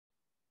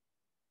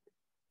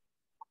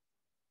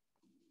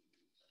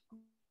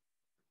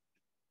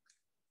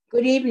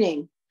Good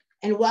evening,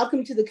 and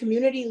welcome to the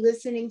community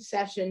listening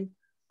session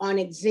on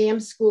exam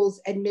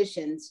schools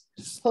admissions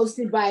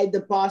hosted by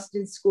the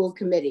Boston School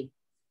Committee.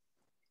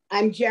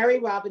 I'm Jerry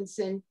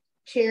Robinson,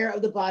 Chair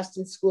of the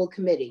Boston School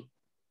Committee.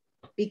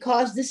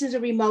 Because this is a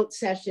remote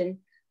session,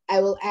 I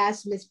will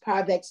ask Ms.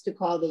 Parvex to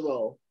call the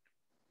roll.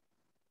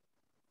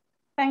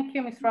 Thank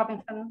you, Ms.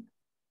 Robinson.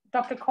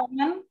 Dr.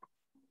 Coleman?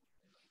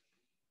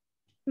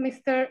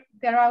 Mr.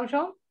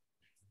 DeRaujo?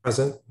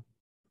 Present.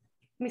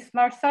 Ms.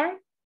 Mercer?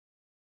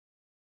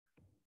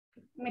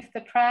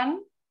 Mr. Tran?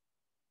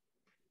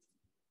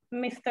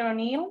 Mr.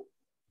 O'Neill?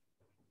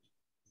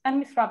 And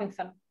Ms.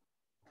 Robinson?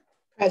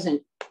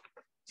 Present.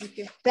 Thank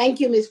you. Thank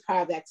you, Ms.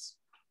 Parvex.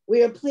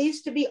 We are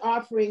pleased to be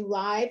offering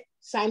live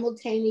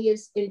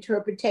simultaneous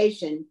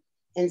interpretation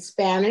in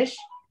Spanish,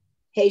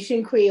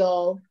 Haitian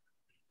Creole,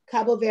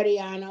 Cabo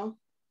Verdeano,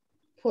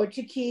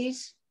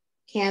 Portuguese,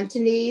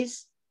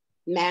 Cantonese,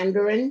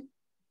 Mandarin,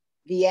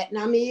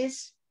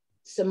 Vietnamese,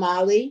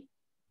 Somali,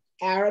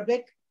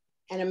 Arabic,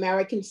 and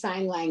American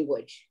Sign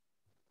Language.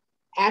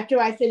 After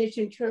I finish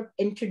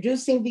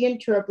introducing the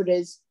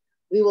interpreters,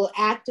 we will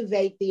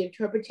activate the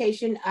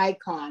interpretation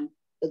icon,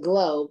 the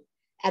globe,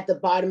 at the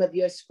bottom of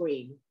your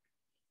screen.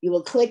 You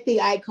will click the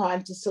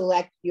icon to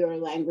select your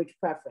language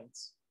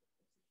preference.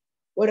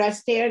 Would our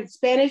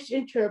Spanish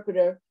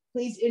interpreter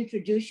please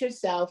introduce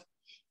yourself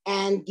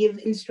and give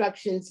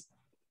instructions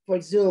for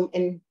Zoom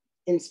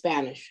in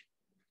Spanish?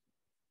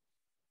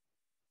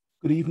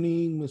 Good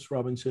evening, Ms.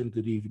 Robinson.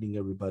 Good evening,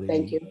 everybody.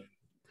 Thank you.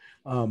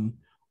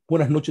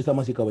 Buenas noches,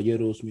 damas y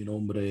caballeros. Mi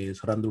nombre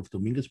es Randolph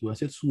Domínguez. Voy a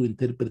ser su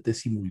intérprete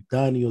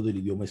simultáneo del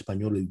idioma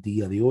español el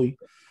día de hoy.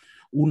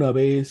 Una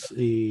vez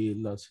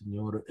la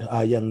señora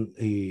hayan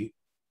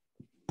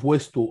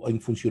puesto en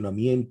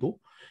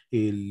funcionamiento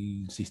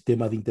el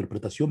sistema de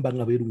interpretación, van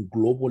a ver un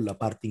globo en la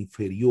parte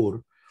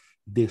inferior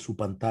de su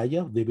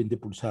pantalla. Deben de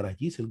pulsar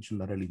allí,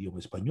 seleccionar el idioma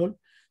español.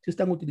 Si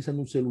están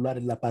utilizando un celular,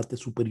 en la parte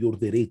superior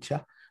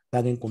derecha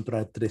van a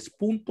encontrar 3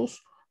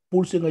 puntos.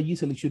 Pulsen allí,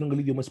 seleccionen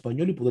el idioma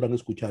español y podrán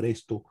escuchar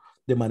esto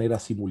de manera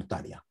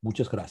simultánea.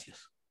 Muchas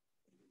gracias.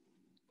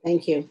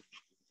 Thank you.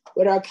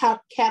 Would our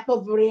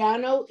Capo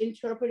Verdeano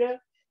interpreter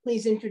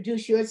please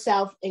introduce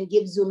yourself and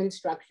give Zoom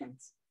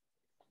instructions?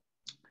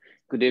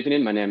 Good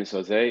evening, my name is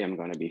Jose. I'm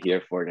going to be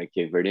here for the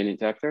Cape Verdean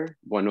interpreter.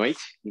 Boa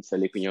noite, estou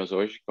ali com nós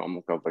hoje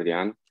como Cabo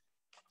Verdeano.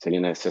 Estou ali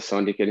na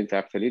sessão de aquele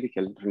intérprete ali,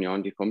 daquela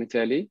reunião de comitê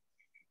ali.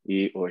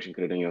 E hoje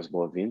quero dar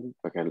boa-vinda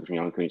para aquela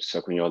reunião que a gente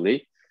está com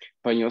ali.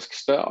 Para nós que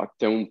está,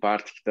 tem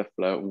parte que está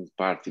falando,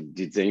 parte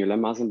de desenho lá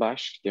mais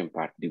embaixo, tem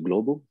parte de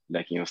globo,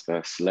 lá que nós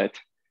está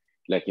select,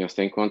 lá que nós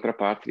tem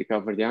contraparte de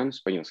Cabo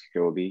Verdeanos, para nós que quer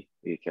ouvir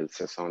aquela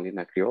sessão ali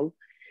na crioulo.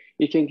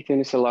 E quem que tem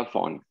no celular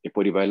phone, e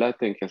por aí vai lá,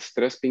 tem aqueles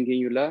 3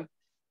 pinguinhos lá,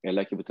 é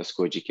lá que você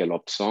escolhe aquela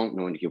opção,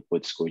 onde que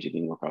pode escolher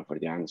língua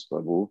cabo-verdianos para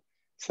você,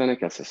 está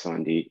naquela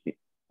sessão de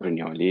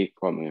reunião ali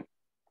como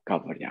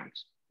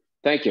cabo-verdianos.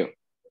 Thank you.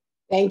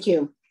 Thank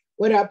you.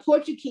 Would our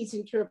Portuguese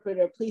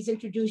interpreter please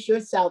introduce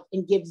yourself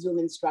and give Zoom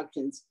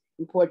instructions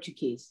in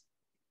Portuguese?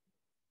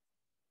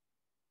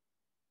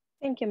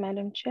 Thank you,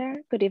 Madam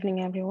Chair. Good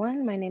evening,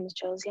 everyone. My name is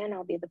Josiane.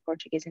 I'll be the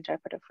Portuguese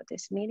interpreter for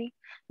this meeting.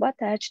 Boa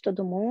tarde,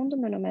 todo mundo.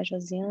 Meu nome é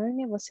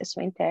Josiane. Você é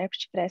sua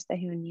intérprete para esta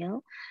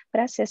reunião.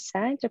 Para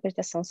acessar a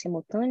interpretação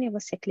simultânea,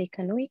 você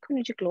clica no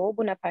ícone de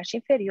globo na parte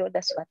inferior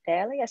da sua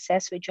tela e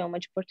acessa o idioma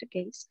de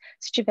português.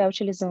 Se estiver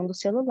utilizando o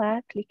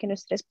celular, clique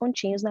nos 3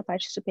 pontinhos na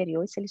parte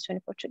superior e selecione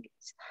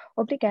português.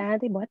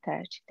 Obrigada e boa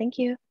tarde.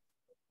 Thank you.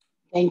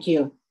 Thank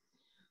you.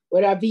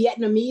 Would our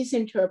Vietnamese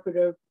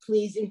interpreter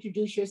please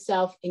introduce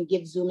yourself and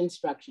give Zoom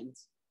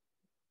instructions?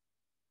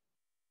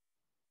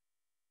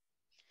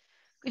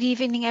 Good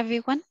evening,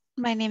 everyone.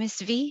 My name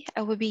is V.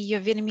 I will be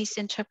your Vietnamese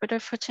interpreter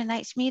for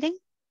tonight's meeting.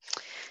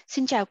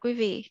 Xin chào quý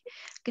vị.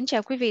 Kính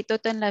chào quý vị, tôi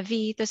tên là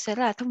Vi. Tôi sẽ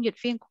là thông dịch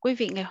viên của quý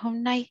vị ngày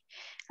hôm nay.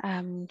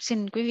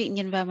 Xin quý vị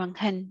nhìn vào màn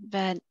hình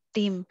và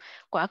tìm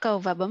quả cầu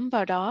và bấm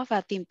vào đó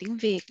và tìm tiếng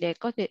Việt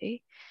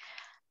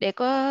để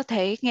có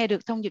thể nghe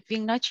được thông dịch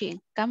viên nói chuyện.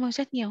 Cảm ơn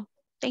rất nhiều.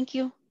 Thank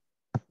you.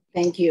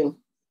 Thank you.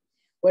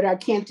 Would our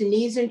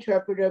Cantonese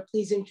interpreter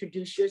please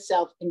introduce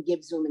yourself and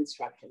give Zoom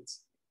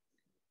instructions?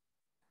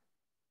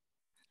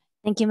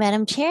 Thank you,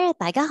 Madam Chair.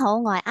 大家好，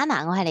我係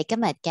Anna， 我係你今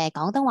日嘅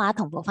廣東話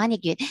同步翻譯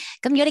員。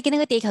咁如果你見到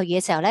個地球儀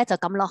嘅時候咧，就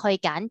撳落去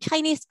揀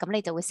Chinese， 咁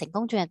你就會成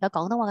功進入到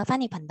廣東話嘅翻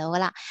譯頻道噶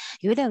啦。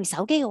如果你用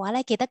手機嘅話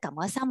咧，記得撳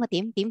嗰3個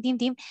點，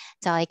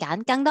就係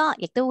揀更多，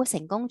亦都會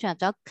成功進入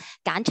咗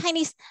揀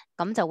Chinese，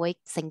 咁就會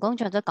成功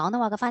進入咗廣東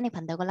話嘅翻譯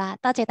頻道噶啦。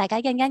多謝大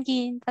家，陣間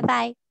見，拜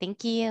拜。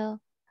Thank you.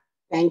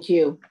 Thank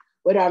you.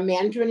 Would our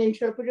Mandarin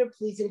interpreter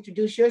please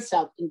introduce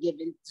yourself and give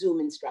Zoom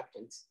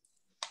instructions?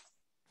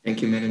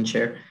 Thank you, Madam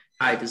Chair.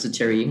 Hi, this is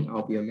Terry Ying.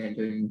 I'll be your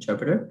Mandarin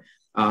interpreter.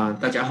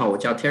 大家好，我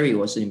叫 Terry，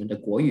 我是你们的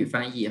国语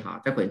翻译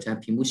哈。待会在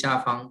屏幕下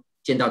方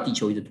见到地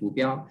球仪的图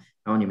标，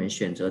然后你们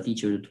选择地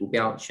球仪的图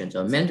标，选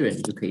择 Mandarin，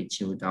 你就可以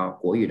进入到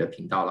国语的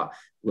频道了。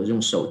如果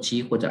用手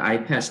机或者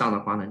iPad 上的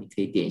话呢，你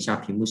可以点一下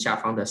屏幕下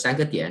方的3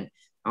个点，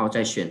然后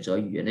再选择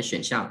语言的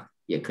选项，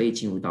也可以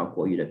进入到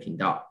国语的频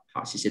道。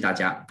好，谢谢大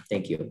家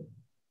 ，Thank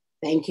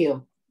you。Thank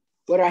you.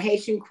 Would our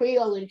Haitian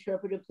Creole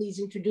interpreter please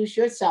introduce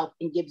yourself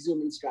and give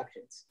Zoom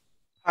instructions?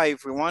 Hi,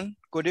 everyone.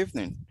 Good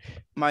evening.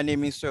 My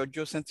name is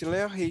Sergio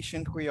Saint-Hilaire,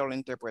 Haitian Creole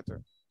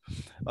interpreter.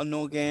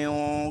 Nous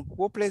avons un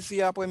gros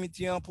plaisir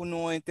après-midi pour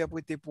nous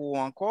interpréter pour vous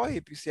encore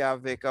et puis c'est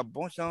avec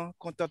bon gens,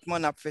 contentement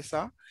n'a fait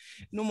ça.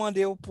 Nous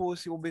demandons pour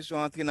si vous avez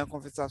besoin d'entrer dans la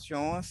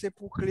conversation, c'est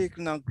pour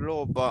cliquer dans le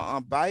globe en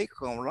bas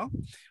écran là,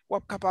 vous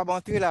êtes capable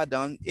d'entrer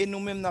là-dedans et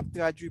nous-mêmes nous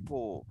traduit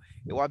pour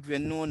et vous avez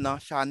nous dans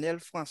channel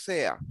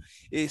français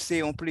et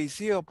c'est un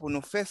plaisir pour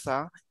nous faire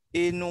ça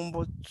et nous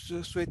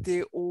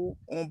souhaitons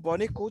une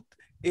bonne écoute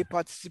et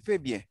participer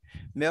bien.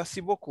 Merci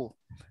beaucoup.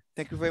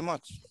 Thank you very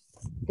much.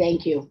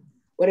 Thank you.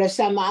 Would our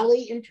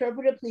Somali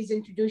interpreter please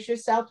introduce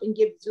yourself and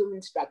give Zoom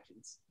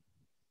instructions?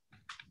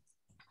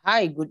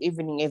 Hi, good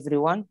evening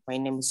everyone. My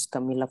name is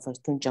Camila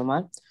Fortune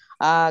Jamal.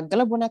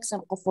 Galab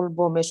wanaagsan qof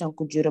walbo meeshan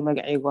ku jiro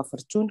magacaygu waa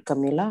Fortune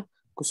Camila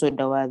kusoo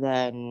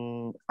dhawaada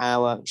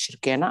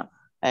shirkeena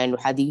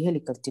waxaad iga heli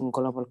kartiin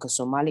Globalka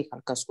Somali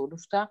halkaas ku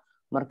dhufta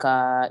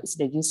marka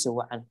isdhegeysi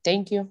wacan.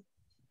 Thank you.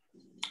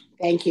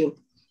 Thank you.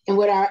 And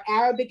would our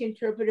Arabic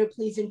interpreter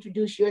please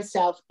introduce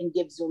yourself and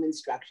give Zoom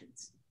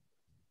instructions?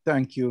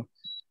 Thank you.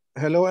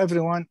 Hello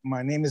everyone,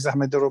 my name is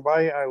Ahmed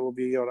Rubai. I will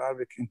be your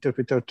Arabic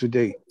interpreter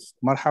today.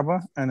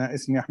 مرحبا، أنا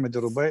اسمي أحمد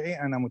الربيعي،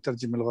 أنا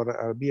مترجم اللغة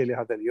العربية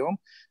لهذا اليوم.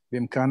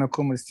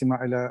 بإمكانكم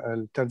الاستماع إلى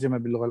الترجمة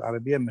باللغة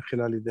العربية من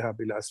خلال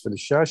الذهاب إلى أسفل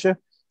الشاشة.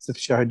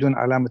 ستشاهدون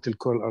علامة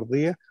الكرة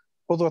الأرضية.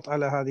 اضغط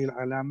على هذه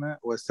العلامة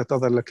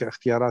وستظهر لك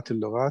اختيارات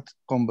اللغات.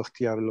 قم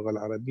باختيار اللغة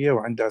العربية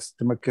وعندها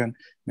ستتمكن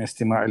من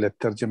الاستماع إلى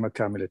الترجمة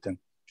كاملة.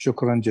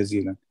 شكرا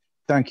جزيلا.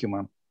 Thank you,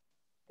 ma'am.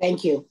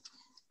 Thank you.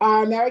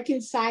 Our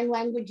American Sign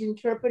Language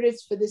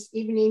interpreters for this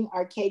evening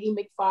are Katie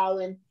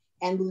McFarland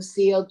and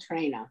Lucille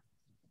Traina.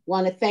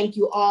 Want to thank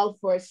you all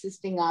for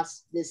assisting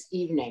us this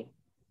evening.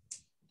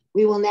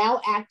 We will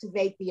now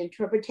activate the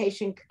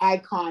interpretation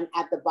icon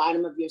at the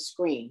bottom of your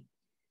screen.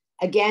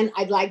 Again,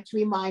 I'd like to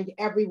remind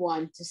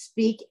everyone to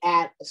speak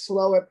at a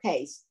slower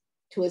pace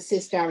to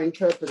assist our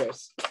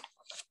interpreters.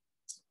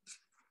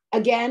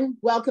 Again,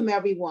 welcome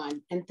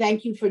everyone, and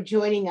thank you for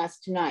joining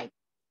us tonight.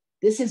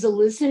 This is a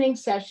listening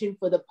session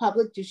for the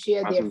public to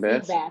share their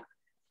feedback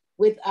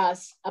with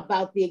us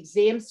about the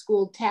exam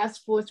school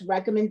task force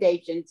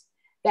recommendations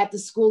that the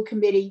school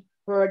committee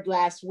heard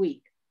last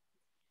week.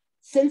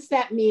 Since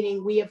that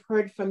meeting, we have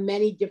heard from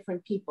many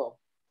different people.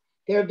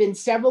 There have been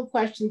several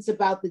questions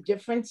about the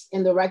difference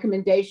in the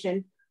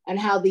recommendation and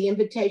how the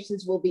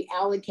invitations will be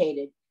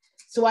allocated.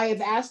 So I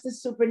have asked the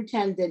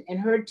superintendent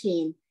and her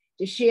team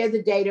to share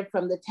the data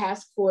from the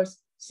task force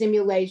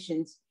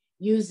simulations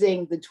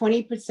using the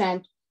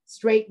 20%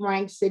 straight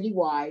rank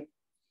citywide,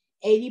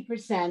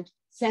 80%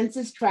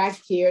 census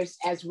tract tiers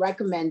as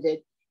recommended,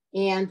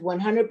 and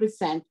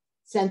 100%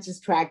 census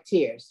tract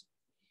tiers.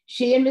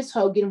 She and Ms.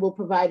 Hogan will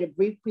provide a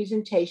brief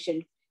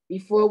presentation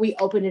before we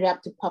open it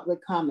up to public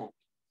comment.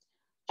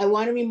 I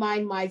want to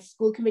remind my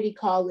school committee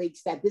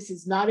colleagues that this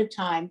is not a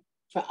time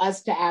for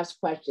us to ask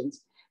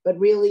questions, but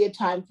really a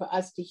time for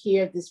us to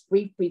hear this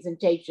brief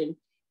presentation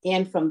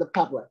and from the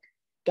public.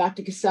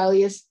 Dr.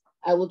 Caselius,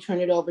 I will turn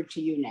it over to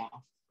you now.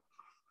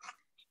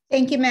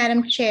 Thank you,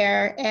 Madam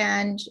Chair,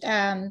 and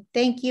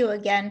thank you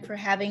again for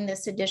having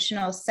this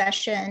additional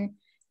session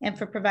and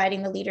for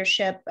providing the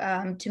leadership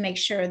to make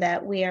sure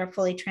that we are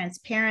fully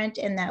transparent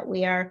and that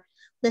we are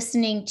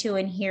listening to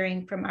and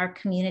hearing from our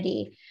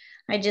community.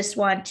 I just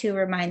want to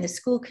remind the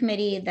school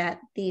committee that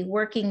the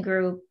working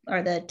group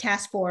or the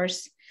task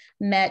force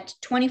met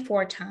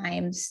 24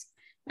 times.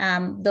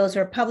 Those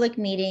were public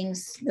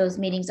meetings. Those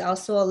meetings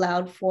also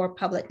allowed for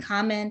public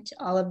comment.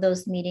 All of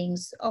those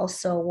meetings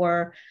also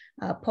were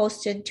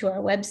posted to our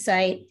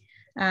website.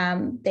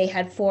 They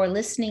had 4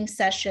 listening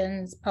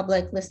sessions,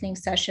 public listening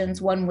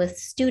sessions, one with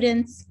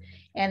students,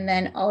 and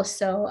then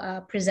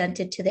also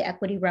presented to the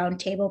Equity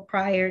Roundtable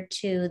prior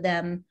to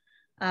them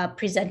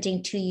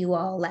presenting to you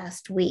all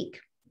last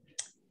week.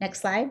 Next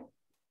slide.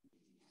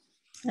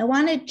 I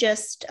want to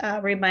just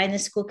remind the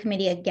school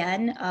committee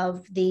again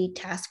of the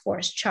task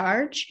force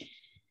charge,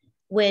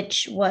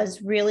 which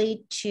was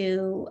really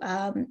to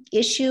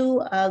issue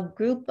a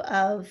group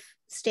of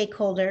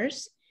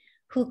stakeholders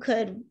who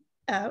could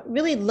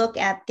really look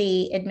at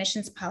the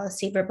admissions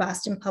policy for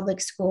Boston Public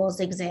Schools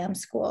exam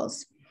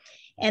schools,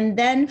 and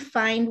then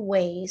find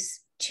ways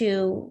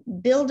to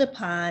build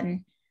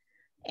upon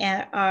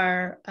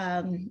our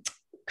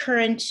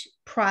current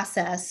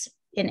process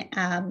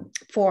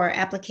for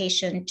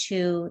application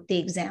to the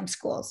exam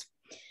schools.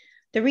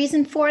 The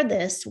reason for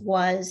this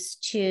was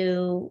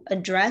to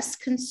address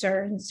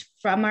concerns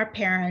from our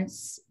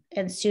parents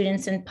and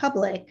students and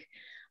public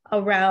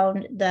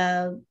around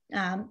the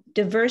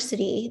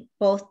diversity,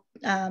 both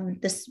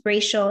this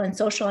racial and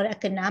social and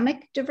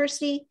economic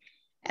diversity,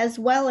 as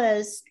well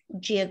as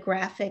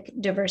geographic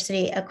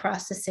diversity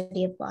across the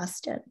city of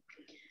Boston.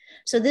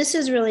 So this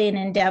is really an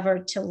endeavor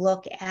to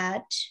look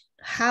at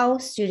how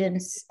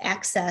students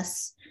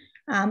access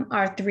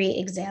our 3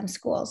 exam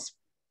schools.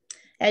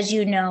 As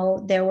you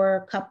know, there were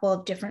a couple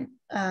of different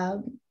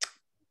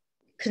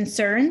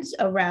concerns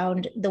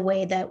around the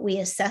way that we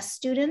assess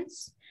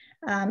students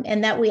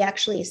and that we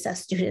actually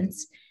assess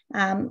students.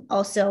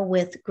 Also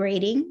with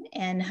grading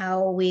and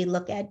how we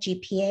look at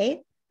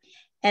GPA.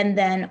 And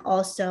then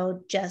also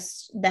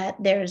just that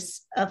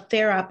there's a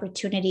fair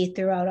opportunity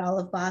throughout all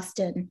of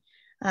Boston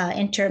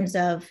in terms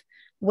of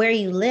where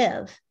you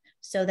live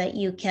so that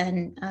you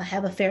can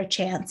have a fair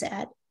chance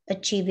at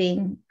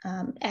achieving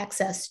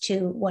access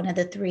to one of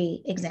the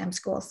 3 exam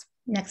schools.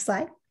 Next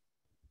slide.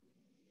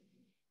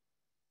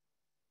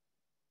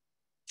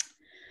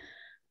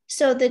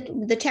 So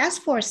the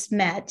task force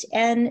met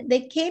and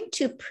they came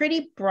to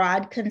pretty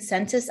broad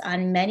consensus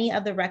on many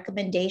of the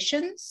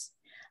recommendations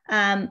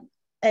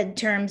in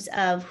terms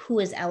of who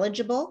is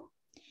eligible,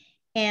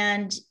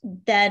 and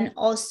then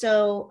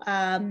also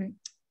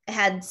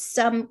had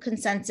some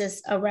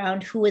consensus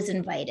around who is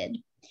invited.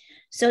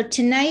 So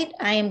tonight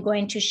I am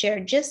going to share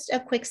just a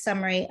quick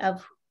summary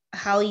of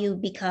how you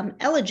become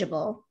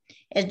eligible,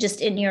 just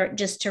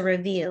to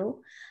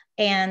review.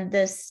 And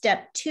the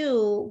step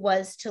 2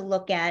 was to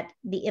look at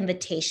the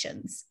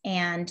invitations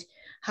and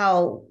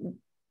how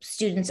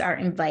students are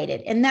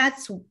invited. And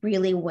that's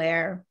really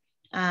where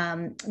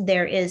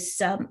there is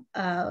some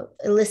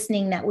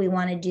listening that we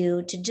want to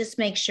do to just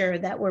make sure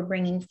that we're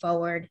bringing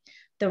forward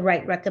the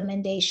right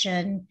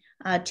recommendation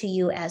to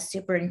you as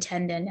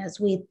superintendent as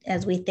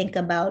we think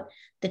about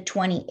the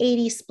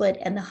 20/80 split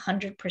and the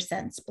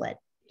 100% split.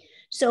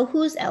 So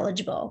who's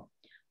eligible?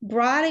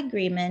 Broad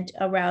agreement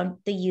around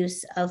the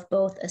use of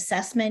both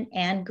assessment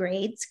and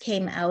grades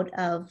came out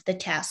of the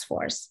task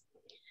force.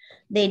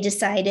 They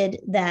decided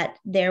that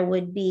there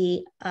would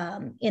be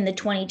in the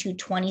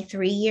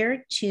 22-23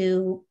 year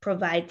to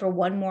provide for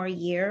 1 more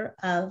year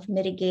of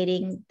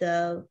mitigating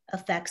the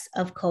effects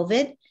of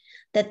COVID,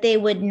 that they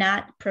would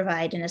not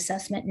provide an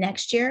assessment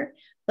next year,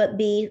 but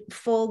be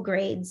full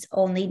grades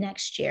only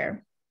next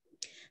year.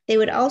 They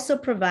would also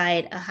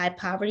provide a high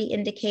poverty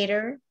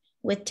indicator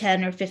with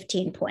 10 or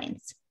 15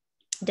 points,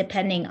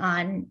 depending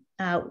on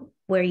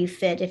where you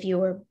fit. If you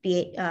were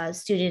a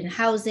student in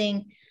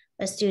housing,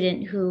 a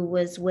student who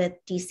was with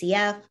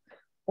DCF,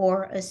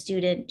 or a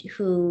student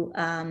who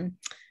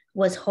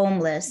was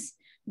homeless,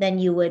 then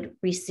you would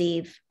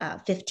receive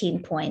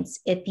 15 points.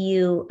 If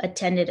you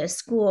attended a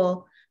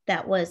school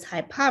that was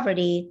high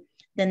poverty,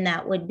 then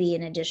that would be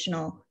an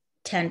additional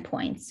 10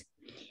 points.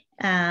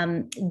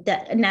 Not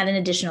an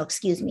additional,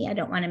 excuse me, I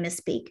don't want to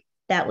misspeak.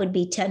 That would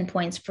be 10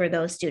 points for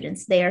those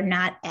students. They are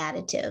not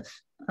additive.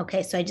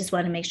 Okay, so I just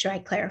want to make sure I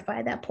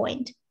clarify that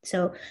point.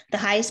 So the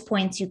highest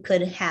points you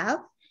could have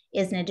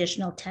is an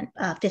additional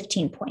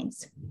 15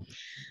 points.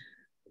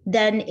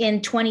 Then in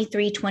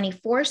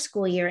 23-24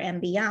 school year and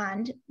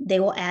beyond,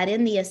 they will add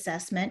in the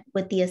assessment,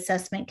 with the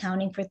assessment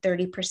counting for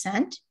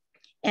 30%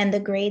 and the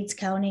grades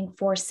counting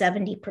for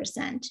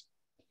 70%,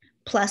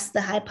 plus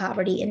the high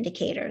poverty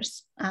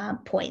indicators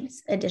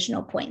points,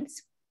 additional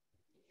points.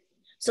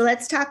 So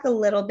let's talk a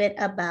little bit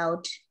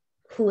about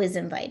who is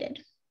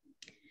invited.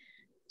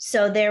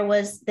 So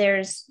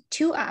there's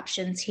 2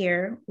 options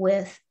here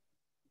with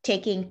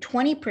taking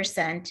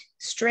 20%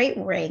 straight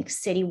rank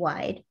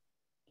citywide,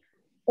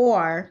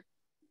 or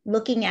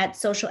looking at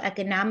social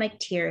economic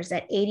tiers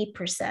at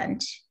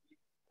 80%,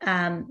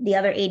 the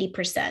other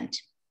 80%.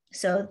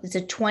 So it's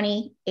a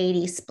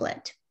 20-80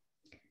 split.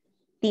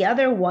 The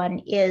other one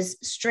is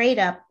straight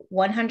up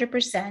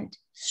 100%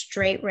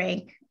 straight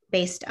rank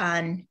based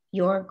on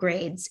your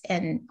grades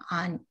and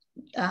on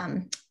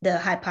the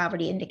high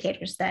poverty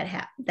indicators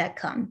that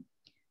come.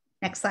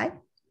 Next slide.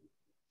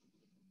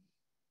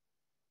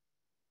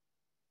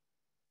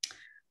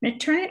 I'm going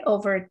to turn it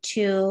over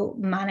to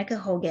Monica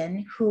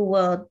Hogan, who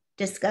will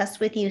discuss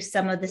with you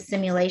some of the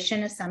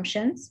simulation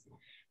assumptions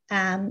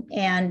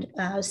and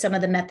some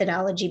of the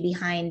methodology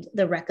behind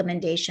the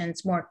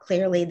recommendations more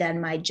clearly than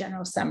my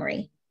general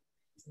summary.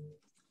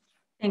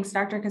 Thanks,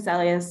 Dr.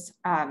 Cassellius.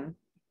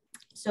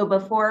 So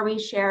before we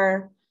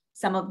share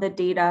some of the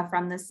data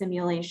from the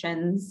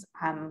simulations,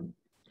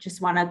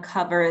 just want to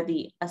cover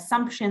the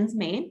assumptions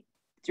made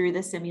through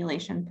the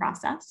simulation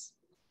process.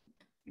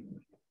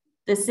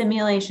 The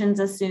simulations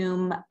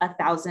assume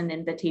 1,000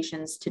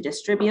 invitations to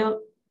distribute,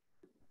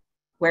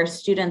 where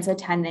students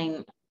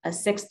attending a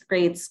 6th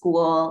grade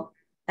school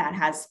that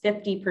has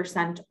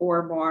 50%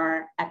 or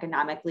more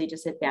economically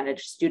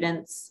disadvantaged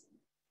students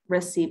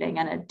receiving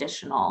an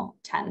additional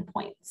 10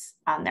 points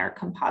on their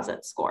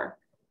composite score.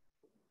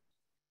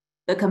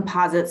 The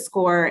composite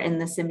score in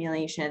the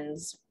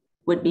simulations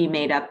would be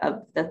made up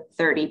of the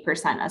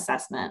 30%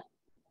 assessment,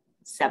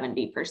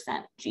 70%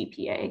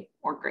 GPA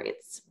or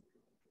grades.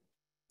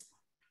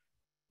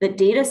 The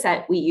data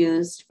set we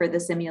used for the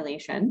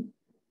simulation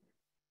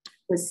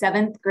was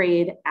 7th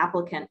grade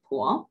applicant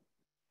pool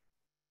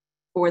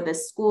for the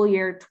school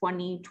year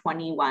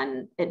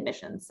 2021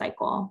 admissions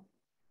cycle.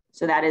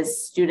 So that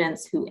is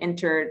students who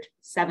entered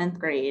 7th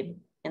grade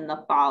in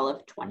the fall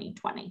of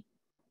 2020.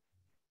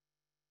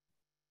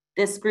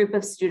 This group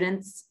of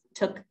students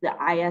took the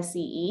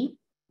ISEE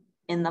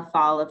in the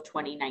fall of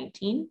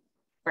 2019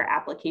 for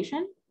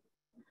application.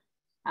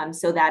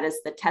 So that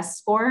is the test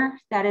score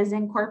that is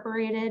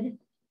incorporated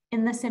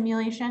in the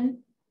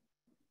simulation.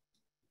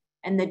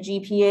 And the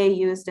GPA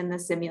used in the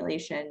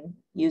simulation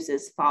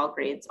uses fall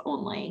grades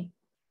only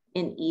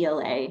in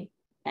ELA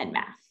and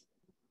math.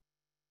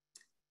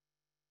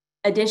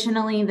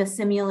 Additionally, the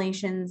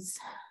simulations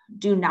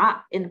do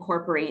not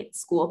incorporate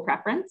school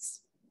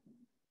preference.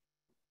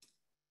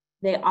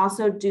 They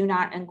also do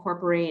not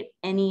incorporate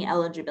any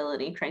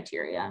eligibility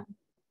criteria.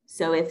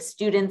 So if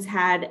students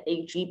had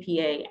a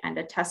GPA and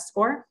a test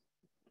score,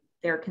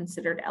 they're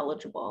considered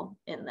eligible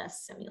in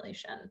this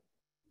simulation.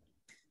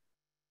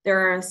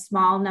 There are a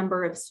small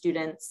number of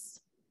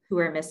students who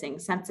are missing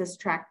census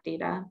tract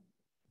data.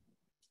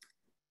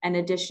 And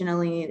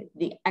additionally,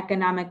 the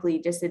economically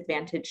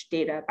disadvantaged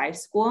data by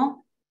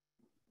school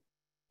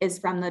is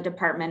from the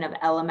Department of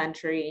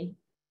Elementary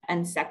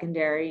and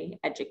Secondary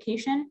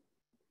Education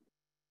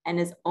and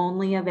is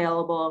only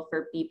available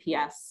for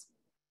BPS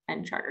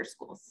and charter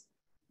schools.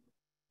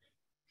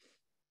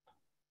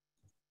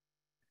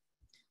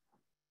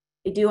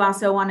 I do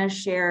also want to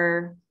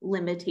share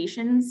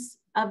limitations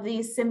of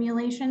these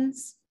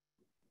simulations.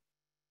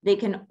 They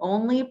can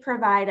only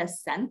provide a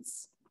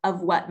sense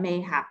of what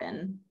may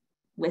happen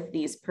with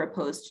these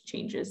proposed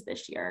changes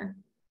this year,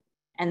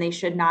 and they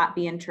should not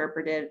be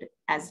interpreted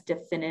as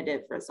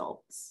definitive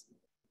results.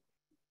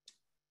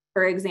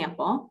 For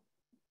example,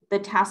 the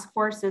task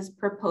force is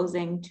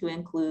proposing to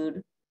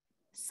include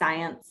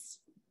science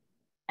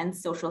and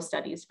social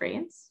studies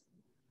grades,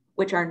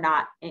 which are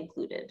not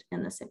included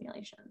in the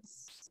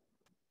simulations.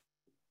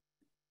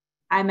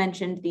 I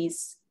mentioned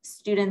these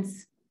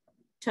students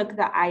took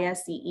the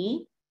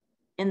ISEE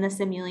in the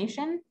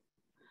simulation,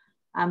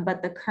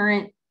 but the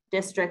current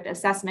district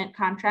assessment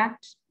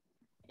contract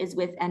is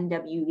with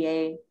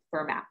NWEA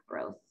for map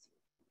growth.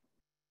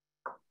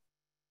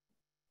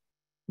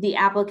 The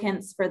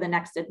applicants for the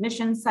next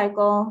admission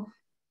cycle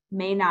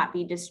may not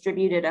be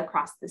distributed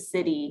across the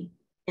city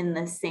in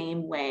the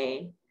same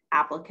way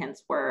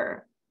applicants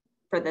were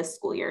for the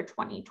school year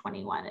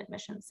 2021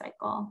 admission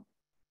cycle.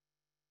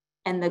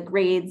 And the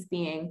grades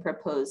being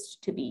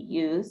proposed to be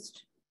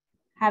used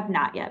have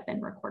not yet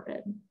been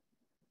recorded.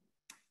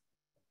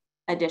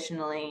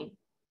 Additionally,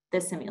 the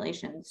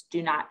simulations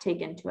do not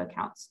take into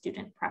account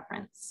student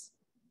preference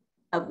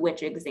of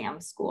which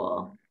exam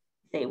school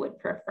they would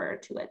prefer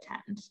to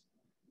attend.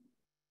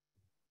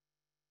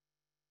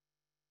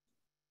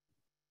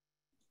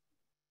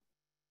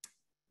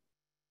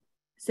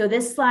 So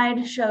this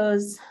slide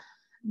shows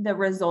the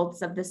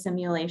results of the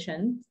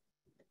simulation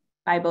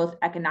by both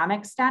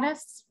economic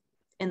status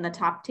in the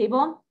top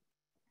table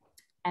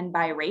and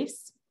by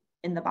race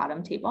in the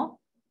bottom table.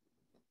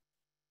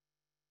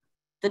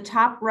 The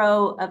top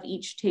row of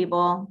each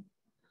table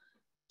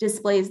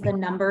displays the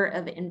number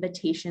of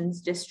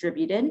invitations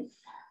distributed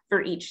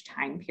for each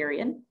time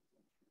period.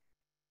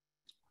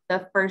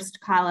 The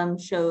first column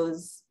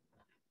shows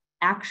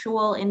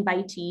actual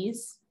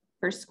invitees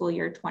for school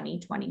year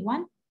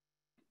 2021,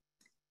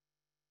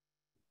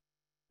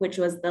 which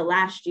was the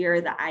last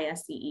year the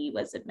ISEE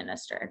was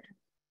administered.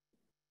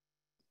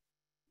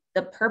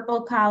 The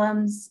purple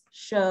columns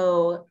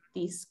show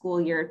the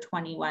school year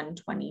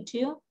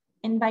 21-22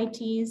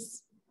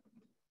 invitees,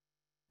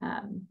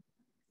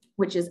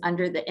 which is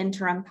under the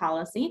interim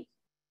policy,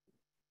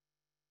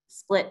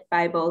 split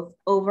by both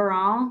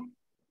overall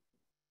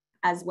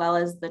as well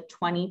as the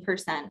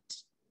 20%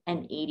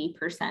 and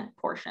 80%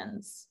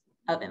 portions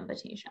of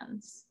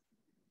invitations.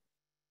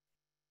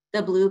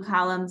 The blue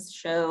columns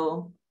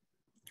show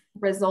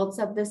results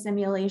of the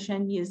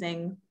simulation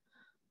using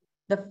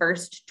the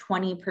first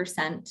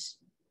 20%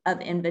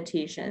 of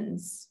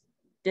invitations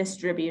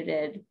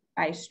distributed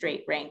by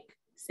straight rank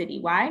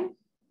citywide,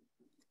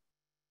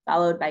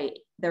 followed by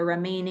the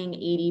remaining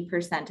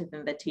 80% of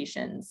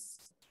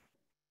invitations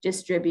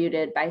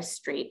distributed by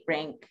straight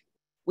rank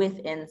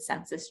within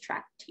census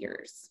tract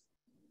tiers.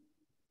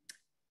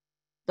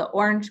 The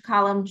orange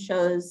column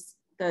shows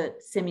the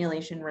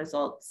simulation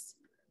results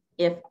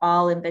if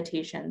all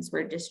invitations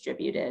were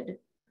distributed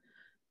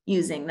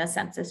using the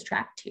census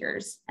tract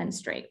tiers and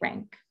straight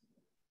rank.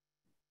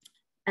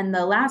 And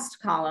the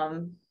last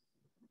column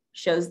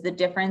shows the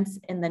difference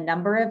in the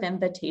number of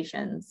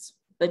invitations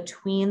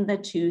between the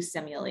two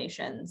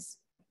simulations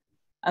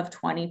of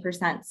 20%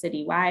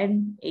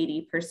 citywide,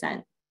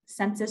 80%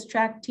 census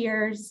tract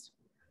tiers,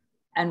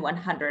 and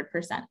 100%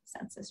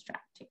 census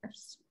tract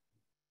tiers.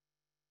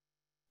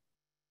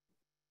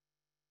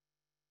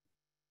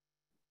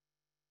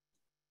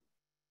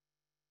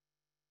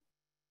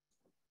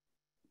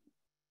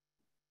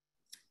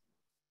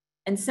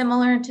 And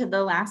similar to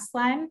the last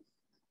slide,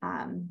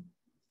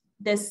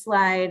 this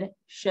slide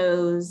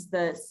shows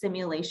the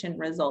simulation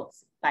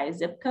results by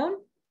zip code.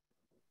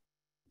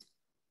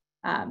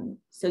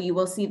 So you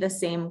will see the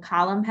same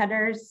column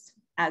headers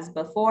as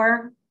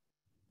before,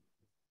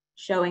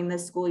 showing the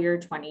school year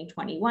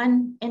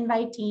 2021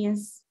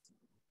 invitees,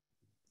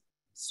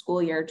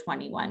 school year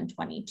 21-22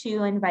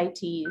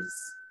 invitees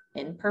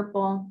in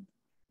purple,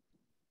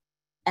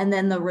 and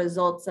then the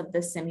results of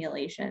the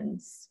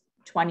simulations,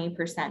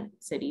 20%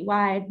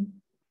 citywide,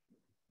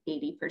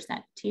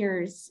 80%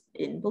 tiers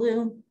in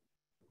blue,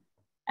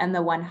 and the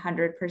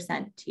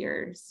 100%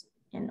 tiers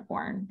in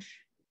orange.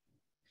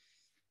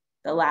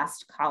 The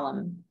last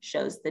column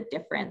shows the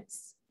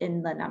difference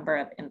in the number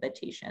of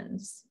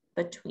invitations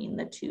between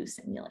the two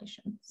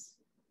simulations.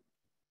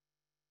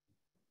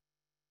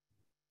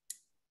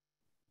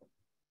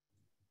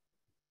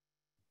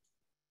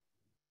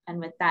 And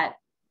with that,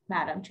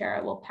 Madam Chair,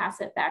 I will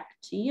pass it back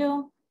to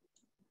you.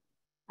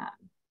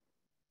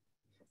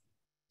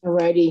 All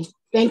righty.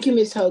 Thank you,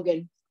 Ms.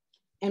 Hogan.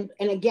 And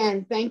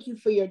again, thank you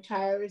for your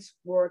tireless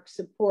work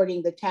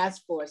supporting the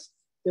task force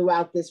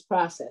throughout this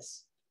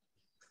process.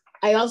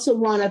 I also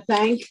want to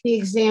thank the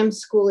Exam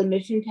School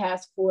Admission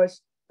Task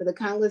Force for the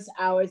countless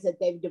hours that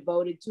they've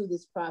devoted to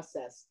this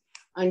process.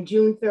 On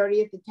June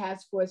 30th, the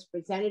task force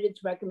presented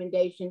its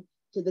recommendation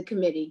to the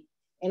committee,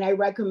 and I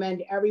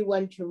recommend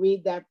everyone to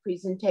read that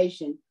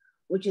presentation,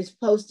 which is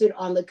posted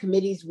on the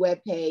committee's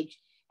webpage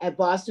at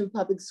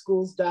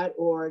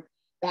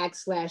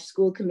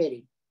bostonpublicschools.org/school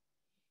committee.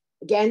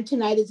 Again,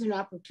 tonight is an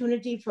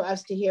opportunity for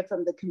us to hear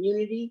from the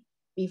community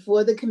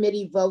before the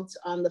committee votes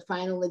on the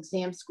final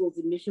Exam Schools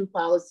admission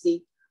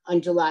policy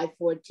on July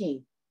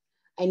 14th.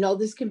 I know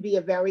this can be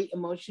a very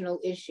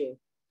emotional issue.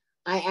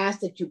 I ask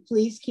that you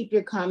please keep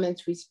your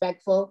comments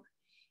respectful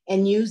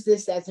and use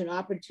this as an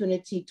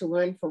opportunity to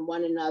learn from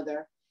one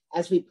another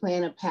as we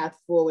plan a path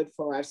forward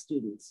for our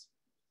students.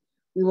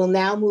 We will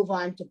now move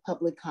on to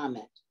public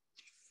comment.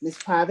 Ms.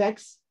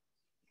 Parvex.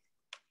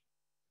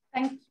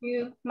 Thank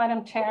you,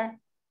 Madam Chair.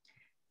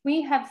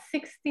 We have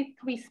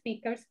 63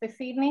 speakers this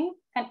evening,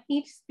 and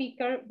each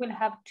speaker will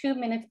have 2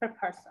 minutes per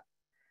person.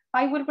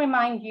 I will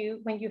remind you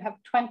when you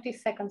have 20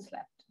 seconds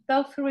left.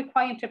 Those who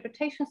require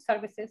interpretation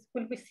services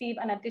will receive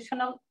an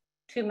additional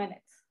 2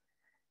 minutes.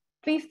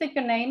 Please state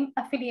your name,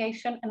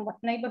 affiliation, and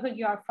what neighborhood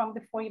you are from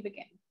before you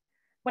begin.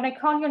 When I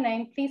call your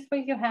name, please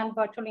raise your hand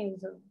virtually in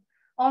Zoom.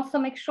 Also,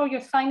 make sure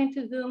you're signed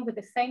into Zoom with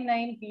the same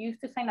name you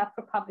used to sign up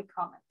for public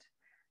comment.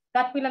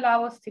 That will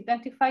allow us to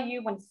identify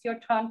you when it's your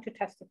turn to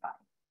testify.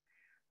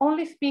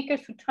 Only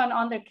speakers who turn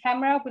on their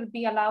camera will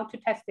be allowed to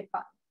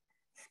testify.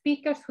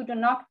 Speakers who do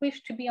not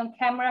wish to be on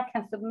camera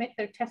can submit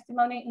their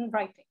testimony in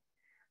writing.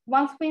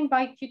 Once we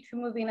invite you to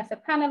move in as a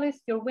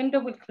panelist, your window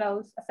will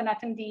close as an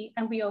attendee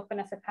and reopen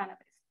as a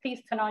panelist.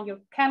 Please turn on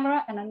your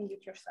camera and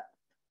unmute yourself.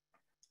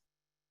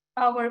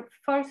 Our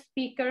first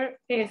speaker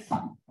is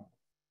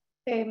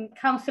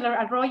Councillor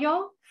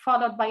Arroyo,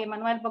 followed by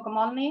Emmanuel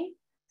Bogomolny,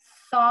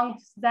 Song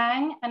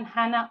Zhang, and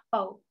Hannah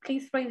Oh.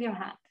 Please raise your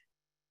hand.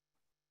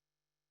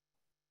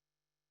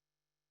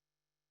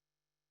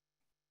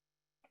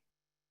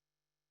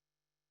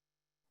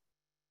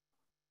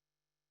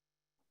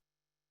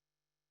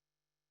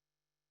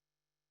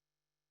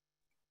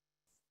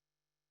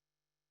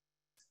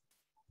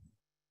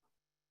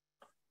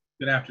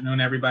 Good afternoon,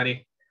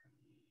 everybody.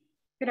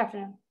 Good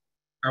afternoon.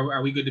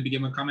 Are we good to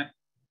begin with comment?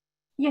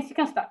 Yes, you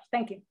can start.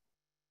 Thank you.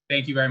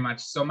 Thank you very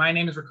much. So my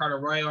name is Ricardo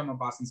Arroyo. I'm a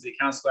Boston City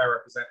Councilor. I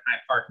represent Hyde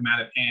Park,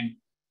 Mattapan,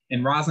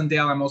 and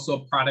Roslindale. I'm also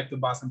a product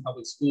of Boston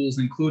Public Schools,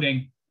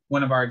 including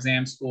one of our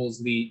exam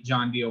schools, the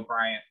John D.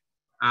 O'Brien.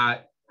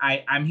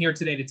 I'm here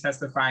today to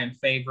testify in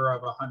favor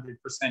of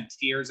 100%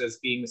 tiers as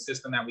being the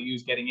system that we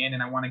use getting in.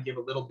 And I want to give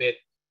a little bit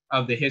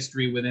of the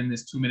history within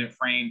this 2-minute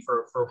frame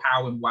for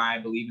how and why I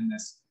believe in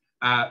this.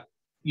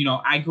 You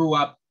know, I grew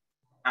up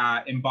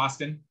in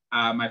Boston.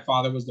 My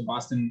father was the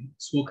Boston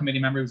School Committee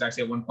member. He was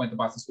actually at one point the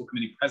Boston School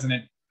Committee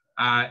president.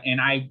 And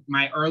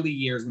my early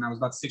years, when I was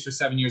about 6 or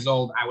 7 years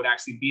old, I would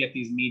actually be at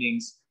these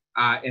meetings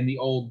in the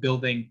old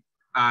building,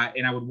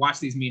 and I would watch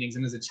these meetings.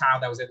 And as a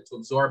child, I was able to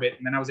absorb it.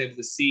 And then I was able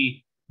to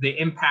see the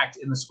impact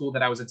in the school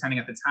that I was attending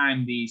at the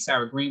time, the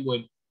Sarah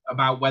Greenwood,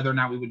 about whether or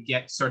not we would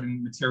get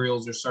certain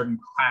materials or certain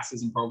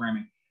classes and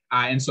programming.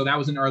 And so that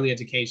was an early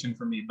education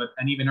for me. But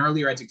an even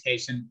earlier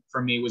education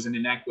for me was an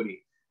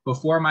inequity.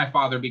 Before my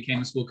father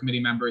became a school committee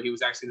member, he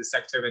was actually the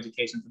Secretary of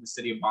Education for the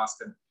city of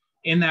Boston.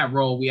 In that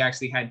role, we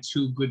actually had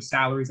 2 good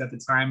salaries at the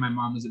time. My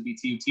mom was a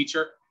BTU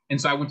teacher. And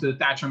so I went to the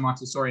Thatcher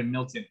Montessori in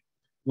Milton.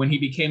 When he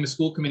became a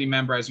school committee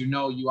member, as you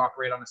know, you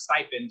operate on a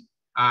stipend.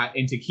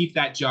 And to keep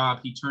that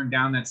job, he turned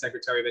down that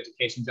Secretary of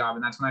Education job.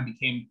 And that's when I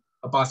became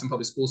a Boston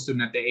Public School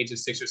student at the age of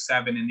 6 or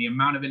 7. And the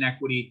amount of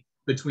inequity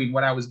between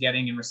what I was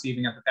getting and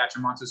receiving at the Thatcher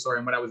Montessori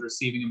and what I was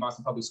receiving in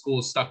Boston Public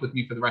Schools stuck with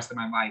me for the rest of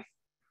my life.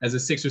 As a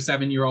 6 or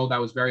 7-year-old, I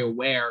was very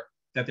aware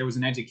that there was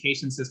an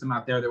education system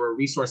out there. There were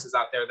resources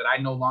out there that I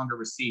no longer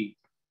received,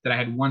 that I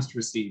had once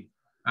received.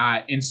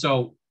 And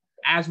so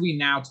as we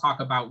now talk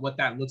about what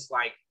that looks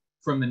like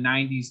from the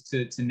 90s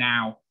to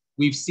now,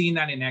 we've seen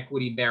that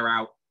inequity bear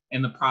out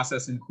in the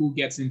process and who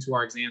gets into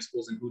our exam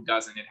schools and who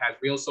doesn't. It has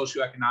real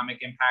socioeconomic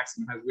impacts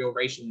and it has real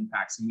racial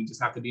impacts. And we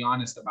just have to be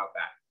honest about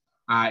that.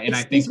 And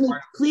Excuse me,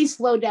 please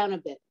slow down a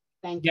bit.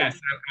 Thank you. Yes,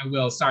 I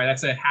will. Sorry,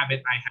 that's a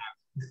habit I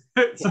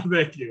have. So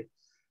thank you.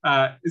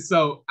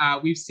 So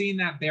we've seen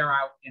that bear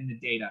out in the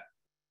data.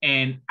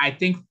 And I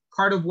think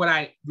part of what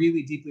I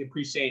really deeply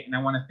appreciate, and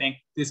I want to thank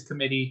this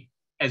committee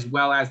as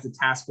well as the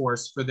task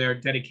force for their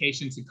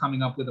dedication to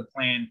coming up with a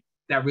plan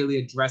that really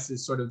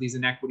addresses sort of these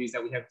inequities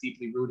that we have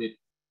deeply rooted.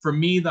 For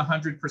me, the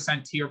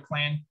 100% tier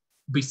plan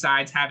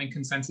besides having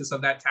consensus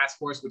of that task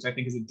force, which I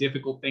think is a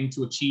difficult thing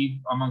to achieve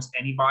amongst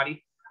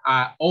anybody,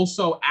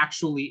 also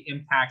actually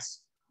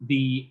impacts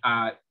the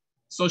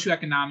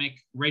socioeconomic,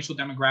 racial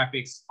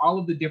demographics, all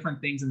of the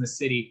different things in the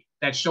city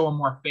that show a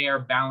more fair,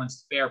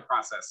 balanced, fair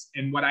process.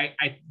 And what I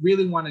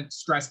really want to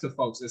stress to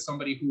folks as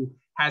somebody who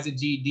has a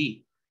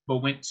GED, but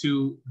went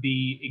to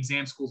the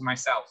exam schools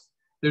myself,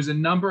 there's a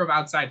number of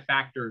outside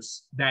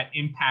factors that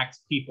impact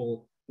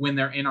people when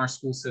they're in our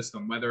school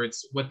system, whether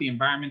it's what the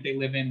environment they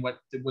live in, what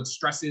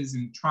stresses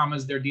and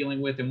traumas they're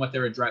dealing with, and what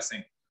they're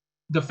addressing.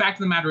 The fact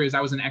of the matter is I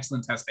was an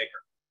excellent test taker.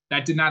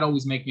 That did not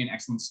always make me an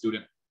excellent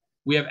student.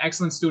 We have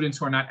excellent students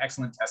who are not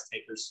excellent test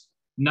takers.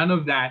 None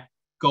of that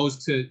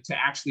goes to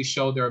actually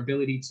show their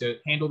ability to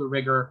handle the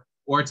rigor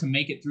or to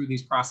make it through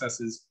these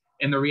processes.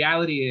 And the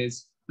reality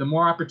is, the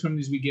more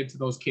opportunities we give to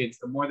those kids,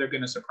 the more they're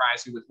going to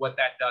surprise you with what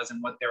that does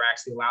and what they're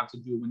actually allowed to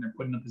do when they're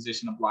put in a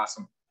position to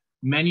blossom.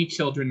 Many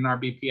children in our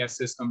BPS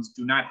systems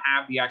do not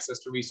have the access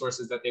to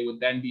resources that they would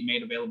then be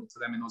made available to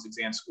them in those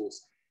exam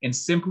schools. And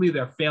simply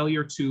their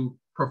failure to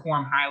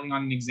perform highly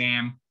on an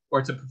exam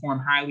or to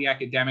perform highly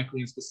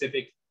academically in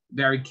specific,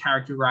 very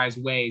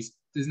characterized ways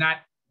does not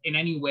in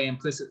any way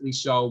implicitly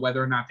show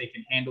whether or not they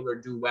can handle or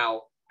do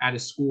well at a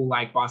school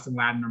like Boston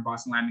Latin or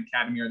Boston Latin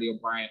Academy or the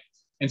O'Brien.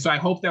 And so I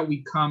hope that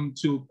we come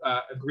to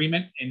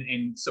agreement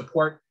and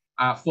support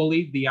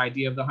fully the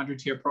idea of the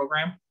 100-tier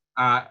program,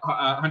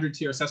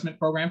 100-tier assessment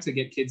program to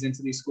get kids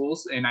into these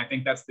schools. And I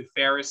think that's the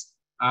fairest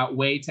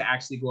way to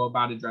actually go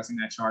about addressing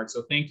that charge.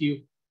 So thank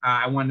you.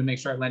 I wanted to make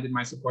sure I lended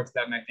my support to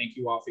that. And I thank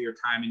you all for your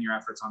time and your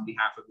efforts on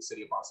behalf of the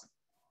city of Boston.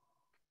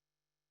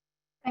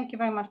 Thank you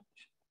very much.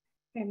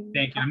 Thank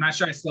you. I'm not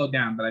sure I slowed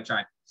down, but I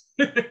tried.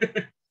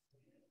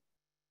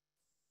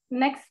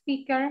 Next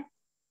speaker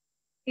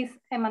is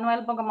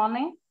Emmanuel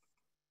Bogomoni.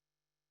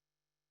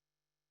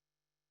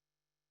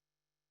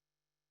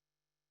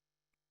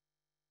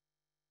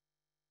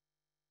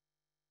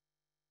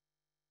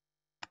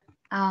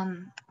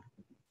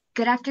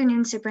 Good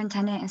afternoon,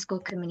 Superintendent and school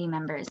committee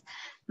members.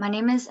 My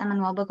name is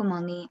Emmanuel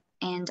Bogomoni,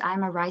 and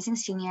I'm a rising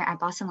senior at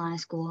Boston Latin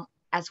School,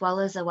 as well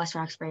as a West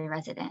Roxbury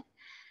resident.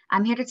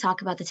 I'm here to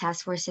talk about the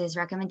task force's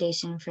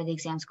recommendation for the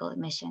exam school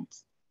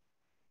admissions.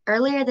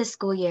 Earlier this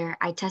school year,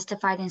 I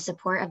testified in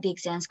support of the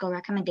exam school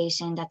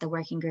recommendation that the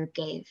working group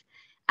gave.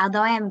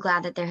 Although I am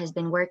glad that there has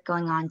been work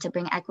going on to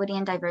bring equity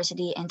and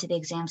diversity into the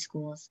exam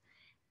schools,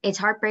 it's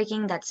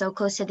heartbreaking that so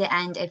close to the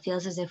end, it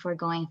feels as if we're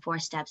going 4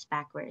 steps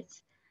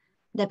backwards.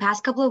 The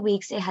past couple of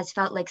weeks, it has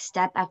felt like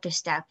step after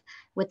step,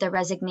 with the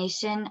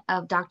resignation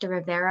of Dr.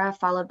 Rivera,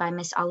 followed by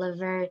Ms.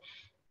 Oliver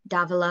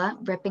Davila,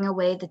 ripping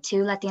away the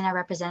 2 Latina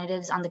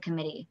representatives on the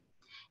committee.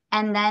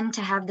 And then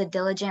to have the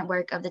diligent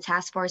work of the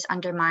task force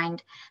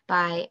undermined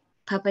by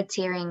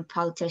puppeteering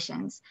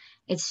politicians.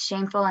 It's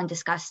shameful and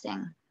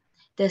disgusting.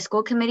 The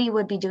school committee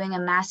would be doing a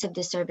massive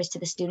disservice to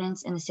the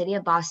students in the city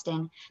of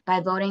Boston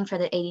by voting for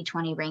the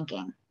 80-20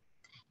 ranking.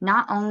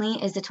 Not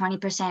only is the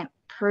 20%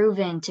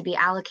 proven to be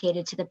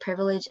allocated to the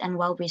privileged and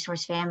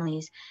well-resourced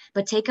families,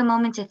 but take a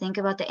moment to think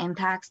about the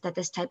impacts that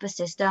this type of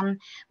system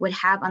would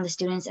have on the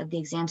students of the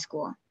exam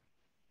school.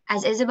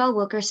 As Isabel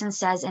Wilkerson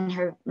says in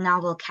her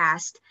novel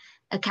Caste,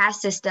 a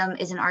caste system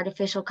is an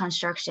artificial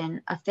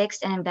construction, a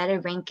fixed and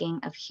embedded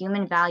ranking of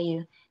human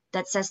value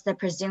that sets the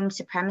presumed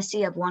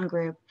supremacy of one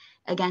group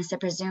against the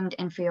presumed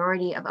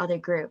inferiority of other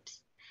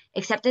groups.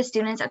 Accepted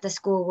students at the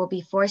school will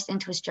be forced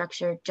into a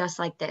structure just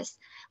like this,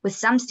 with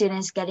some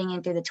students getting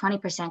in through the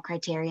 20%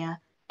 criteria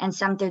and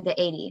some through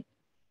the 80.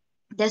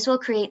 This will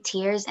create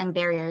tiers and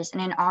barriers in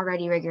an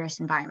already rigorous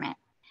environment.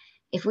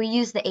 If we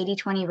use the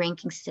 80-20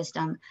 ranking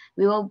system,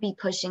 we will be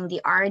pushing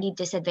the already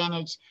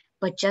disadvantaged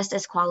but just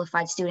as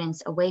qualified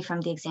students away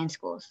from the exam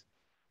schools.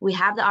 We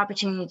have the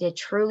opportunity to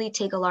truly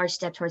take a large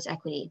step towards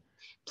equity.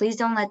 Please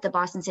don't let the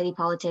Boston City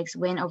politics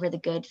win over the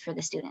good for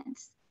the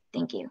students.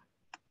 Thank you.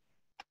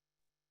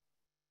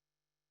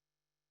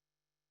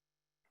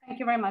 Thank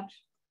you very much.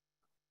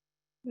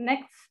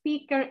 Next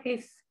speaker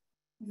is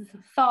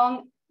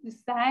Song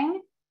Zhang.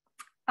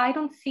 I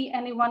don't see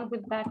anyone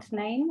with that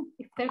name.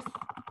 If there's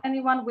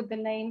anyone with the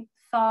name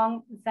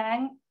Song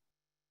Zhang,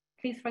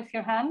 please raise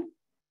your hand.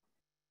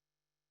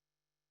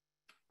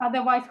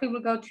 Otherwise, we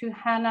will go to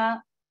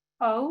Hannah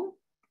O.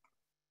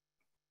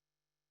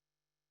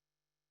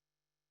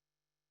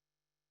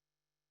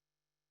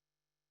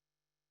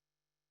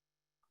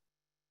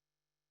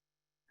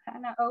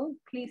 Hannah O,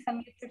 please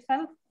unmute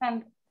yourself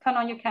and turn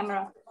on your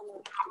camera.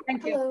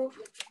 Thank you. Hello.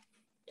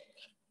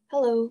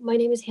 Hello, my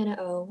name is Hannah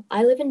O.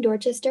 I live in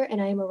Dorchester and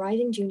I am a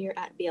rising junior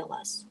at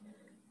BLS.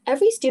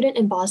 Every student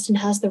in Boston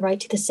has the right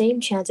to the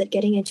same chance at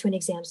getting into an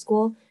exam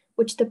school,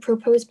 which the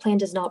proposed plan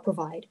does not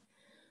provide.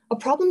 A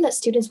problem that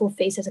students will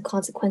face as a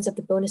consequence of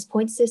the bonus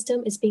points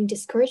system is being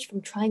discouraged from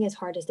trying as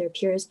hard as their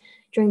peers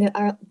during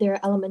their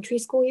elementary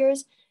school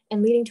years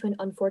and leading to an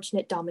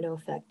unfortunate domino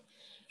effect.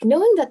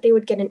 Knowing that they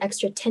would get an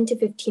extra 10 to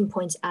 15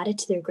 points added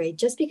to their grade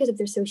just because of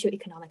their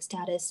socioeconomic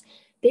status,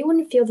 they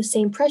wouldn't feel the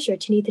same pressure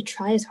to need to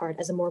try as hard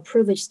as a more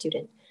privileged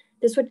student.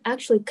 This would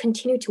actually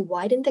continue to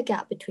widen the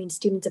gap between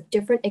students of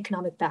different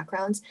economic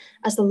backgrounds,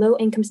 as the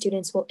low-income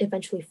students will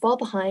eventually fall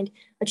behind,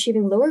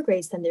 achieving lower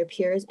grades than their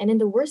peers, and in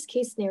the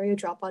worst-case scenario,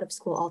 drop out of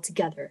school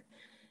altogether.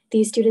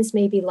 These students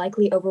may be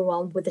likely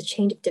overwhelmed with the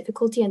change of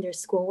difficulty in their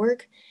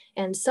schoolwork,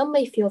 and some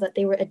may feel that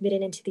they were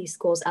admitted into these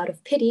schools out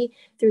of pity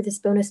through this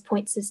bonus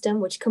point system,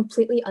 which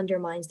completely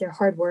undermines their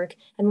hard work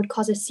and would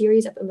cause a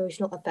series of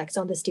emotional effects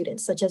on the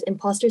students, such as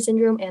imposter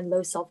syndrome and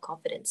low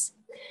self-confidence.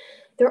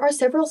 There are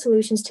several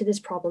solutions to this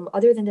problem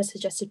other than the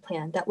suggested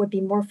plan that would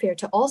be more fair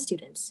to all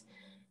students.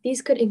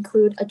 These could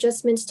include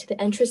adjustments to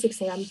the entrance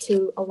exam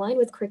to align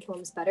with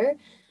curriculums better,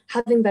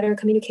 having better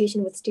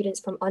communication with students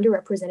from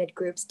underrepresented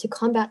groups to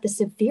combat the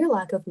severe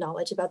lack of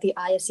knowledge about the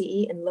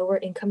ISEE in lower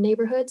income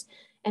neighborhoods,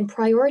 and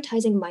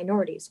prioritizing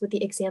minorities with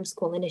the Exam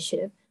School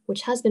Initiative,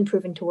 which has been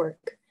proven to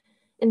work.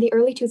 In the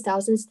early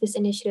 2000s, this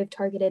initiative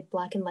targeted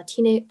Black and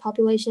Latina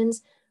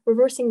populations,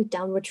 reversing the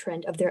downward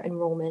trend of their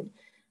enrollment.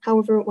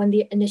 However, when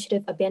the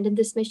initiative abandoned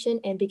this mission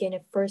and began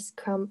a first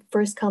come,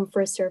 first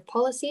served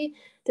policy,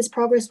 this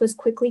progress was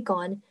quickly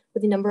gone,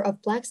 with the number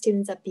of Black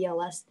students at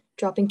BLS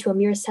dropping to a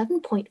mere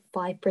 7.5%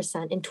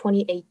 in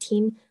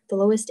 2018, the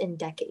lowest in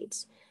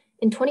decades.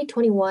 In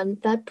 2021,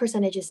 that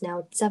percentage is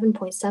now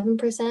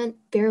 7.7%,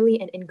 barely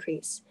an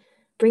increase.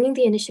 Bringing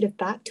the initiative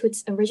back to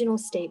its original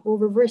state will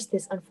reverse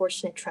this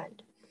unfortunate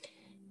trend.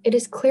 It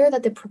is clear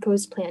that the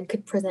proposed plan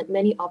could present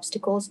many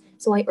obstacles,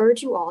 so I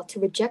urge you all to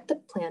reject the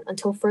plan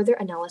until further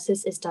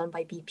analysis is done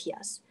by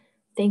BPS.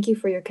 Thank you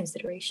for your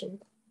consideration.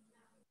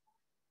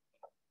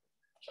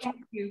 Thank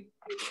you.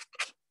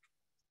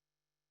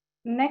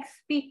 Next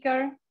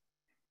speaker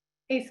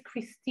is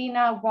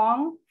Christina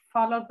Wong,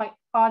 followed by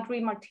Audrey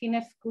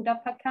Martinez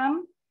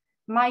Gudapakam,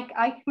 Mike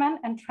Eichmann,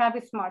 and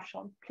Travis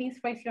Marshall. Please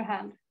raise your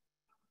hand.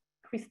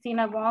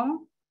 Christina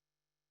Wong.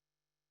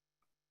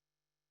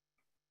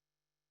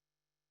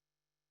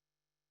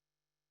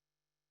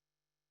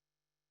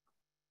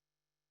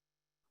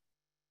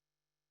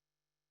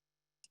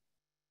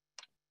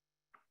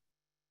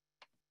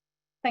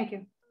 Thank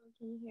you.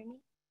 Can you hear me?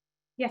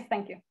 Yes,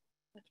 thank you.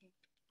 Okay.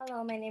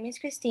 Hello, my name is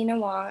Christina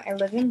Wong. I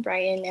live in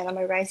Brighton and I'm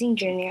a rising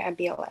junior at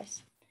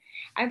BLS.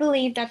 I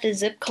believe that the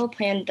zip code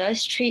plan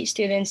does treat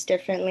students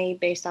differently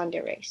based on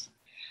their race.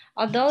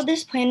 Although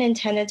this plan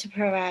intended to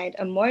provide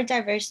a more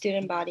diverse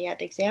student body at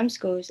the exam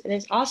schools, it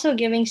is also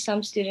giving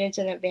some students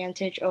an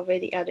advantage over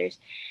the others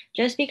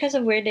just because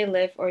of where they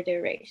live or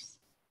their race.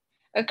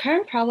 A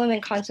current problem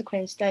and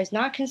consequence that is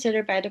not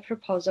considered by the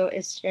proposal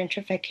is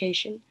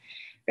gentrification.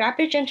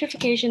 Rapid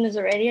gentrification is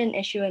already an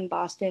issue in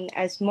Boston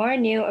as more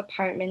new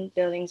apartment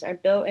buildings are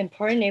built in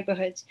poor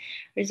neighborhoods,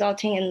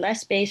 resulting in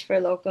less space for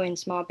local and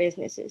small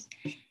businesses.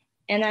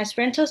 And as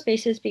rental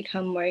spaces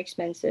become more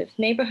expensive,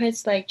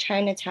 neighborhoods like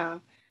Chinatown,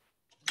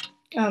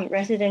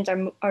 residents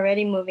are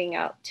already moving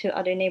out to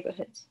other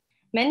neighborhoods.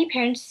 Many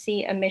parents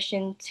see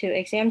admission to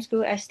exam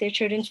school as their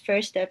children's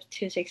first step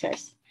to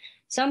success.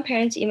 Some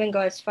parents even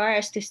go as far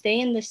as to stay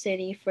in the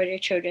city for their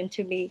children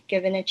to be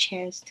given a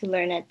chance to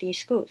learn at these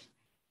schools.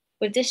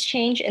 With this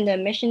change in the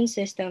admission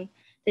system,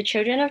 the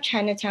children of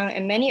Chinatown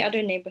and many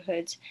other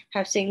neighborhoods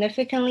have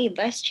significantly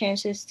less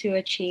chances to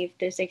achieve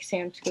this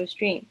exam school's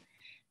dream,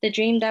 the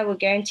dream that will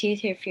guarantee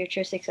their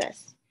future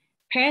success.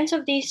 Parents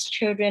of these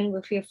children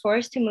will feel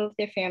forced to move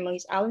their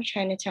families out of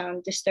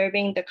Chinatown,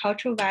 disturbing the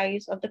cultural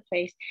values of the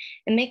place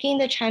and making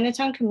the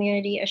Chinatown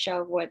community a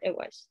shell of what it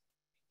was.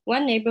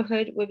 One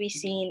neighborhood will be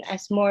seen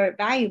as more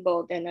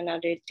valuable than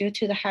another due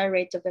to the high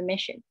rates of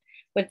admission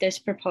with this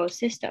proposed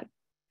system.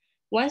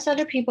 Once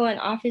other people in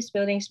office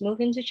buildings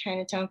move into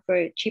Chinatown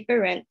for cheaper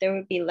rent, there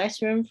would be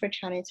less room for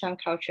Chinatown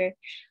culture,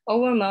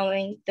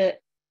 overwhelming the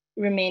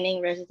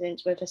remaining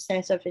residents with a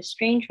sense of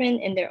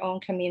estrangement in their own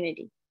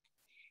community.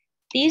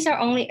 These are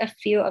only a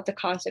few of the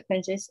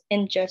consequences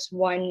in just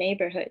one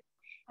neighborhood.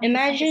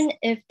 Imagine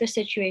if the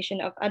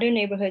situation of other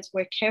neighborhoods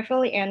were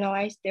carefully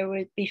analyzed, there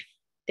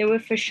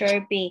would for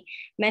sure be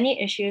many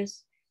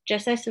issues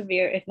just as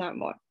severe, if not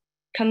more.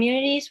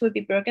 Communities would be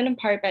broken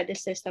apart by the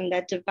system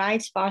that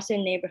divides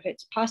Boston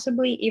neighborhoods,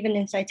 possibly even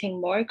inciting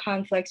more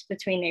conflicts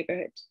between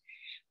neighborhoods.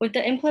 With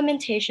the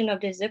implementation of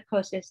the zip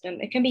code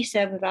system, it can be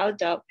said without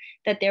doubt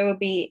that there will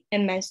be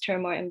immense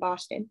turmoil in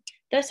Boston.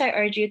 Thus, I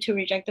urge you to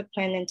reject the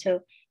plan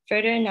until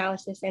further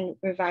analysis and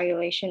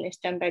revaluation is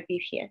done by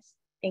BPS.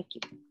 Thank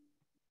you.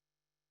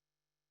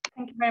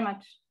 Thank you very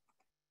much.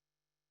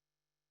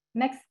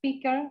 Next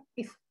speaker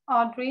is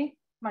Audrey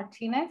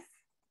Martinez.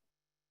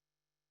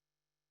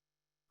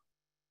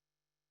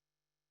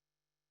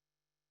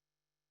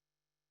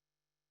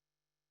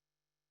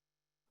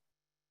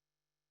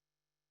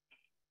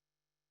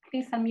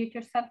 Please unmute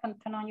yourself and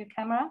turn on your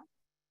camera.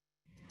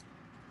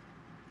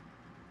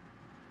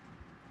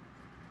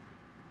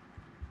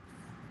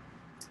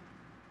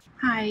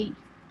 Hi,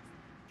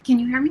 can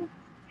you hear me?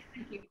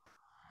 Thank you.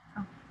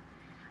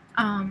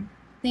 Oh.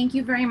 Thank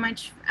you very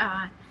much.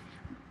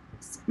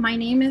 My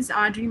name is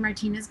Audrey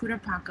Martinez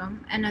Gurapakam,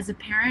 and as a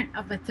parent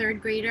of a third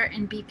grader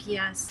in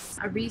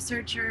BPS, a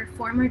researcher,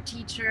 former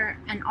teacher,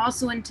 and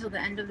also until the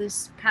end of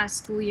this past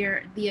school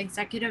year, the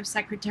executive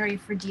secretary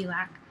for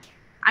DLAC,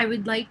 I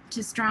would like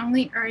to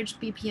strongly urge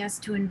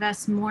BPS to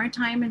invest more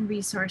time and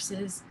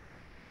resources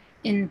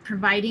in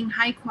providing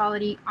high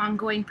quality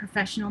ongoing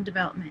professional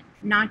development,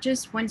 not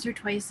just once or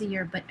twice a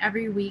year, but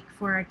every week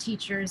for our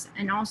teachers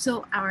and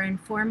also our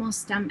informal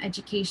STEM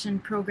education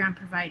program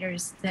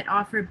providers that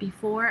offer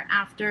before,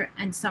 after,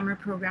 and summer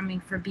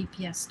programming for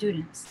BPS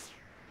students.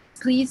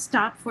 Please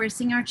stop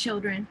forcing our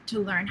children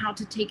to learn how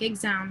to take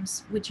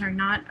exams, which are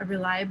not a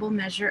reliable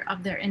measure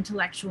of their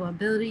intellectual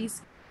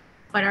abilities,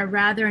 but are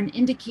rather an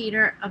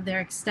indicator of their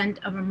extent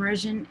of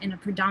immersion in a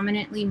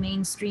predominantly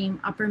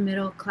mainstream upper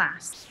middle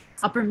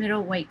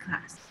white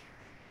class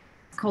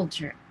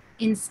culture.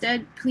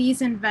 Instead,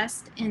 please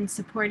invest in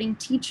supporting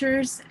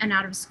teachers and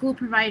out-of-school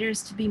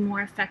providers to be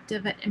more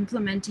effective at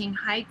implementing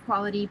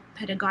high-quality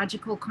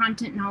pedagogical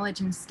content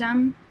knowledge in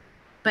STEM,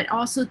 but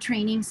also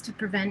trainings to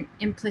prevent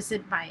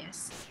implicit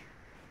bias.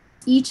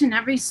 Each and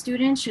every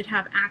student should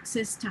have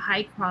access to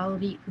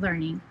high-quality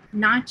learning,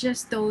 not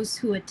just those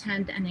who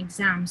attend an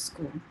exam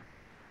school.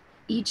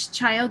 Each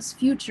child's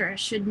future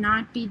should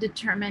not be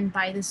determined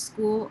by the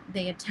school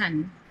they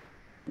attend.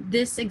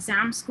 This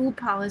exam school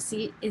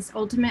policy is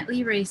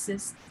ultimately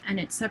racist, and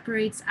it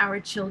separates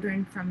our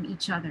children from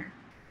each other.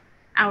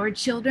 Our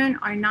children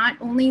are not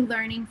only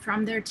learning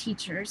from their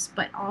teachers,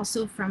 but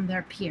also from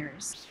their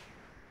peers.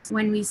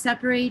 When we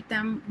separate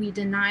them, we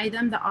deny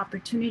them the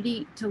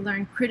opportunity to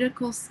learn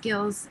critical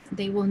skills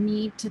they will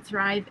need to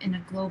thrive in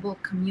a global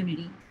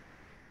community.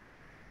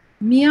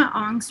 Mia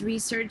Ong's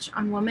research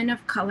on women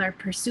of color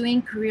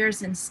pursuing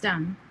careers in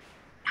STEM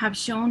have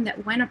shown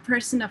that when a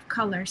person of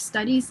color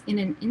studies in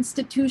an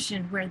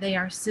institution where they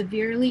are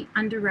severely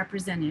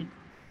underrepresented,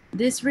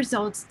 this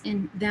results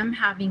in them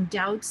having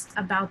doubts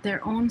about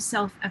their own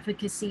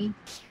self-efficacy,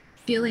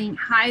 feeling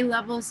high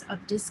levels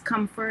of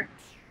discomfort,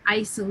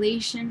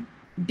 isolation,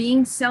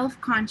 being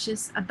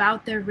self-conscious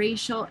about their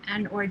racial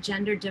and/or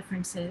gender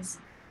differences,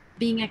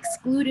 being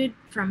excluded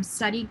from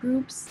study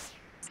groups,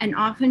 and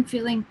often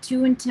feeling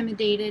too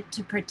intimidated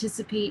to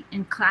participate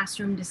in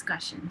classroom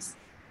discussions.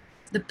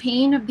 The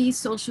pain of these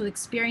social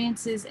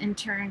experiences, in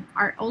turn,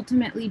 are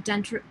ultimately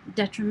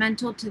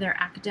detrimental to their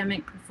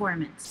academic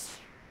performance.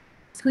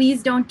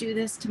 Please don't do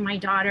this to my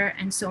daughter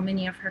and so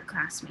many of her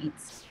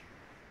classmates.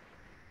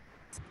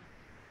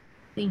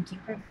 Thank you.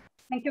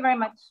 Thank you very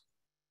much.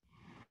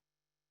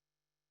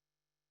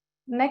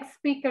 Next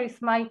speaker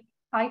is Mike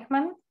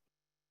Eichmann.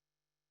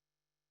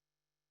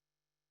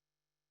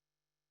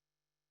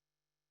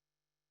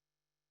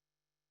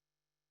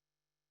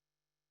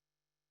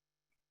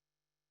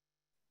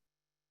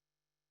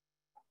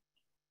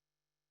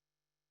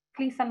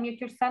 Please unmute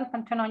yourself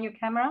and turn on your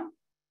camera.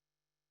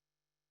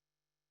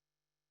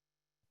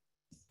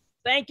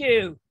 Thank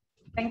you.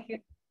 Thank you.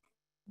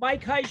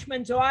 Mike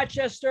Heichman,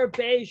 Dorchester,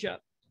 Beja.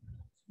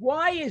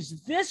 Why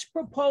is this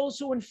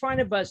proposal in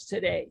front of us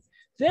today?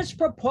 This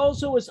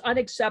proposal is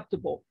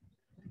unacceptable.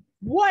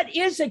 What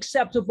is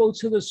acceptable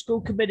to the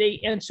school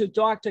committee and to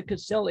Dr.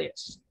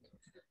 Casilius?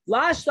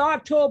 Last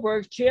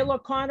October, Chair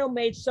Locano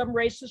made some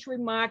racist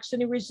remarks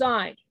and he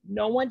resigned.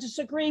 No one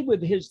disagreed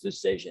with his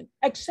decision.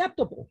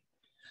 Acceptable.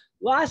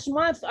 Last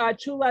month, our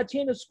two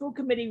Latino school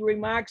committee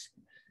remarks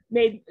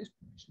became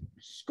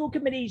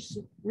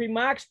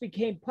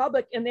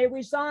public and they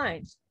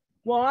resigned.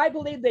 While I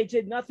believe they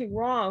did nothing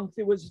wrong,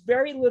 there was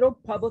very little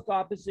public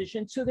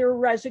opposition to their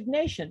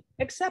resignation.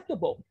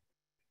 Acceptable.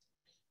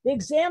 The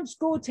exam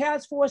school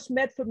task force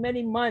met for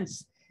many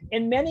months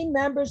and many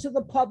members of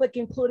the public,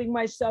 including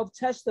myself,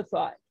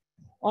 testified.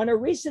 On a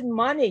recent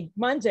Monday,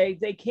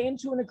 they came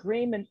to an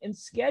agreement and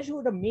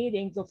scheduled a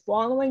meeting the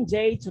following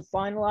day to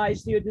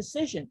finalize their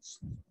decisions.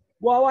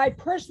 While I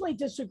personally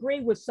disagree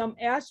with some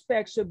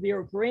aspects of their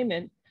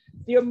agreement,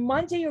 their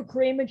Monday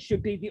agreement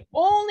should be the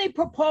only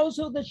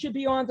proposal that should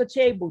be on the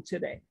table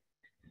today.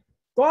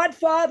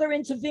 Godfather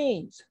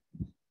intervenes.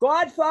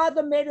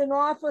 Godfather made an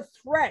offer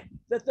threat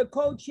that the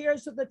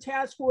co-chairs of the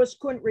task force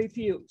couldn't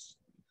refuse.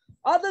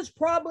 Others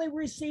probably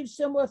received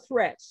similar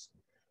threats.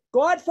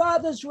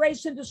 Godfather's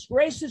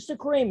racist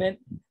agreement,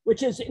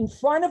 which is in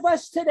front of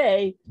us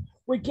today,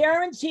 would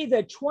guarantee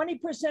that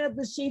 20% of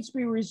the seats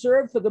be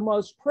reserved for the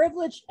most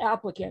privileged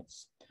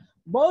applicants.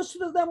 Most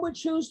of them would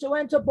choose to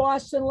enter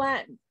Boston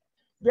Latin.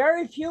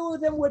 Very few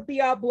of them would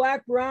be our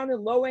Black, brown,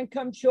 and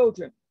low-income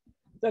children.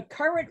 The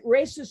current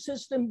racist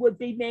system would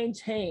be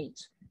maintained.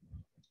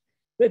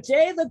 The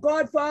day the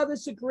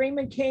Godfather's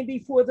agreement came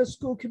before the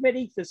school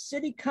committee, the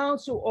city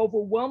council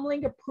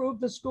overwhelmingly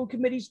approved the school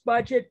committee's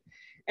budget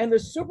and the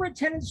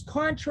superintendent's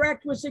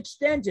contract was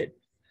extended.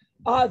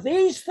 Are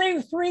these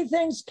three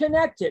things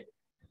connected?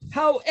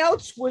 How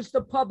else was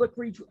the public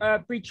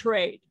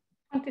betrayed?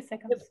 20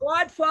 seconds. If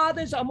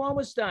Godfather's, I'm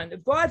almost done.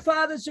 If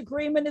Godfather's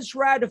agreement is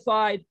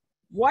ratified,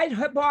 white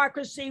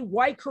hypocrisy,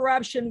 white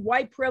corruption,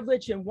 white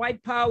privilege, and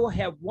white power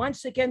have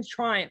once again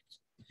triumphed.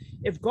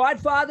 If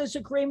Godfather's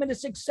agreement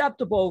is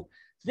acceptable,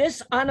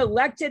 This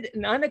unelected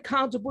and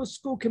unaccountable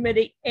school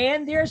committee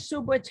and their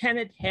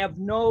superintendent have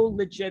no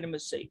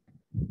legitimacy.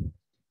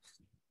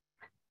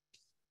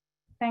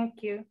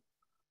 Thank you.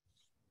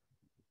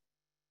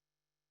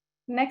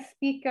 Next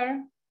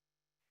speaker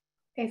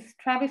is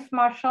Travis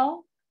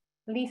Marshall,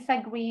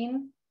 Lisa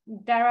Green,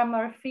 Dara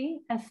Murphy,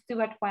 and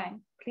Stuart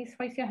Wang. Please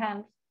raise your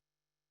hands.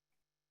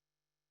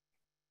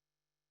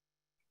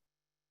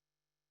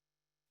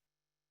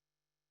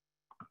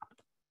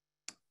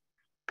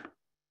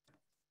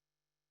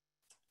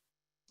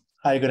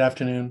 Hi, good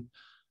afternoon.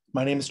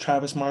 My name is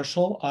Travis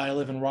Marshall. I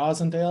live in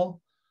Rosendale.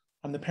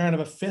 I'm the parent of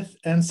a 5th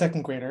and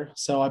 2nd grader,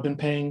 so I've been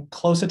paying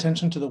close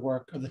attention to the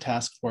work of the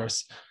task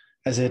force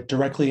as it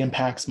directly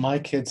impacts my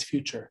kids'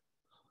 future.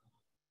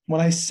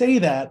 When I say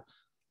that,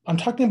 I'm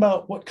talking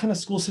about what kind of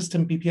school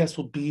system BPS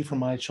will be for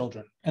my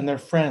children and their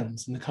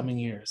friends in the coming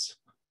years.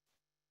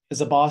 As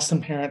a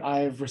Boston parent,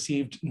 I've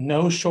received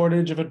no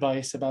shortage of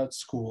advice about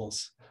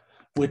schools,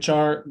 which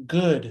are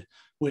good,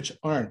 which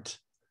aren't,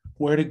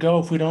 where to go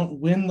if we don't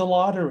win the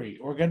lottery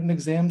or get an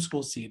exam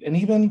school seat, and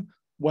even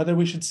whether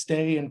we should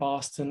stay in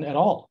Boston at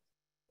all.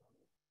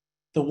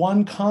 The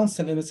one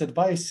constant in this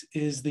advice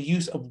is the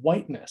use of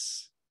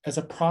whiteness as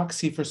a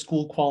proxy for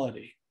school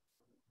quality.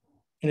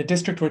 In a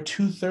district where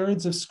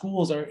 2/3 of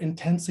schools are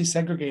intensely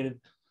segregated,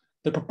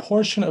 the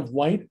proportion of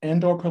white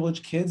and/or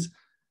privileged kids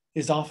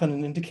is often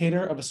an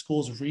indicator of a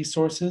school's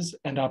resources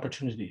and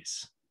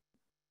opportunities.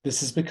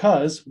 This is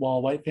because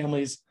while white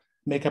families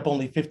make up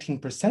only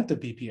 15% of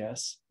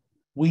BPS,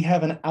 we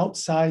have an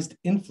outsized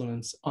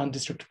influence on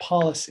district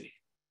policy.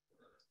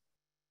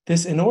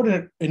 This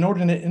inordinate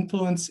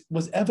influence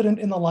was evident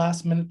in the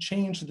last-minute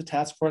change to the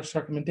task force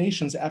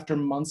recommendations after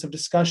months of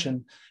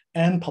discussion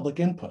and public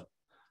input,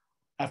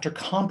 after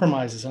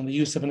compromises on the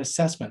use of an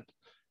assessment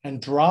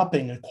and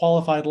dropping a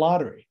qualified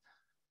lottery.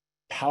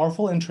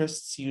 Powerful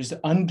interests used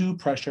undue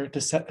pressure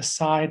to set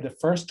aside the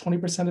first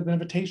 20% of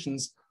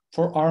invitations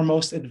for our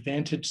most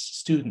advantaged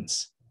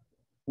students.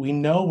 We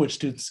know which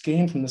students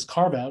gained from this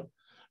carve-out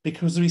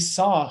because we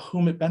saw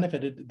whom it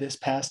benefited this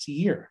past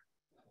year.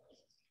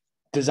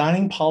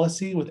 Designing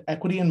policy with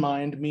equity in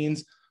mind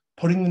means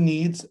putting the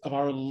needs of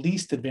our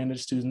least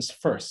advantaged students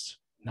first,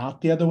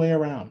 not the other way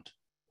around.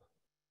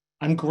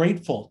 I'm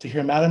grateful to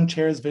hear Madam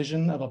Chair's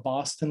vision of a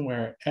Boston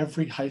where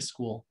every high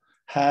school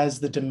has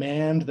the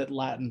demand that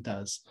Latin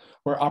does,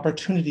 where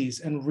opportunities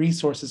and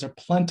resources are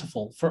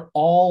plentiful for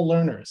all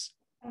learners.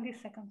 20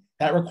 seconds.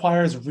 That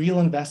requires real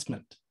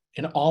investment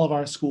in all of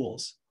our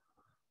schools.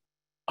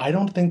 I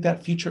don't think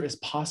that future is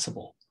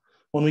possible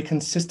when we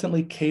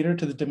consistently cater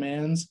to the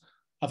demands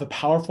of a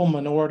powerful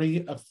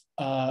minority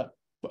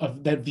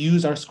that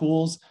views our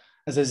schools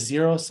as a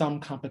zero-sum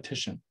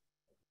competition.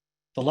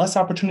 The less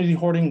opportunity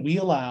hoarding we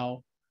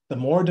allow, the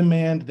more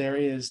demand there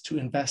is to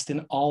invest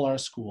in all our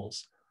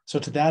schools. So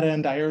to that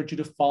end, I urge you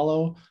to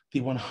follow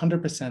the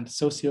 100%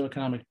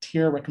 socioeconomic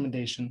tier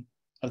recommendation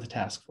of the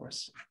task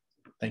force.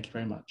 Thank you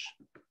very much.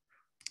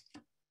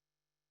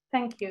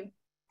 Thank you.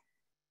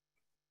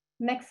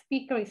 Next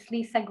speaker is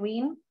Lisa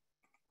Green.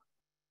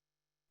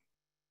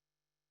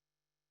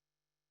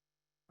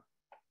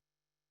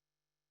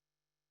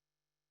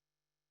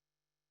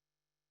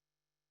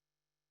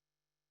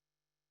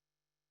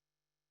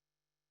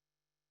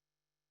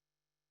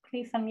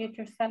 Please unmute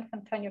yourself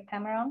and turn your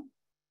camera on.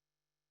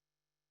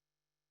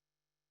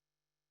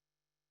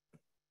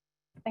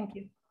 Thank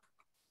you.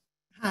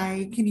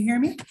 Hi, can you hear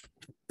me?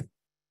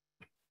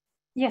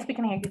 Yes, we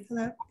can hear you.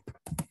 Hello.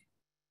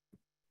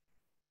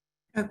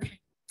 Okay.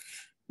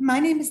 My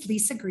name is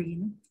Lisa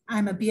Green.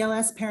 I'm a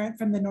BLS parent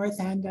from the North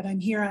End, and I'm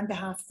here on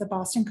behalf of the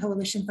Boston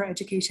Coalition for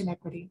Education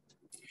Equity.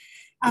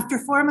 After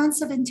 4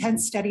 months of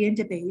intense study and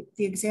debate,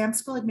 the Exam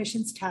School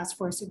Admissions Task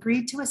Force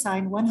agreed to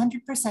assign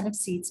 100% of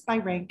seats by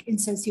rank in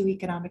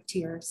socioeconomic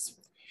tiers.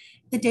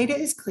 The data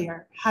is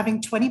clear.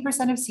 Having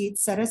 20% of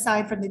seats set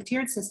aside from the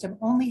tiered system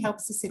only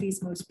helps the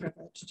city's most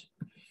privileged.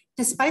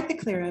 Despite the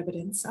clear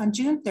evidence, on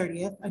June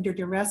 30th, under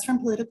duress from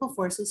political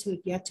forces who had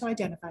yet to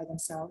identify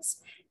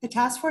themselves, the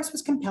task force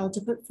was compelled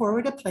to put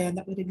forward a plan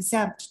that would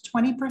exempt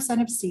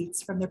 20% of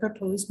seats from the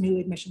proposed new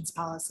admissions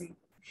policy.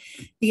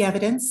 The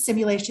evidence,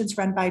 simulations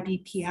run by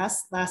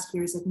BPS, last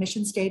year's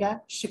admissions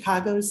data,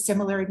 Chicago's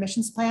similar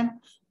admissions plan,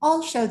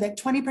 all show that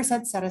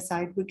 20% set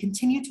aside would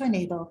continue to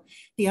enable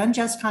the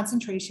unjust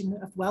concentration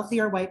of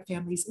wealthier white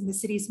families in the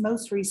city's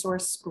most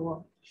resourced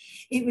school.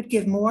 It would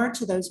give more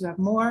to those who have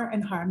more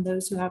and harm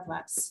those who have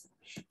less.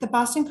 The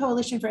Boston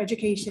Coalition for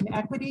Education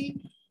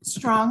Equity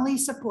strongly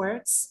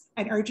supports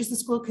and urges the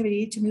school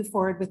committee to move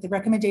forward with the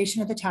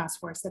recommendation of the task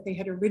force that they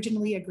had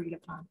originally agreed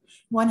upon,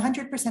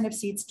 100% of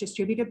seats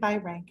distributed by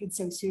rank in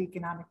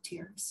socioeconomic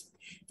tiers.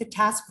 The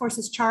task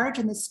force's charge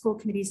and the school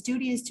committee's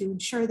duty is to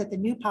ensure that the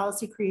new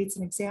policy creates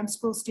an exam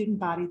school student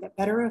body that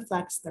better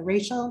reflects the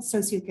racial,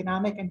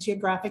 socioeconomic, and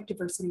geographic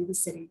diversity of the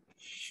city.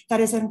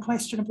 That is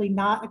unquestionably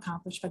not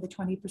accomplished by the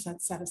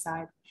 20% set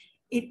aside.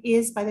 It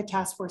is by the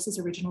task force's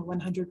original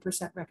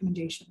 100%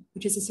 recommendation,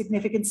 which is a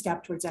significant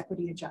step towards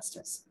equity and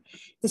justice.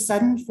 The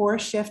sudden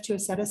forced shift to a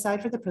set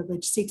aside for the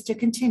privilege seeks to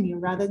continue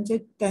rather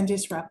than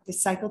disrupt the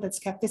cycle that's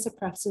kept this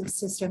oppressive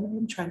system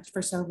entrenched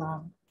for so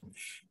long.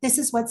 This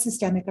is what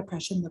systemic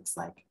oppression looks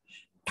like.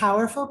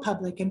 Powerful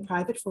public and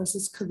private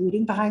forces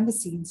colluding behind the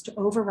scenes to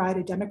override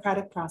a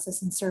democratic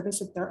process in service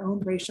of their own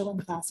racial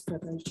and class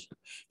privilege.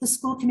 The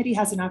school committee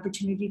has an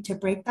opportunity to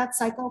break that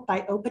cycle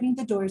by opening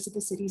the doors of the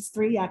city's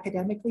 3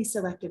 academically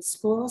selective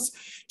schools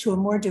to a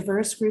more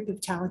diverse group of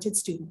talented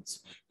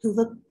students who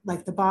look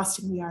like the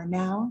Boston we are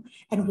now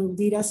and who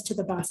lead us to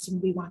the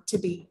Boston we want to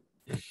be.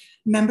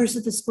 Members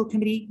of the school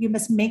committee, you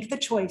must make the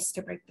choice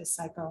to break this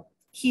cycle.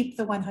 Keep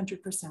the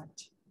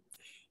 100%.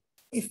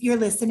 If you're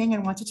listening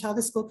and want to tell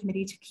the school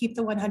committee to keep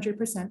the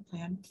 100%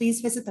 plan,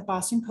 please visit the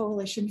Boston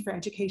Coalition for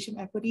Education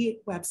Equity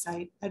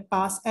website at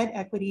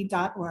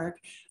bossedequity.org,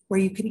 where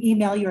you can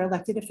email your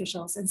elected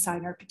officials and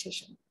sign our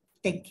petition.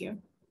 Thank you.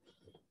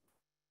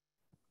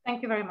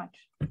 Thank you very much.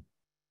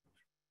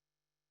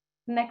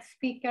 Next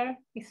speaker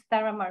is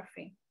Tara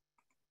Murphy.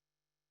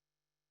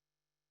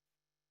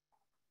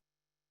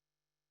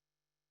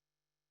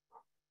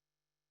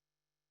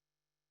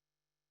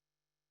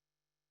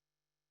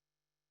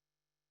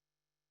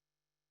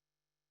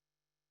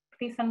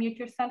 Please unmute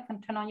yourself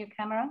and turn on your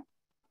camera.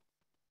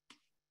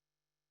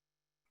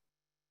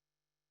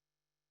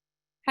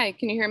 Hi,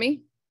 can you hear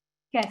me?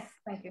 Yes,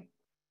 thank you.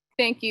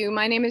 Thank you.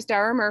 My name is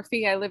Dara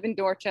Murphy. I live in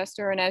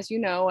Dorchester, and as you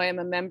know, I am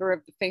a member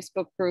of the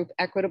Facebook group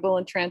Equitable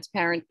and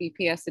Transparent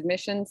BPS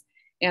Admissions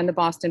and the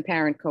Boston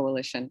Parent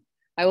Coalition.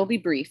 I will be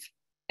brief.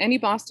 Any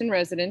Boston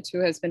resident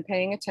who has been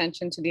paying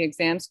attention to the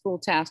Exam School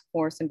Task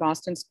Force and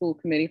Boston School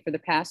Committee for the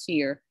past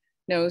year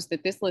knows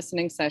that this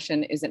listening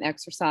session is an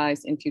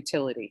exercise in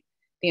futility.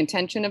 The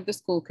intention of the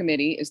school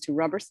committee is to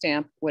rubber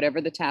stamp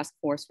whatever the task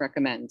force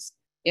recommends.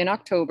 In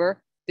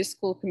October, this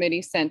school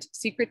committee sent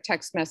secret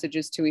text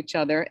messages to each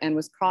other and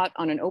was caught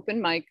on an open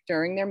mic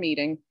during their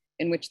meeting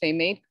in which they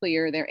made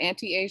clear their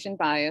anti-Asian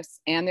bias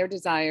and their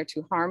desire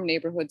to harm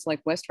neighborhoods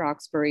like West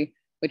Roxbury,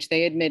 which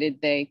they admitted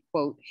they,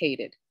 quote,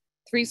 hated.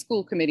 3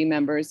 school committee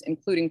members,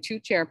 including 2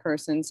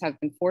 chairpersons, have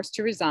been forced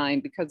to resign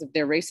because of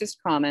their racist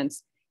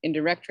comments in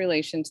direct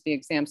relation to the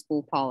exam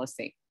school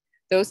policy.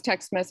 Those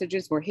text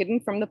messages were hidden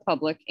from the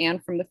public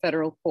and from the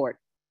federal court,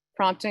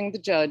 prompting the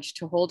judge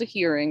to hold a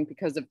hearing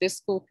because of this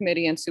school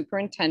committee and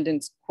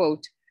superintendent's,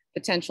 quote,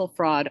 potential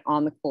fraud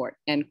on the court,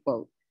 end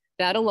quote.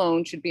 That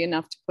alone should be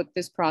enough to put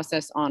this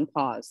process on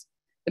pause.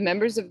 The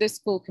members of this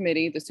school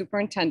committee, the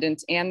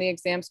superintendent, and the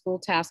exam school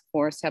task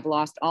force have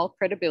lost all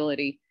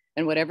credibility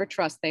and whatever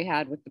trust they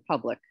had with the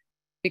public.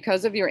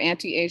 Because of your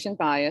anti-Asian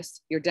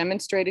bias, your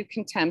demonstrated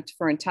contempt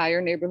for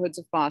entire neighborhoods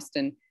of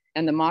Boston,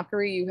 and the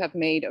mockery you have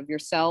made of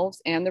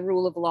yourselves and the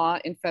rule of law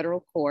in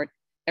federal court,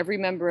 every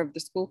member of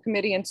the school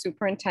committee and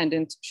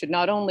superintendent should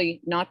not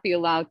only not be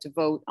allowed to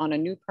vote on a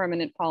new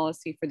permanent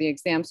policy for the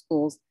exam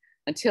schools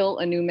until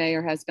a new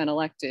mayor has been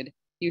elected,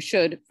 you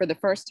should, for the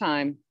first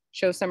time,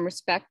 show some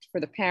respect for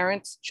the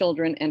parents,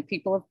 children, and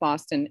people of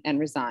Boston and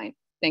resign.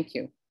 Thank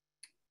you.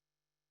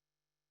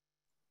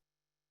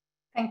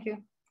 Thank you.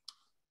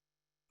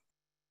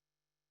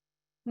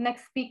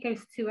 Next speaker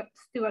is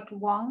Stuart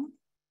Wong.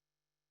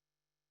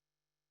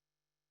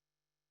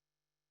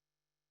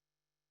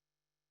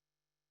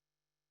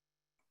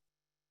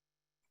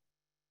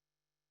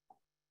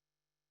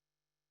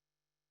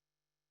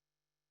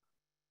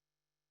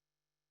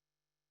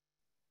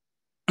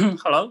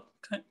 Hello.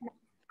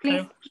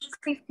 Please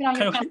turn on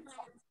your camera.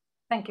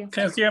 Thank you.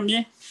 Can you hear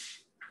me?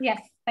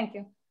 Yes, thank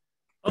you.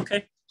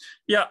 Okay.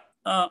 Yeah,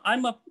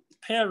 I'm a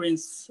parent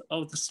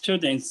of the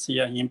students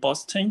here in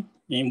Boston,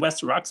 in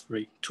West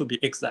Roxbury, to be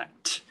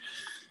exact.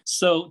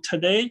 So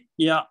today,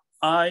 yeah,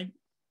 I'm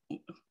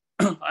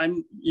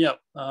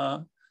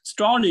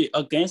strongly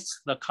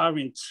against the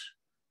current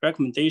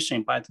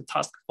recommendation by the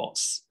task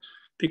force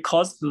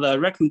because the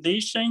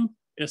recommendation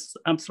is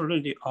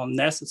absolutely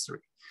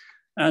unnecessary.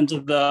 And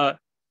the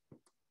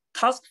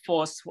task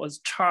force was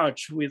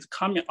charged with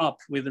coming up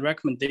with a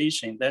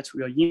recommendation that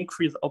will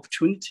increase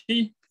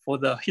opportunity for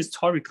the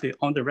historically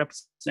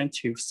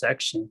underrepresented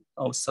section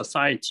of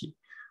society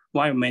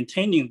while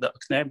maintaining the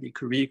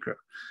academic rigor.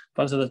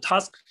 But the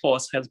task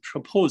force has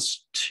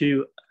proposed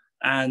to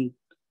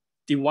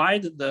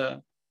divide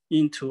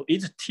into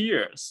 8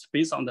 tiers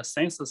based on the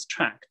census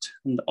tract.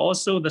 And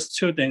also the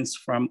students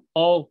from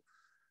all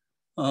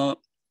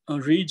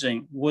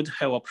region would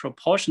have a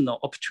proportional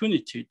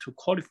opportunity to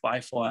qualify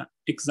for an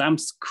exam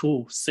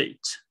school seat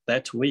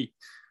that way.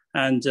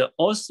 And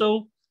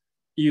also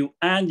you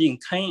adding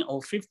 10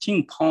 or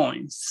 15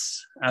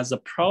 points as a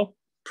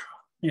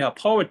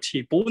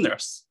poverty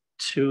bonus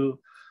to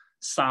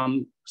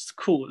some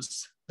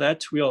schools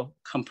that will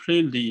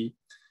completely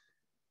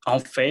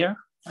unfair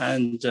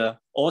and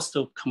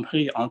also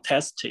completely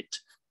untested.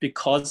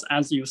 Because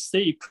as you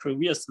see,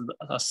 previous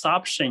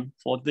assumption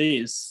for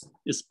this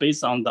is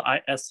based on the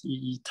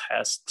ISEE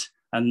test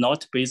and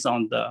not based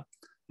on the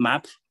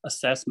MAP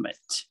assessment.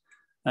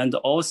 And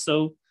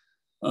also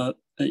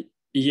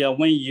yeah,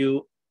 when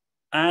you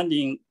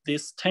adding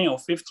this 10 or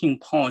 15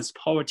 points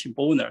poverty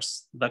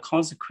bonus, the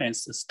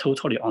consequence is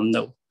totally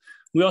unknown.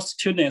 Will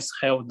students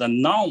have the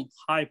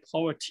non-high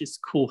poverty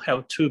school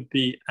have to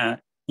be an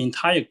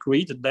entire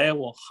grade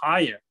level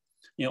higher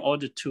in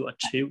order to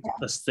achieve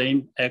the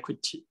same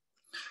equity?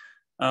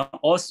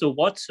 Also,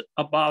 what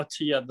about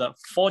the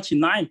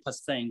 49%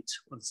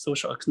 of the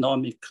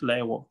socioeconomic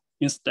level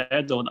instead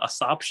of the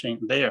assumption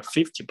there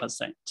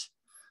 50%?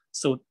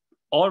 So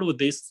all of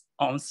these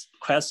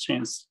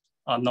questions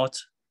are not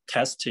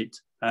tested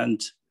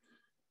and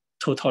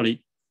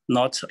totally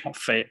not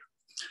fair.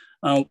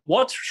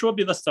 What should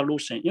be the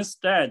solution?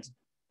 Instead,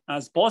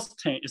 as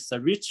Boston is a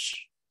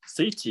rich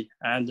city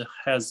and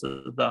has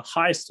the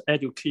highest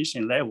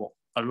education level,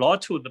 a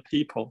lot of the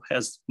people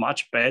has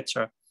much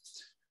better,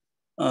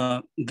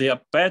 they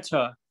are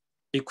better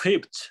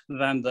equipped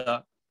than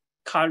the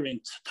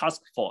current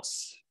task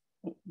force.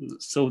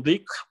 So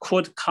they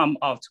could come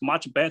out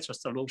much better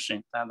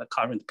solution than the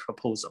current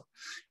proposal.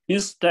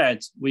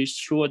 Instead, we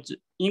should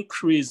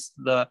increase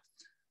the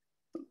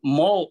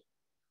more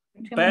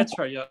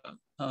better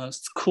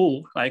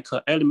school, like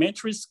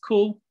elementary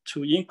school,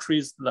 to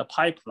increase the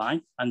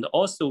pipeline. And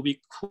also we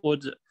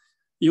could,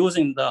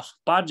 using the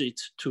budget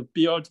to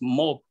build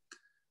more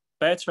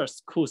better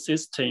school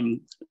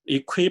system,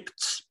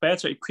 equipped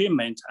better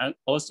equipment, and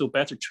also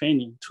better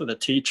training to the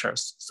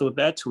teachers. So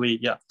that way,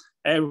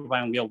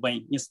 everyone will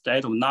win.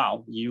 Instead of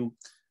now, you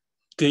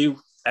give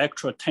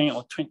extra 10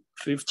 or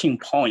 15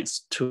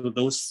 points to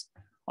those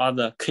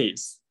other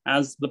kids.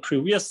 As the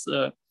previous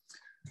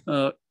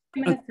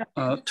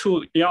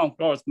two young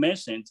girls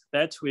mentioned,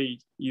 that way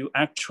you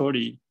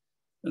actually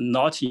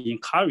not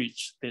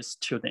encourage these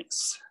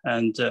students.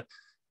 And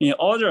in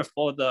order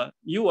for the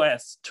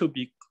US to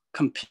be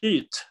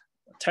compete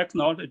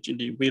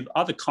technologically with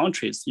other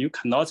countries, you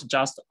cannot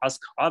just ask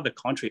other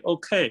countries,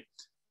 okay,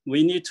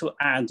 we need to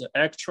add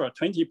extra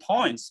 20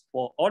 points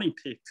for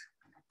Olympic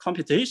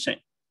competition.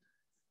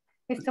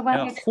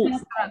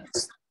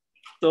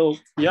 So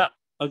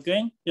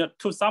again,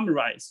 to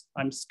summarize,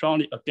 I'm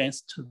strongly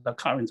against the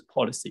current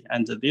policy,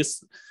 and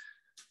this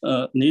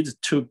needs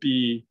to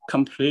be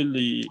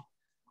completely,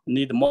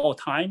 need more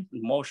time,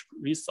 more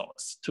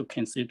resource to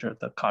consider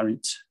the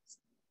current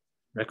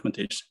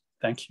recommendation.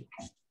 Thank you.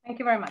 Thank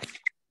you very much.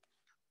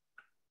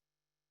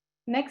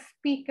 Next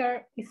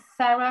speaker is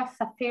Sarah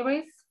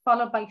Safiris,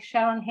 followed by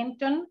Sharon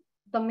Hinton,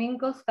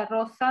 Domingos Da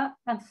Rosa,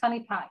 and Sunny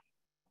Pai.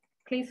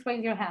 Please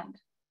raise your hand.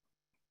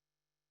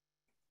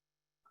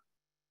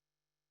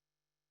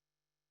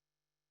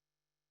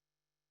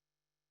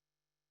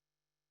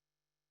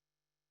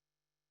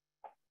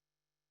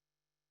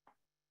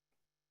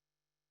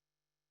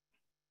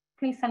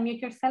 Please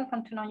unmute yourself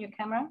and turn on your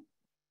camera.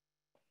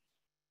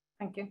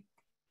 Thank you.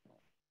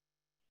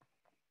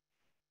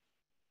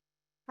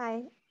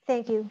 Hi,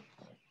 thank you.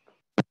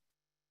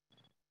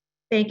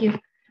 Thank you.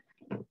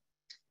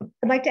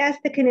 I'd like to ask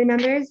the committee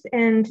members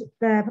and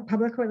the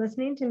public who are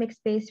listening to make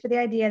space for the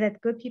idea that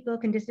good people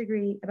can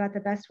disagree about the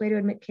best way to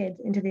admit kids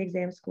into the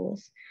exam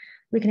schools.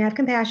 We can have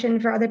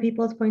compassion for other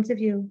people's points of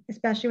view,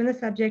 especially when the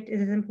subject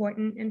is as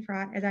important and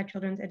fraught as our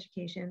children's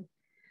education.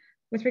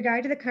 With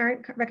regard to the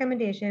current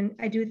recommendation,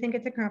 I do think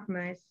it's a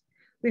compromise.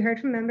 We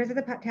heard from members of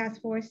the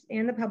task force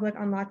and the public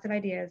on lots of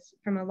ideas,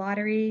 from a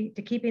lottery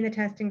to keeping the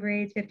testing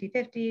grades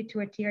 50-50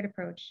 to a tiered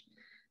approach.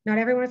 Not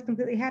everyone is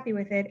completely happy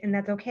with it, and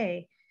that's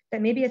okay.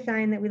 That may be a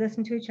sign that we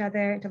listen to each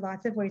other, to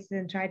lots of voices,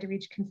 and try to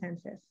reach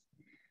consensus.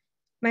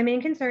 My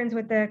main concerns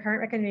with the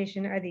current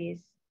recommendation are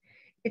these.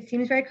 It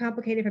seems very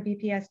complicated for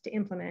BPS to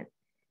implement.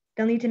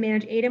 They'll need to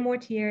manage 8 or more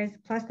tiers,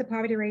 plus the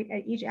poverty rate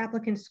at each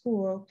applicant's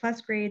school,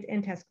 plus grades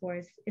and test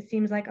scores. It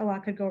seems like a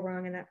lot could go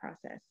wrong in that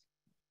process.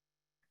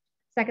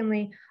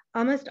 Secondly,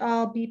 almost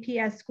all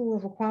BPS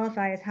schools will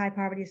qualify as high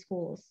poverty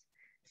schools.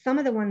 Some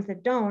of the ones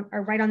that don't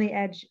are right on the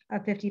edge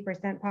of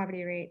 50%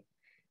 poverty rate.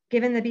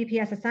 Given the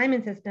BPS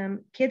assignment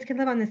system, kids can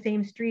live on the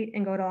same street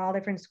and go to all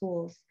different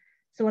schools.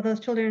 So while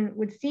those children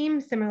would seem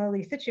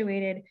similarly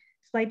situated,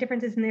 slight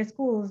differences in their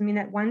schools mean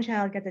that one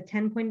child gets a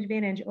 10-point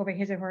advantage over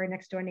his or her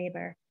next door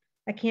neighbor.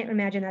 I can't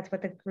imagine that's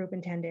what the group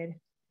intended.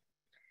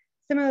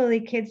 Similarly,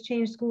 kids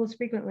change schools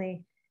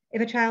frequently.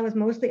 If a child was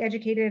mostly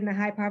educated in a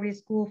high poverty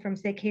school from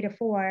say K to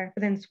 4,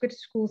 but then switched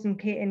schools in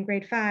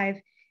grade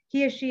 5,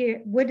 he or she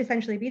would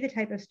essentially be the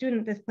type of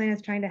student this plan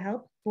is trying to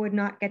help, but would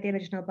not get the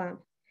additional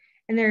bump.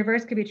 And the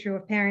reverse could be true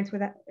if parents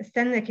would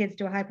send their kids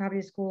to a high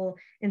poverty school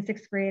in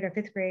 6th grade or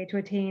 5th grade to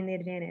attain the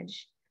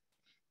advantage.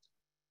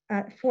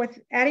 Fourth,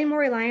 adding more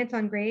reliance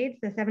on grades,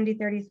 the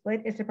 70-30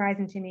 split, is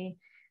surprising to me.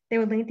 There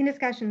were lengthy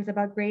discussions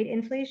about grade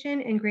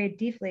inflation and grade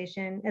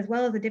deflation, as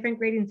well as the different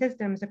grading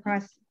systems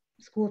across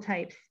school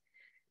types.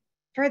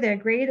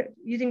 Further,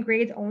 using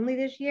grades only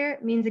this year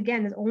means,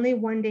 again, there's only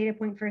one data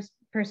point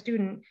per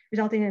student,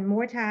 resulting in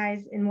more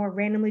ties and more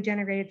randomly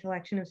generated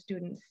selection of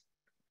students.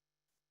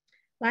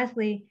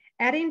 Lastly,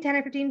 adding 10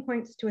 or 15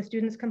 points to a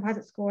student's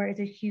composite score is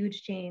a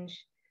huge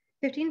change.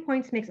 15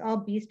 points makes all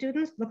B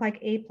students look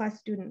like A+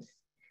 students.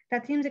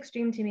 That seems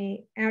extreme to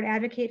me, and I would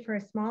advocate for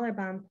a smaller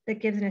bump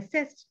that gives an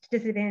assist to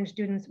disadvantaged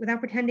students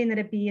without pretending that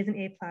a B is an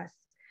A+.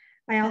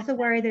 I also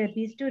worry that a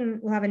B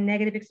student will have a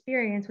negative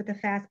experience with the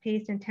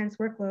fast-paced, intense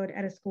workload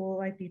at a school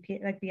like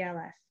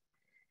BLS.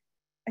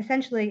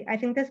 Essentially, I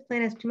think this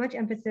plan has too much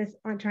emphasis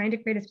on trying to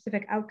create a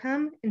specific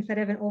outcome instead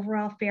of an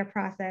overall fair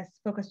process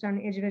focused on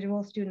the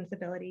individual student's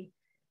ability.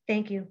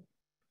 Thank you.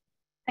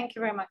 Thank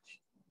you very much.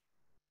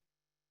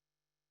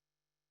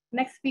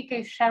 Next speaker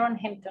is Sharon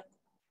Hinton.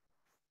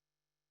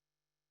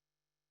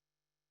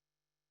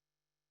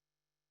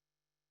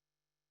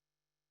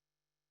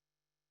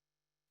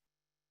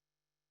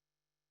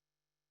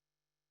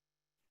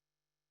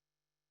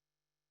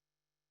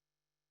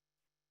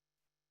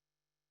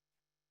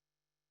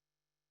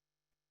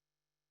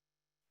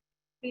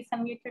 Please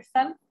unmute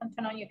yourself and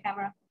turn on your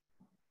camera.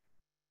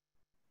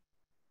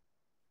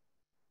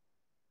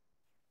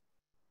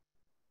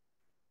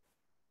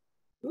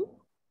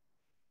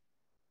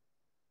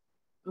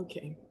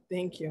 Okay,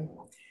 thank you.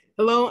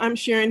 Hello, I'm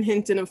Sharon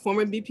Hinton, a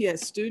former BPS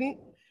student,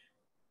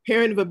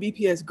 parent of a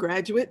BPS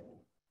graduate,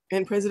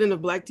 and president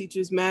of Black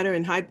Teachers Matter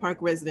and Hyde Park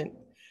resident.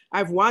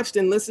 I've watched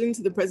and listened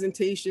to the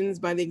presentations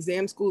by the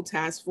Exam School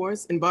Task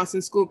Force and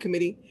Boston School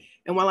Committee,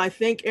 and while I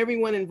thank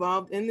everyone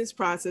involved in this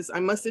process, I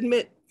must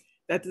admit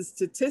that the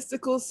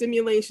statistical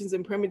simulations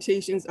and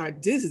permutations are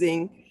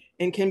dizzying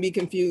and can be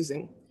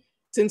confusing.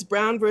 Since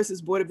Brown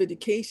versus Board of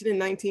Education in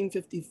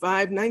 1955,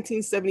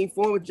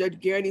 1974 with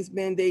Judge Garrity's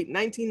mandate,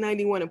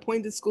 1991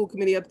 appointed school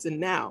committee up to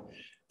now,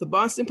 the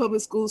Boston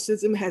public school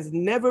system has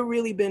never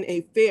really been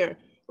a fair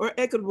or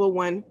equitable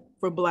one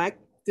for Black,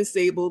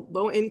 disabled,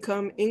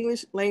 low-income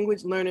English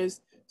language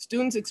learners,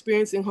 students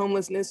experiencing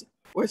homelessness,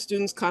 or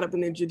students caught up in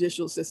the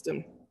judicial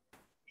system.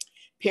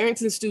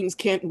 Parents and students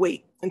can't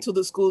wait until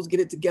the schools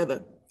get it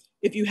together.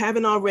 If you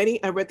haven't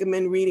already, I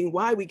recommend reading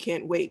Why We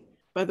Can't Wait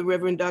by the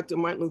Reverend Dr.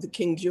 Martin Luther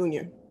King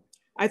Jr.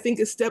 I think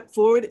a step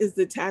forward is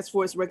the task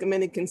force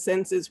recommended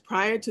consensus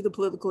prior to the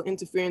political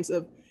interference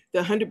of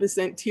the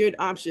 100% tiered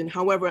option.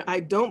 However,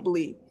 I don't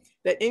believe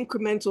that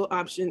incremental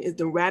option is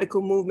the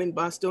radical movement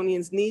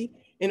Bostonians need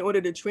in order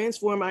to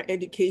transform our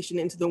education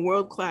into the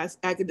world-class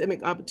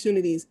academic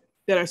opportunities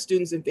that our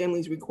students and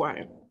families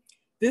require.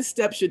 This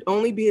step should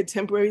only be a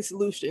temporary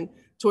solution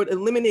toward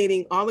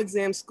eliminating all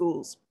exam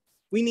schools.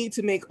 We need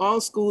to make all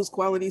schools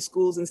quality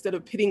schools instead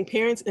of pitting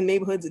parents and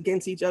neighborhoods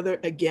against each other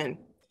again.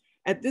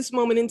 At this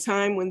moment in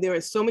time, when there are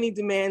so many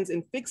demands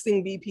in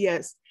fixing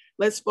BPS,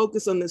 let's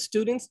focus on the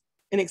students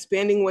and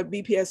expanding what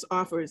BPS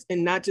offers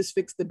and not just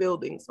fix the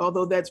buildings,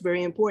 although that's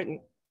very important.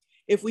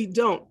 If we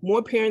don't,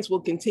 more parents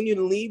will continue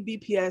to leave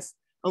BPS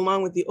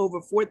along with the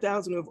over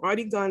 4,000 who have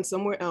already gone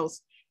somewhere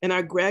else, and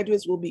our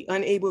graduates will be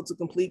unable to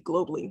complete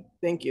globally.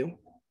 Thank you.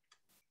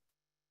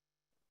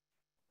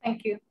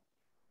 Thank you.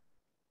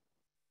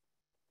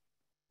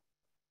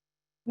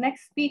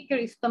 Next speaker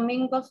is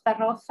Domingos da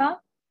Rosa.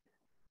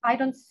 I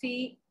don't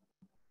see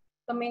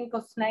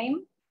Domingos'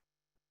 name.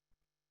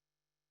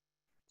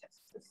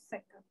 Just a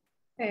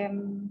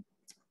second.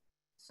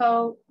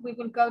 So we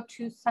will go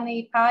to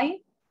Sunny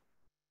Pai.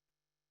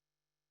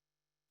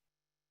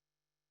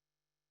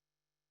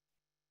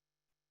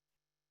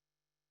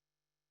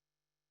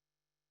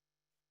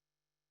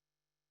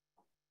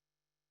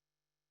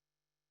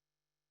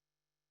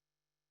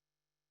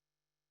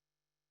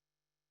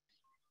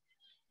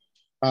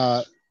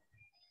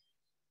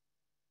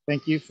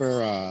 Thank you for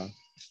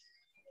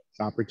this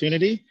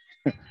opportunity.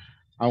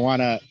 I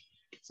want to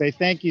say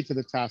thank you to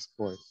the task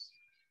force.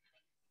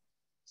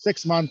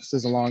 6 months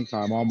is a long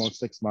time, almost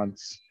 6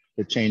 months,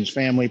 to change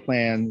family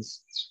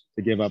plans,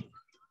 to give up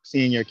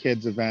seeing your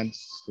kids'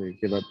 events, to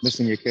give up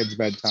missing your kids'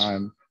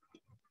 bedtime,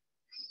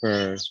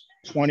 for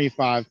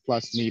 25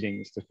 plus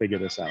meetings to figure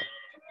this out.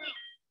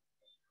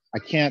 I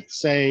can't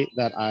say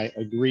that I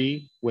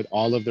agree with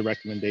all of the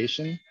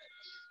recommendation.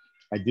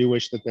 I do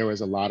wish that there was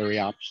a lottery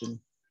option,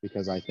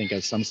 because I think,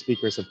 as some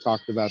speakers have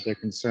talked about their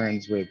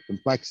concerns with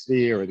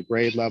complexity or the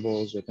grade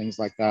levels or things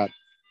like that,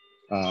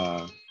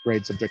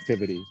 grade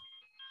subjectivity,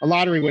 a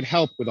lottery would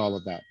help with all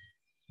of that.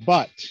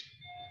 But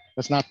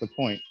that's not the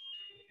point.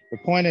 The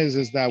point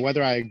is that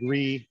whether I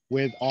agree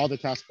with all the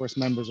task force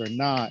members or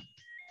not,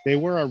 they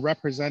were a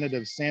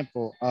representative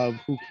sample of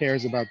who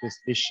cares about this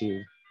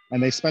issue.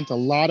 And they spent a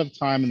lot of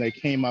time and they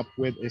came up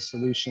with a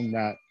solution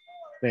that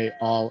they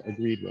all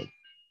agreed with.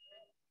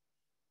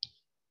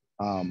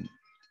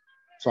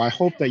 So I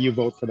hope that you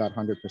vote for that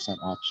 100%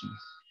 option.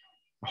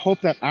 I hope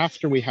that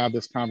after we have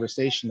this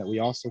conversation that we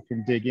also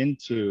can dig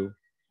into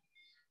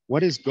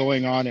what is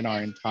going on in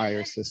our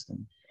entire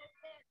system,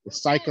 the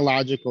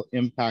psychological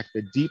impact,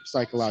 the deep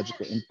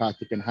psychological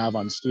impact it can have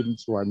on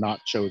students who are not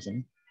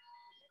chosen,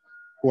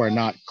 who are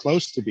not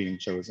close to being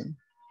chosen,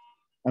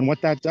 and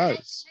what that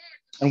does.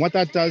 And what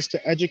that does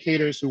to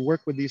educators who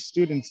work with these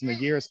students in the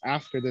years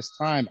after this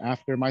time,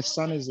 after my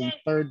son is in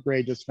 3rd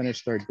grade, just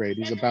finished 3rd grade.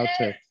 He's about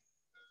to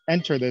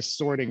enter this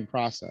sorting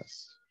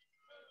process.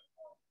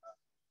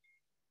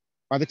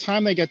 By the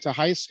time they get to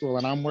high school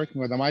and I'm working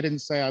with them, I didn't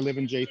say I live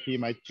in JP,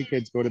 my 2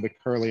 kids go to the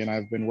Curley, and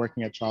I've been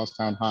working at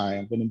Charlestown High.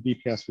 I've been in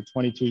BPS for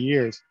 22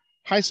 years.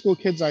 high school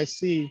kids I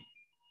see,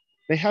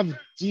 they have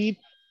deep,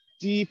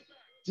 deep,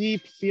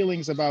 deep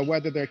feelings about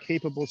whether they're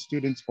capable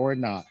students or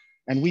not.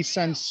 And we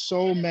send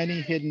so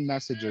many hidden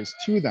messages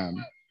to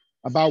them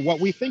about what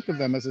we think of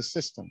them as a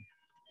system,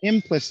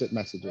 implicit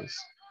messages.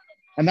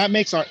 And that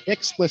makes our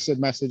explicit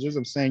messages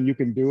of saying you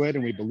can do it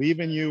and we believe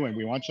in you and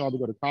we want you all to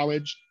go to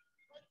college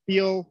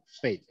feel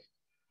fake.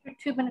 Your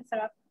 2 minutes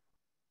are up.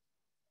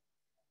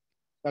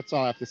 That's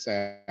all I have to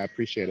say. I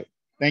appreciate it.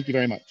 Thank you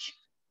very much.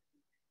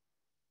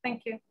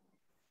 Thank you.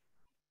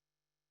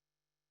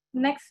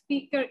 Next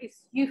speaker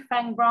is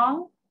Yufeng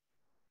Rong,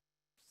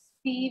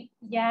 Steve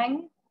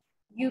Yang,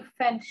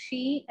 Yufeng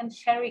Shi, and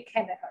Sherry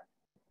Kelleher.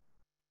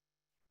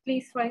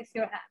 Please raise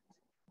your hand.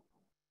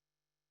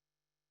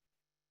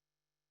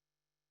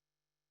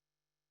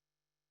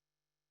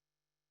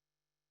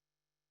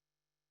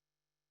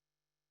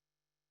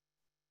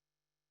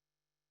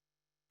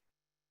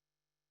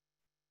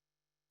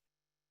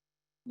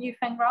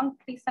 Yufeng Rong,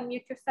 please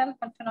unmute yourself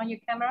and turn on your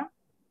camera.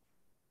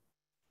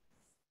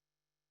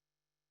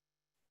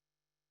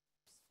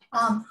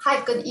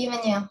 Hi, good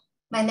evening.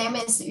 My name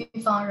is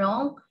Yufeng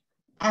Rong.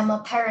 I'm a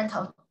parent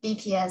of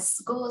BPS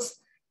schools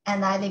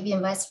and I live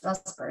in West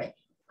Roxbury.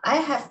 I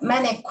have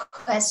many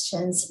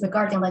questions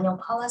regarding the new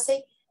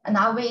policy and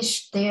I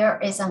wish there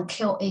is a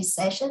Q&A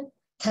session.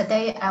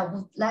 Today, I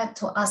would like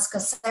to ask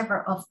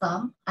several of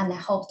them and I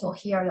hope to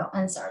hear your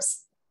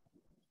answers.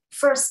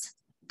 First,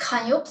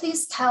 can you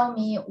please tell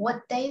me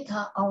what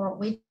data or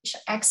which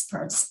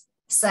experts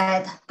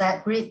said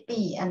that grade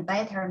B and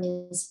better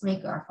means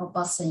rigor for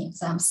Boston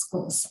exam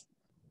schools?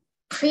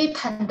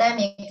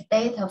 Pre-pandemic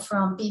data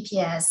from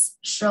BPS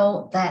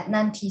show that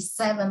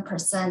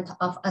 97%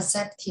 of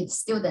accepted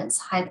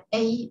students had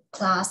A+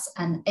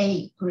 and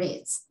A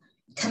grades.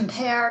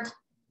 Compared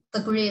the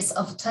grades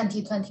of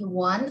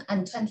 2021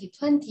 and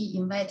 2020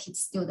 invited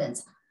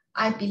students,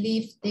 I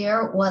believe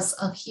there was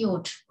a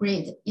huge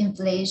grade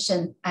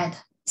inflation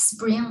at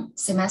spring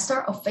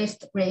semester of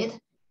 5th grade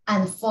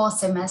and fall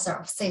semester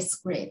of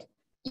 6th grade,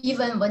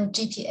 even when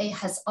GPA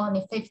has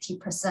only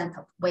 50%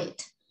 of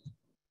weight.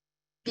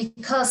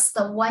 Because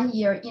the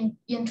one-year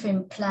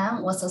interim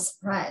plan was a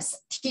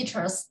surprise,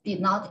 teachers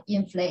did not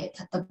inflate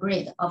the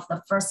grade of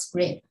the first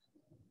grade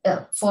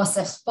for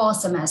fall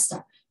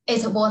semester.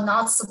 It will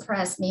not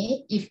surprise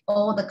me if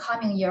all the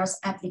coming year's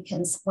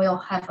applicants will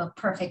have a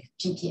perfect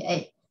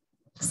GPA.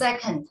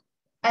 Second,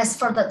 as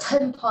for the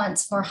 10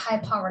 points for high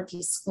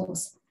poverty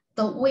schools,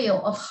 the will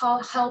of how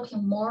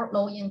helping more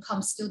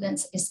low-income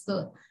students is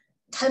good.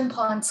 10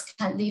 points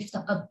can lift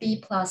a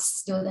B+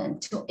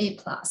 student to A+.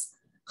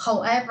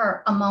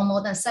 However, among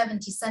more than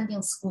 70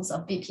 sending schools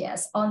of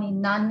BPS, only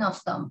 9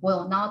 of them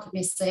will not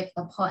receive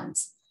the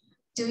points.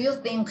 Do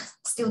you think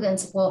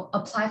students will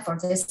apply for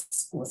these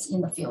schools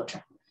in the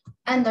future?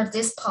 Under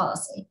this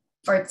policy,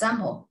 for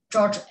example,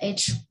 George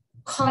H.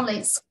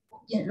 Conley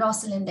School in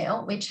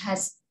Roslindale, which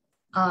has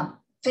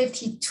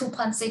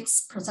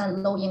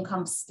 52.6%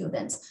 low-income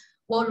students,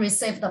 will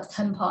receive the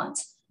 10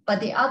 points. But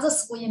the other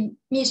school in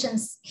Mission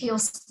Hill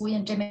School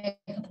in Jamaica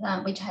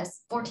Plain, which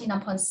has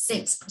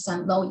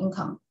 49.6%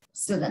 low-income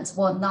students,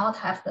 will not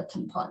have the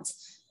 10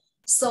 points.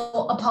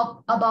 So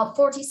about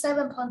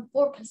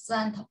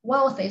 47.4%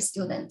 wealthy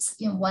students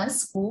in one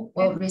school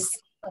will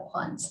receive the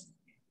points.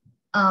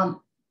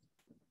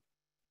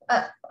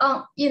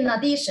 In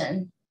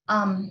addition,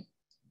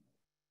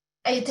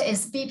 it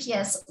is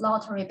BPS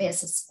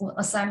lottery-based school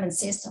assignment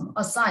system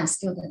assigns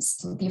students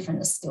to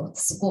different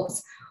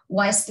schools.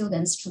 Why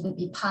students should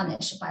be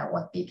punished by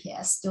what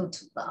BPS do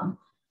to them?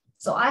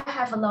 So I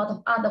have a lot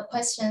of other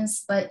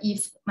questions, but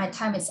if my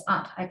time is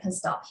up, I can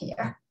stop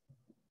here.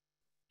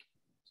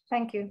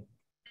 Thank you.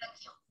 Thank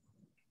you.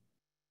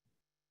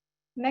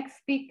 Next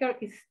speaker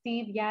is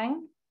Steve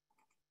Yang.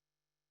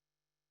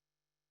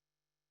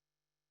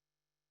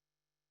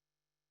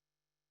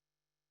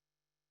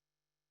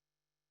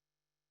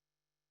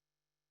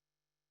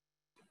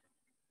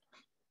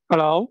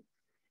 Hello.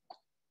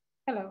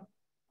 Hello.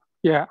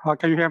 Yeah,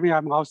 can you hear me?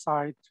 I'm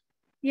outside.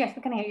 Yes,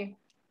 we can hear you.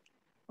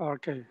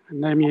 Okay,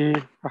 let me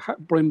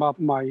bring up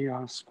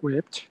my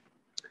script.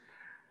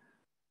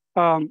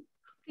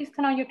 Please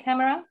turn on your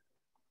camera.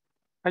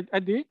 I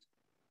did.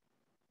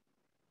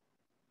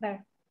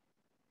 There.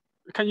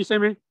 Can you see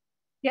me?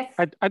 Yes.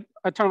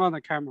 I turn on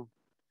the camera.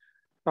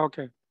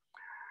 Okay.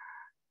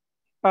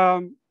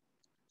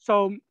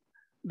 So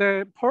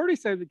the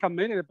policy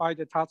recommended by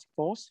the task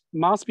force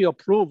must be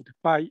approved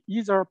by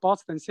either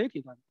Boston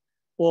citizen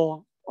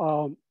or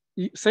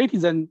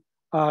citizen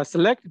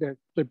selected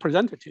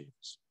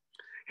representatives.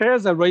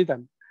 Here's the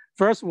reason.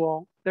 First of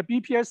all, the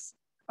BPS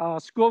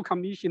School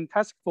Commission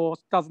Task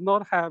Force does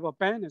not have a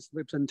balanced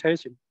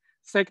representation.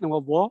 Second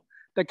of all,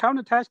 the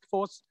current task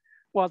force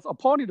was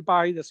appointed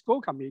by the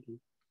school committee.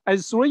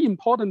 As 3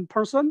 important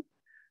persons,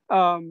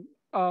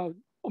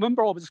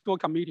 member of the school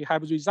committee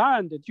have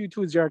resigned due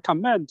to their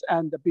comment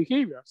and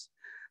behaviors.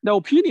 The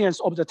opinions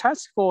of the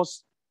task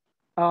force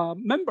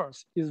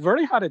members is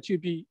very hard to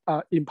be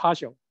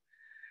impartial.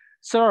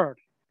 Third,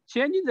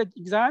 changing the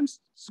exam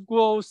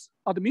schools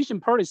admission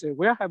policy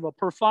will have a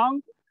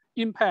profound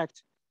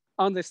impact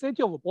on the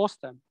city of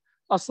Boston,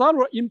 a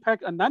thorough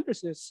impact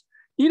analysis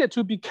needed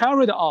to be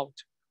carried out,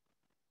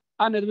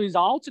 and the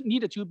results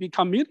needed to be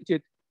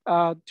communicated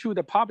to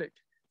the public.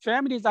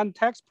 Families and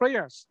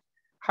taxpayers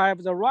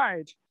have the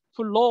right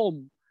to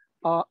learn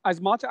as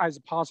much as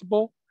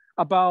possible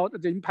about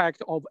the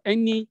impact of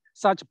any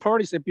such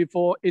policy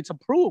before it's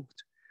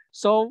approved.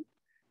 So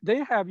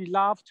they have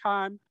enough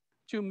time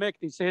to make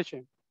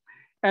decision.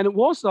 And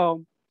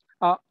also,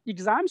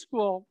 exam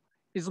school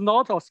is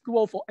not a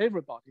school for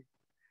everybody.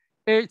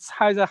 It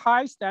has a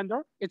high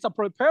standard. It's a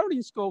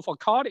preparing school for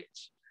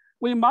college.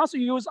 We must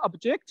use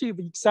objective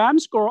exam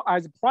score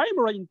as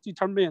primary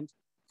determinant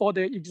for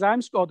the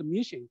exam score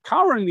admission.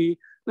 Currently,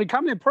 the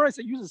common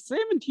person uses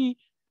 70%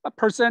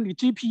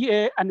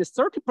 GPA and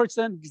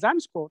 30% exam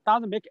score.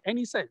 Doesn't make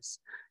any sense.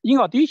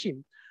 In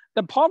addition,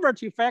 the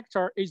poverty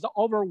factor is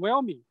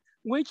overwhelming,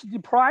 which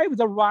deprives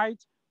the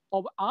right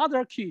of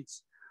other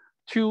kids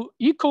to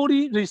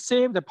equally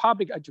receive the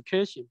public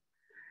education.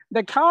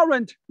 The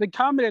current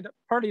recommended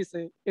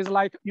policy is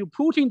like you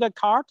putting the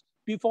cart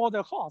before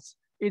the horse.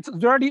 It's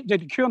very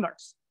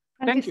ridiculous.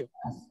 Thank you.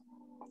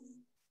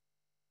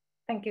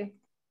 Thank you.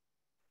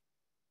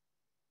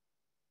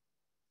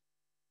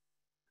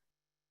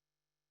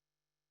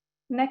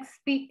 Next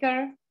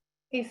speaker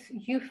is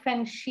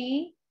Yufeng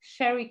Shi,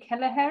 Sherry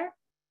Kelleher,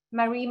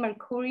 Marie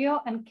Mercurio,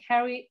 and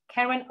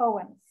Karen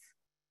Owens.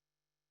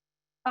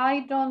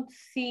 I don't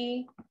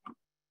see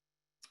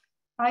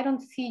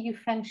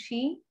Yufeng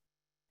Shi,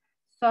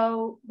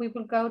 so we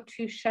will go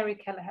to Sherry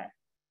Kelleher.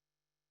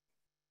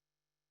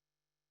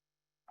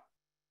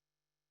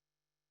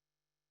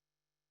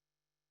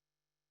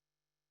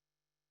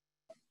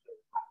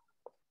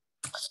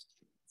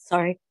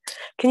 Sorry,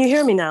 can you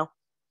hear me now?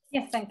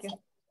 Yes, thank you.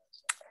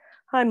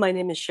 Hi, my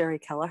name is Sherry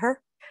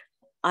Kelleher.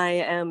 I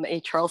am a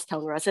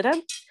Charlestown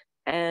resident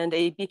and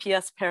a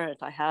BPS parent.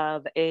 I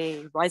have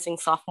a rising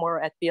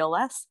sophomore at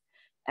BLS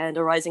and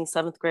a rising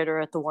 7th grader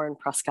at the Warren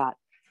Prescott.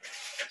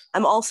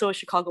 I'm also a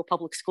Chicago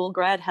public school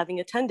grad, having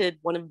attended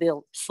one of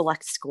the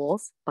select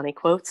schools, funny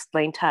quotes,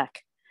 Lane Tech.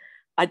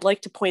 I'd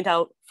like to point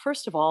out,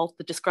 first of all,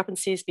 the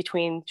discrepancies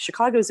between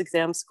Chicago's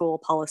exam school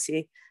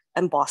policy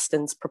and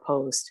Boston's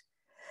proposed.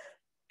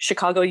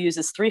 Chicago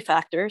uses 3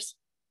 factors: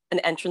 an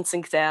entrance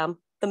exam,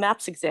 the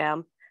MAPS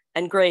exam,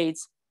 and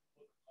grades,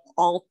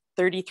 all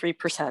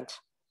 33%.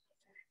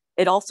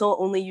 It also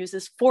only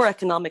uses 4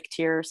 economic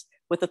tiers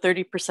with a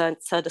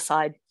 30% set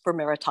aside for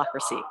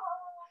meritocracy.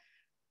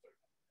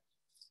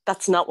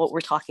 That's not what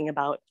we're talking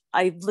about.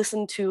 I've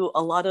listened to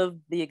a lot of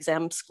the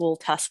exam school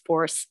task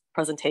force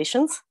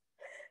presentations.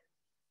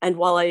 And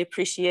while I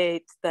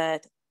appreciate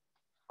that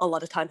a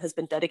lot of time has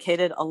been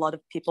dedicated, a lot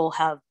of people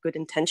have good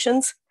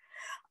intentions,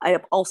 I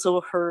have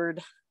also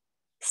heard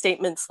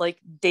statements like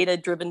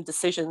data-driven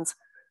decisions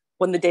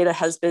when the data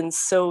has been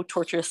so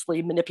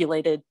tortuously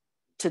manipulated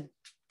to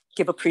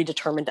give a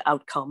predetermined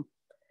outcome.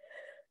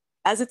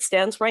 As it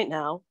stands right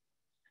now,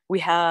 we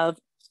have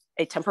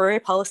a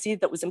temporary policy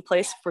that was in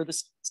place for the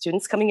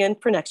students coming in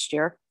for next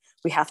year.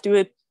 We have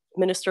to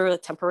administer a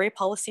temporary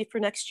policy for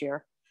next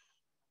year.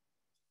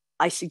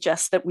 I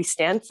suggest that we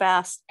stand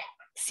fast,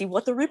 see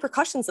what the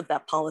repercussions of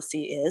that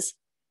policy is,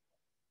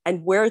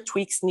 and where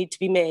tweaks need to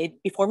be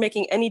made before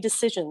making any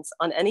decisions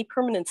on any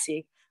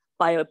permanency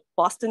by a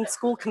Boston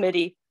school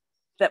committee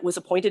that was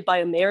appointed by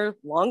a mayor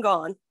long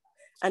gone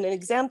and an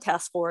exam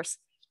task force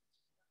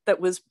that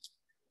was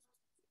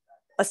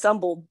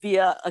assembled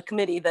via a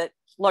committee that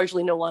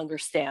largely no longer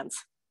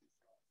stands.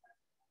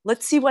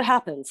 Let's see what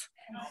happens.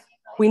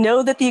 We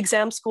know that the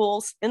exam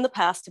schools in the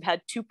past have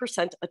had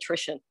 2%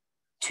 attrition,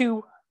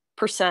 2%.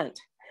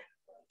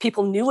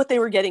 People knew what they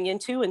were getting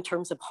into in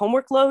terms of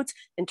homework loads,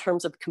 in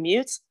terms of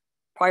commutes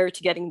prior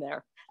to getting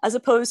there, as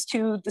opposed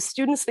to the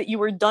students that you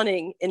were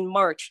dunning in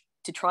March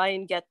to try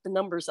and get the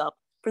numbers up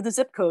for the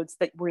zip codes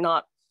that were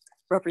not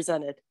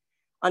represented.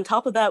 On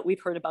top of that,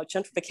 we've heard about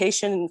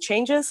gentrification and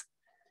changes.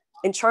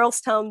 In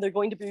Charlestown, they're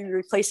going to be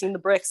replacing the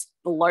bricks,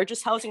 the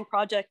largest housing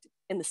project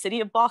in the city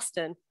of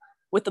Boston,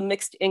 with a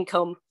mixed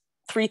income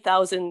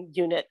 3,000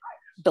 unit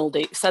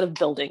set of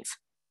buildings.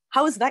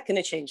 How is that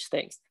going to change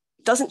things?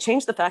 Doesn't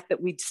change the fact that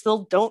we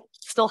still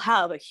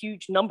have a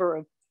huge number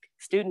of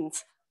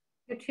students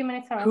Your 2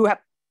 minutes are who up. have.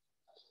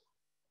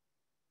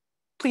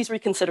 Please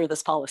reconsider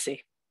this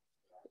policy.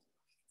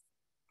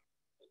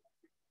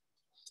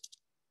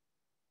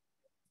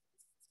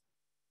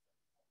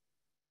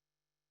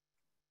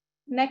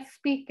 Next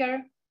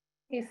speaker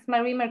is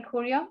Marie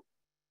Mercurio.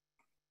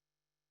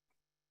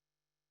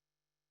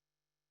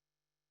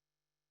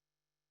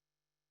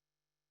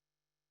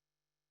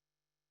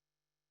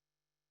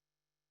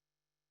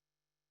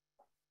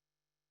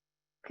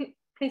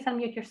 Please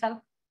unmute yourself.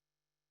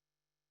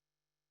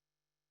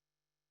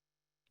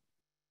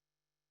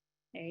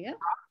 There you go.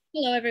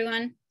 Hello,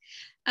 everyone.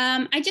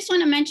 I just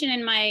want to mention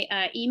in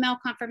my email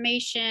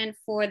confirmation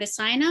for the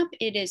sign up,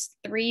 it is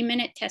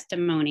 3-minute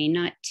testimony,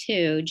 not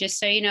 2, just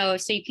so you know,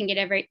 so you can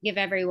give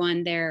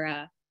everyone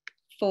their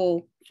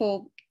full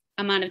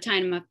amount of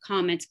time of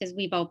comments because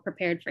we've all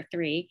prepared for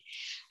 3.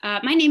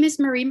 My name is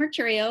Marie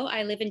Mercurio.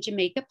 I live in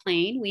Jamaica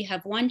Plain. We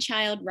have 1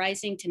 child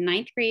rising to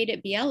 9th grade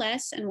at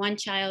BLS and 1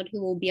 child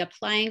who will be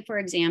applying for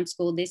exam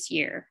school this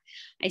year.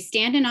 I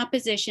stand in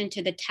opposition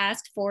to the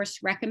task force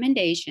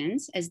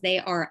recommendations as they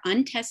are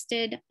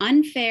untested,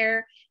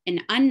 unfair,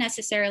 and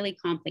unnecessarily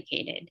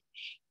complicated.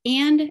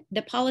 And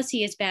the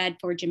policy is bad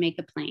for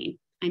Jamaica Plain.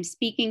 I'm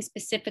speaking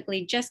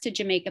specifically just to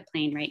Jamaica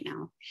Plain right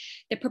now.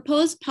 The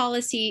proposed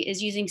policy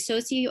is using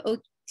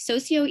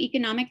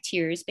socioeconomic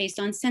tiers based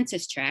on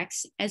census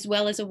tracts, as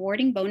well as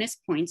awarding bonus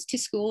points to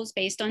schools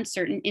based on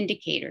certain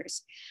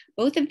indicators.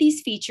 Both of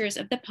these features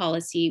of the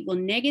policy will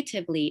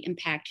negatively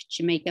impact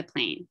Jamaica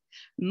Plain.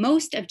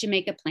 Most of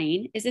Jamaica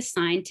Plain is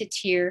assigned to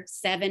tier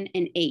 7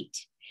 and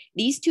 8.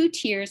 These 2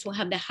 tiers will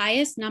have the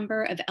highest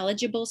number of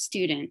eligible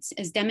students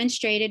as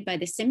demonstrated by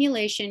the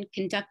simulation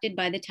conducted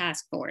by the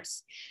task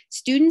force.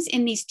 Students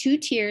in these 2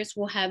 tiers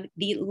will have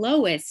the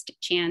lowest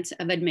chance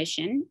of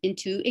admission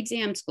into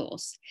exam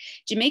schools.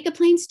 Jamaica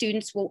Plain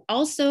students will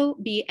also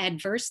be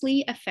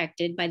adversely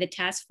affected by the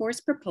task force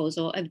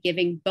proposal of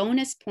giving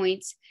bonus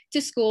points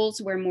to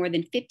schools where more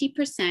than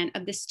 50%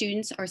 of the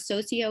students are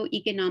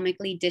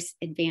socioeconomically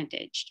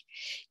disadvantaged.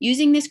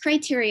 Using this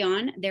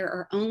criterion, there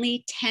are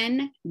only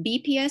 10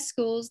 BPS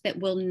schools that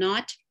will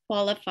not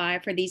qualify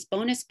for these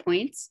bonus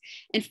points,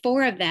 and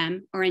 4 of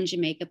them are in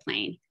Jamaica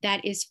Plain.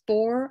 That is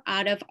 4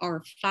 out of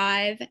our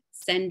 5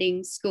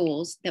 sending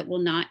schools that will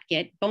not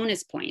get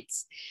bonus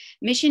points.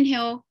 Mission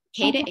Hill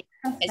K-8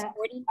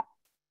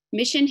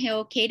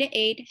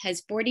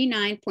 has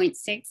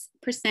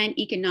 49.6%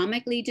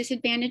 economically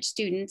disadvantaged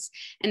students,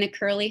 and the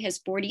Curley has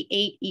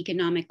 48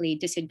 economically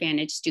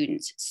disadvantaged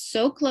students.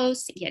 So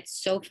close, yet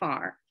so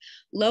far.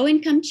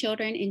 Low-income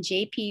children in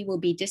JP will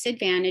be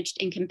disadvantaged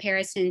in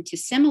comparison to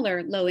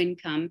similar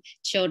low-income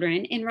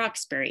children in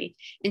Roxbury,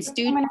 and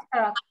students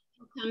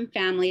income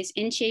families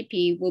in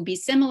JP will be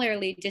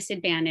similarly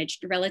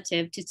disadvantaged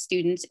relative to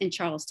students in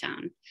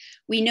Charlestown.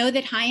 We know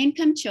that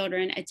high-income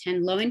children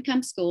attend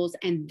low-income schools,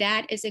 and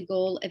that is a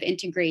goal of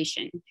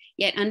integration.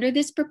 Yet under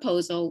this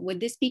proposal, would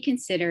this be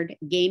considered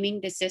gaming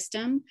the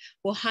system?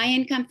 Will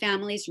high-income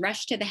families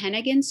rush to the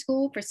Hennigan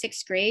School for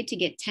 6th grade to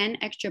get 10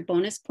 extra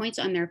bonus points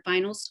on their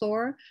final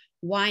score?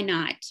 Why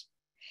not?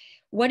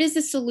 What is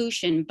the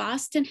solution?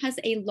 Boston has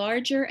a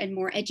larger and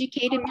more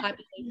educated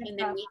population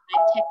than we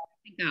had 10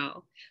 years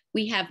ago.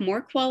 We have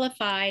more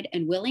qualified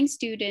and willing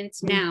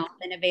students now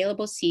than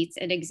available seats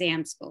at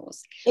exam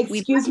schools.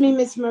 Excuse me,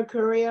 Ms.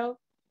 Mercurio,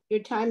 your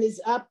time is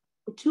up.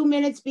 2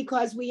 minutes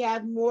because we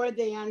have more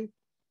than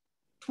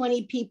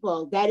 20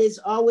 people. That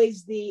is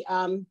always the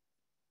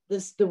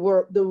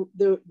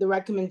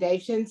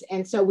recommendations.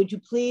 And so would you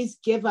please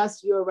give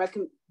us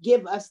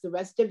the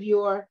rest of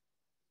your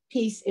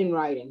piece in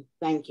writing?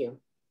 Thank you.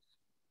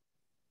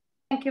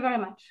 Thank you very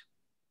much.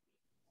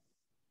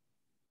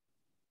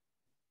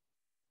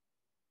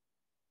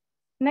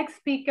 Next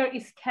speaker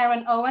is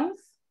Karen Owens.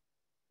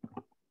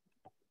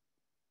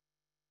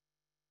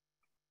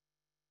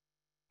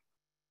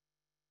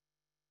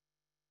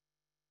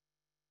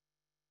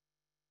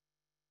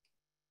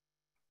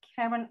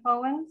 Karen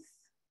Owens.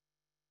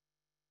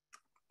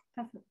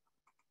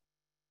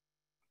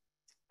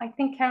 I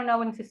think Karen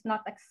Owens is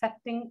not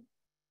accepting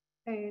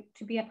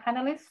to be a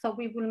panelist, so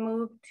we will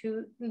move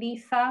to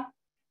Lisa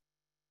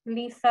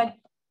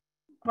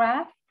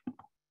Graf.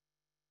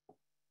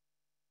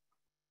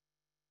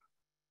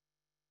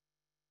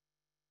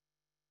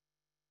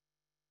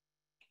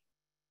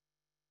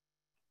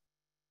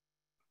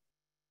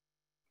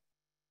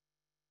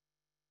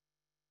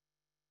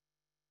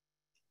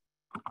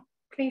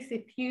 Please,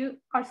 if you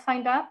are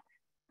signed up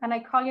and I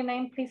call your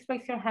name, please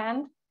raise your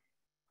hand.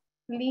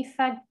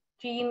 Lisa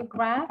Jean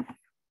Graf.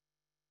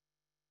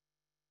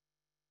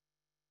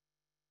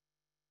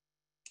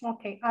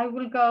 Okay, I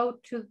will go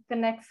to the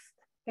next,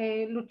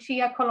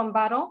 Lucia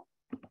Colombaro.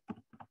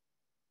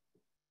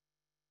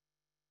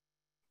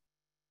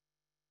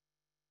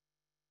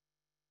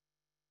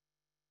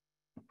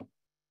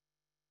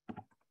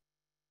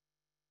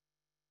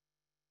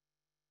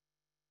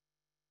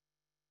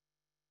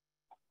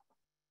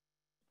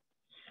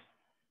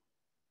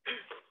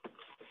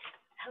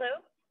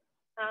 Hello,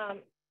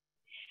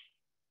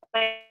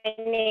 my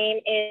name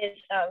is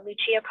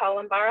Lucia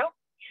Colombaro.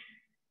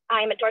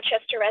 I'm a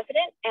Dorchester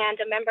resident and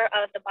a member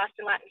of the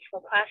Boston Latin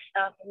School class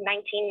of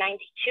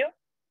 1992.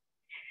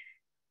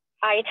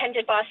 I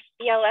attended Boston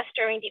BLS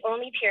during the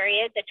only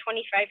period, the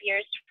 25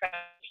 years from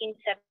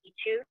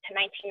 1972 to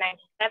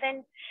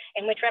 1997,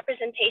 in which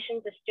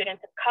representations of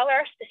students of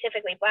color,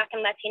 specifically Black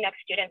and Latinx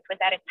students, was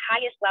at its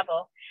highest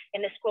level in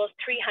the school's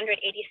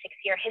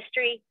 386-year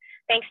history,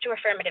 thanks to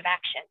affirmative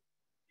action.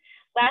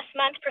 Last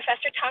month,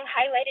 Professor Tung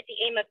highlighted the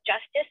aim of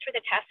justice for the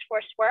task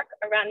force work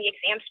around the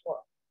exam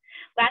school.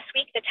 Last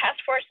week, the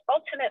task force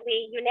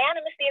ultimately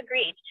unanimously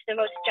agreed to the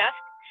most just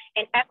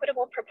and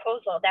equitable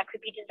proposal that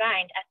could be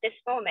designed at this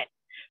moment.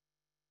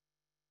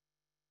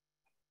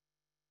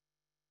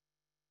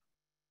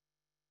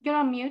 You're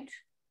on mute.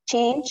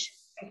 Change.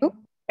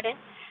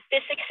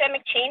 This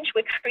systemic change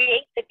would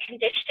create the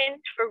conditions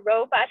for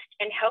robust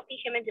and healthy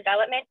human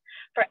development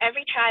for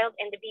every child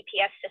in the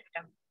BPS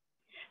system.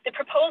 The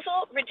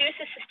proposal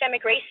reduces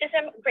systemic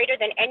racism greater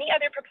than any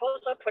other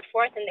proposal put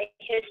forth in the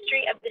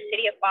history of the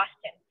city of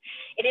Boston.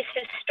 It is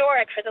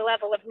historic for the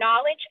level of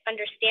knowledge,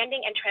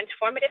 understanding, and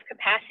transformative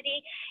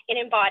capacity it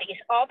embodies,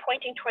 all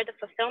pointing toward the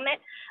fulfillment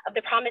of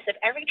the promise of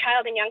every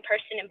child and young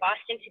person in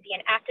Boston to be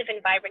an active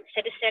and vibrant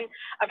citizen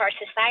of our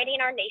society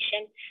and our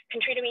nation,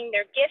 contributing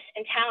their gifts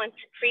and talents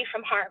free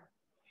from harm.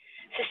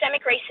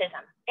 Systemic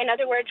racism, in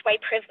other words,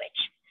 white privilege.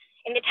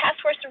 In the task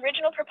force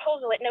original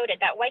proposal, it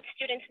noted that white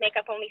students make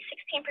up only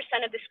 16%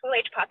 of the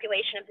school-age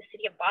population of the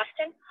city of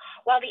Boston,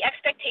 while the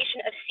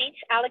expectation of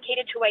seats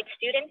allocated to white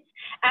students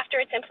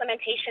after its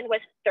implementation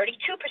was 32%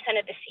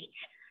 of the seats,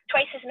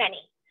 twice as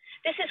many.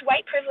 This is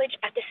white privilege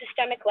at the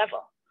systemic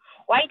level.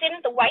 Why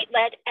didn't the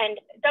white-led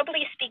and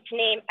doubly speak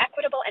name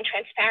equitable and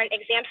transparent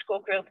exam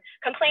school group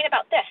complain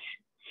about this?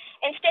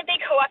 Instead, they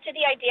co-opted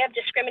the idea of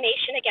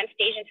discrimination against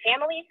Asian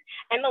families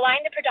and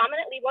maligned the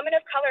predominantly women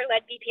of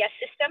color-led BPS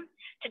system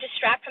to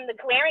distract from the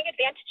glaring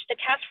advantage the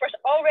task force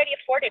already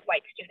afforded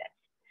white students.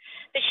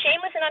 The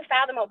shameless and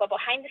unfathomable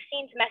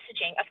behind-the-scenes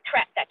messaging of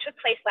threat that took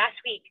place last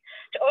week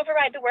to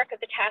override the work of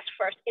the task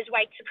force is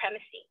white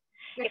supremacy.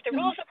 If the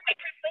rules of white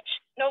privilege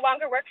no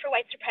longer work for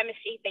white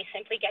supremacy, they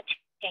simply get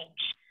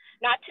changed.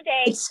 Not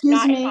today,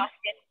 not in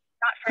Boston,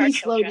 not for our children.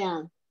 Please slow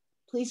down.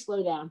 Please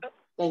slow down.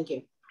 Thank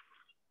you.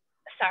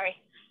 Sorry,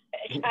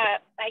 I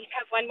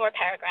have one more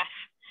paragraph.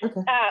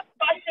 Okay.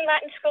 Boston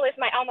Latin School is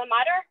my alma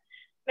mater.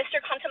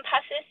 Mr.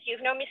 Contempasis, you've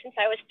known me since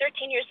I was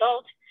 13 years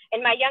old. In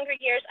my younger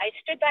years, I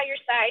stood by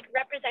your side,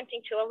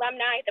 representing to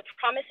alumni the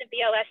promise of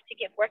BLS to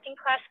give working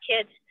class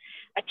kids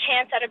a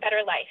chance at a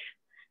better life.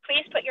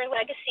 Please put your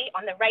legacy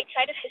on the right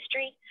side of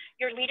history.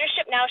 Your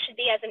leadership now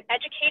should be as an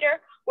educator,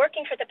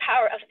 working for the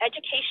power of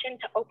education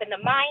to open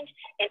the mind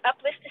and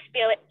uplift the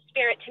spirit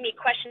to meet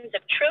questions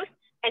of truth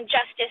and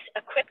justice,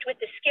 equipped with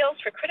the skills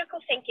for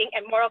critical thinking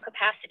and moral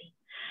capacity.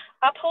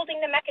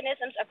 Upholding the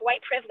mechanisms of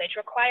white privilege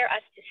require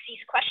us to cease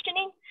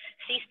questioning,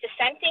 cease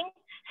dissenting,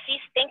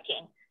 cease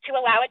thinking, to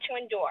allow it to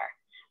endure.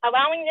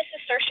 Allowing this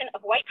assertion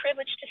of white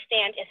privilege to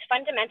stand is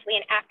fundamentally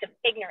an act of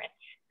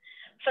ignorance.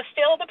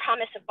 Fulfill the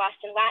promise of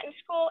Boston Latin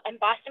School and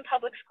Boston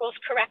Public Schools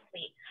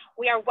correctly.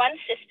 We are one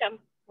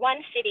system,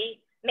 one city.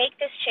 Make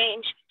this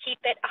change,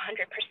 keep it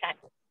 100%.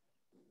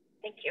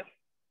 Thank you.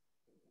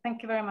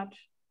 Thank you very much.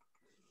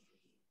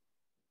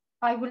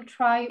 I will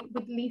try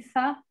with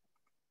Lisa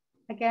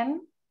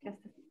again.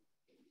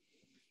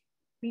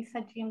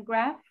 Lisa Jean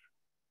Graff.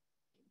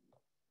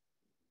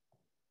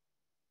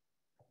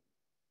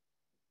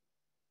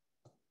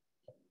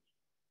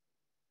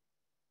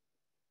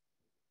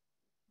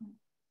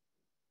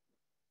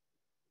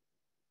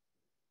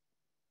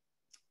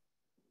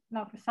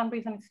 No, for some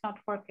reason it's not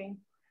working.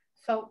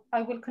 So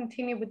I will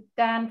continue with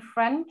Dan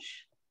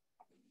French.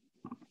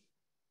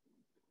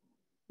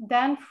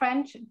 Dan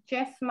French,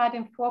 Jess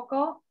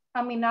Madinfoco,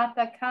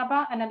 Aminata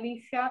Kaba, and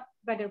Alicia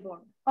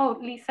Wedderburn. Oh,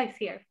 Lisa is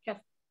here. Just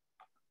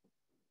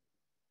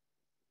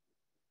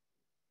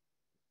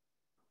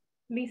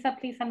Lisa,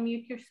 please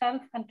unmute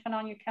yourself and turn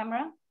on your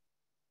camera.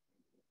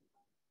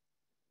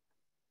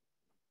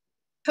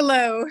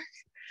 Hello,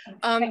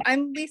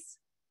 I'm Lisa.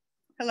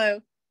 Hello,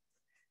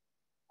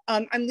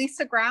 I'm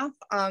Lisa Graff,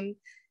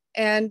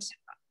 and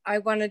I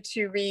wanted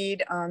to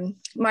read,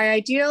 my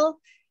ideal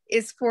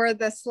is for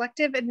the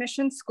selective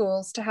admission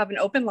schools to have an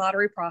open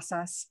lottery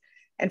process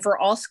and for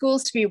all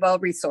schools to be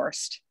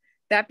well-resourced.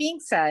 That being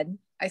said,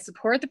 I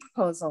support the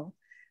proposal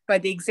by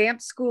the Exam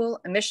School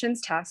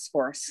Admissions Task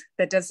Force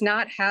that does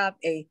not have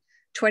a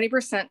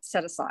 20%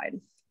 set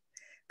aside.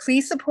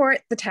 Please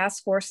support the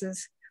task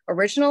force's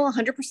original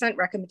 100%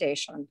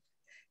 recommendation.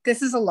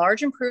 This is a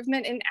large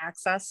improvement in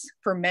access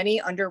for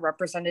many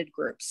underrepresented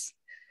groups.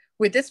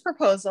 With this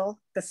proposal,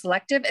 the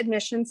selective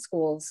admission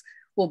schools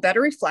will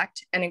better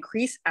reflect and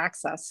increase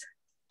access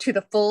to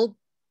the full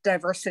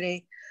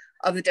diversity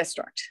of the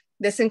district.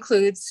 This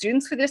includes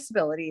students with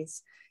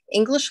disabilities,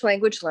 English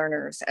language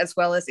learners, as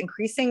well as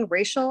increasing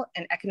racial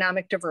and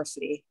economic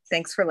diversity.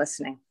 Thanks for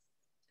listening.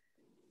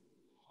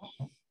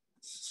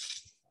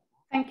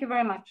 Thank you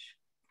very much.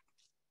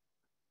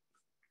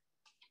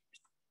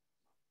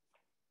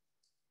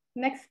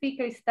 Next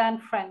speaker is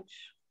Dan French.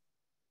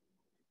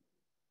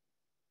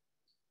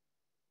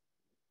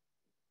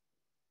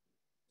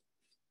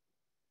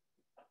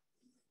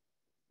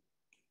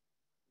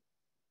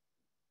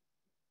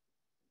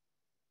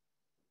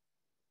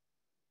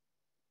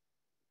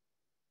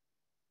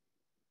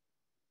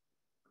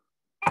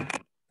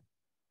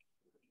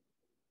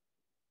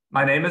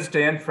 My name is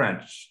Dan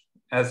French.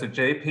 As a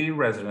JP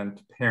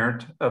resident,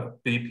 parent of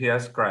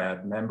BPS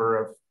grad, member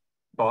of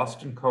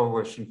Boston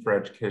Coalition for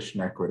Education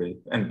Equity,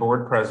 and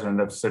board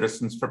president of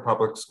Citizens for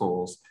Public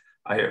Schools,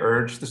 I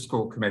urge the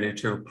school committee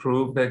to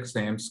approve the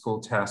Exam School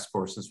Task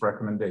Force's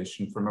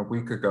recommendation from a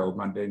week ago,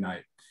 Monday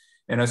night.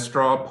 In a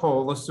straw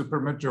poll, a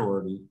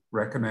supermajority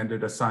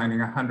recommended assigning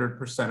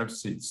 100% of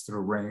seats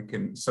through rank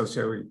and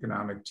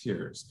socioeconomic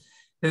tiers.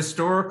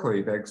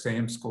 Historically, the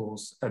exam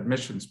school's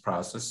admissions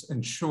process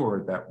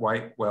ensured that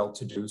white,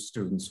 well-to-do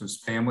students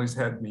whose families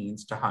had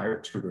means to hire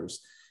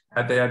tutors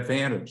had the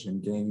advantage in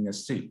gaining a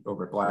seat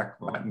over Black,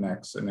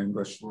 Latinx, and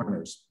English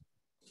learners.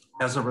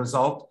 As a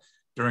result,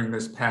 during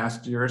this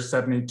past year,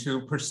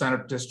 72%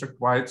 of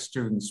district-wide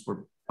students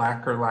were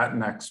Black or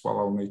Latinx, while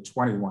only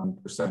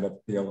 21% of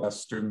BLS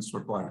students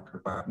were Black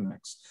or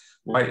Latinx.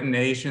 White and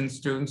Asian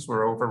students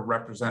were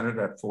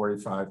overrepresented at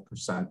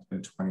 45%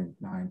 and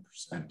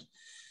 29%.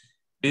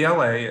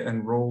 BLA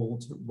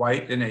enrolled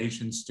white and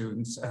Asian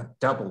students at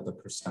double the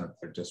percent of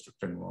their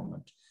district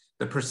enrollment.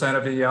 The percent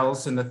of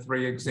ELs in the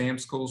 3 exam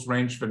schools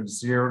ranged from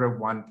 0 to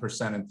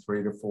 1% and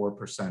 3 to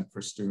 4%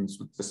 for students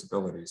with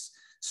disabilities.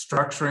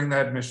 Structuring the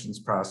admissions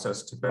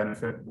process to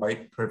benefit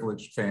white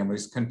privileged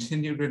families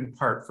continued in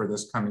part for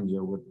this coming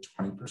year with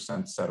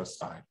 20% set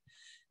aside.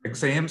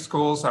 Exam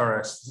schools are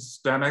a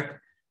systemic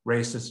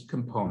racist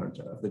component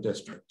of the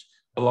district.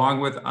 Along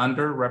with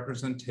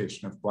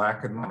underrepresentation of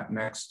Black and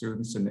Latinx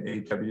students in the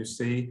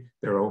AWC,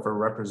 their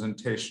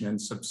overrepresentation in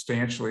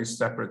substantially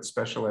separate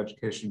special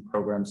education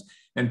programs,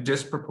 and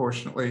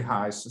disproportionately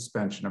high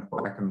suspension of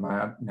Black and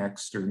Latinx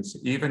students,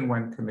 even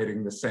when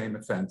committing the same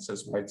offense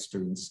as white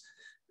students,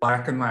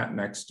 Black and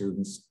Latinx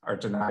students are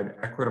denied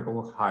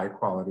equitable,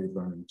 high-quality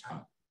learning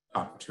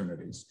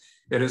opportunities.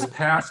 It is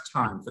past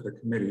time for the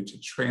committee to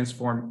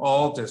transform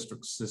all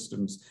district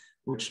systems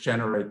which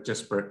generate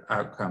disparate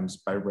outcomes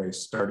by race,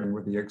 starting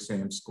with the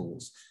exam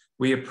schools.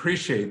 We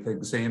appreciate the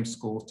exam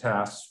school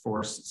task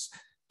force's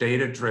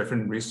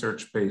data-driven,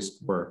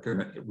 research-based work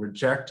and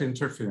reject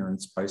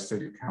interference by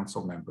city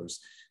council members.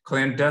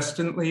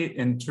 Clandestinely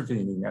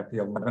intervening at the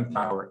 11th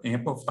hour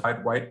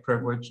amplified white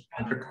privilege,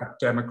 undercut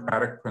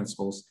democratic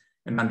principles,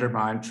 and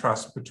undermined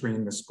trust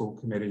between the school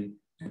committee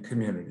and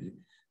community.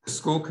 The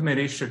school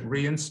committee should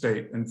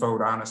reinstate and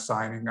vote on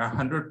assigning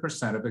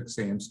 100% of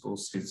exam school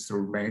seats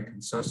through rank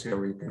and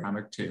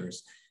socioeconomic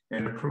tiers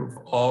and approve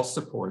all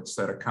supports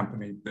that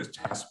accompany the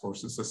task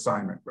force's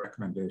assignment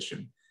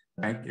recommendation.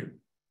 Thank you.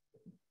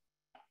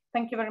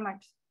 Thank you very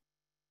much.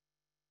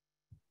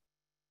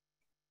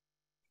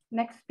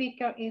 Next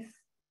speaker is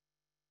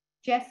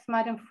Jess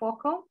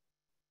Madden-Foucault.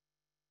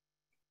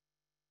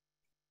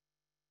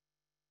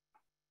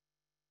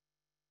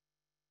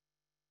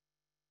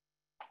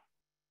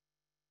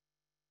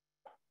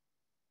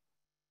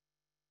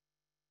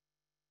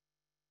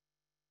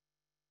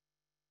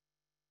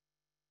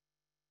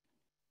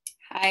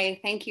 Hi,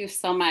 thank you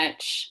so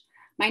much.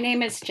 My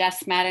name is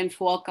Jess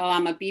Madden-Foucault.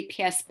 I'm a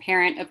BPS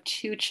parent of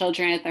 2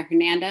 children at the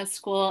Hernandez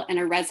School and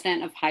a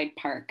resident of Hyde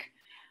Park.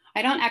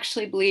 I don't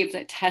actually believe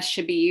that tests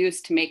should be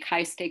used to make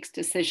high stakes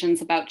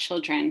decisions about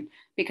children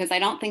because I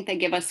don't think they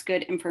give us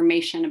good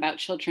information about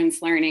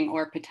children's learning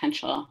or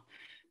potential.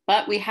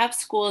 But we have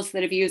schools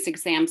that have used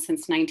exams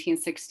since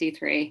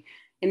 1963.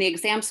 And the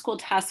Exam School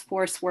Task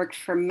Force worked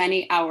for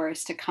many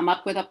hours to come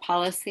up with a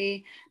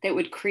policy that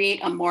would create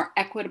a more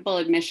equitable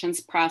admissions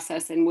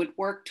process and would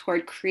work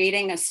toward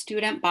creating a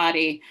student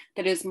body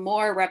that is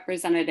more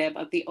representative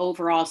of the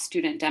overall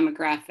student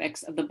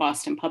demographics of the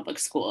Boston Public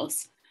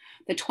Schools.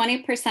 The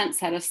 20%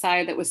 set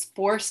aside that was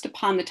forced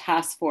upon the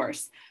task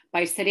force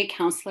by city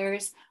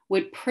councilors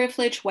would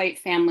privilege white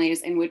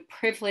families and would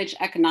privilege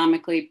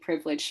economically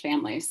privileged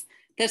families.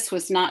 This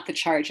was not the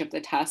charge of the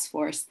task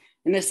force.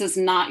 And this is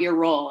not your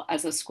role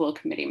as a school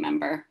committee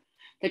member.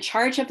 The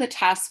charge of the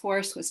task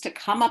force was to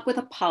come up with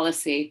a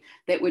policy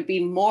that would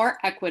be more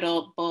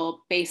equitable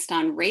based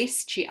on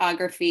race,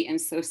 geography, and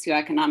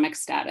socioeconomic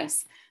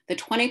status. The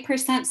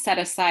 20% set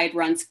aside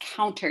runs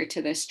counter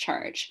to this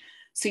charge.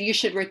 So you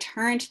should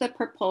return to the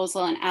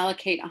proposal and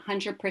allocate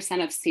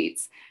 100% of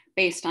seats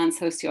based on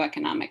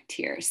socioeconomic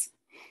tiers.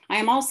 I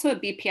am also a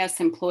BPS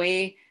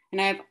employee, and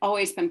I have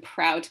always been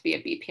proud to be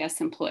a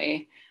BPS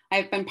employee.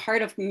 I've been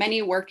part of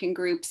many working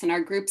groups and our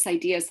group's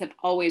ideas have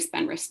always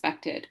been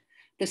respected.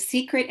 The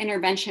secret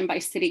intervention by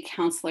city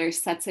councilors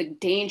sets a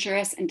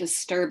dangerous and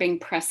disturbing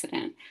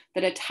precedent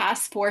that a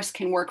task force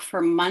can work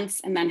for months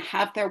and then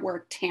have their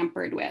work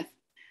tampered with.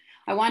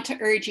 I want to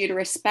urge you to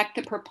respect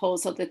the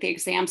proposal that the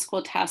Exam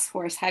School Task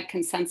Force had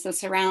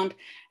consensus around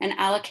and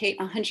allocate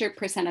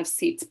 100% of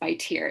seats by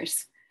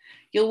tiers.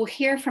 You will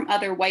hear from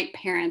other white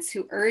parents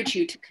who urge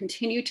you to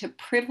continue to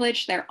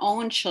privilege their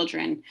own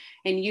children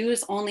and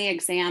use only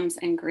exams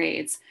and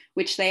grades,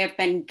 which they have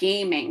been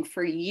gaming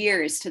for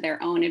years to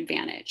their own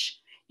advantage.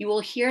 You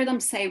will hear them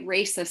say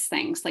racist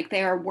things like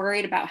they are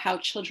worried about how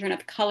children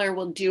of color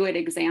will do at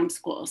exam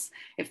schools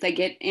if they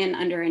get in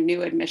under a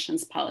new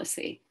admissions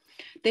policy.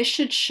 This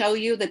should show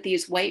you that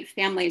these white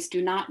families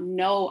do not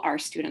know our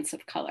students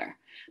of color.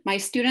 My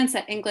students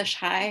at English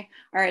High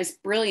are as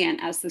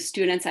brilliant as the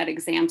students at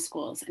exam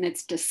schools, and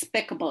it's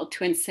despicable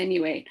to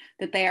insinuate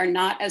that they are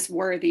not as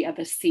worthy of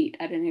a seat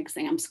at an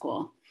exam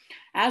school.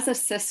 As a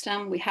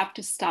system, we have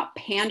to stop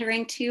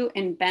pandering to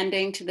and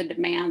bending to the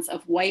demands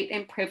of white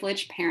and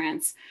privileged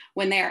parents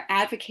when they are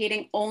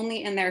advocating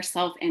only in their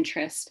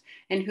self-interest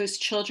and whose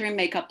children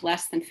make up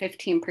less than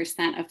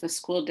 15% of the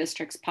school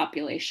district's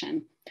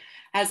population.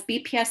 As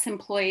BPS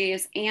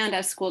employees and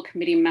as school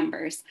committee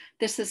members,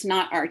 this is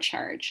not our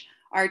charge.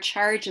 Our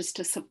charge is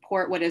to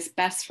support what is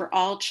best for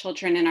all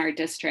children in our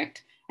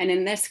district. And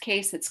in this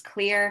case, it's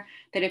clear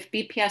that if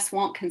BPS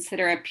won't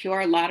consider a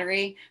pure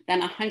lottery,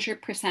 then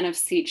 100% of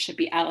seats should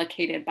be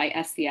allocated by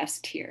SES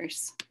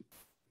tiers.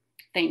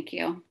 Thank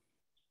you.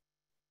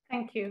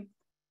 Thank you.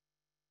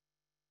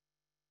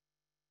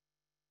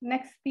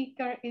 Next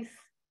speaker is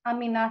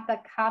Aminata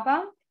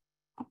Kaba.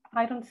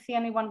 I don't see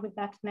anyone with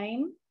that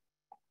name.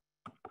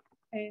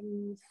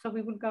 So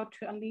we will go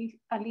to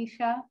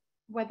Alicia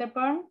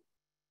Weatherburn,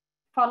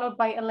 followed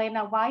by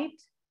Elena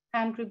White,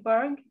 Andrew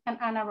Berg, and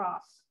Anna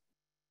Ross.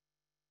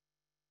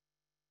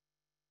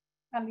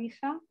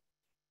 Alicia.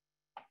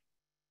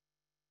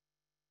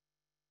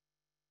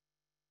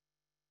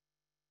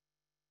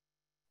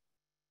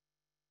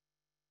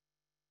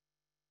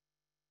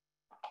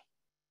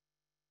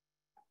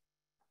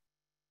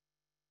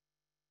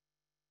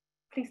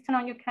 Please turn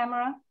on your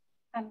camera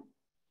and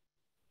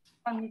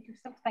unmute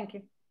yourself. Thank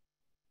you.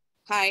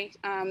 Hi,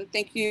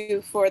 thank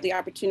you for the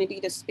opportunity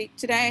to speak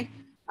today.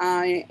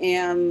 I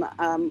am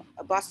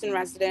a Boston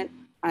resident.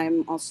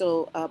 I'm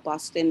also a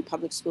Boston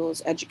Public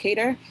Schools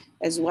educator,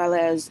 as well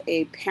as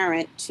a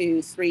parent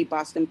to 3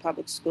 Boston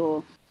Public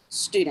School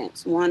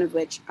students, one of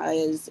which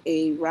is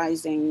a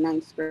rising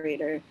 9th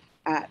grader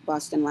at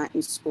Boston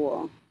Latin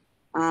School.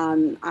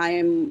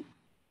 I'm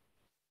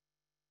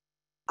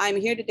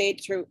here today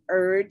to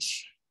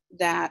urge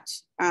that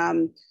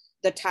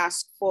the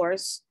task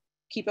force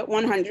keep it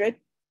 100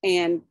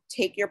 and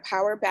take your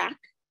power back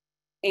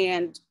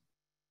and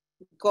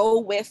go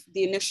with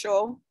the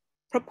initial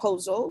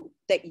proposal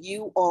that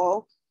you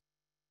all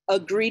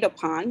agreed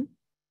upon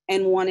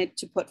and wanted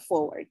to put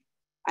forward.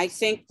 I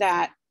think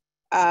that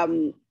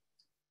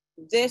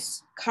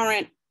this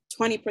current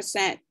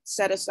 20%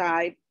 set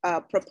aside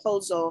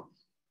proposal,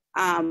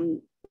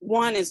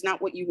 one, is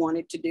not what you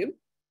wanted to do.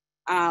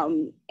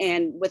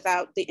 And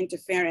without the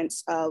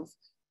interference of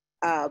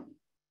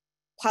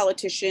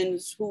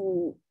politicians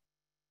who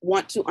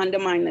want to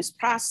undermine this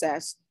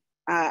process,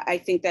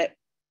 I think that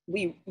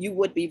you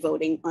would be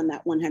voting on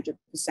that 100%.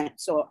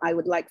 So I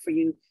would like for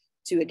you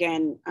to,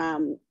 again,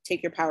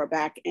 take your power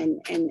back and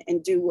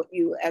do what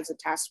you as a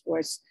task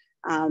force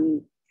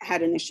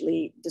had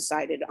initially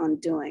decided on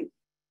doing.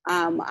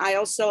 I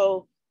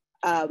also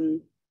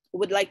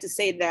would like to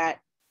say that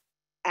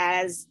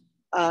as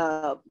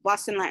a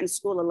Boston Latin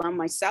School alum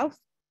myself,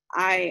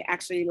 I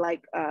actually,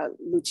 like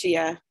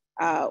Lucia,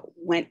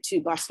 went to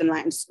Boston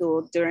Latin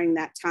School during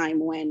that time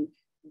when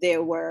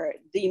there were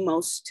the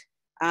most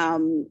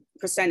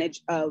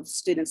percentage of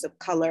students of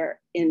color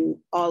in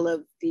all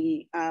of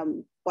the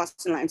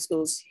Boston Latin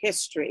School's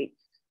history.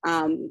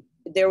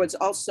 There was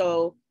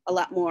also a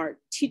lot more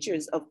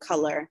teachers of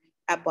color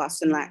at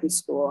Boston Latin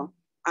School.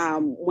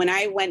 When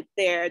I went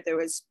there, there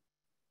was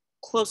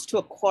close to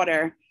a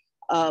quarter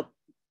of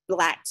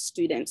Black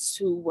students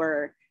who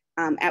were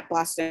at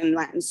Boston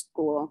Latin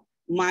School.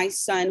 My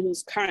son,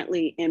 who's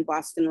currently in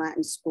Boston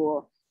Latin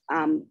School,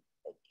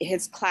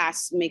 his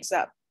class makes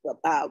up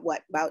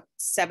about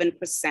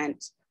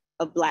 7%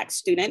 of Black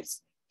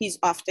students. He's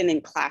often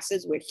in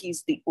classes where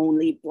he's the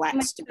only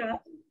Black student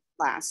in the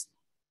class.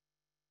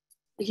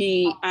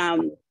 He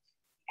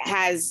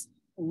has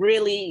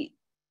really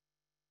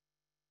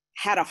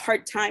had a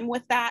hard time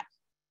with that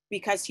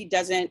because he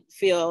doesn't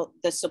feel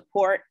the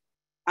support.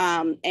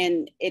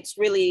 And it's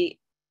really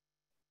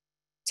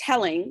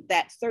telling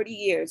that 30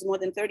 years, more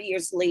than 30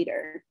 years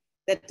later,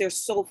 that there's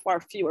so far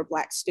fewer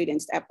Black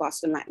students at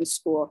Boston Latin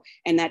School,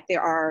 and that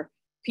there are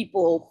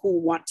people who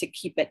want to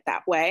keep it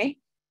that way.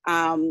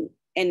 And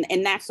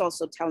that's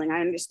also telling.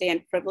 I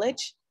understand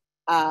privilege.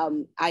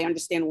 I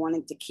understand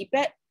wanting to keep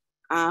it.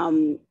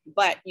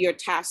 But your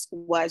task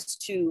was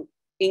to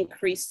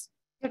increase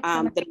the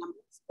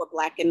numbers for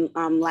Black and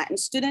Latin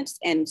students.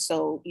 And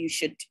so you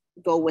should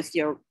go with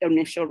your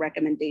initial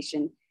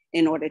recommendation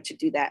in order to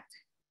do that.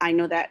 I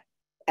know that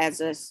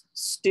as a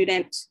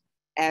student,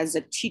 as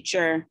a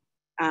teacher,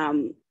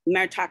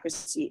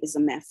 meritocracy is a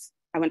myth.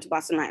 I went to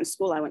Boston Latin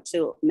School. I went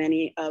to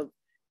many of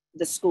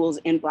the schools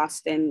in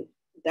Boston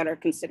that are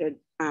considered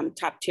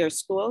top tier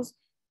schools.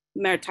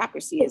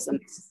 Meritocracy is a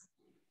myth.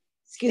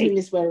 Excuse me,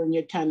 Ms. Weatherburn,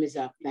 your time is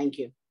up. Thank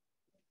you.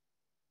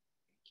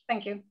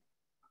 Thank you.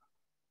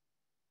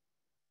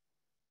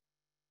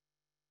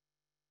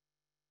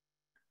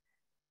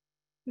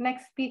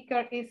 Next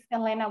speaker is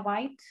Elena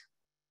White.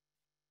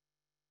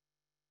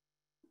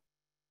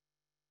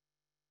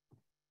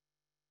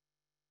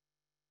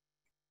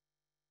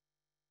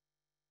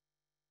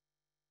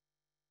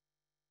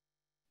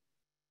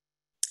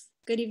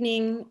 Good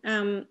evening.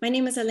 My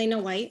name is Elena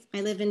White.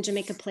 I live in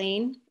Jamaica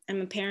Plain.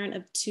 I'm a parent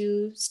of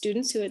 2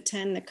 students who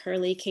attend the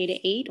Curley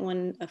K-8,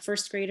 one a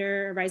first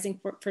grader, rising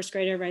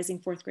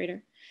fourth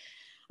grader.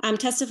 I'm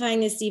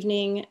testifying this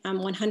evening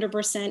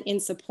 100% in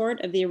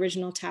support of the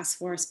original task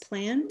force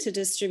plan to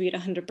distribute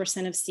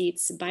 100% of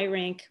seats by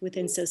rank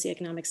within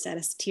socioeconomic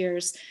status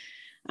tiers.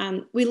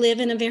 We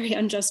live in a very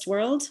unjust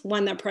world,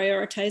 one that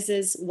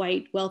prioritizes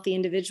white, wealthy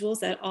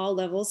individuals at all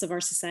levels of our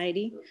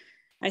society.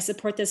 I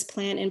support this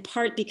plan in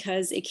part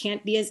because it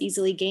can't be as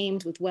easily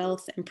gamed with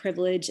wealth and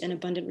privilege and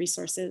abundant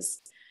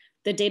resources.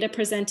 The data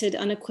presented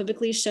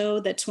unequivocally show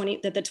that the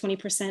 20%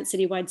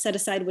 citywide set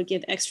aside would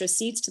give extra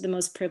seats to the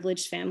most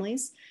privileged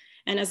families.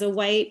 And as a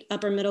white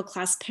upper middle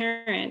class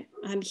parent,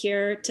 I'm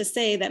here to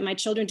say that my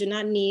children do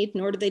not need,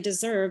 nor do they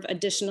deserve,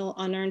 additional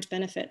unearned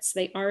benefits.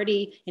 They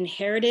already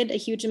inherited a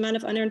huge amount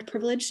of unearned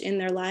privilege in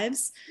their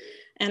lives.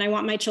 And I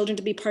want my children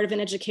to be part of an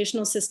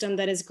educational system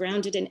that is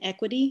grounded in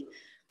equity,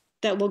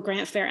 that will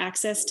grant fair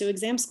access to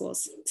exam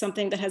schools,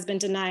 something that has been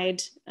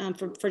denied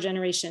for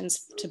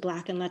generations to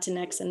Black and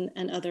Latinx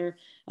and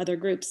other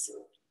groups.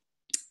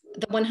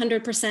 The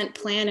 100%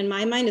 plan in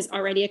my mind is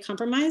already a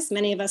compromise.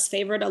 Many of us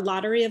favored a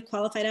lottery of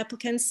qualified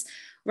applicants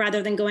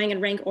rather than going in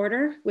rank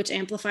order, which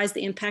amplifies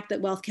the impact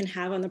that wealth can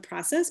have on the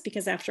process,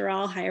 because after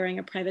all, hiring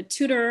a private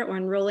tutor or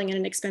enrolling in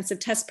an expensive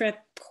test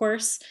prep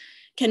course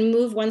can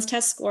move one's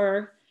test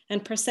score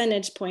and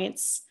percentage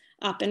points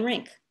up in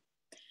rank.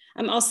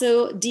 I'm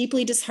also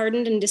deeply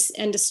disheartened and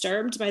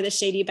disturbed by the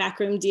shady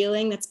backroom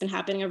dealing that's been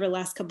happening over the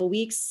last couple of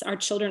weeks. Our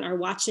children are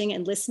watching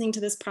and listening to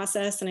this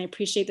process, and I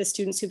appreciate the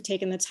students who've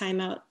taken the time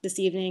out this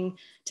evening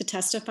to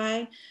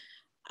testify.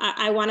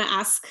 I want to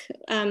ask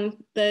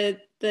the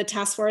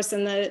task force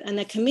and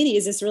the committee,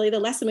 is this really the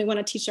lesson we want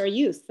to teach our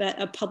youth?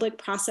 That a public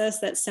process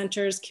that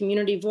centers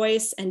community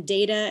voice and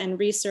data and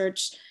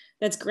research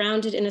that's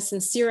grounded in a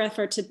sincere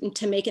effort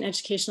to make an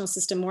educational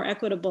system more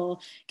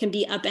equitable can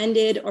be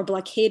upended or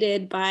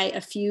blockaded by a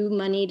few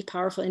moneyed,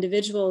 powerful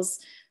individuals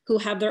who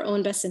have their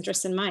own best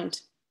interests in mind.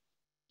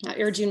 I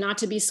urge you not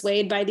to be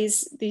swayed by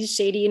these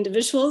shady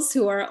individuals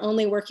who are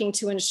only working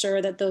to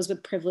ensure that those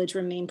with privilege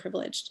remain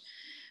privileged.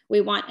 We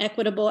want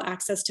equitable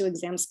access to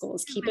exam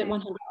schools. Keep it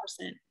 100%.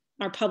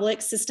 Our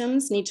public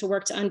systems need to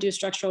work to undo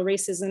structural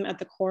racism at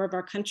the core of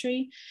our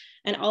country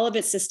and all of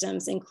its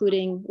systems,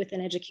 including within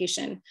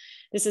education.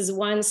 This is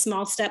one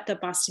small step that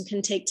Boston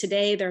can take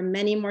today. There are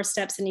many more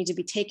steps that need to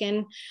be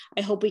taken.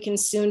 I hope we can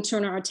soon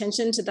turn our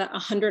attention to the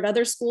 100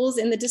 other schools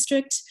in the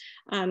district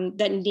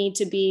that need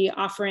to be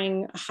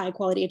offering a high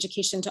quality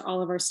education to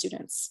all of our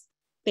students.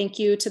 Thank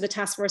you to the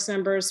task force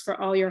members for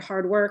all your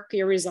hard work,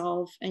 your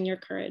resolve, and your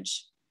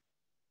courage.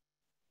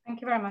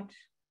 Thank you very much.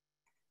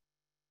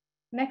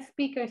 Next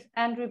speaker is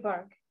Andrew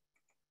Berg.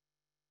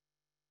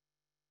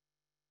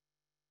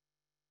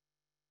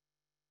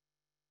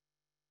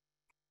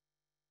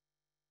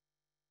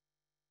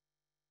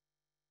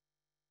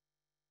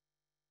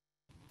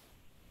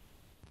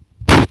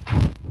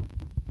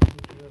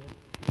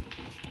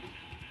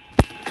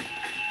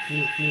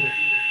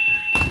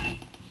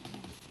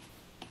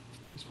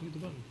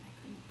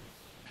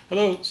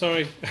 Hello,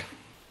 sorry.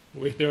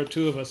 There are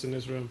two of us in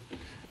this room.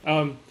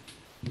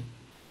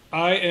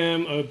 I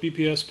am a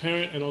BPS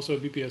parent and also a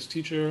BPS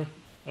teacher.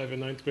 I have a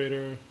 9th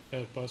grader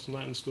at Boston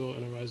Latin School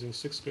and a rising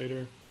 6th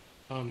grader.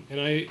 And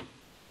I'm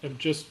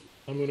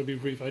going to be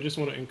brief. I just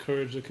want to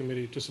encourage the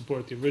committee to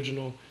support the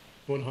original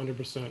 100%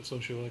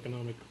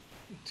 socioeconomic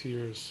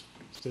tiers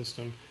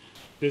system.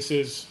 I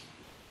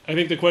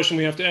think the question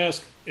we have to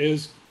ask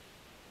is,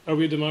 are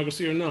we a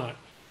democracy or not?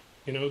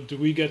 You know, do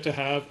we get to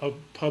have a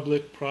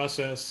public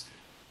process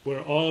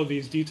where all of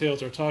these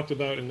details are talked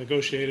about and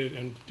negotiated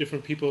and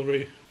different people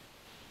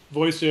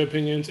voice their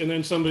opinions, and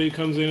then somebody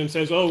comes in and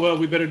says, oh, well,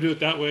 we better do it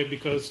that way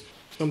because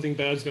something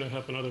bad's going to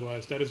happen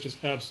otherwise? That is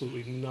just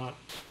absolutely not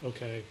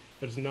okay.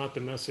 That is not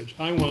the message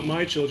I want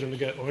my children to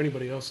get or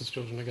anybody else's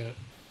children to get.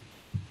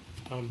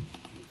 And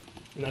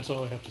that's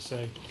all I have to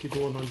say. Keep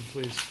it 100,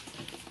 please.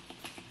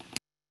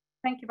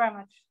 Thank you very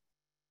much.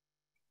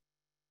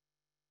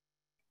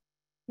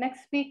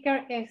 Next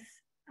speaker is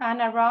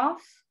Anna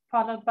Ross,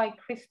 followed by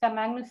Krista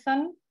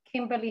Magnusson,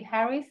 Kimberly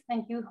Harris,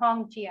 and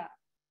Yuhong Jia.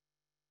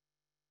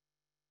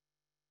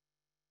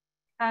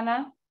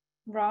 Anna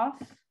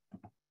Ross.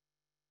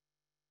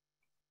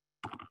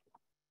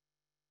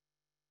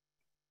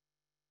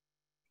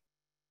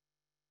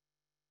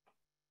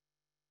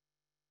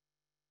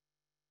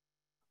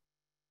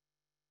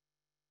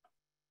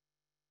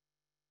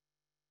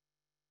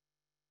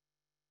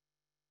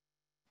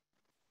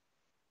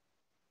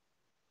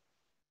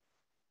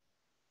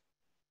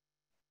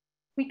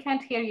 We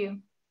can't hear you.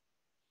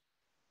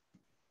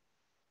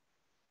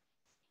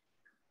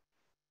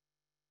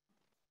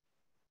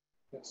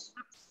 Yes.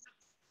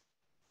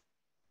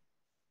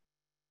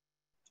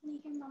 Can you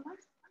hear Mama?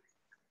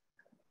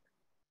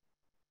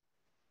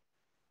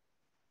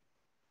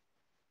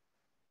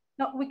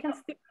 No, we can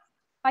still.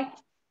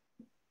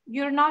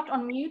 You're not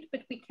on mute,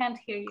 but we can't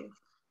hear you.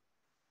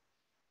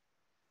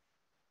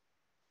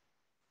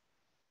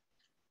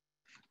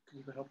 Can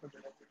you help her?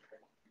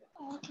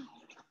 Oh, okay.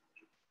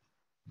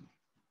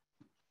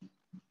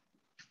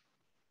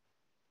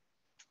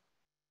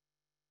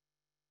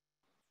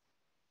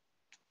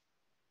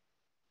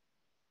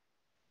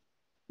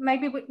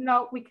 Maybe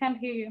no, we can't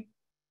hear you.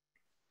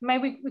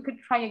 Maybe we could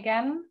try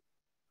again.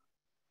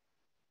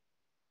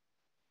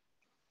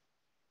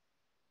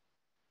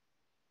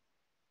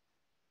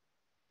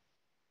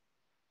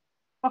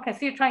 Okay, so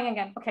you're trying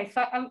again. Okay,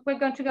 so we're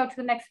going to go to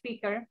the next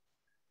speaker.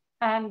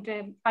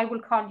 and I will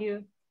call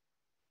you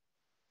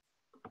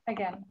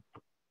again.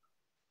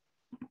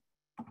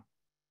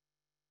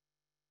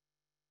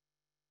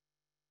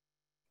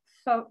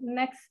 So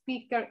next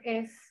speaker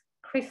is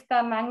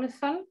Krista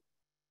Magnusson.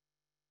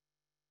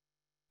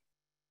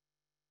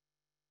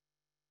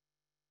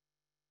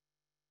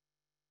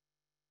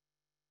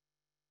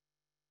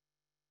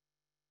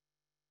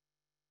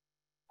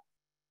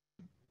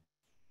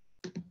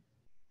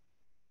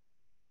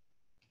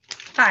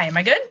 Hi, am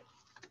I good?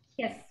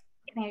 Yes.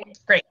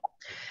 Great.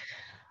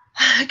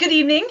 Good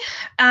evening.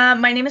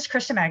 My name is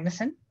Krista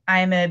Magnusson.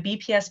 I'm a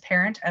BPS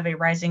parent of a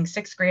rising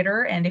 6th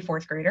grader and a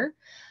 4th grader,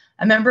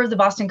 a member of the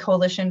Boston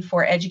Coalition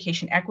for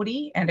Education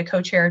Equity and a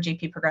co-chair of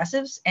JP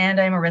Progressives, and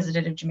I'm a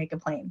resident of Jamaica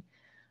Plain.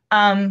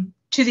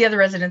 To the other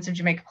residents of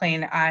Jamaica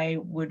Plain, I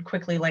would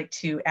quickly like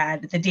to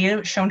add the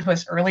data shown to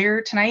us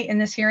earlier tonight in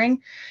this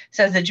hearing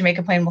says that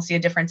Jamaica Plain will see a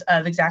difference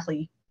of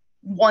exactly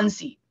 1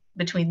 seat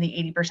between the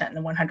 80% and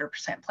the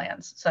 100%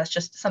 plans. So that's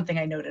just something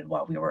I noted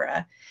while we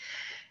were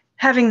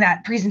having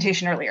that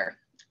presentation earlier.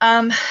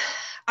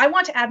 I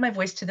want to add my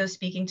voice to those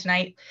speaking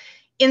tonight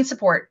in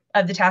support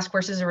of the task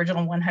force's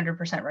original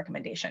 100%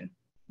 recommendation.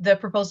 The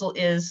proposal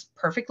is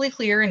perfectly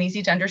clear and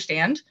easy to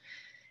understand.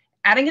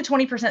 Adding a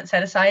 20%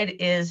 set aside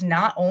is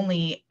not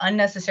only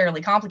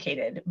unnecessarily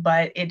complicated,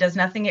 but it does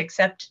nothing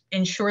except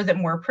ensure that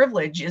more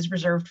privilege is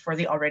reserved for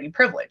the already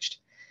privileged.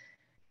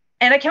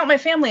 And I count my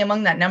family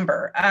among that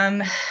number.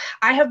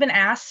 I have been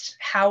asked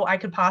how I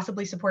could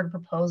possibly support a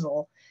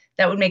proposal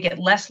that would make it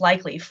less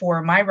likely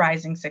for my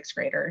rising 6th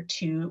grader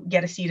to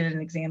get a seat at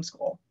an exam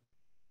school.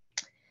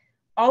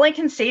 All I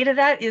can say to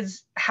that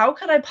is, how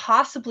could I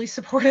possibly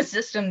support a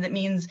system that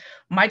means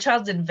my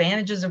child's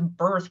advantages of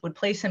birth would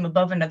place him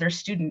above another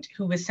student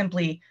who was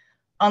simply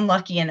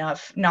unlucky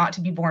enough not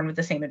to be born with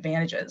the same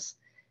advantages?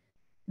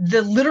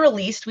 The literal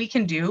least we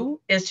can do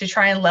is to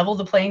try and level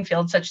the playing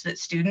field such that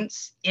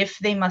students, if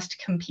they must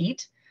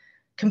compete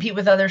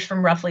with others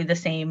from roughly the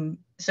same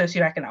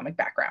socioeconomic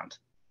background.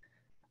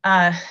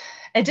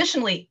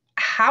 Additionally,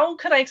 how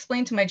could I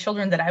explain to my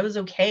children that I was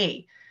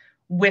okay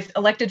with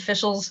elected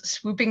officials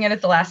swooping in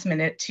at the last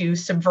minute to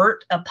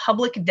subvert a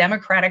public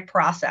democratic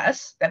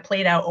process that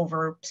played out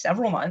over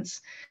several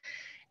months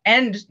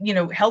and,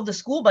 held the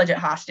school budget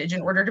hostage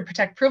in order to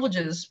protect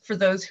privileges for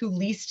those who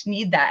least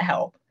need that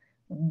help?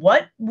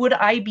 What would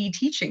I be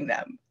teaching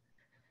them?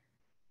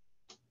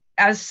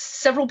 As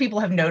several people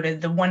have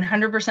noted, the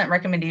 100%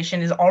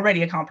 recommendation is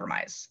already a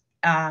compromise.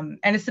 And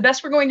it's the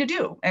best we're going to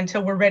do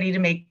until we're ready to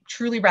make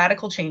truly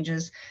radical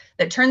changes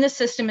that turn this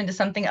system into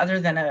something other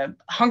than a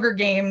Hunger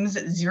Games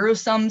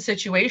zero-sum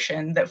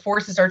situation that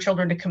forces our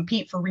children to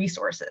compete for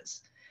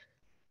resources.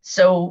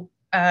 So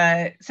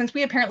since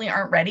we apparently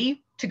aren't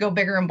ready to go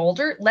bigger and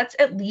bolder, let's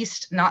at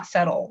least not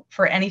settle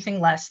for anything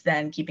less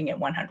than keeping it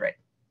 100.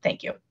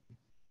 Thank you.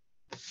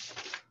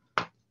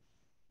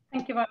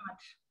 Thank you very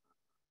much.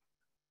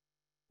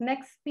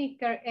 Next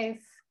speaker is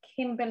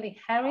Kimberly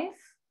Harris.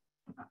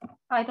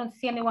 I don't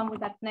see anyone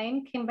with that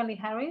name, Kimberly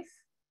Harris.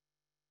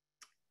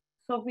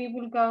 So we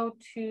will go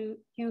to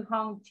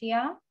Yuhong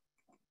Jia.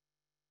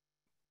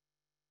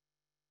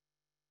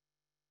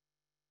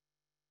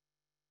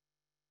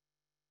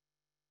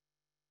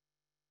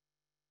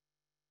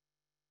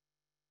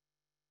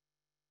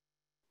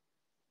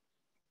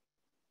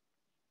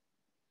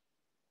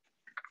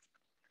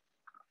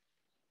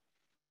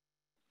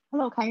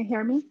 Hello, can you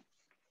hear me?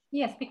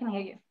 Yes, we can hear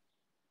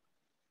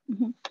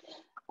you.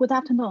 Good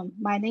afternoon.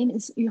 My name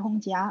is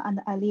Yuhong Jia, and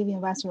I live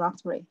in West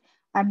Roxbury.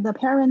 I'm the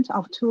parent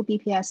of 2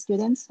 BPS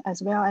students,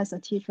 as well as a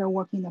teacher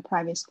working in a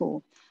private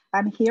school.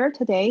 I'm here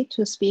today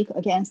to speak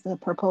against the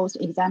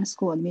proposed exam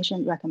school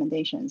admission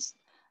recommendations.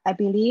 I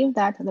believe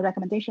that the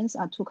recommendations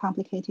are too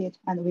complicated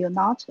and will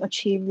not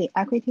achieve the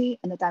equity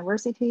and the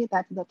diversity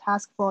that the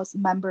task force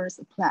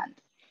members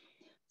planned.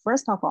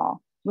 First of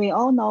all, we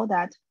all know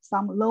that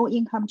some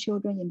low-income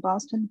children in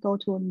Boston go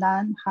to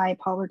non-high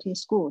poverty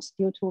schools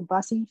due to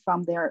busing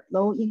from their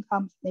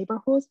low-income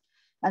neighborhoods,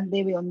 and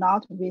they will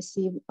not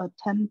receive a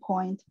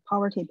 10-point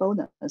poverty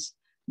bonus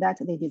that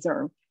they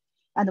deserve.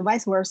 And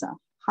vice versa,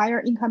 higher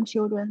income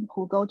children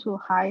who go to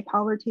high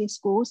poverty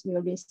schools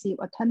will receive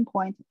a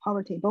 10-point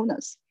poverty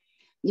bonus.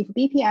 If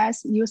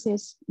BPS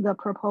uses the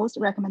proposed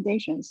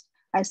recommendations,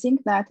 I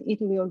think that it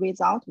will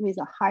result with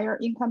a higher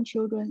income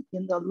children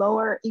in the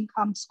lower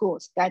income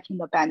schools getting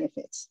the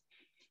benefits.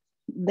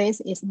 This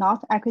is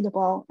not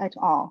equitable at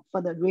all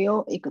for the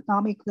real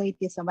economically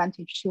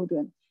disadvantaged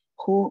children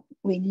who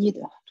we need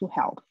to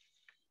help.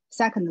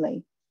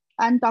 Secondly,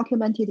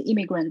 undocumented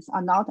immigrants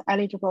are not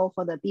eligible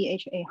for the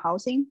BHA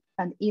housing,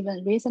 and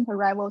even recent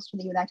arrivals to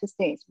the United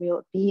States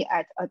will be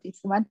at a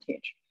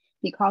disadvantage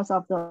because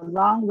of the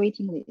long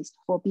waiting list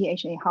for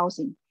BHA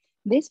housing.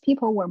 These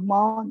people were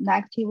more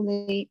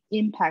negatively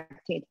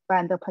impacted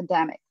by the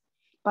pandemic,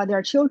 but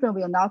their children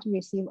will not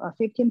receive a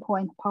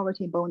 15-point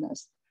poverty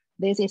bonus.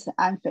 This is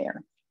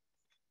unfair.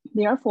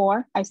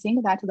 Therefore, I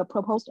think that the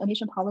proposed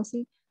admission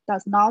policy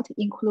does not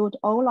include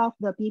all of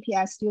the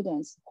BPS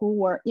students who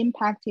were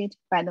impacted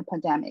by the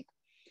pandemic.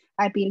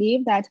 I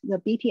believe that the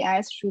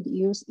BPS should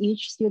use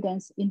each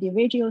student's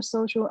individual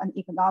social and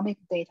economic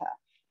data,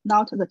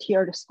 not the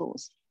tiered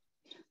schools.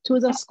 To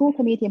the school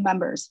committee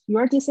members,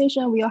 your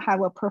decision will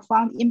have a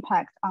profound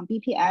impact on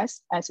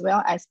BPS as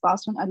well as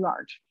Boston at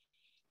large.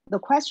 The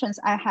questions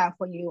I have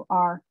for you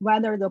are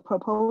whether the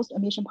proposed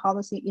admission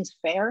policy is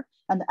fair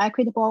and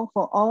equitable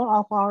for all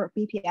of our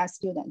BPS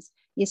students,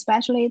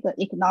 especially the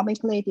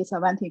economically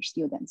disadvantaged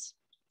students.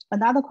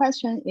 Another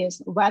question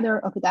is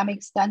whether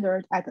academic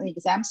standard at the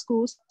exam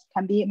schools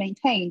can be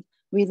maintained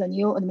with the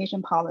new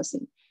admission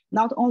policy,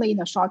 not only in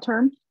the short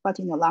term, but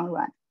in the long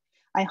run.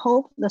 I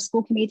hope the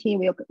school committee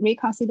will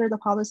reconsider the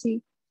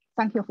policy.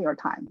 Thank you for your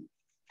time.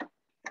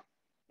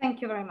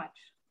 Thank you very much.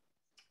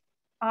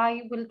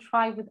 I will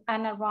try with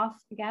Anna Ross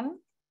again.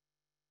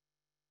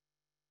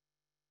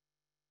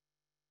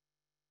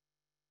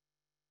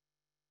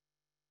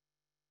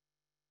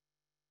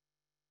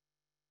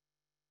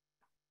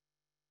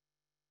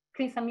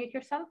 Please unmute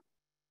yourself.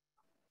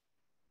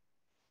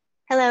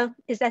 Hello,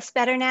 is this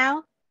better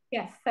now?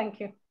 Yes,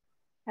 thank you.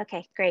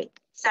 Okay, great.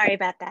 Sorry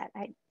about that.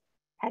 I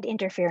had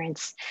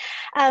interference.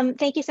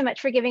 Thank you so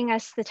much for giving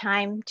us the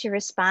time to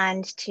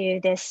respond to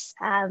this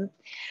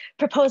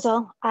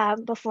proposal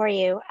before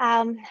you.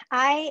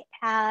 I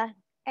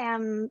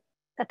am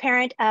a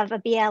parent of a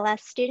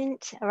BLS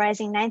student, a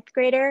rising 9th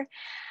grader,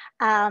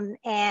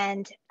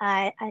 and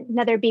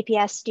another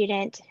BPS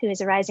student who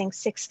is a rising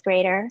 6th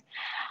grader.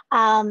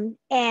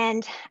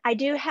 And I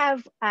do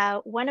have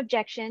one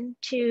objection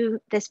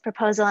to this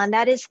proposal, and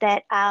that is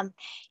that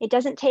it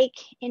doesn't take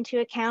into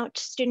account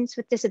students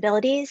with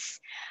disabilities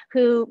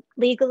who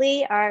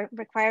legally are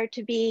required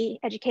to be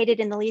educated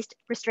in the least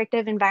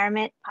restrictive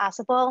environment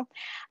possible,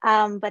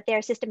 but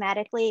they're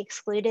systematically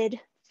excluded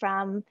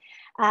from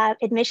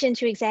admission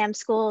to exam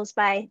schools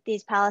by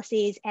these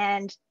policies,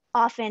 and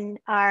often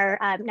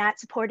are not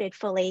supported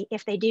fully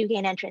if they do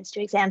gain entrance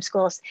to exam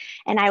schools.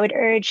 And I would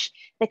urge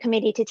the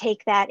committee to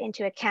take that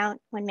into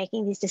account when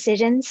making these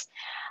decisions.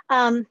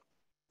 My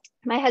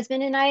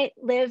husband and I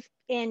live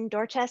in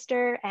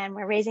Dorchester, and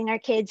we're raising our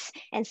kids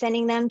and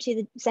sending them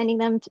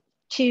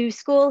to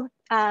school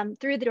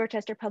through the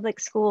Dorchester Public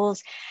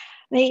Schools.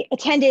 They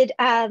attended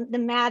the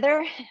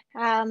Mather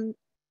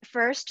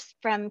first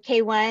from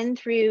K1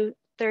 through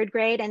 3rd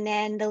grade, and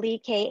then the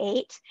Lee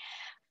K8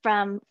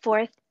 from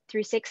 4th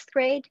through 6th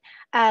grade.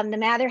 The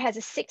Mather has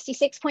a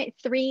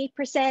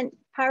 66.3%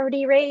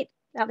 poverty rate.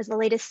 That was the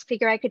latest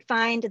figure I could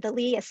find. The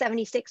Lee, a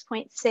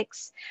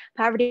 76.6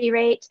 poverty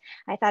rate.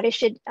 I thought I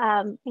should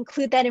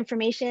include that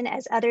information,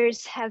 as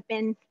others have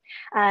been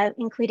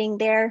including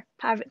their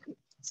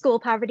school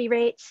poverty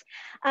rates.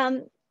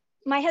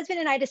 My husband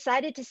and I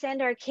decided to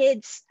send our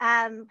kids,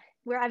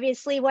 we're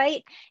obviously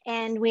white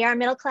and we are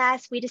middle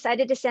class. We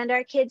decided to send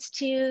our kids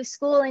to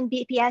school in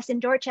BPS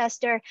in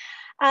Dorchester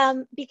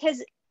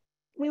because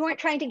we weren't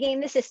trying to game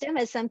the system,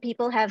 as some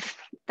people have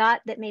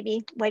thought that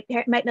maybe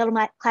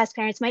middle class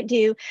parents might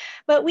do.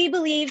 But we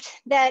believed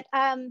that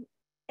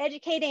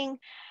educating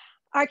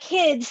our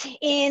kids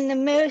in the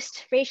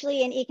most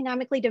racially and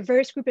economically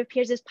diverse group of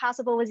peers as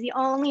possible was the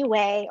only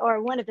way,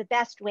 or one of the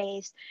best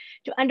ways,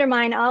 to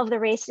undermine all of the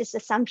racist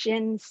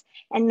assumptions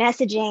and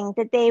messaging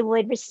that they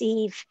would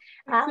receive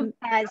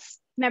as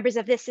members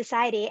of this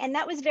society. And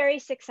that was very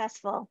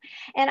successful.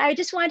 And I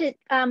just wanted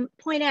to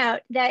point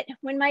out that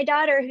when my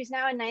daughter, who's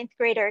now a 9th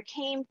grader,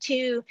 came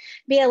to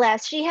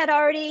BLS, she had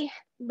already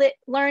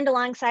learned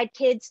alongside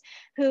kids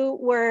who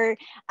were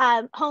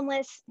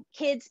homeless,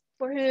 kids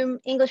for whom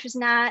English was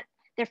not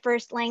their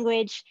first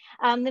language.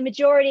 The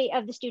majority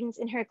of the students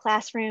in her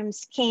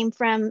classrooms came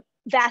from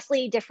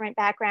vastly different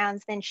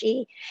backgrounds than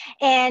she.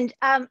 And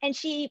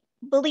she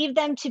believed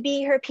them to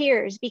be her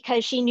peers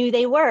because she knew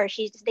they were.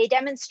 They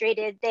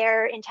demonstrated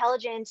their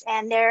intelligence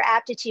and their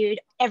aptitude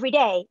every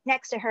day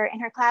next to her in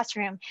her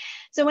classroom.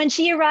 So when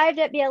she arrived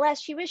at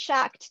BLS, she was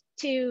shocked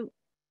to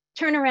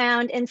turn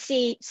around and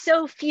see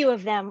so few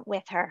of them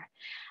with her.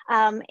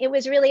 It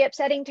was really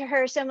upsetting to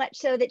her, so much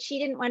so that she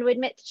didn't want to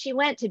admit that she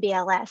went to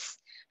BLS.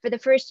 For the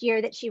first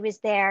year that she was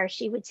there,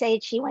 she would say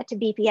she went to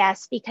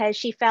BPS because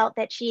she felt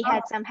that she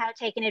had somehow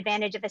taken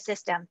advantage of a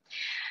system.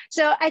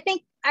 So I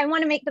think I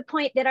want to make the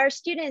point that our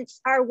students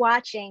are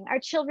watching, our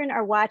children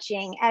are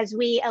watching as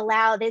we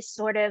allow this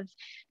sort of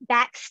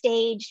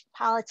backstage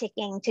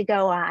politicking to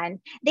go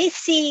on. They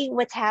see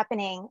what's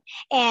happening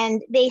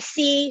and they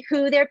see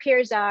who their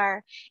peers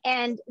are,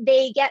 and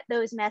they get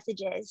those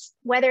messages,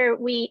 whether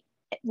we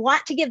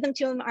want to give them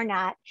to them or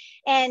not.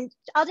 And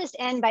I'll just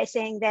end by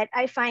saying that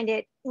I find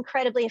it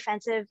incredibly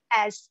offensive,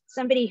 as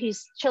somebody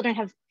whose children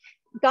have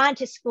gone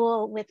to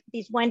school with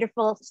these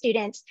wonderful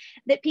students,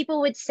 that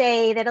people would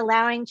say that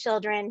allowing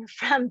children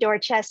from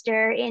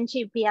Dorchester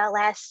into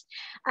BLS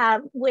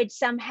would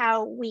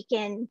somehow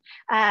weaken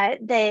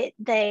the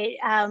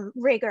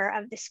rigor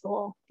of the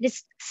school.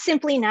 It's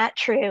simply not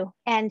true.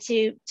 And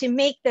to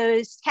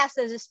cast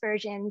those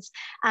aspersions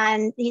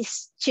on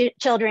these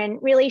children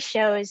really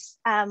shows,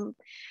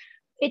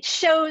 it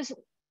shows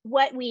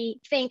what we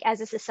think as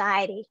a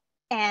society.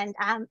 And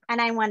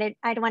I want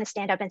to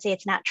stand up and say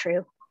it's not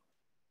true.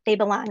 They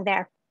belong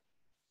there.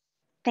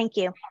 Thank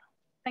you.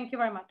 Thank you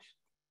very much.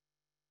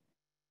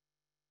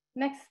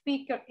 Next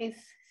speaker is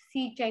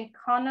CJ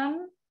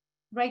Conan,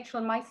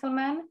 Rachel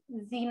Meiselman,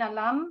 Zena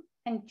Lam,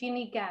 and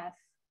Ginny Gass.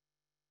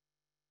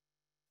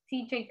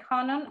 CJ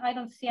Conan, I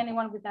don't see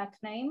anyone with that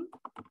name.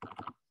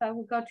 So I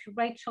will go to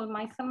Rachel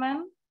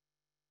Meiselman.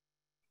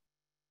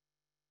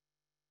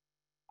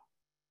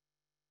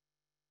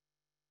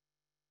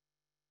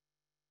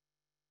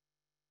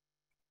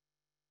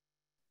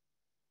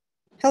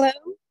 Hello,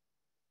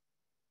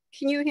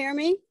 can you hear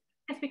me?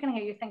 Yes, we can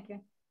hear you, thank you.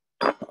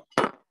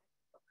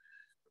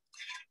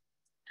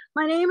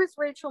 My name is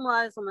Rachel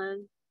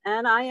Meiselman,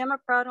 and I am a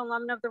proud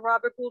alumna of the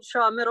Robert Gould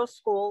Shaw Middle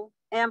School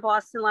and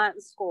Boston Latin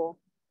School.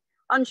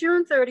 On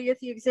June 30th,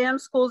 the Exam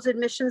Schools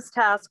Admissions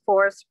Task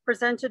Force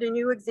presented a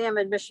new exam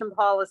admission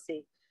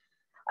policy.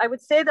 I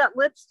would say that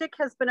lipstick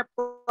has been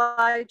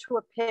applied to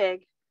a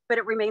pig, but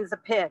it remains a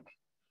pig.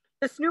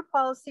 This new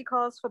policy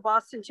calls for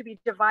Boston to be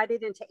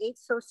divided into 8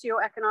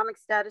 socioeconomic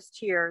status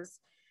tiers.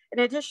 In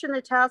addition,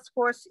 the task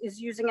force is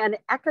using an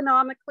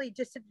economically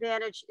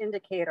disadvantaged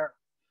indicator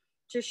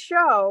to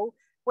show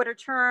what are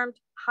termed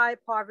high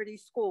poverty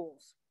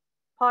schools.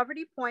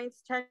 Poverty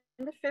points 10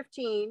 to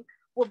 15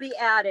 will be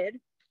added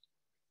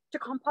to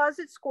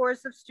composite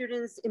scores of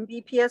students in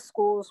BPS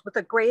schools with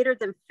a greater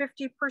than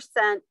 50%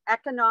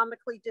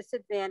 economically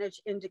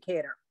disadvantaged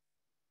indicator.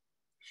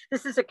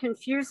 This is a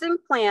confusing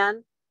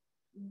plan,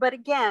 but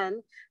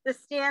again, this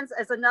stands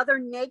as another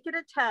naked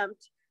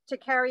attempt to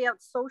carry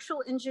out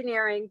social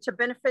engineering to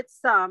benefit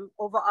some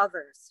over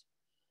others.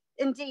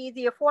 Indeed,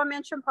 the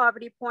aforementioned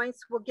poverty points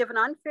will give an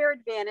unfair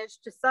advantage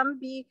to some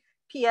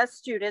BPS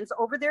students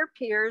over their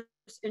peers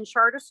in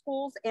charter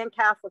schools and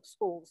Catholic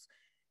schools,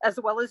 as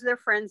well as their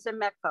friends in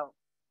MECPO,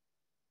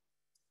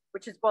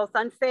 which is both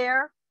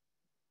unfair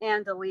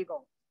and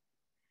illegal.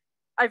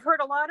 I've heard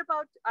a lot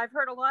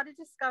of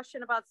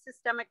discussion about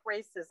systemic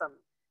racism.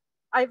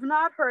 I've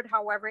not heard,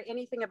 however,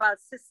 anything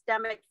about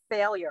systemic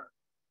failure.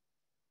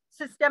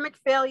 Systemic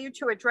failure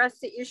to address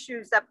the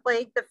issues that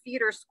plague the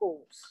feeder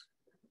schools,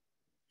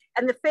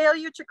 and the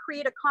failure to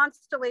create a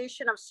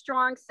constellation of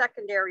strong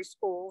secondary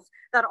schools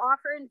that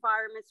offer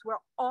environments where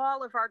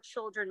all of our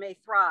children may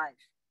thrive.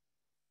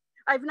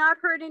 I've not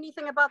heard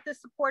anything about the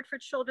support for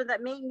children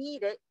that may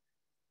need it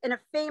in a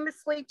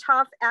famously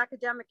tough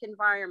academic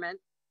environment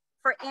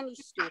for any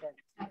student.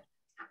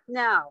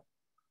 Now,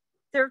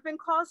 there have been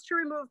calls to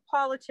remove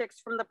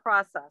politics from the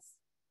process.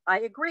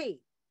 I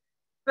agree,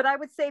 but I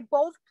would say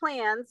both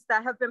plans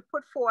that have been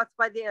put forth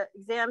by the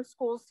Exam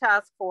Schools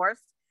Task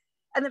Force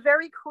and the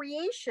very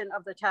creation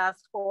of the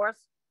task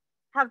force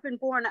have been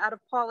born out of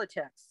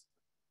politics.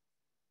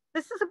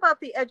 This is about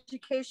the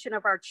education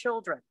of our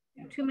children.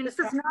 This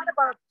is not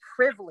about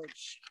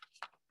privilege,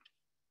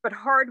 but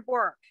hard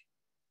work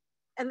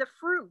and the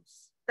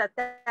fruits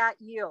that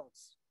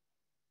yields.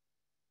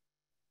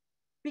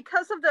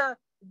 Because of the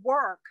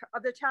work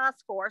of the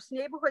task force,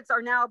 neighborhoods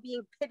are now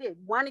being pitted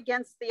one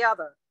against the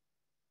other.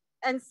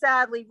 And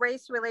sadly,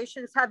 race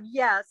relations have,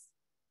 yes,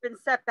 been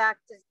set back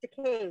to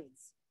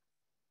decades.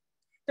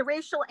 The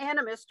racial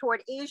animus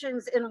toward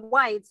Asians and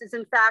whites is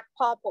in fact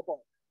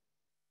palpable.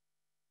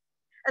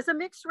 As a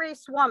mixed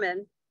race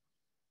woman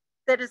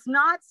that is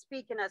not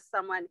speaking as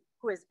someone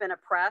who has been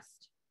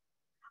oppressed,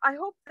 I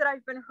hope that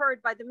I've been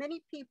heard by the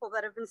many people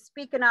that have been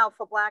speaking out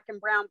for Black and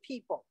brown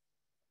people.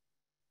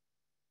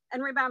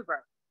 And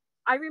remember,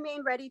 I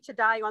remain ready to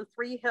die on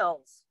 3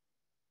 hills: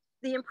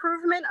 the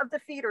improvement of the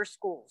feeder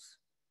schools,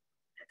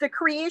 the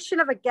creation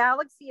of a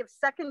galaxy of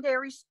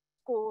secondary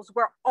schools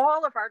where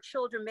all of our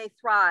children may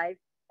thrive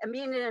and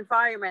be in an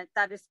environment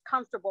that is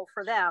comfortable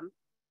for them,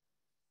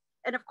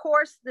 and of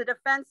course, the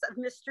defense of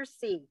Mr.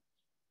 C,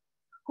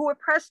 who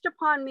impressed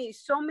upon me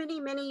so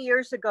many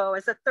years ago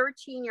as a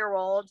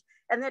 13-year-old,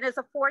 and then as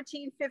a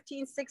 14,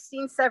 15,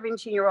 16,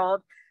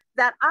 17-year-old,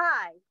 that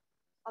I,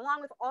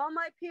 along with all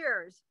my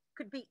peers,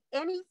 could be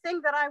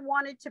anything that I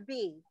wanted to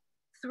be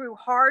through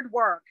hard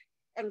work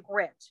and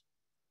grit.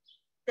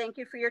 Thank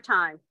you for your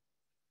time.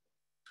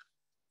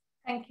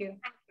 Thank you.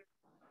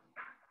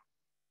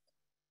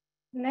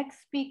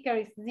 Next speaker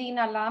is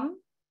Zena Lam.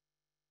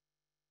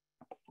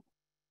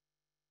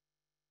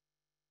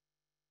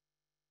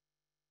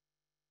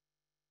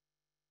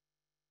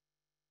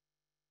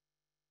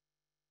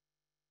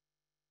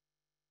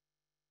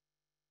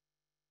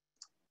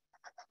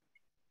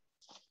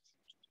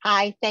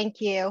 Hi,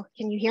 thank you.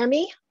 Can you hear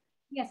me?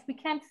 Yes, we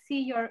can't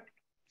see your,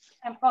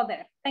 oh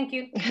there, thank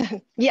you.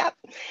 Yep.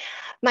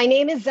 My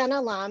name is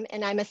Zena Lam,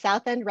 and I'm a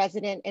South End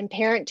resident and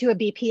parent to a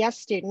BPS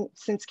student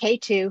since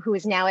K2 who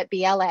is now at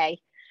BLA.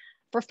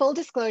 For full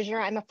disclosure,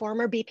 I'm a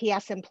former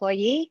BPS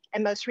employee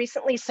and most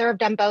recently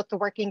served on both the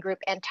working group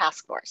and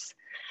task force.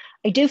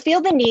 I do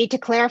feel the need to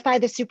clarify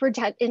the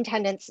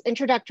superintendent's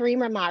introductory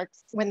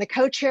remarks when the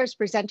co-chairs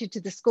presented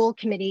to the school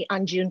committee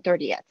on June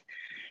 30th.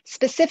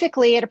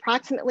 Specifically, at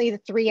approximately the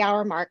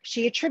 3-hour mark,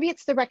 she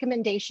attributes the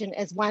recommendation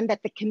as one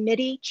that the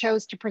committee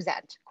chose to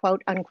present,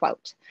 quote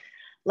unquote.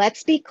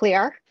 Let's be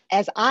clear,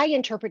 as I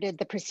interpreted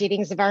the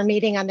proceedings of our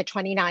meeting on the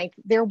 29th,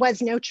 there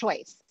was no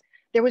choice.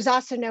 There was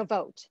also no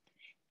vote.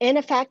 In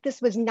effect,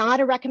 this was not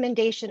a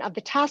recommendation of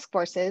the task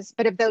forces,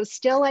 but of those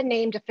still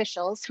unnamed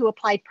officials who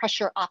applied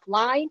pressure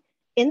offline,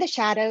 in the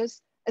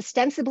shadows,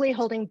 ostensibly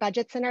holding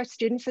budgets and our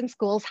students and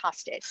schools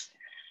hostage.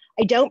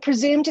 I don't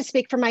presume to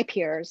speak for my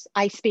peers.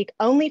 I speak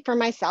only for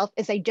myself,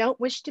 as I don't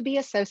wish to be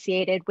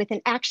associated with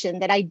an action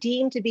that I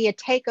deem to be a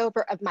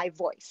takeover of my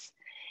voice.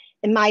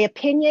 In my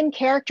opinion,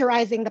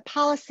 characterizing the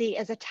policy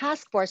as a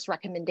task force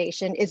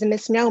recommendation is a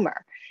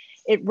misnomer.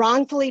 It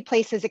wrongfully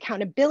places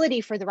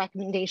accountability for the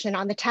recommendation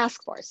on the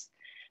task force.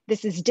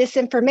 This is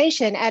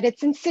disinformation at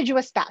its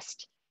insidious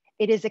best.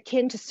 It is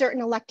akin to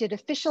certain elected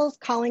officials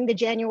calling the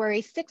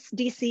January 6th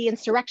DC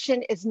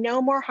insurrection is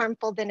no more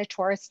harmful than a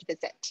tourist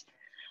visit.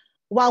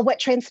 While what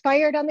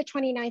transpired on the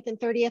 29th and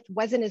 30th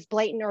wasn't as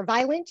blatant or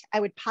violent,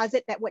 I would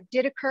posit that what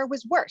did occur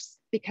was worse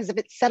because of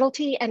its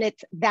subtlety and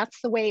its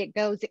 "that's the way it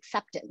goes"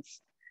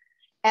 acceptance.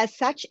 As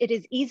such, it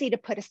is easy to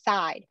put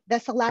aside,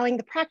 thus allowing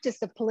the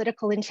practice of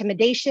political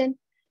intimidation,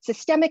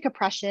 systemic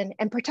oppression,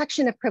 and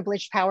protection of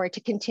privileged power to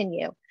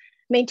continue,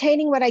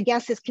 maintaining what I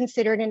guess is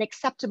considered an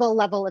acceptable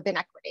level of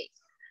inequity.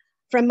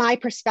 From my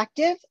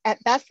perspective,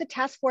 at best, the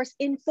task force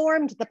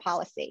informed the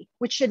policy,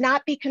 which should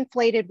not be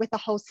conflated with a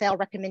wholesale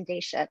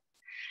recommendation.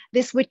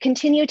 This would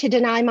continue to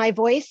deny my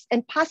voice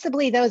and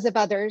possibly those of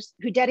others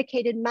who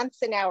dedicated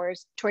months and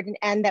hours toward an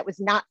end that was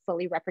not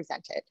fully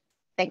represented.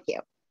 Thank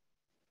you.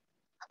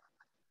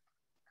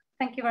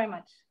 Thank you very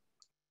much.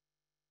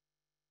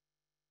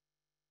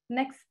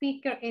 Next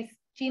speaker is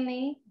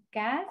Ginny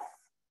Gass.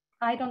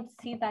 I don't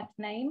see that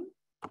name.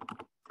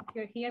 If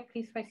you're here,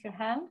 please raise your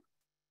hand.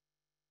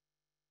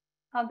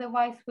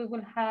 Otherwise, we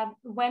will have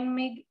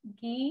Wenming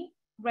Gi,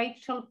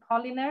 Rachel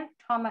Polliner,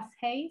 Thomas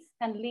Hayes,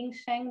 and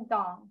Lingsheng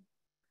Dong.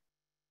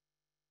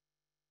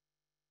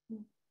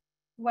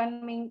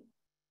 Wenming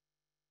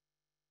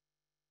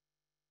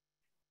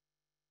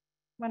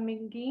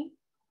Gi.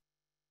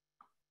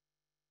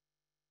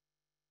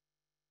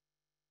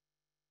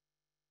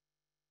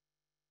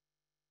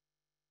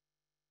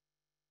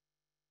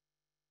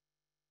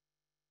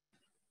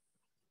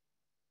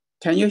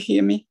 Can you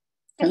hear me?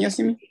 Can you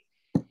see me?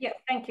 Yeah,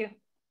 thank you.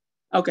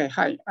 Okay,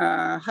 hi.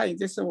 Hi,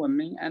 this is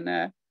Wenming,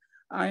 and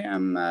I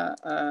am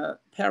a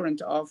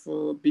parent of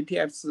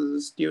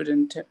BPS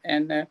student,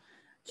 and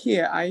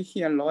here I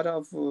hear a lot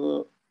of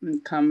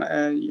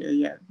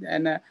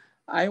and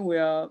I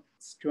will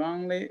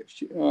strongly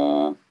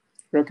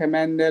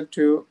recommend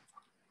to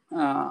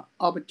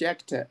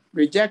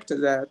reject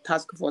the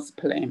task force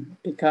plan,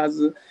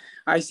 because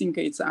I think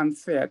it's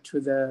unfair to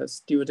the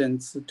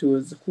students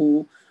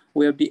who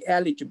will be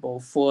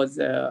eligible for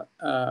the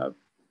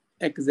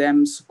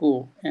exam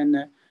school.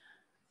 And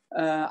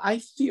I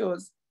feel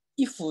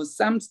if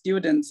some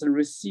students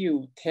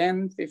receive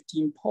 10,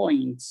 15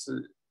 points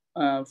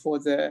for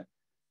the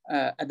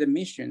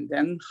admission,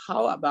 then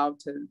how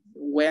about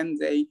when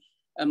they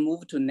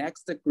move to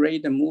next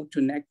grade and move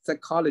to next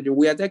college,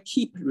 will they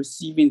keep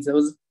receiving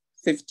those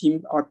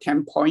 15 or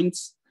 10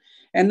 points?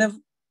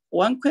 And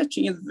one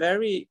question is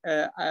very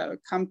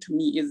come to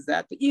me is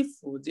that if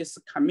this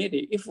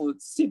committee, if the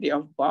city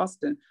of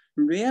Boston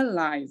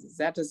realize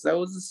that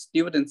those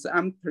students are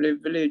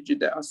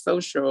unprivileged or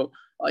social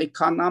or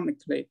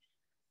economically,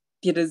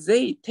 did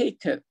they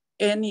take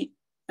any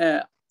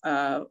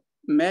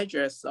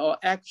measures or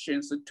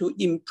actions to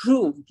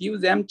improve,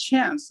 give them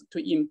chance to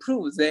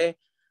improve their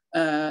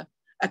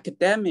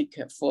academic,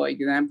 for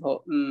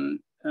example,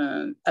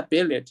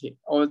 ability,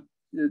 or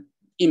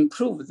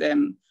improve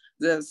them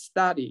the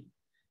study?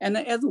 And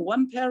as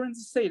one parent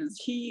says,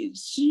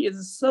 she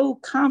is so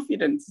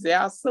confident there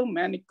are so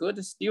many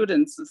good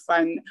students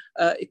find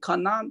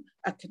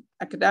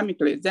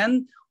academically,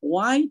 then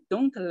why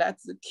don't let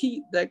the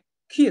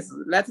kids,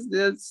 let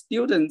the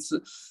students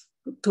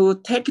to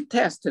take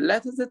test,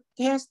 let the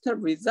test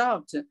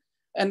result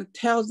and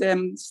tell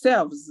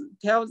themselves,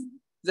 tell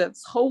the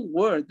whole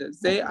world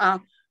they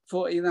are,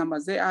 for example,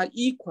 they are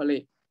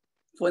equally,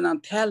 for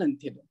example,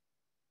 talented.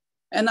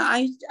 And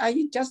I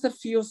just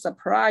feel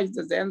surprised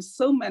that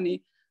so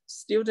many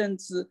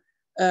students,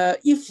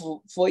 if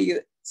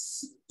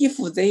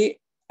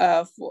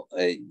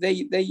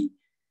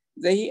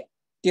they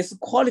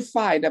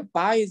disqualified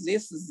by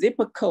this zip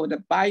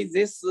code, by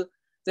this,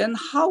 then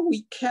how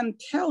we can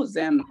tell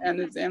them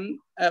and then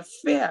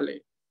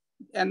fairly,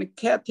 and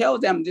can tell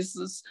them this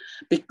is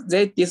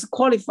they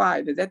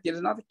disqualified, they did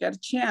not get a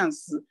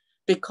chance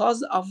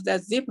because of the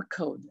zip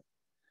code.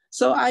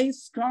 So I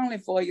strongly,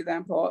 for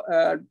example,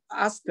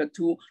 ask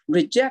to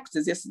reject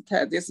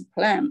this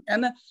plan.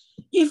 And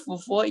if,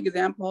 for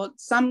example,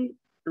 some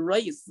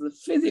race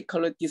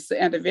physical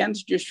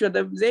disadvantage, should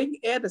they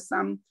add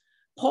some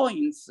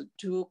points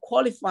to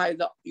qualify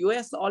the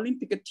US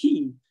Olympic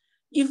team?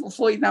 If,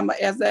 for example,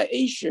 as an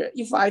Asia,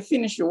 if I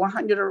finish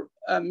 100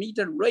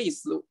 meter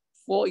race,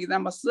 for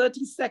example,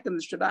 30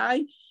 seconds, should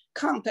I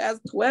count as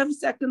 12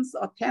 seconds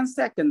or 10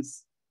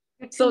 seconds?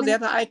 So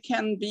that I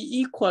can be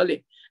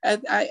equally, so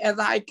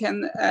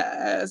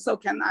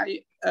can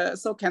I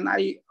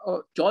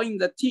join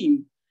the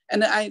team?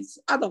 And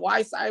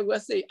otherwise I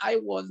will say I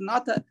was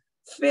not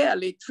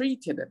fairly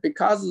treated,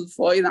 because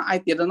for example, I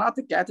did not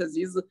get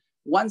this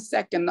 1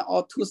 second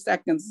or 2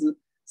 seconds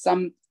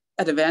some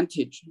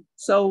advantage.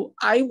 So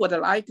I would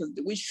like,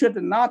 we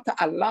should not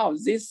allow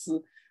this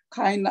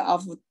kind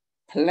of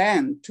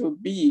plan to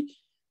be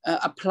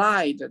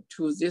applied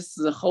to this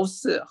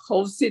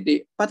whole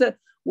city, but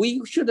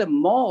we should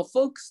more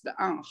focus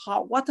on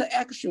what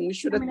action we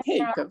should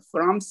take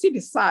from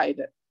city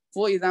side.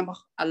 For example,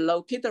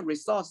 allocate a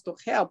resource to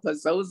help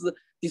those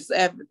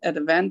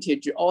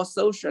disadvantaged or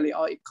socially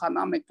or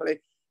economically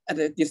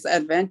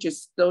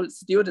disadvantaged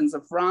students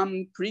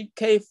from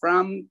pre-K,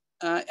 from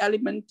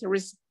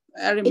elementary.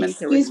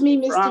 Excuse me,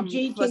 Mr.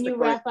 G, can you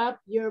wrap up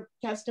your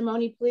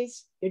testimony,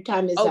 please? Your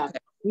time is up.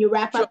 Can you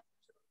wrap up?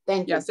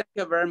 Thank you. Yes, thank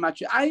you very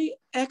much. I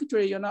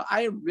actually,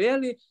 I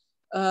really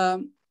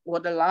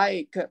would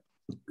like,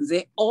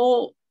 they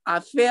all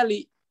are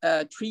fairly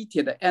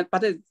treated,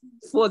 but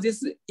for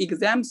this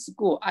exam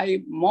school,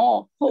 I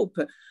more hope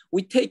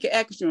we take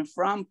action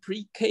from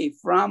pre-K,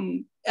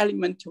 from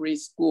elementary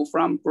school,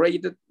 from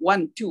grade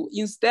 1, 2,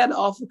 instead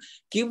of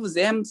give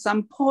them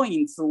some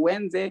points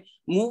when they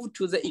move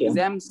to the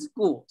exam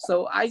school.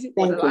 So I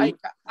would like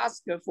to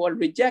ask for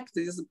reject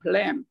this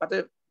plan,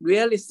 but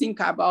really think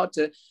about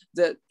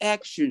the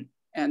action.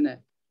 And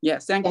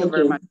yes, thank you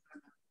very much.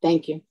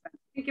 Thank you.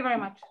 Thank you very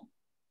much.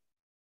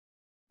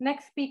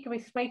 Next speaker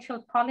is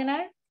Rachel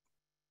Polliner.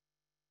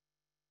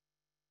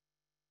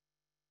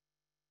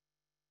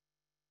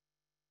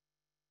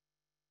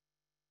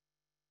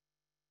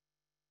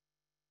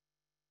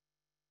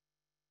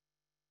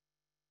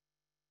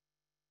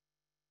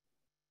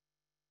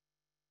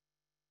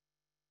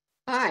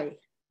 Hi,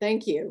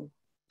 thank you.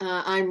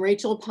 I'm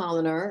Rachel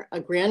Polliner, a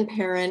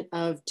grandparent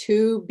of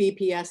 2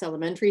 BPS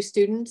elementary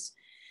students,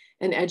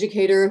 an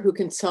educator who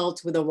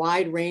consults with a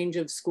wide range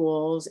of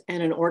schools,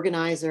 and an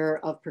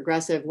organizer of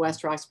progressive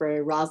West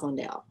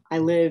Roxbury-Roslindale. I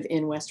live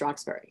in West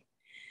Roxbury.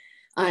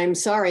 I'm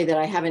sorry that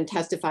I haven't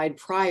testified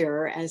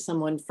prior as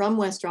someone from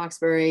West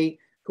Roxbury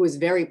who is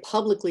very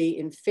publicly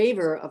in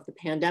favor of the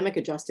pandemic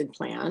adjusted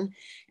plan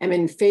and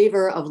in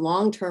favor of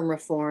long-term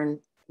reform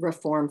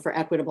for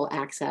equitable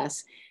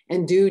access,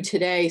 and do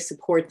today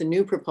support the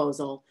new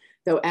proposal,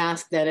 though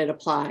ask that it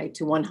apply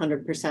to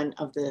 100%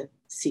 of the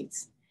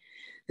seats.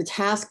 The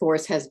task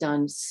force has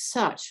done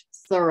such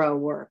thorough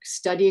work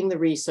studying the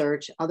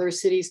research, other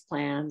cities'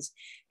 plans,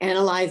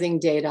 analyzing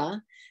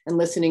data, and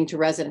listening to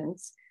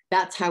residents.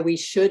 That's how we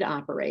should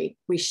operate.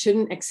 We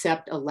shouldn't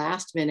accept a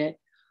last-minute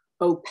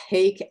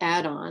opaque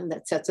add-on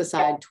that sets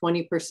aside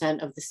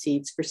 20% of the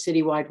seats for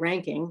citywide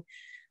ranking,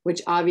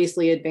 which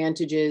obviously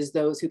advantages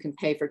those who can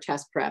pay for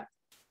test prep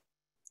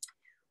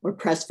or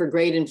press for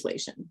grade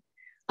inflation.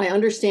 I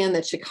understand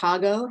that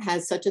Chicago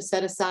has such a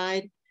set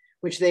aside,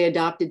 which they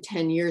adopted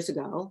 10 years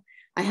ago.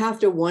 I have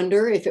to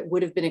wonder if it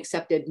would have been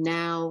accepted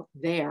now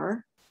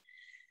there.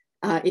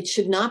 It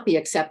should not be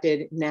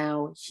accepted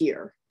now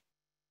here.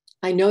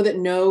 I know that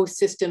no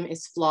system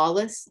is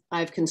flawless. I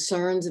have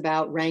concerns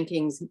about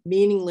ranking's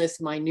meaningless,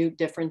 minute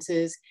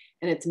differences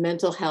and its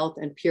mental health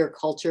and peer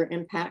culture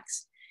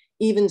impacts.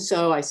 Even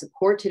so, I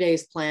support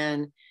today's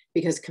plan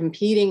because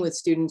competing with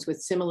students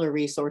with similar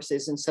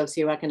resources and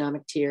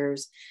socioeconomic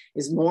tiers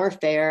is more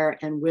fair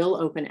and will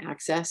open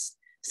access.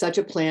 Such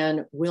a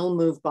plan will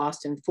move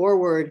Boston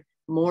forward,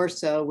 more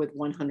so with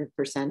 100%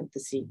 of the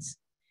seats.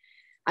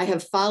 I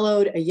have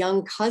followed a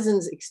young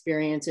cousin's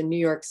experience in New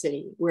York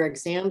City, where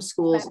exam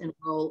schools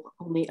enroll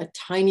only a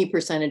tiny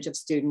percentage of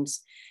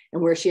students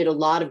and where she had a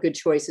lot of good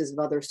choices of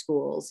other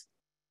schools.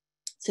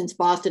 Since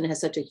Boston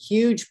has such a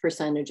huge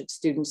percentage of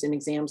students in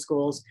exam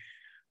schools,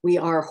 we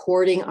are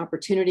hoarding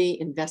opportunity,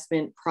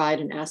 investment, pride,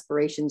 and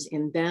aspirations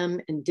in them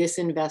and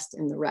disinvest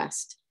in the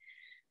rest.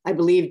 I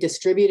believe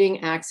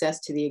distributing access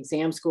to the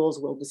exam schools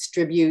will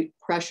distribute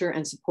pressure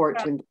and support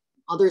to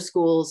other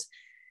schools.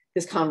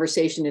 This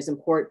conversation is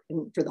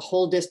important for the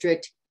whole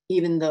district,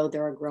 even though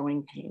there are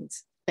growing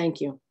pains.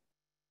 Thank you.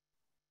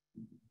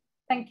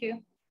 Thank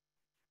you.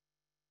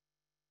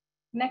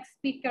 Next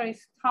speaker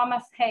is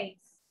Thomas Hayes.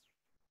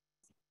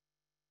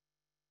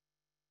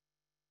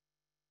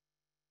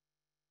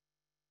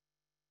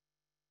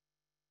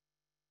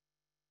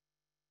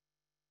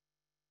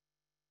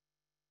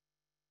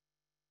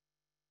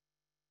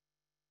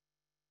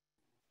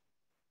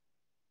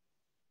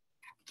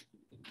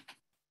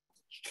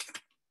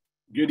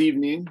 Good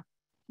evening.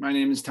 My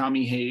name is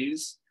Tommy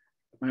Hayes.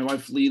 My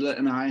wife Leela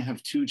and I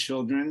have 2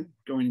 children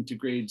going into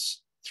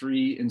grades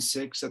 3 and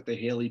 6 at the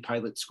Haley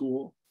Pilot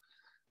School.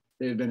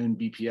 They have been in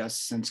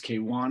BPS since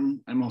K1.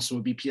 I'm also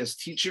a BPS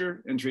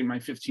teacher, entering my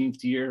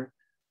 15th year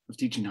of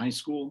teaching high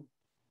school.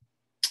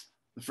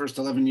 The first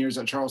 11 years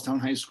at Charlestown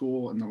High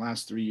School and the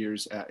last 3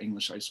 years at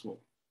English High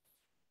School.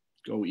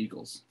 Go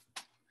Eagles.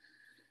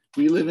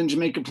 We live in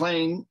Jamaica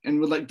Plain and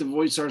would like to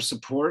voice our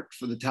support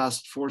for the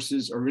task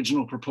force's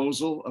original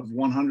proposal of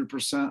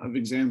 100% of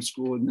exam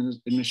school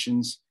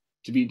admissions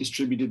to be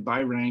distributed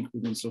by rank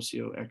within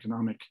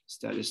socioeconomic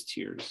status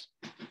tiers.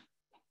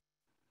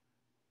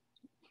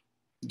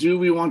 Do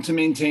we want to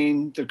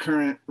maintain the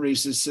current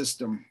racist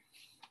system?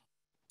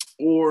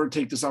 or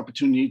take this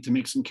opportunity to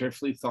make some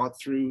carefully thought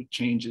through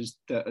changes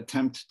that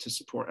attempt to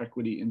support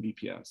equity in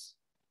BPS.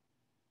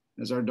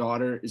 As our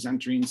daughter is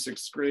entering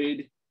 6th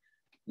grade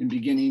and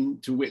beginning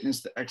to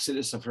witness the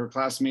exodus of her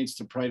classmates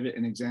to private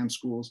and exam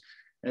schools,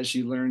 as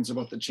she learns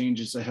about the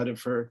changes ahead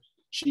of her,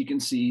 she can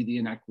see the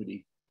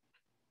inequity.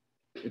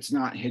 It's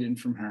not hidden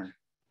from her.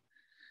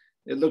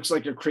 It looks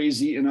like a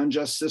crazy and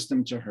unjust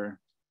system to her.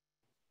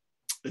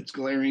 It's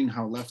glaring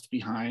how left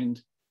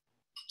behind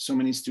so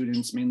many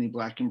students, mainly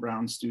Black and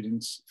brown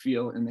students,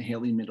 feel in the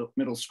Haley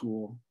Middle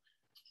School,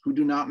 who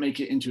do not make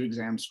it into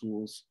exam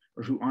schools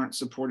or who aren't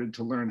supported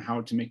to learn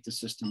how to make the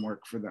system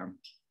work for them.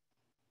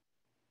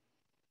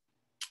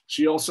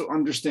 She also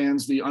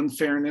understands the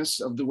unfairness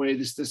of the way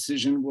this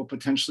decision will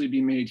potentially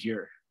be made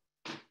here.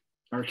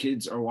 Our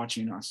kids are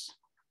watching us.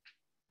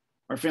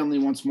 Our family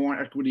wants more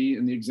equity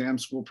in the exam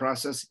school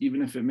process,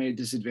 even if it may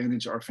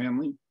disadvantage our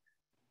family.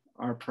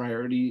 Our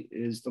priority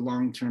is the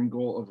long-term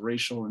goal of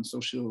racial and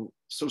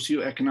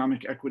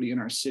socioeconomic equity in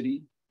our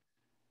city.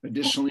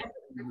 Additionally, what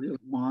we really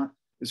want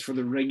is for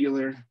the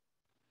regular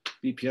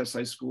BPS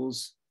high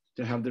schools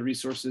to have the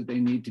resources they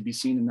need to be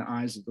seen in the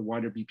eyes of the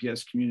wider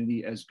BPS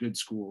community as good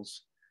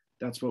schools.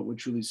 That's what would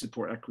truly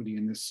support equity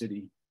in this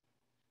city.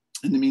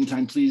 In the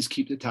meantime, please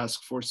keep the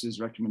task force's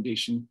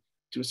recommendation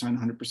to assign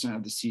 100%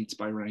 of the seats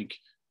by rank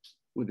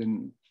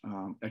within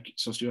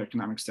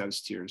socioeconomic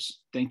status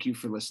tiers. Thank you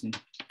for listening.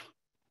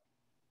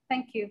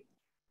 Thank you.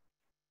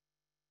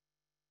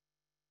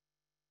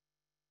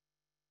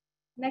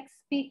 Next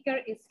speaker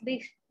is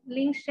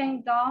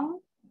Lingsheng Dong,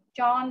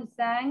 John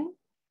Zhang,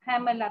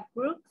 Pamela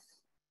Brooks,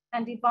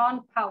 and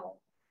Yvonne Powell.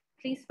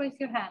 Please raise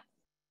your hand.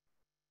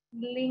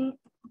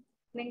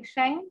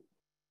 Lingsheng.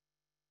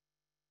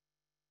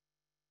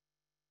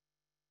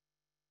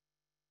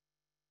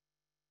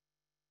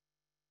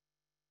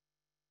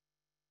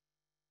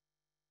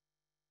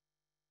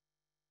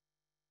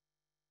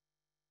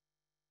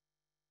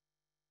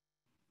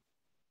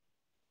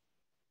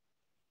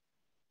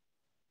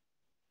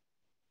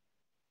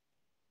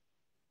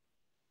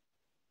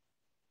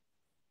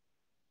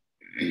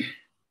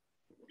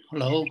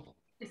 Hello.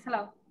 Yes,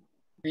 hello.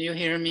 Can you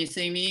hear me,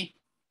 see me?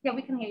 Yeah,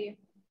 we can hear you.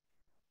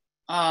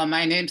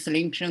 My name is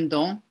Lingsheng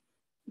Dong.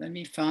 Let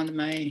me find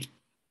my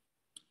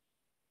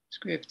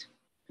script.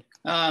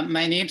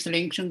 My name is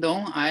Lingsheng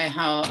Dong.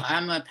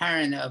 I'm a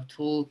parent of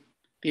 2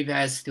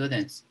 BPS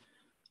students.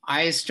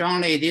 I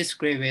strongly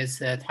disagree with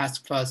the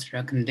task force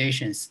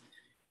recommendations.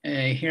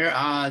 Here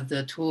are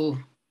the 2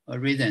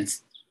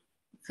 reasons.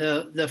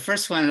 The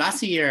first one,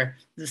 last year,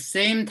 the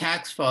same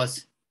task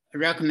force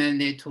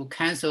recommended to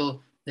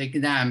cancel the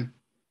exam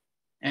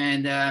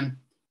and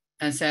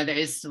said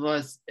it's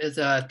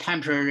a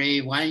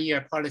temporary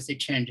 1-year policy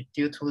change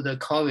due to the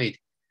COVID.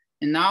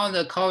 And now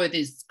the COVID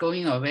is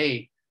going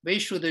away. We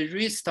should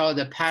restore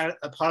the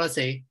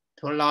policy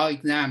to allow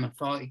exam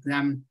for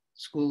exam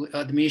school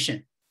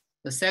admission.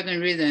 The second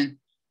reason,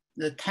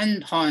 the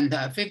 10-point,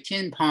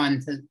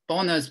 15-point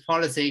bonus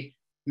policy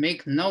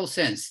make no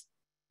sense.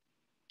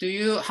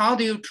 How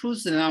do you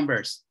choose the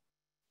numbers?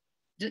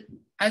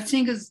 I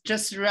think it's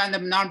just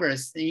random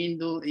numbers.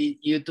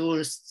 You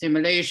do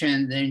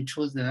simulation, then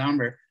choose the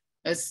number.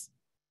 This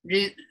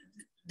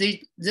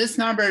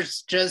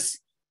numbers just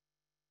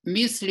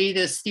mislead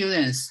the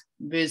students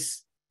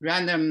with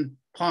random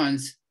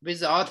points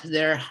without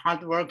their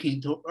hard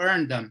working to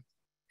earn them.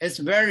 It's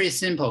very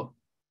simple.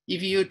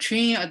 If you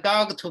train a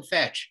dog to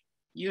fetch,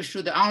 you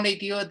should only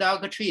give a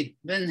dog a treat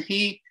when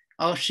he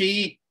or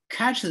she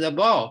catch the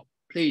ball,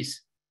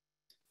 please.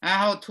 I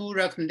have 2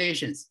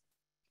 recommendations.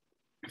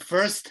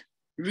 First,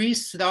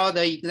 restore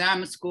the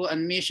exam school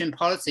admission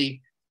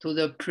policy to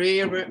the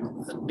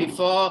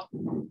before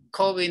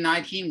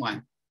COVID-19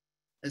 one.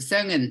 The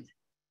second,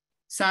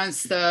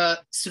 since the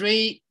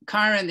 3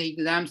 current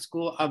exam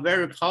schools are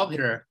very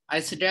popular,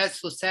 I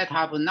suggest to set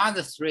up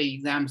another 3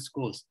 exam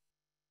schools.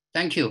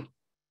 Thank you.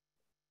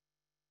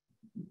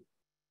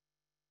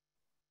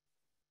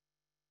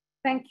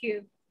 Thank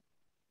you.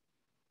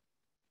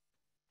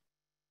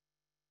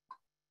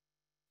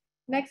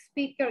 Next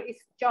speaker is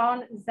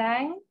John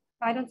Zhang.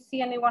 I don't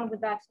see anyone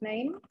with that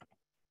name.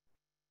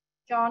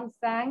 John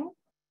Zhang.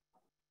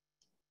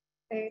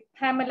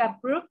 Pamela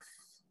Brooks.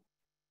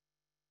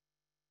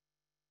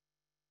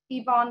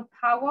 Yvonne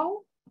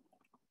Powell.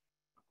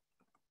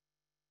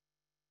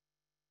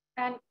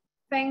 And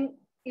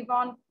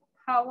Yvonne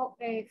Powell,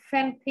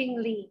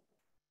 Fenping Lee.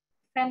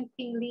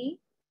 Fenping Lee.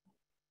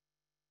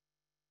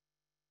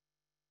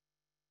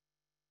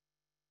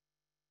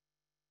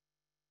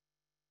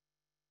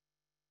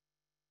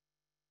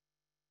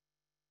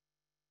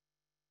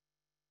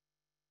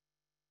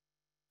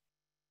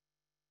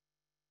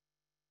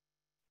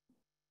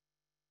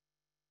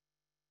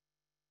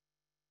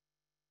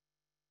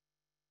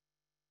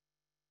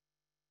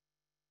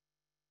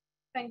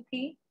 Thank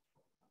you.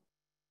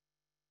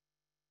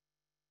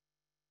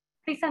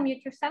 Please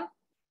unmute yourself.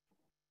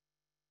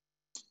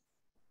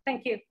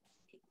 Thank you.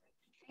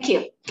 Thank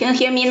you. Can you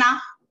hear me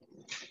now?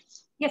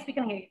 Yes, we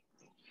can hear you.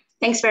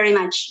 Thanks very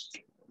much.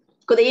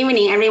 Good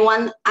evening,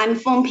 everyone. I'm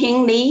Feng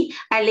Ping Li.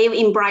 I live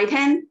in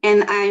Brighton,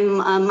 and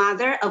I'm a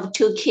mother of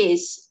 2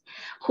 kids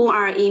who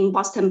are in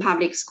Boston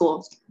Public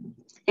Schools.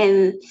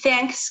 And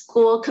thank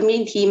school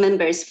community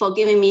members for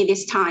giving me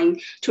this time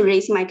to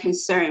raise my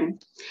concern.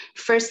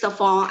 First of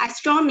all, I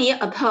strongly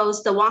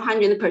oppose the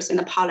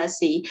 100%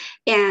 policy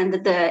and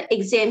the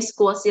exempt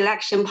school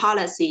selection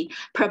policy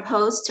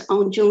proposed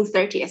on June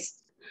 30th.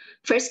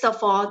 First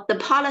of all, the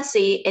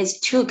policy is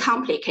too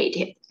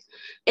complicated.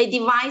 It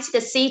divides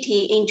the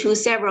city into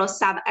several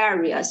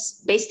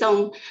sub-areas based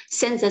on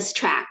census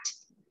tract.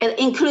 It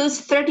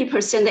includes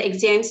 30%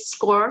 exempt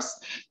scores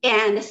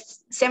and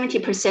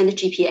 70%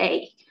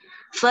 GPA.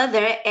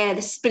 Further,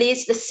 it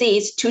splits the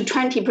seats to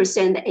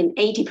 20% and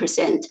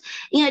 80%.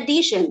 In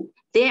addition,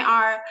 there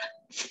are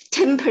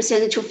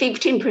 10% to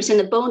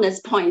 15%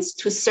 bonus points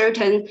to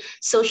certain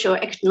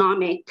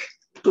socioeconomic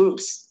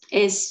groups.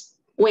 It's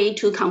way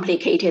too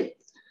complicated.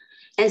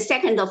 And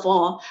second of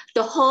all,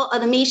 the whole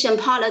admission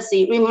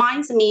policy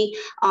reminds me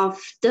of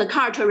the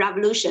Cultural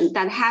Revolution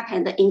that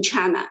happened in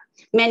China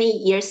many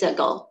years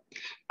ago.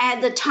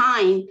 At the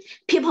time,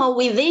 people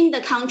within the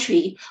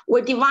country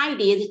were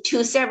divided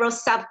to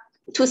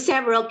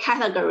several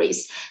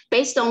categories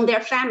based on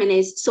their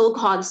family's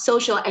so-called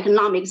social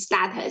economic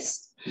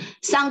status.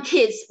 Some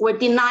kids were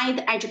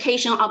denied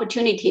educational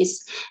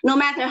opportunities, no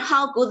matter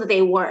how good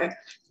they were,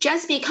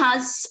 just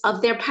because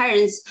of their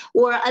parents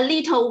were a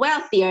little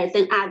wealthier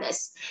than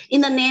others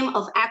in the name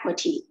of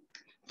equity.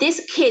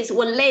 These kids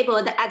were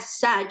labeled as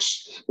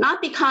such,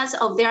 not because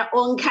of their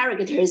own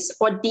characters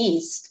or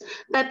deeds,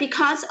 but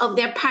because of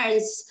their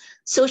parents'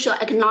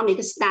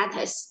 socioeconomic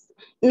status.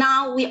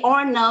 Now we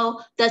all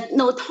know the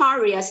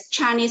notorious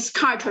Chinese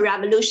Cultural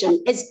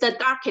Revolution is the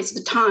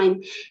darkest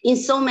time in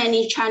so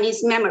many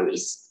Chinese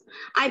memories.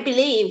 I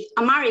believe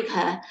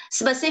America,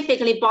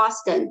 specifically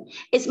Boston,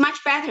 is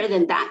much better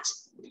than that.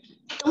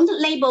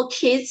 Don't label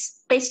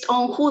kids based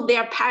on who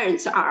their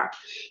parents are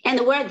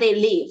and where they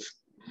live.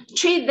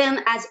 Treat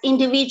them as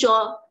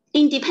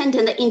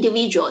independent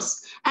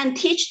individuals and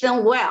teach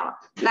them well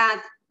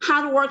that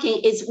hard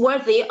working is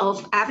worthy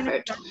of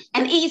effort,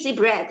 and easy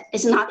bread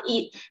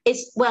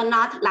will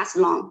not last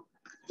long.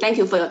 Thank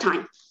you for your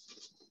time.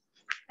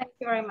 Thank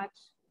you very much.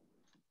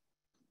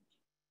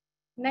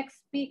 Next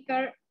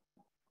speaker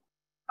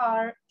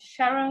are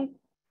Sharon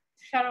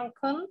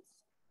Kunz,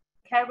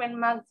 Karen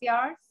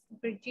Maziars,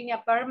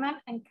 Virginia Berman,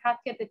 and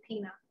Katia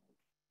DePina.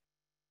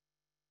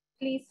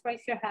 Please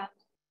raise your hand.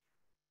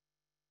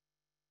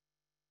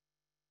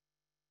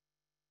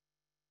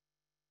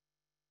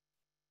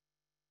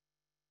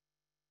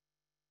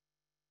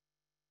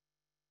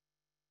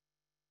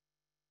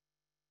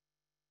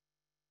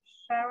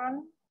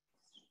 Sharon.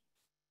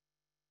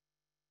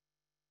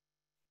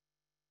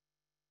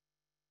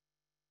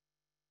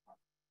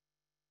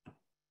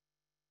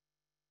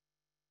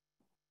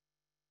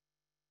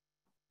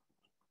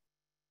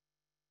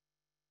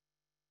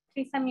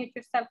 Please unmute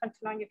yourself and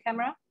turn on your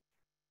camera.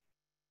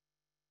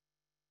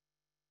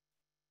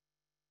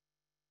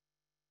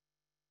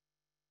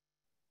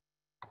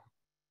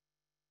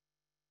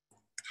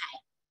 Hi,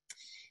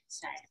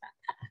 sorry about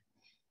that.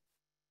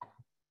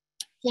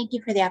 Thank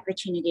you for the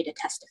opportunity to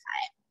testify.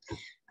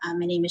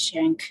 My name is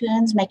Sharon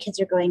Kunz. My kids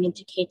are going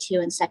into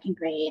K2 in 2nd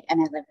grade,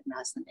 and I live in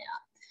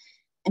Roslindale.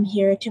 I'm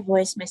here to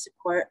voice my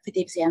support for the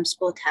Exam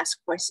School Task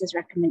Force's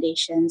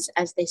recommendations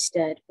as they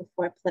stood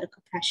before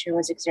political pressure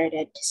was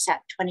exerted to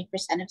set 20%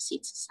 of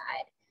seats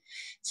aside,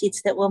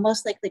 seats that will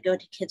most likely go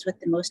to kids with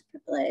the most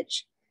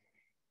privilege,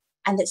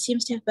 and that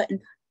seems to have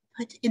been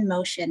put in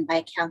motion by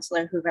a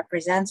counselor who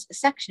represents a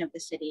section of the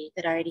city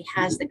that already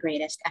has the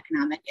greatest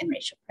economic and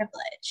racial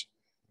privilege.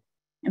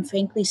 I'm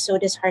frankly so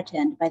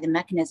disheartened by the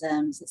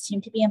mechanisms that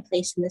seem to be in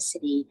place in the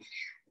city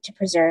to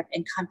preserve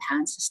and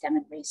compound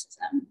systemic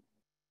racism.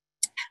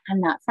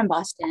 I'm not from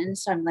Boston,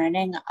 so I'm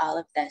learning all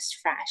of this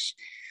fresh.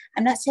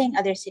 I'm not saying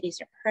other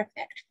cities are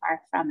perfect,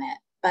 far from it,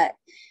 but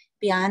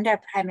beyond our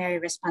primary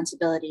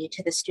responsibility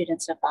to the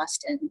students of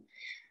Boston,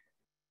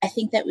 I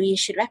think that we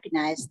should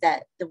recognize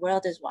that the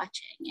world is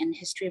watching and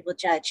history will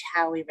judge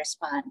how we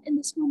respond in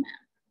this moment.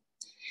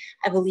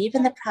 I believe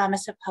in the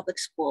promise of public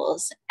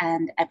schools,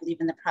 and I believe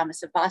in the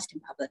promise of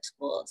Boston public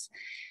schools,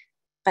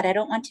 but I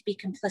don't want to be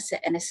complicit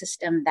in a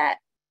system that,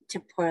 to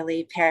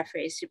poorly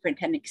paraphrase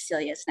Superintendent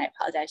Casilius, and I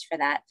apologize for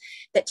that,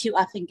 that too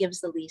often gives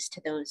the least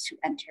to those who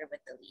enter with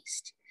the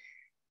least.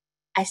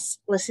 I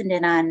listened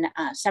in on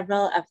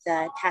several of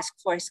the task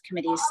force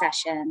committee's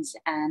sessions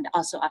and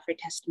also offered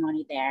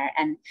testimony there.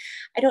 And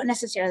I don't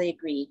necessarily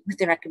agree with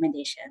the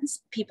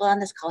recommendations. People on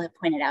this call have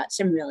pointed out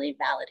some really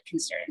valid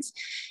concerns,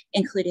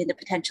 including the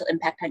potential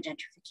impact on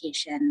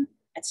gentrification,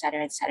 et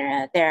cetera, et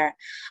cetera. There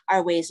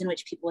are ways in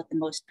which people with the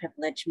most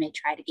privilege may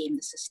try to game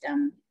the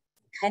system,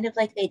 kind of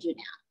like they do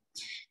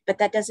now. But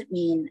that doesn't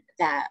mean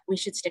that we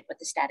should stick with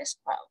the status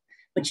quo,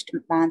 which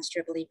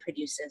demonstrably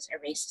produces a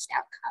racist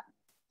outcome.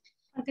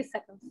 20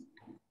 seconds.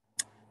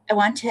 I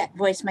want to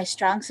voice my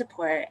strong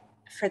support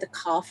for the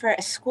call for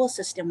a school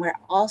system where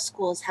all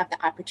schools have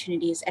the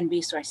opportunities and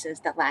resources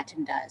that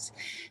Latin does.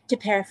 To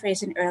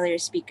paraphrase an earlier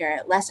speaker,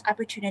 less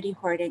opportunity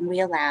hoarding we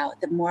allow,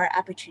 the more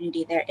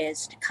opportunity there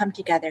is to come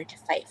together to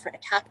fight for a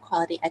top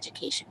quality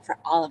education for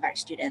all of our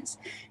students.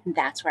 And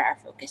that's where our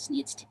focus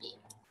needs to be.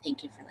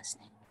 Thank you for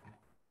listening.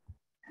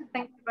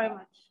 Thank you very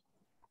much.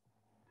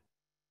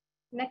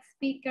 Next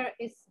speaker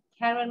is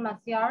Karen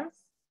Maciars.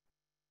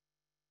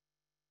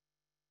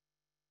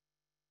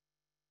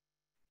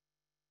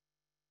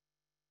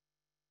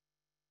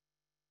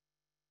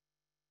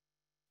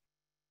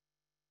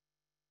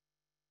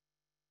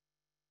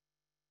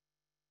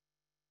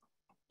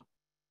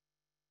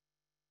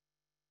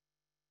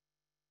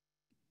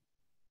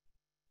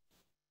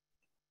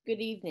 Good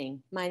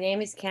evening. My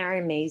name is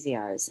Karen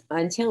Maziars.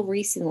 Until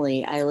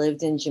recently, I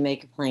lived in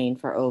Jamaica Plain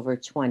for over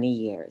 20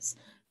 years.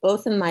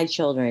 Both of my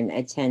children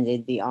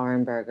attended the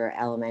Arenberger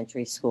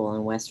Elementary School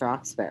in West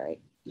Roxbury.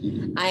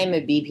 I am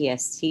a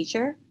BPS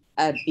teacher,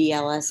 a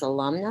BLS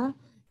alumna,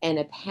 and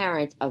a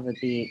parent of a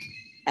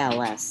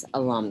BLS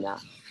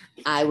alumna.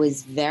 I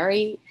was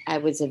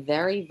a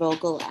very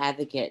vocal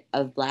advocate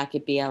of Black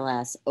at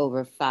BLS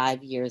over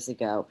 5 years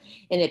ago,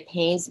 and it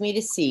pains me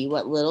to see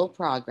what little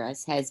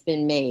progress has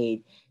been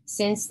made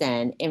since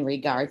then in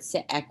regards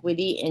to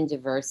equity and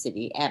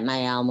diversity at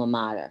my alma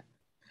mater.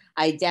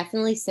 I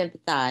definitely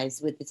sympathize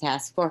with the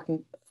task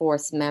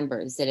force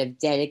members that have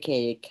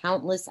dedicated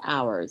countless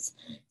hours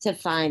to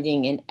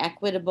finding an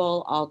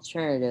equitable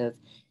alternative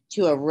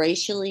to a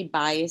racially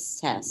biased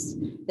test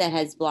that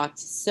has blocked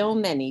so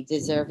many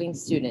deserving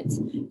students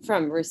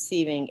from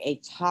receiving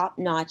a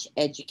top-notch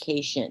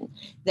education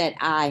that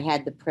I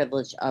had the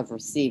privilege of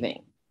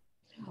receiving.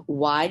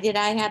 Why did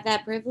I have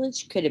that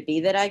privilege? Could it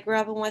be that I grew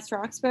up in West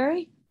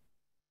Roxbury?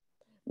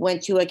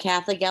 Went to a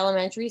Catholic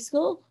elementary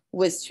school?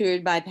 Was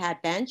tutored by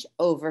Pat Bench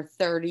over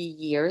 30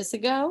 years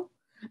ago?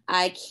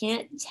 I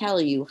can't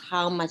tell you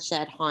how much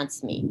that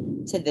haunts me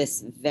to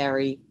this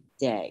very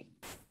day.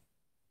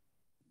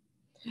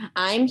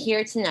 I'm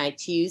here tonight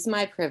to use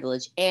my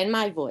privilege and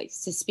my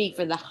voice to speak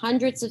for the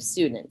hundreds of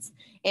students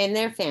and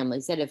their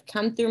families that have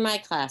come through my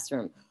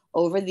classroom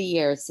over the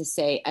years to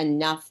say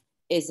enough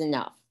is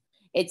enough.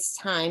 It's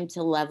time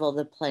to level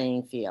the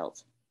playing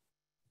field.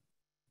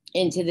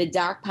 And to the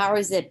dark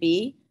powers that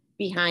be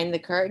behind the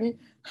curtain,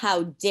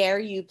 how dare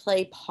you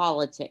play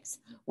politics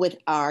with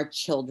our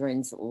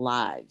children's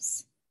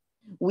lives?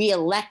 We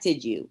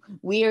elected you.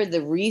 We are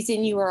the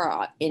reason you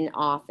are in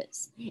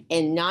office,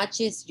 and not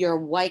just your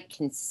white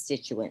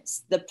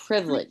constituents, the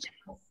privileged,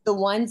 the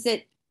ones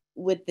that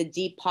with the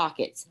deep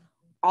pockets,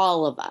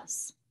 all of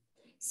us.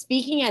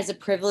 Speaking as a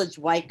privileged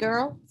white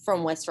girl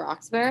from West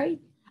Roxbury,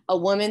 a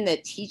woman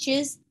that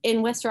teaches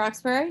in West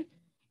Roxbury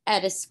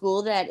at a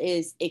school that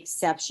is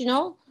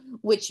exceptional,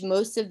 which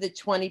most of the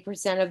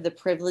 20% of the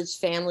privileged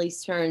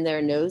families turn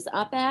their nose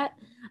up at,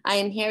 I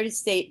am here to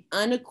state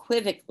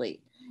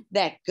unequivocally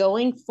that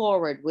going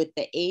forward with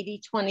the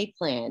 80-20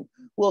 plan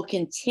will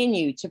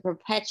continue to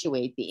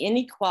perpetuate the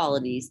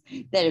inequalities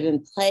that have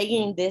been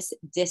plaguing this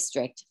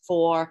district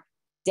for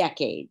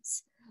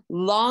decades,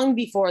 long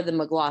before the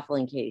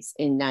McLaughlin case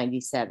in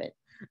 '97.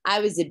 I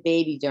was a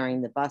baby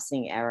during the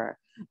busing era,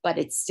 but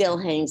it still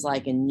hangs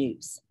like a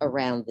noose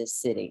around this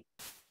city.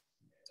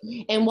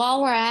 And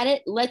while we're at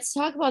it, let's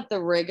talk about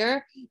the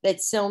rigor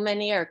that so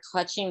many are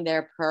clutching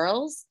their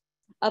pearls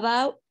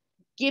about.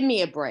 Give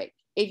me a break.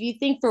 If you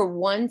think for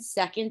 1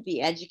 second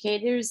the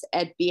educators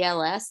at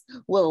BLS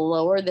will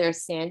lower their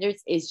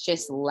standards, it's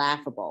just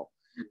laughable.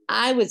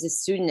 I was a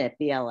student at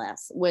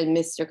BLS when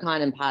Mr.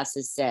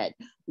 Conan-Pasa said,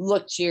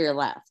 look to your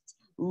left,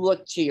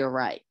 look to your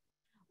right.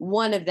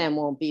 One of them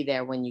won't be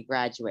there when you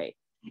graduate.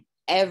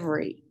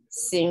 Every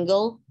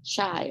single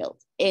child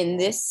in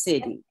this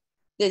city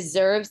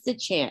deserves the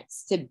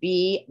chance to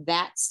be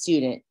that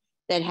student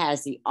that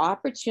has the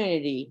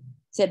opportunity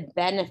to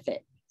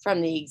benefit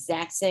from the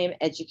exact same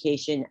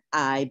education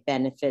I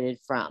benefited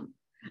from.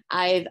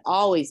 I've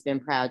always been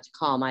proud to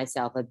call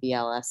myself a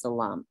BLS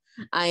alum.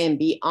 I am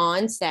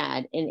beyond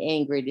sad and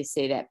angry to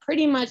say that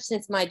pretty much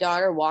since my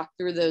daughter walked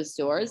through those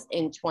doors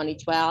in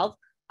 2012,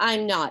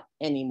 I'm not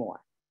anymore.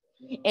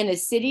 In a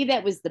city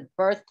that was the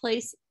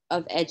birthplace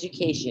of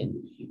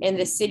education, in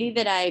the city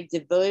that I have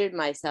devoted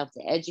myself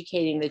to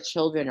educating the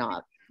children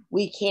of,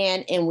 we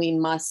can and we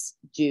must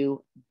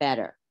do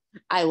better.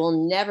 I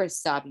will never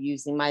stop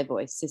using my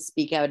voice to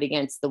speak out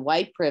against the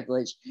white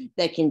privilege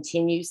that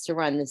continues to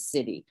run the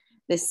city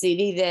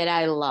that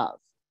I love.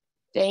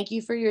 Thank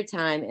you for your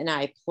time, and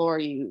I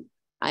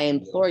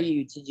implore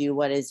you to do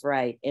what is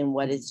right and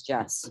what is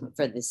just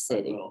for this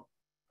city.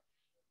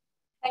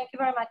 Thank you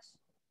very much.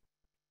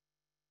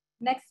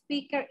 Next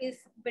speaker is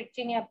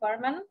Virginia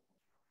Berman.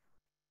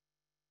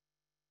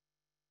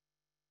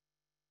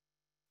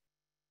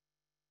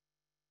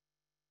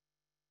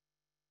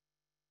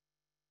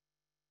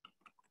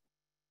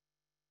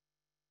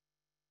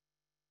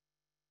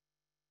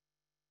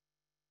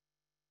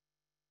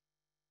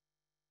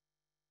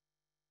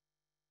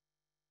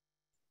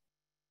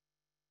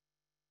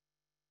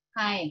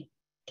 Hi,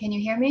 can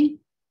you hear me?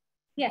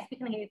 Yes, we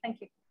can hear you.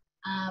 Thank you.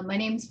 My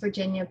name is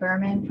Virginia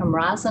Berman from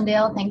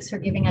Roslindale. Thanks for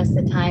giving us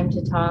the time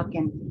to talk.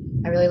 And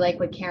I really like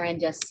what Karen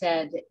just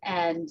said.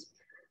 And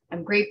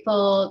I'm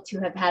grateful to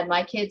have had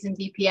my kids in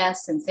BPS,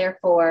 since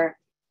therefore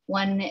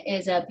one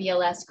is a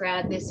BLS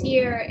grad this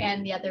year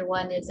and the other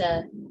one is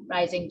a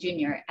rising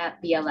junior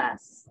at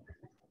BLS.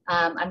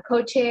 I'm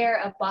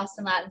co-chair of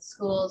Boston Latin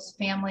School's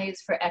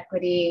Families for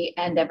Equity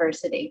and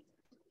Diversity.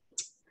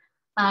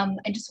 I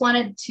just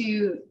wanted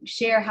to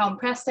share how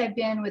impressed I've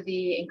been with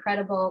the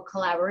incredible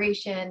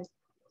collaboration,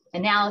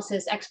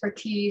 analysis,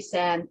 expertise,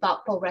 and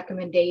thoughtful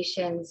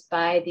recommendations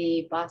by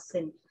the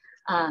Boston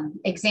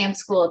Exam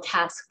School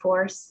Task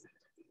Force.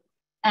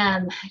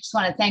 I just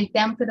want to thank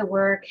them for the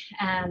work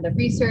and the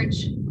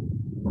research,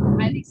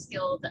 highly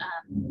skilled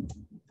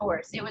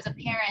force. It was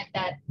apparent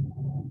that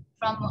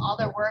from all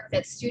their work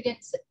that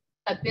students'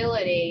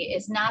 ability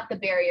is not the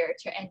barrier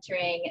to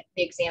entering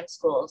the exam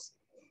schools.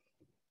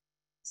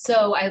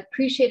 So I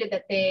appreciated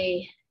that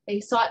they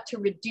sought to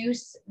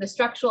reduce the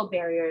structural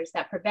barriers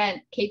that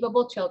prevent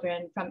capable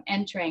children from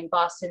entering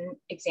Boston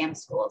exam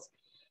schools.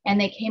 And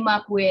they came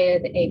up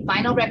with a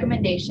final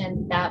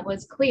recommendation that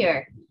was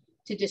clear: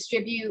 to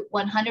distribute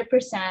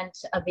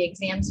 100% of the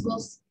exam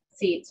school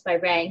seats by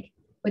rank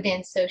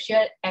within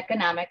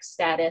socioeconomic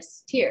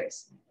status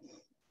tiers.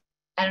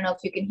 I don't know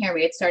if you can hear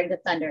me, it's starting to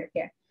thunder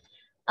here.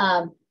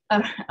 A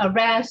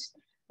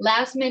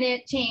last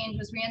minute change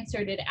was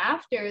reinserted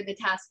after the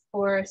task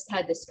force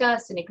had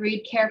discussed and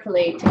agreed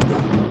carefully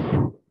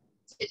to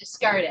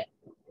discard it.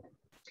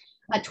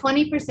 A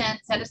 20%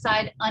 set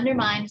aside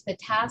undermines the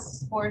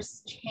task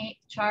force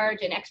charge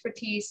and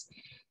expertise,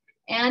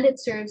 and it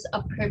serves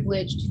a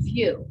privileged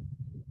few.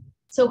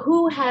 So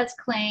who has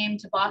claim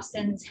to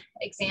Boston's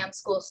exam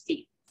school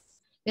seats?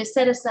 This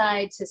set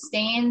aside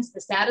sustains the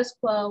status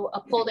quo,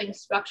 upholding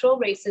structural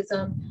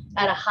racism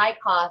at a high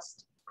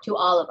cost to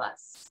all of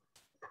us.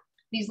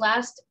 These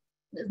last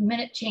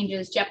minute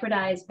changes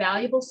jeopardize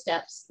valuable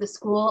steps the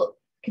school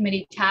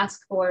committee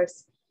task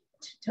force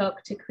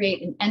took to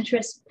create an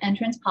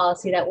entrance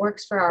policy that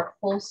works for our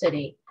whole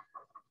city.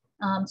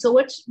 So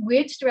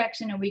which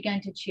direction are we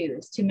going to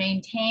choose to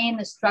maintain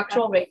the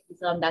structural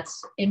racism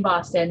that's in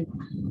Boston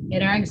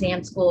in our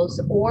exam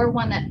schools, or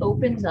one that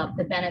opens up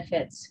the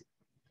benefits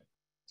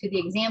to the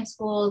exam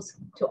schools,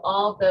 to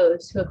all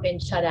those who have been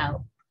shut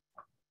out?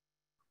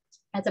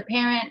 As a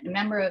parent, a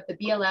member of the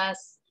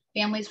BLS,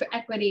 Families for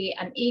Equity,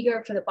 I'm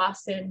eager for the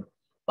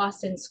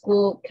Boston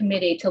School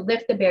Committee to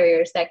lift the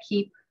barriers that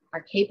keep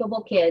our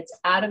capable kids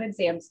out of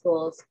exam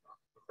schools,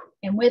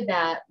 and with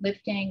that,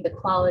 lifting the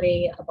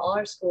quality of all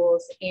our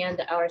schools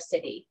and our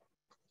city.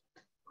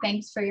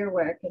 Thanks for your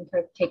work and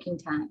for taking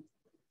time.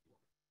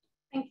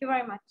 Thank you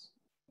very much.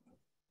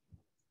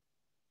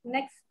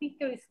 Next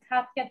speaker is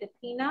Katia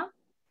DePina.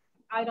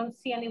 I don't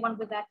see anyone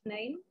with that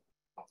name.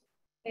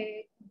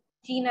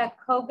 Gina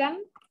Kogan,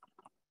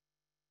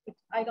 which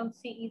I don't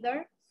see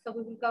either. So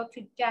we will go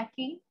to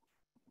Jackie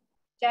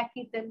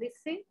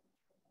Delissi.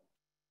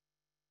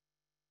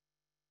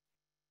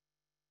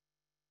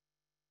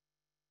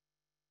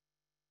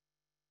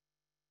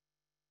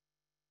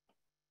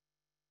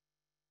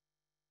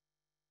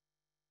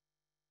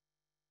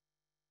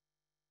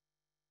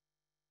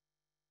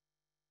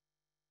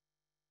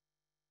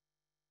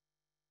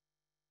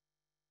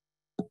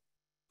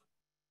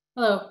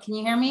 Hello, can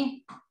you hear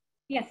me?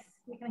 Yes,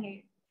 we can hear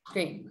you.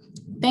 Great.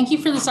 Thank you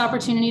for this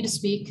opportunity to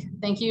speak.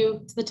 Thank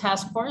you to the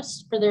task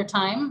force for their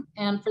time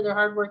and for their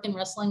hard work in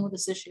wrestling with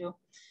this issue.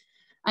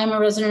 I'm a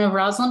resident of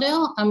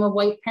Roslindale. I'm a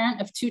white parent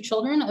of 2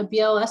 children, a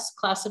BLS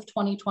class of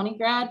 2020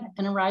 grad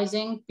and a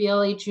rising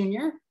BLA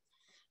junior.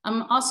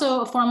 I'm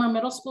also a former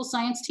middle school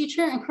science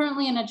teacher and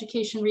currently an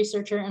education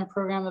researcher and a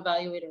program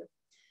evaluator.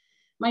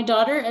 My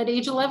daughter at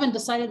age 11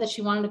 decided that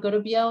she wanted to go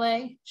to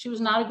BLA. She was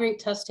not a great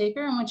test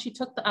taker, and when she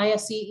took the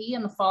ISEE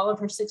in the fall of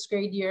her 6th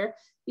grade year,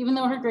 even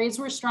though her grades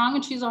were strong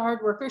and she's a hard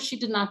worker, she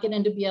did not get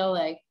into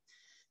BLA.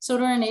 So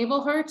to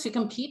enable her to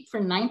compete for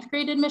 9th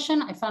grade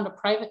admission, I found a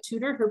private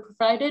tutor who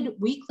provided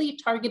weekly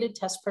targeted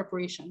test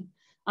preparation.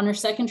 On her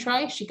 2nd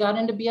try, she got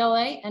into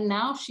BLA, and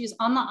now she's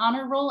on the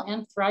honor roll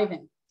and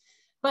thriving.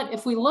 But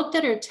if we looked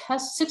at her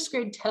 6th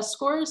grade test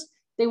scores,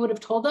 they would have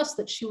told us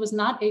that she was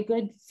not a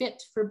good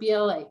fit for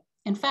BLA.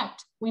 In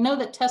fact, we know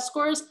that test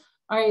scores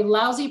are a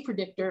lousy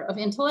predictor of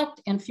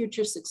intellect and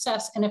future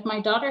success. And if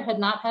my daughter had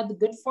not had the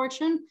good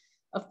fortune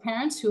of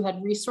parents who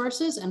had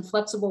resources and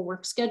flexible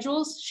work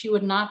schedules, she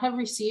would not have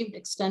received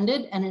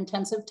extended and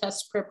intensive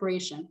test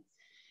preparation.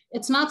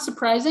 It's not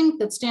surprising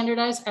that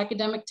standardized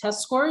academic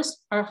test scores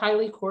are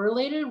highly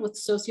correlated with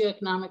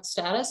socioeconomic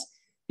status,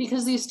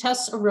 because these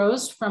tests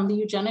arose from the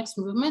eugenics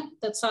movement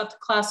that sought to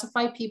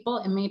classify people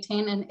and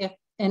maintain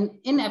an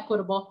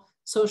inequitable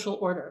social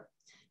order.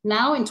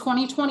 Now in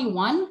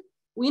 2021,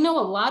 we know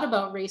a lot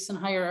about race and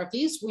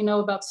hierarchies. We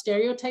know about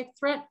stereotype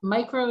threat,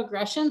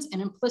 microaggressions,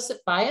 and implicit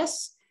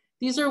bias.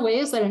 These are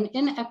ways that an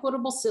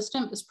inequitable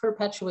system is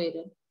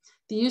perpetuated.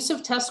 The use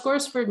of test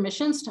scores for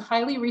admissions to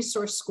highly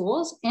resourced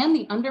schools and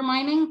the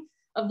undermining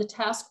of the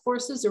task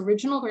force's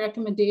original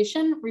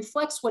recommendation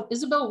reflects what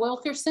Isabel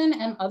Wilkerson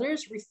and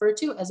others refer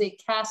to as a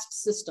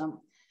caste system.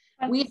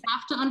 We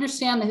have to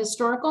understand the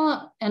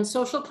historical and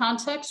social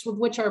context with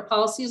which our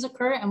policies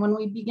occur. And when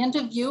we begin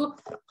to view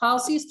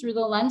policies through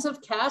the lens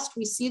of caste,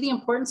 we see the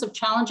importance of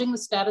challenging the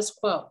status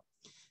quo.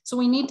 So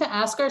we need to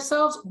ask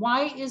ourselves,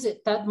 why is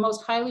it that the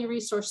most highly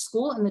resourced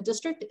school in the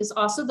district is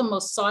also the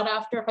most sought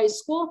after high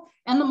school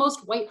and the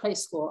most white high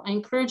school? I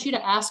encourage you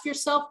to ask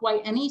yourself why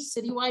any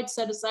citywide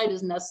set aside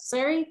is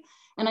necessary.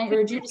 And I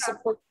urge you to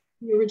support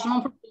the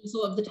original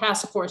proposal of the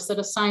task force that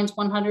assigns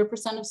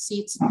 100% of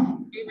seats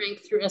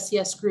ranked through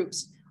SES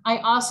groups. I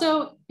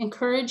also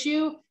encourage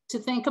you to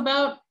think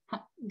about,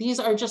 these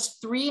are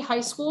just 3 high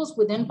schools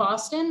within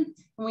Boston,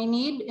 and we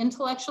need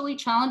intellectually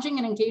challenging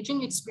and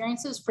engaging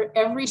experiences for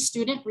every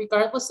student,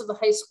 regardless of the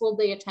high school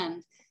they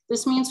attend.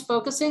 This means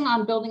focusing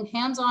on building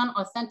hands-on,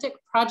 authentic,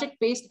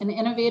 project-based, and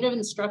innovative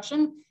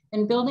instruction,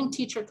 and building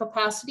teacher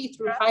capacity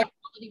through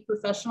high-quality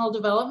professional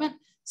development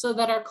so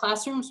that our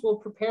classrooms will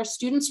prepare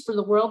students for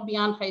the world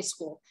beyond high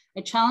school.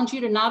 I challenge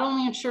you to not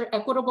only ensure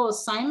equitable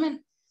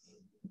assignment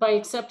by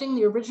accepting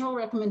the original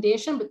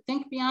recommendation, but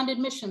think beyond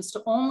admissions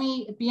to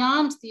only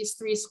beyond these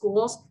 3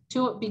 schools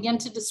to begin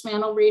to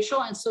dismantle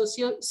racial and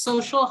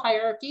social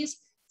hierarchies,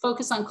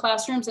 focus on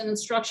classrooms and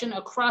instruction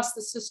across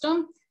the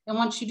system. And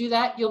once you do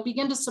that, you'll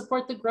begin to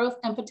support the growth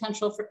and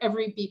potential for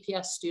every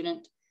BPS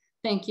student.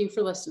 Thank you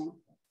for listening.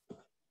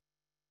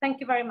 Thank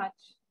you very much.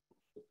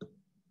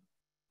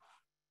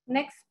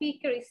 Next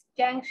speaker is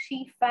Jiang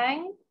Shi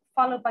Fang,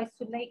 followed by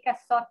Suleika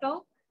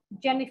Soto,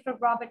 Jennifer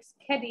Roberts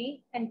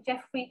Keddy, and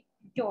Jeffrey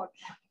George.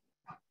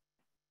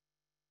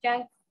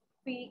 Jiang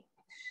Shi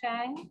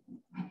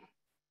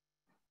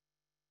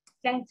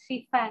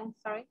Fang,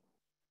 sorry.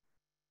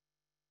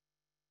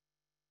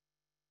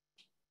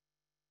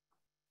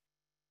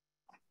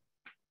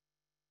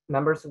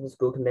 Members of the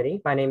school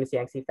committee, my name is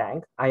Yangxi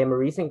Fang. I am a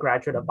recent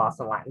graduate of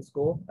Boston Latin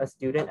School, a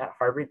student at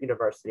Harvard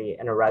University,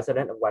 and a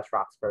resident of West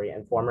Roxbury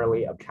and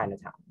formerly of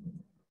Chinatown.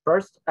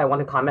 First, I want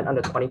to comment on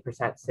the 20%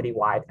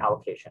 citywide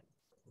allocation.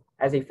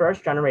 As a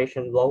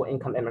first-generation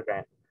low-income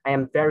immigrant, I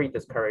am very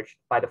discouraged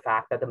by the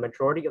fact that the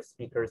majority of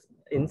speakers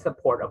in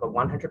support of a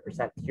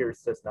 100% tiered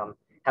system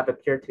have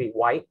appeared to be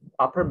white,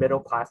 upper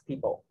middle class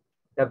people,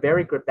 the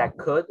very group that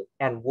could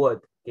and would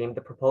game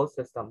the proposed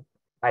system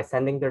by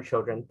sending their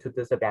children to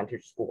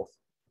disadvantaged schools.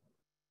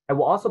 I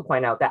will also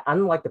point out that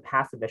unlike the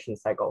past admission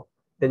cycle,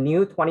 the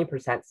new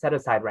 20%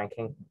 set-aside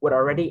ranking would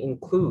already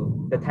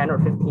include the 10 or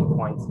 15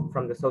 points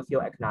from the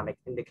socioeconomic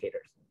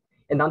indicators.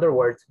 In other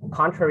words,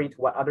 contrary to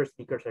what other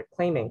speakers are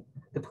claiming,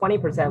 the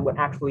 20% would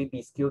actually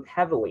be skewed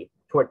heavily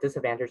toward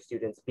disadvantaged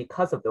students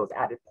because of those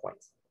added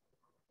points.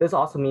 This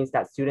also means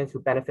that students who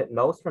benefit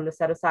most from the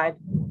set-aside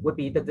would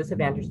be the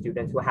disadvantaged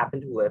students who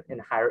happen to live in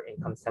higher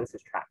income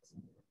census tracts.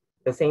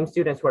 The same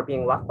students who are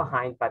being left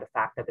behind by the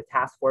fact that the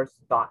task force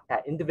thought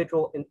that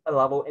individual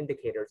level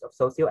indicators of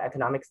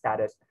socioeconomic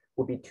status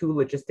would be too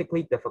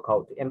logistically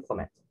difficult to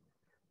implement.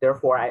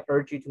 Therefore, I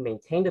urge you to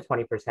maintain the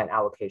 20%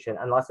 allocation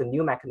unless a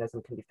new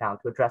mechanism can be found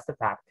to address the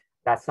fact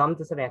that some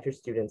disadvantaged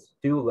students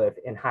do live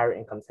in higher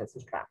income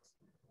census tracts.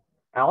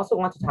 I also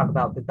want to talk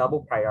about the double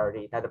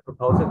priority that the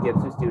proposal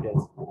gives to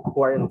students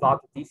who are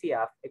involved with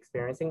DCF,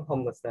 experiencing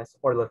homelessness,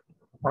 or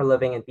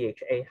living in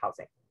BHA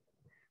housing.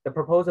 The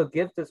proposal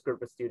gives this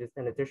group of students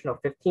an additional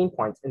 15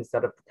 points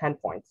instead of 10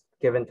 points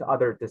given to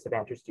other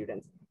disadvantaged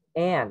students.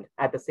 And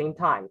at the same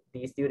time,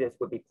 these students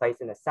would be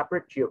placed in a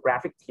separate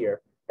geographic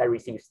tier that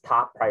receives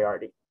top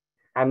priority.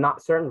 I'm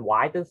not certain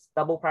why this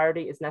double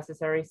priority is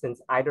necessary,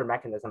 since either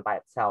mechanism by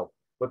itself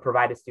would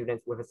provide the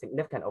students with a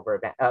significant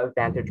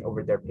advantage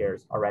over their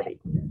peers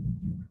already.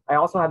 I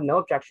also have no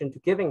objection to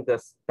giving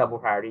this double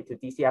priority to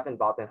DCF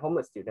involved in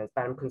homeless students,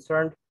 but I'm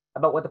concerned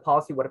about what the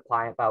policy would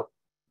apply about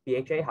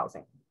BHA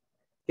housing.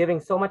 Giving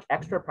so much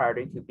extra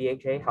priority to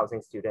BHA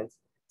housing students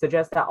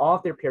suggests that all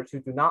of their peers who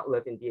do not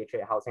live in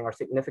BHA housing are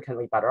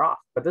significantly better off,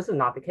 but this is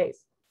not the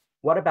case.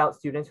 What about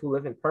students who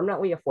live in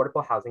permanently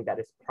affordable housing that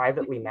is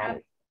privately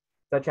managed,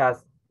 such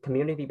as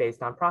community-based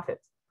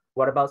nonprofits?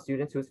 What about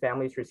students whose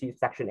families receive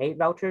Section 8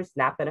 vouchers,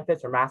 SNAP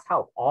benefits, or mass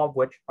health, all of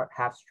which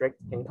have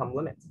strict income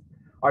limits?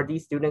 Are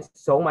these students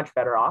so much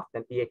better off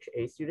than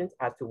BHA students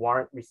as to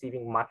warrant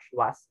receiving much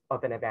less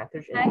of an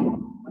advantage?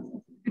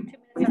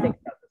 Please think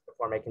about this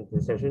before making the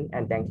decision,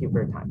 and thank you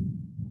for your time.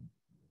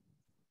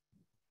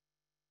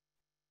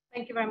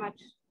 Thank you very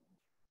much.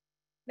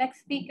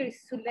 Next speaker is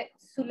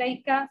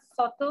Suleika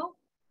Soto.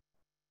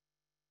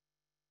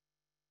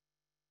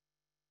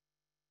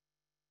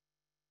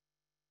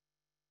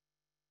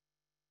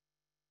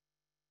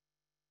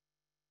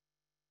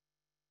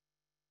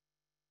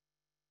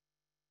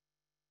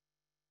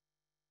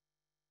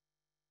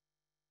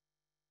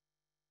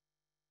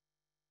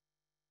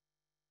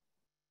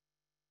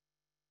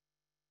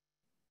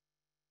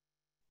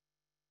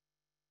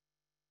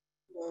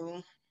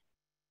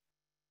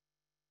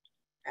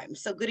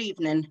 So good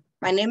evening.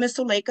 My name is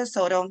Suleika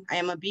Soto. I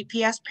am a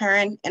BPS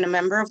parent and a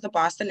member of the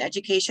Boston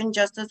Education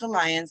Justice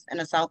Alliance and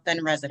a South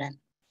End resident.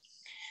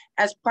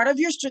 As part of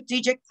your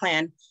strategic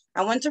plan,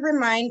 I want to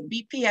remind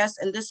BPS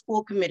and this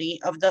school committee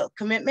of the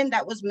commitment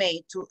that was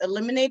made to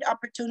eliminate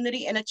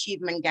opportunity and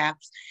achievement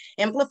gaps,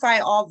 amplify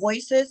all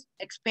voices,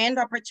 expand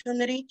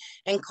opportunity,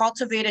 and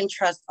cultivate and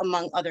trust,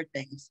 among other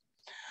things.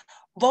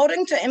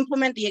 Voting to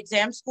implement the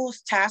Exam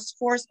Schools Task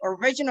Force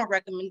original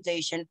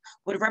recommendation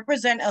would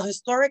represent a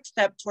historic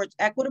step towards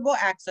equitable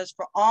access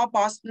for all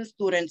Boston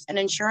students and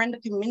ensuring the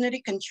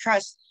community can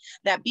trust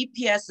that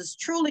BPS is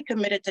truly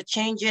committed to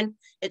changing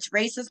its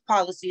racist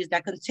policies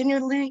that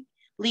continually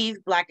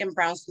leave Black and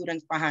Brown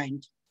students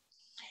behind.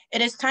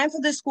 It is time for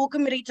the school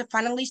committee to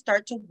finally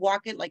start to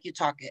walk it like you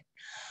talk it.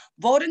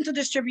 Voting to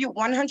distribute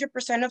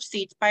 100% of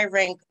seats by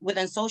rank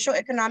within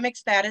socioeconomic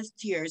status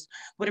tiers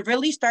would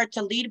really start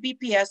to lead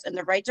BPS in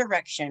the right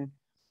direction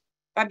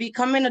by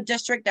becoming a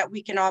district that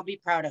we can all be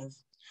proud of.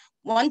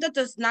 One that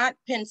does not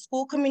pin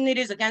school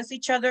communities against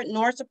each other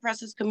nor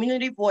suppresses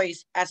community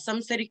voice as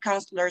some city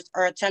councilors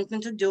are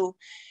attempting to do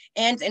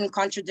and in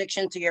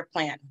contradiction to your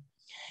plan.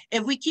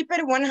 If we keep it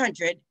at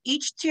 100,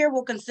 each tier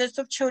will consist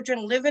of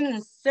children living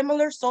in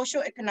similar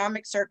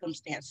socioeconomic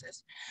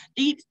circumstances.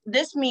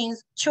 This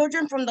means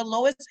children from the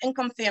lowest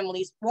income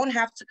families won't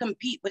have to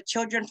compete with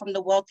children from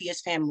the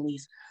wealthiest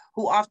families,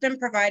 who often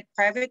provide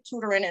private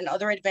tutoring and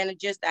other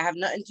advantages that have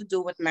nothing to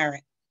do with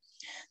merit.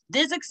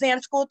 This Exam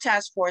School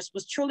Task Force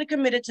was truly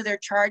committed to their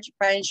charge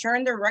by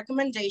ensuring their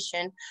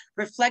recommendation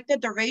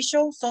reflected the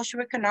racial,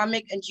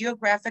 socioeconomic, and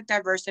geographic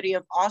diversity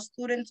of all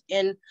students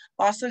in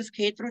Boston's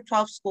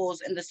K-12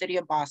 schools in the city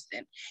of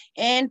Boston.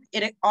 And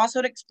it also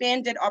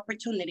expanded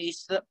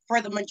opportunities for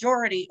the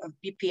majority of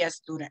BPS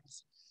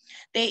students.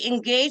 They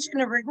engaged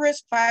in a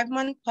rigorous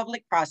 5-month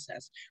public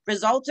process,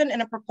 resulting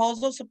in a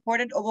proposal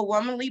supported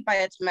overwhelmingly by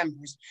its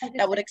members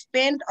that would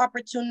expand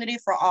opportunity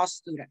for all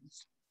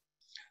students.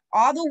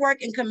 All the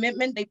work and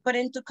commitment they put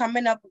into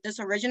coming up with this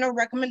original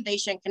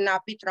recommendation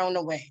cannot be thrown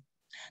away.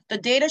 The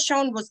data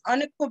shown was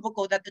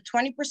unequivocal that the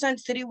 20%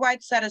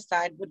 citywide set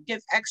aside would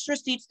give extra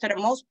seats to the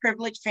most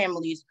privileged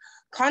families,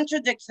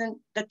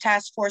 contradicting the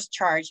task force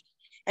charge.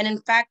 And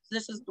in fact,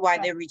 this is why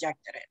they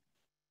rejected it.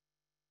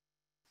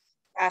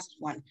 Last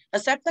one.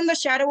 Accepting the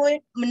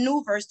shadowy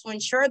maneuvers to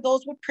ensure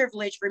those with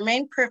privilege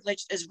remain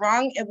privileged is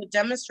wrong. It would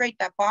demonstrate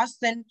that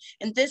Boston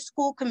and this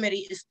school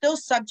committee is still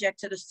subject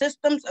to the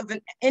systems of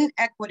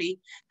inequity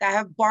that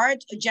have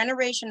barred a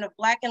generation of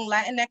Black and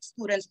Latinx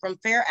students from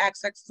fair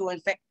access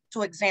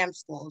to exam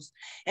schools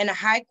and a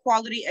high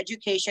quality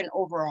education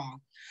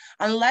overall.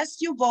 Unless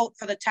you vote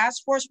for the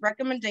task force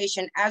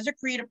recommendation as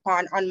agreed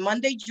upon on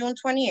Monday, June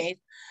 28th,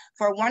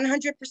 for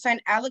 100%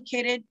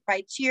 allocated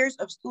by tiers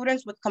of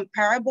students with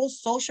comparable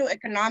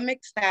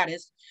socioeconomic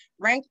status,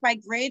 ranked by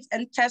grades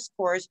and test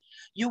scores,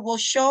 you will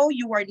show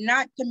you are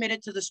not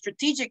committed to the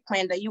strategic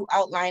plan that you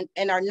outlined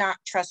and are not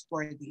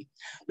trustworthy.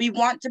 We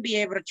want to be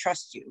able to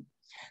trust you.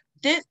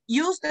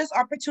 Use this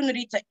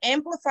opportunity to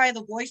amplify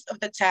the voice of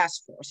the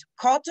task force,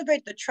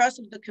 cultivate the trust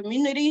of the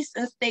communities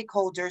and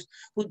stakeholders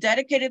who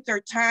dedicated their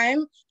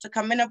time to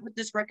coming up with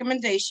this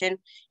recommendation,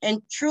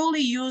 and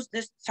truly use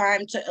this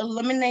time to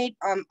eliminate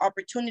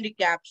opportunity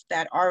gaps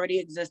that already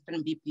exist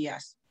in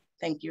BPS.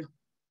 Thank you.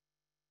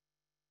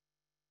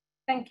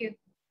 Thank you.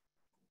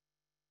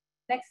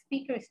 Next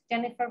speaker is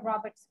Jennifer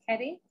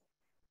Roberts-Ketty.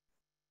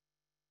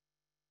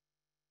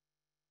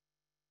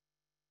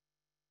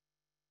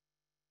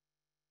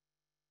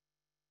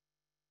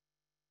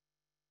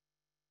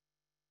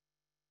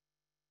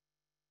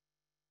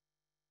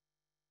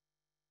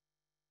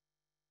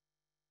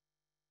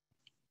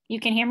 You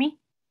can hear me?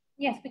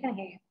 Yes, we can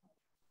hear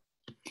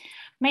you.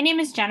 My name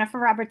is Jennifer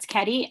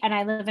Roberts-Ketty, and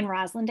I live in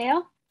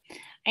Roslindale.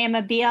 I am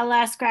a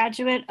BLS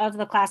graduate of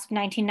the class of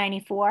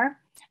 1994.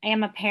 I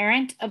am a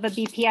parent of a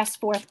BPS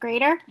 4th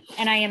grader,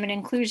 and I am an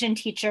inclusion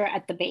teacher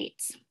at the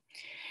Bates.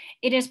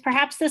 It is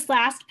perhaps this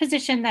last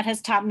position that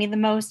has taught me the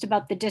most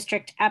about the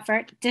district's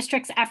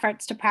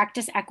efforts to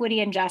practice equity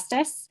and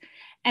justice,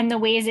 and the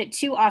ways it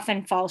too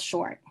often falls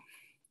short.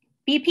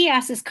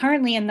 BPS is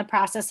currently in the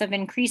process of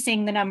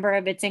increasing the number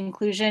of its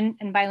inclusion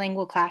and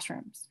bilingual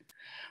classrooms.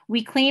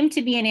 We claim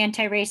to be an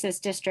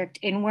anti-racist district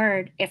in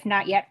word, if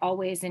not yet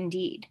always in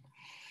deed.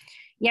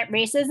 Yet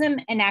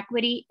racism,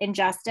 inequity,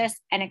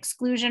 injustice, and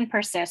exclusion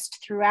persist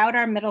throughout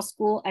our middle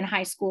school and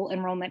high school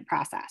enrollment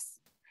process.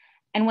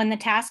 And when the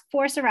task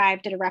force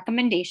arrived at a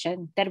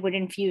recommendation that would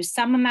infuse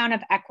some amount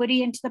of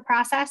equity into the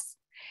process,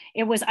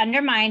 it was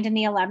undermined in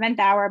the 11th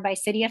hour by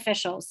city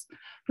officials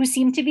who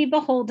seem to be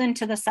beholden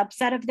to the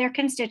subset of their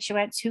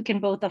constituents who can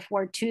both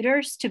afford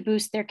tutors to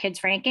boost their kids'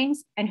 rankings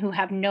and who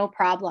have no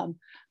problem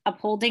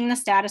upholding the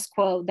status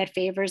quo that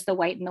favors the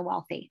white and the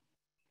wealthy.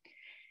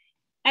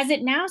 As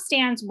it now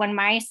stands, when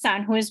my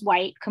son, who is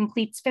white,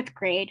 completes 5th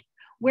grade,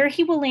 where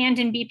he will land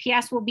in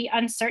BPS will be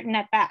uncertain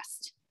at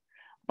best.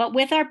 But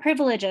with our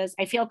privileges,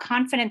 I feel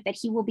confident that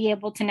he will be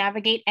able to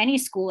navigate any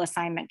school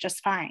assignment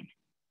just fine.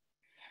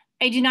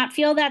 I do not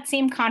feel that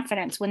same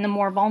confidence when the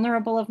more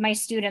vulnerable of my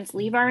students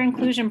leave our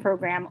inclusion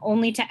program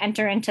only to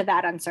enter into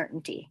that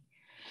uncertainty.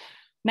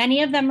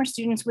 Many of them are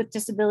students with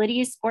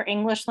disabilities or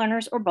English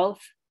learners or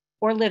both,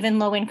 or live in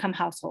low-income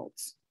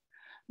households.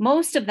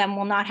 Most of them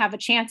will not have a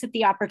chance at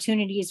the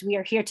opportunities we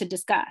are here to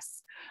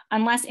discuss,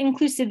 unless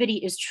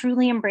inclusivity is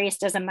truly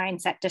embraced as a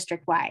mindset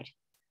district-wide.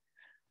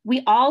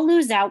 We all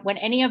lose out when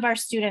any of our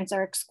students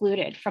are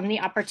excluded from the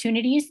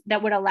opportunities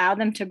that would allow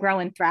them to grow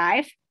and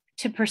thrive,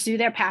 to pursue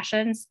their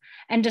passions,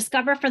 and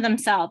discover for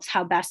themselves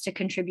how best to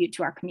contribute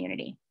to our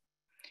community.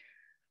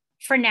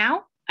 For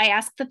now, I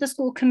ask that the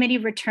school committee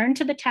return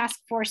to the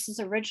task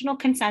force's original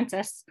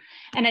consensus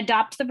and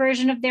adopt the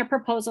version of their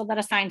proposal that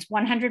assigns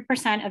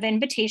 100% of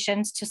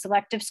invitations to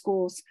selective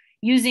schools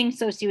using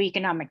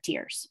socioeconomic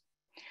tiers.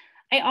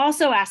 I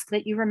also ask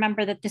that you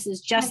remember that this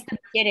is just the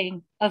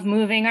beginning of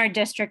moving our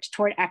district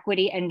toward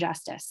equity and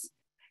justice.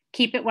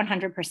 Keep it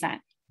 100%.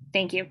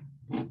 Thank you.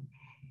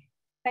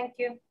 Thank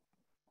you.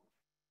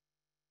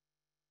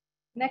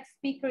 Next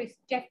speaker is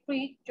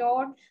Jeffrey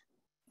George,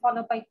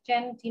 followed by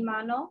Jen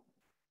DiMano.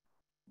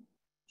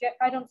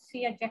 I don't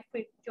see a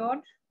Jeffrey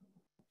George,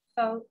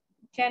 so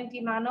Jen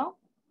DiMano.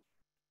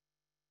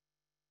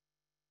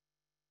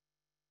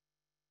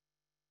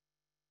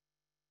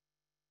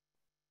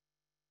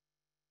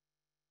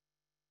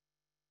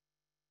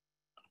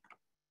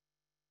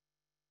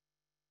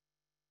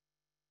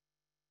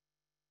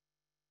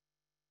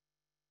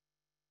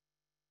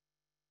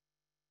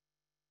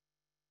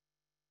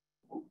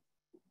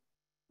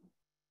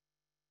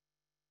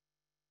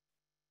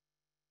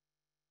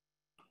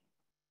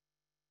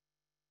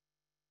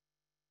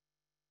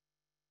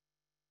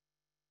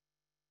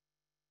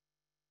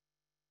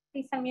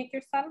 Please unmute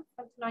yourself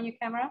and turn on your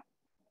camera.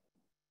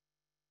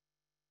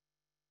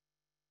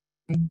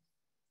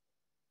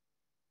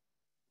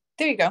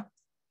 There you go.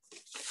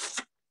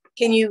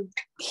 Can you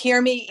hear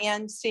me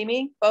and see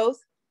me both?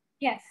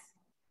 Yes.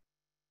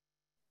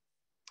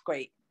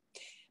 Great.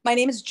 My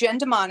name is Jen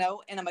DiMano,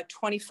 and I'm a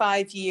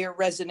 25-year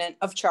resident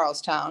of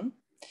Charlestown.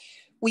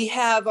 We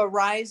have a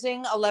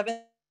rising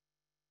 11th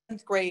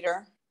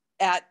grader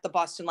at the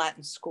Boston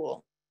Latin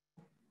School.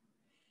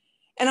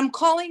 And I'm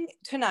calling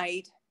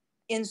tonight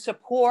in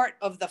support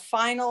of the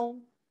final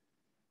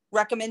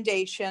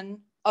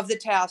recommendation of the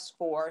task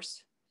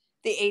force,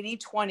 the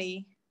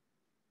 80-20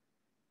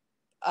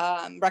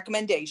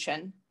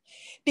 recommendation,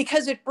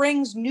 because it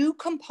brings new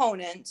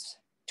components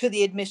to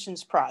the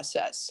admissions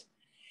process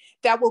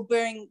that will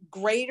bring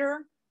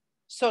greater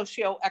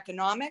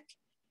socioeconomic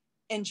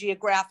and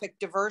geographic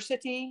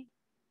diversity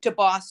to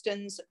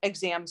Boston's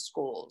exam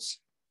schools.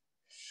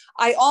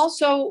 I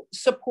also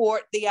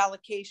support the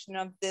allocation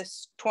of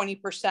this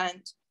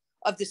 20%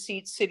 of the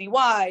seats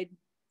citywide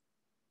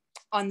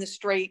on the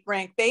straight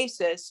rank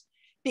basis,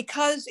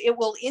 because it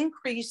will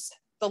increase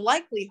the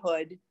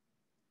likelihood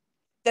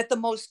that the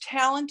most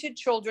talented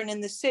children in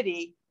the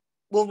city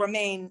will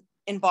remain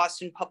in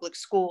Boston public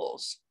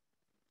schools.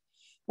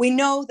 We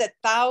know that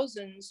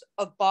thousands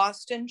of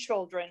Boston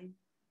children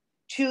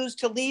choose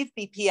to leave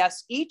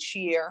BPS each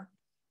year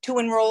to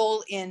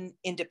enroll in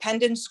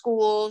independent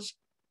schools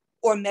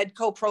or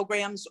Medco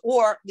programs,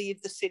 or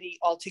leave the city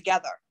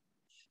altogether.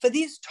 For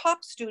these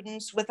top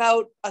students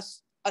without a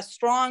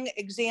strong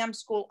exam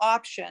school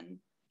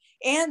option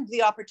and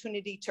the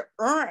opportunity to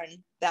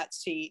earn that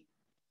seat,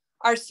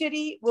 our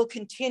city will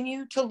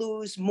continue to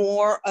lose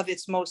more of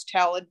its most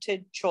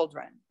talented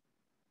children.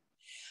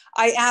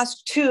 I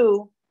ask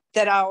too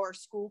that our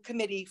school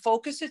committee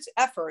focus its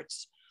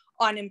efforts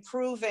on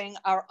improving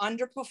our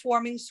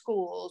underperforming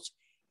schools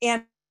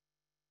and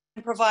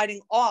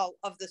providing all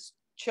of the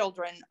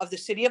children of the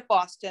city of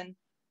Boston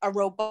a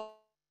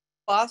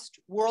robust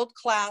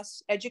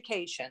world-class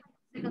education.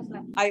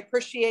 I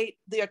appreciate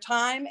their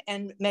time,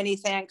 and many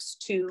thanks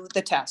to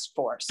the task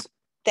force.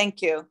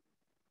 Thank you.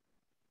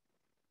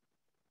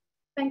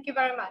 Thank you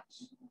very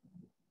much.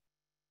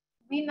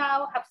 We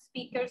now have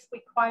speakers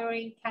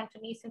requiring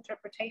Cantonese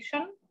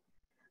interpretation.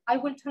 I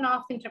will turn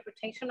off the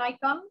interpretation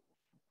icon.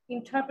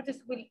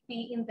 Interpreters will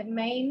be in the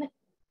main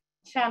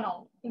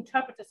channel.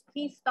 Interpreters,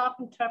 please stop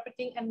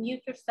interpreting and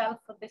mute yourself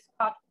for this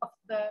part of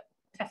the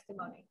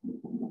testimony.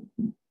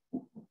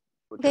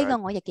 And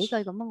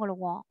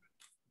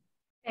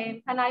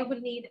I will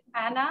need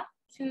Anna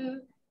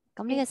to...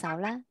 咁呢個時候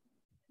咧，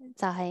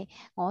就係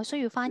我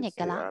需要翻譯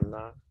㗎啦。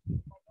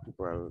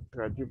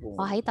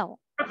我喺度，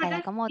係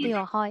啦，咁我都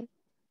要開。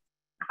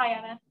Hi,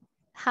 Anna.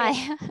 Hi.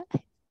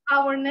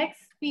 Our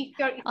next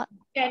speaker is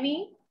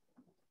Jenny.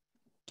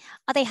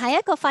 我哋下一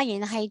個發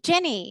言係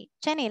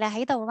Jenny。Jenny 你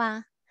喺度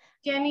嘛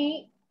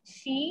 ？Jenny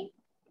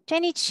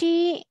Chi。Jenny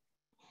Chi。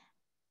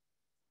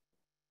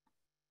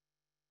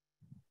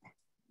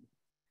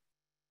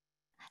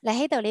你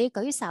喺度，你要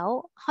舉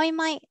手、開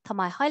麥同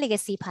埋開你嘅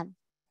視頻。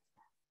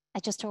I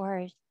just told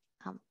her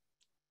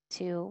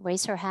to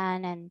raise her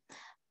hand and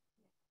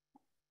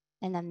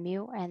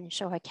unmute and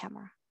show her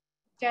camera.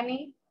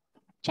 Jenny.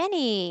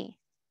 Jenny.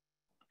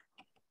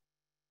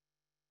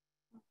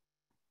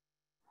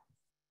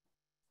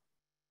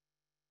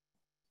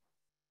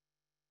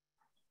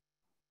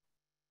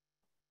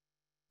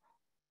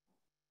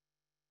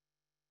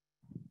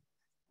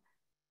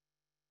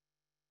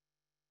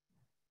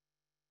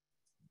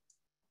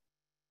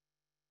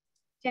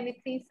 Jenny,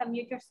 please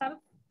unmute yourself.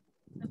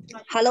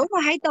 Hello，我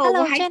喺度。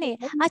 Hello Jenny，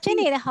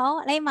 Jenny 你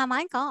好，你慢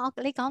慢講，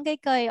你講幾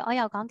句，我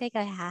又講幾句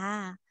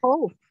吓。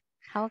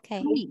好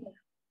 ，OK。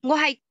我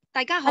係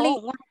大家好，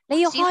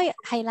你要開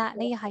係啦，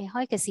你係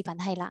開嘅視頻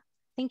係啦。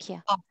Thank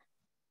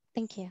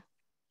you。Thank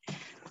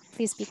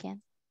you。Please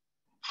begin。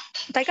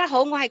大家好，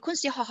我係昆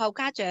士學校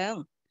家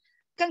長。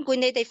根據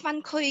你哋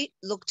分區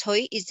錄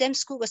取 Exam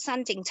School 嘅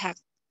新政策，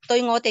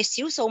對我哋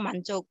少數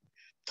民族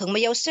同埋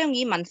有雙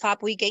語文化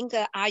背景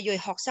嘅亞裔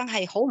學生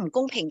係好唔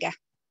公平嘅。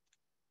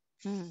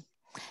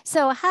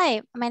So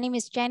hi, my name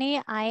is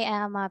Jenny. I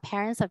am a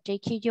parent of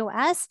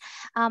JQUS.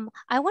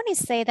 I want to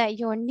say that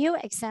your new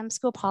exam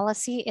school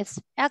policy is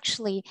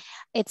actually,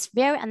 it's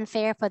very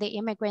unfair for the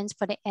immigrants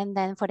and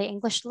then for the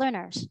English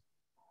learners.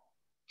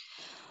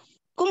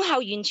 公校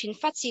完全忽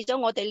視咗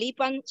我哋呢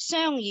班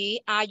雙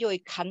語亞裔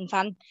勤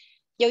奮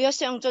又有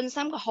上進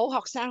心嘅好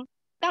學生，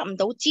得唔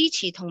到支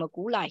持同埋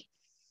鼓勵。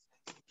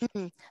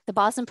The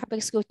Boston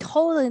Public School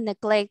totally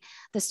neglect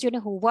the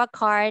student who work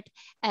hard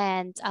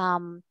and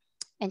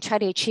try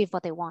to achieve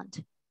what they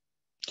want.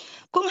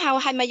 公校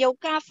係咪要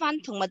加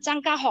分同埋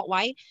增加學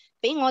位，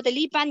俾我哋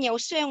呢班有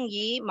雙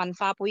語文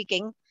化背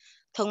景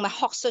同埋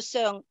學術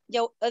上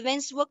有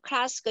advanced work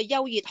class 嘅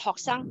優越學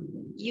生，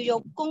要有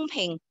公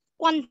平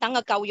均等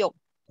嘅教育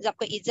入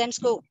個 exam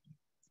school？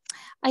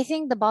 I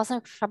think the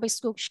Boston Public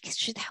School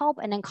should help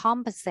and then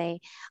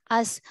compensate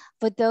us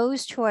for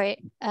those who are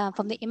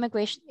from the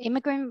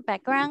immigrant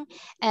background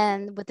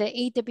and with the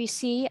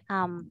AWC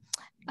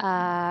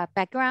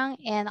background,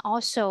 and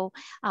also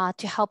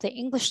to help the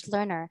English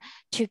learner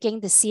to gain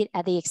the seat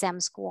at the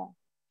exam school.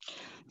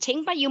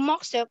 請不要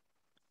剝削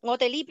我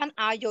哋呢班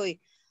亞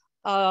裔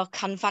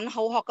勤奮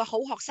好學嘅好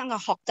學生嘅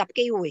學習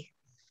機會。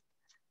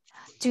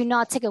Do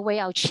not take away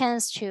our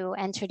chance to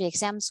enter the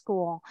exam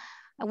school.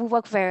 We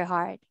work very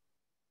hard.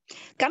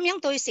 咁樣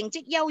對成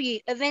績優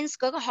異 advanced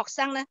嗰個學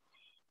生咧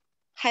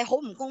係好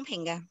唔公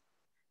平嘅。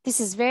This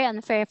is very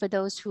unfair for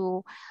those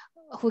who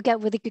get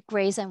really good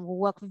grades and who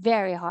work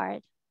very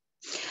hard.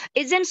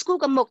 Exam school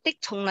嘅目的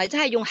從嚟都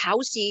係用考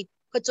試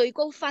嘅最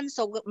高分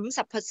數嘅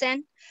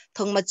50%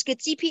同埋嘅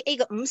GPA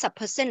嘅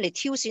50% 嚟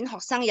挑選學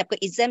生入嘅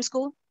exam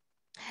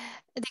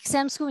school。The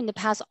exam school in the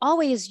past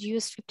always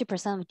used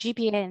 50% of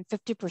GPA and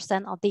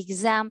 50% of the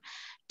exam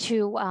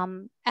to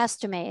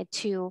estimate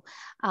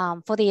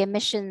for the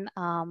admission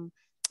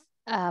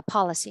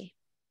policy.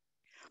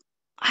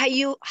 係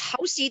要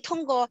考試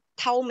通過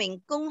透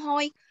明、公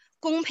開、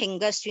公平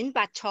嘅選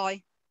拔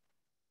賽。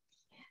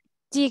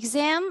The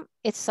exam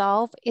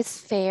itself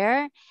is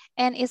fair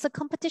and it's a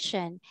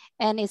competition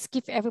and it's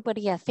give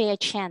everybody a fair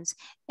chance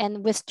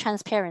and with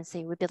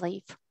transparency, we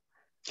believe.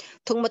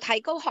 同埋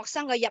提高學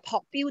生嘅入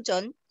學標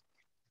準。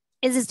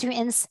It is to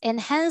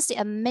enhance the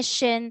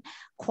admission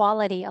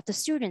quality of the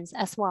students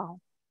as well.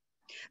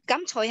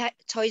 咁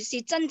才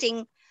是真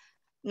正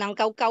能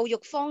夠教育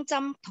方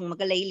針同埋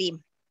嘅理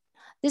念。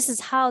This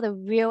is how the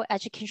real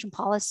education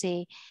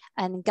policy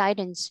and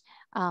guidance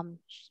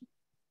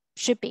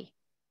should be.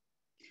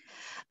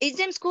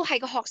 Exam school 係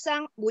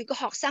每個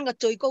學生嘅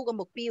最高嘅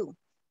目標。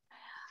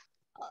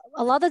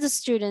A lot of the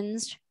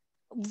students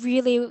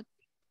really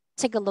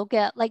take a look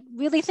at,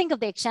 really think of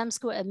the exam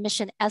school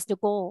admission as the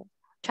goal,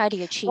 try to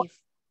achieve.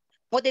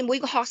 我哋每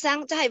個學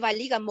生都係為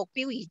呢個目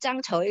標而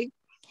爭取。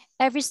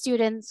Every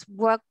student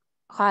work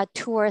hard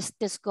towards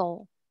this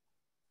goal.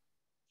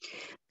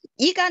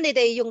 依家你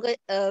哋用嘅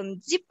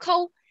zip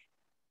code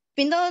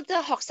變到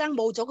啲學生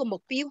冇咗個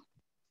目標。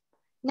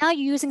Now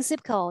using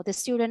zip code, the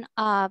students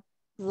are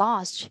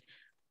lost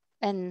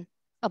and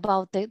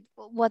about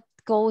what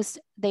goals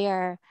they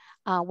are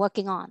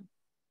working on.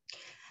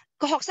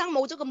 個學生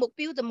冇咗個目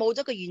標，就冇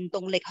咗個原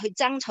動力去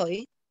爭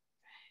取。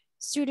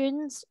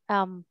Students,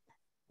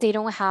 they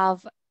don't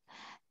have,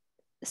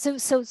 so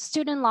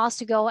student lost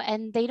to go,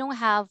 and they don't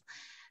have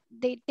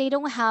the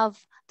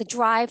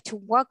drive to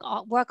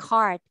work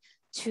hard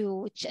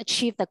to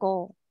achieve the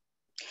goal.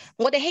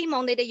 我哋希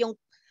望你哋用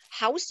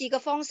考試嘅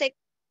方式，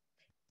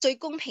最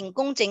公平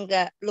公正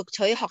嘅錄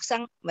取學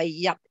生為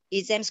入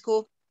exam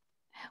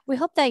school。We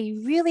hope that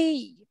you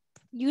really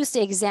use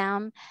the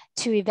exam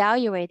to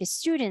evaluate the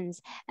students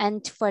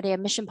and for the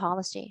admission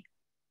policy.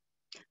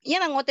 因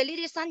為我哋呢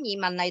啲新移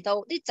民嚟到，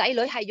啲仔女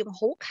係用好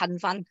勤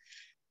奮、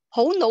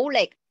好努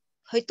力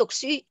去讀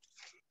書，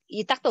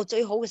而得到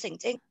最好嘅成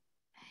績。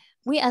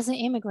We as an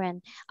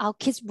immigrant, our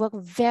kids work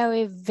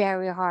very,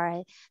 very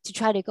hard to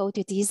try to go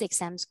to this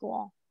exam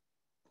school.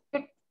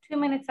 2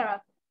 minutes are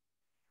up.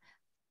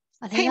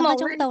 希望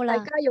大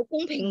家有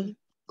公平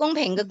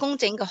嘅公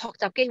正嘅學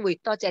習機會。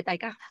多謝大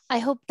家。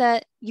I hope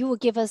that you will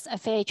give us a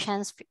fair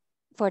chance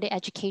for the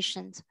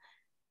education.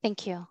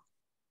 Thank you.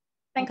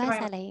 Thank you very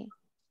much.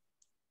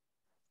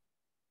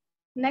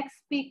 Next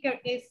speaker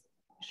is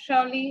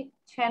Shirley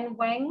Chen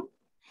Wang.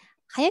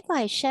 下一個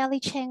係 Shirley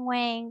Chen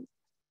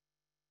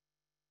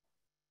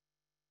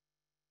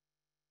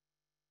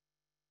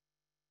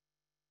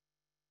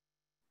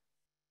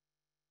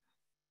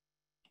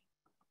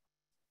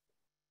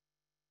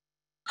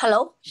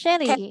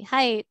Shirley，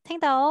係聽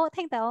到。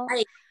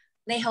係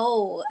你好，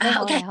你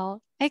好。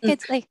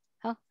誒，你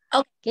好，好，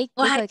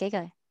我係幾句。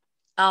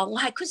我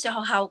係 Queen's 學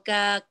校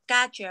嘅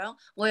家長，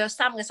我有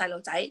3個細路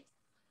仔。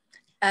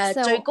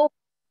So,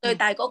 最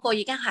大嗰個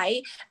已經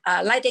喺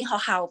拉丁學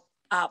校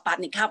8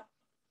年級。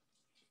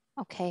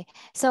Okay,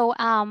 so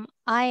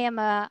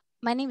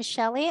my name is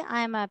Shelly.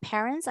 I'm a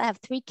parent. I have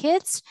 3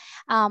 kids.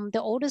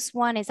 The oldest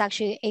one is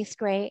actually 8th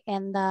grade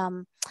in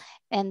the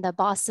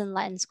Boston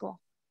Latin School.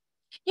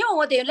 因為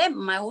我哋咧唔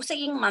係好識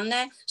英文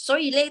咧，所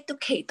以咧都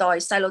期待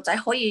細路仔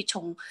可以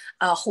從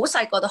好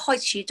細個度開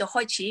始，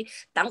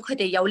等佢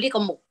哋有呢個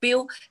目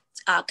標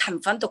勤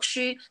奮讀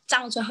書，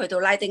爭取去到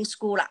拉丁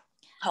school 啦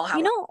學校。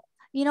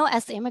You know,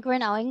 as an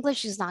immigrant, our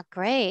English is not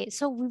great.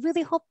 So we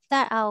really hope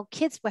that our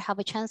kids will have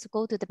a chance to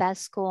go to the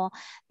best school.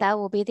 That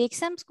will be the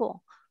exam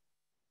school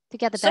to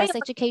get the best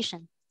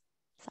education.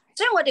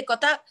 所以我哋覺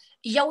得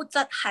優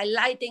質係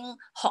拉丁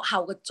學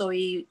校嘅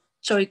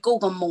最高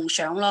嘅夢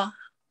想咯。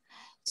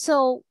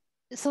So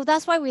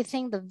that's why we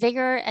think the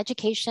vigor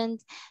education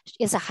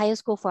is the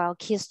highest goal for our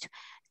kids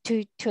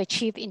to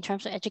achieve in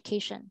terms of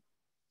education.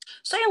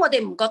 所以我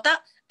哋唔覺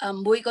得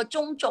每個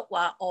種族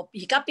話而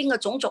家邊個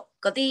種族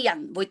嗰啲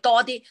人會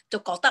多啲，就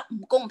覺得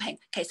唔公平，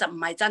其實唔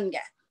係真嘅。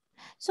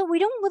So we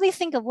don't really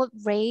think of what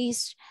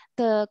race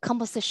the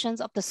compositions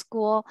of the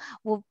school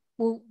will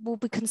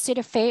be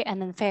considered fair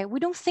and unfair. We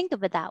don't think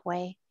of it that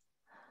way.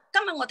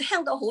 今日我哋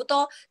聽到好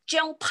多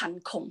將貧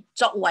窮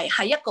作為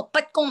係一個不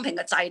公平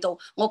嘅制度，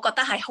我覺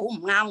得係好唔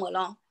啱嘅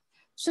咯。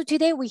So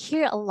today we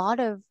hear a lot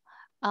of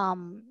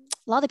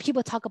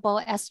people talk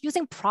about as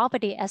using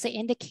poverty as an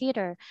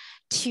indicator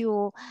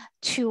to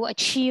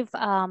achieve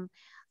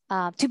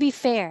to be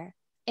fair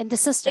in the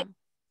system.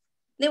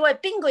 你話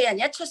邊個人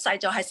一出世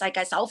就係世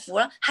界首富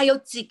啦？係要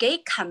自己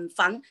勤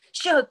奮，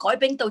先去改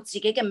變到自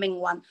己嘅命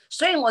運。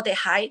所以我哋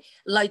喺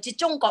嚟自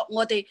中國，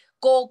我哋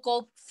個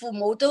個父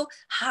母都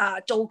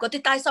做嗰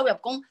啲低收入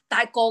工，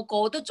但係個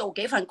個都做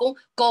幾份工，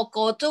個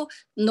個都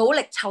努力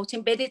籌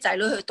錢俾啲仔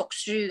女去讀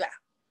書嘅。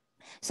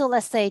So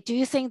let's say, do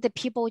you think that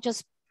people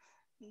just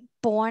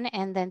born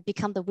and then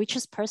become the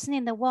richest person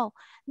in the world?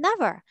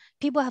 Never.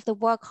 People have to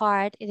work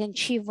hard and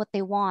achieve what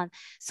they want.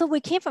 So we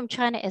came from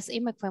China as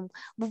immigrants.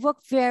 We work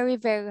very,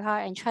 very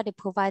hard and try to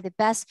provide the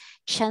best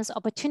chance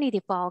opportunity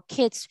for our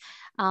kids.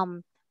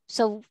 Okay.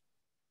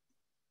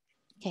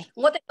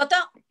 我哋覺得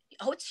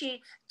好似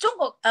中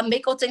國美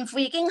國政府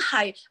已經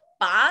係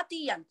把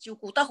啲人照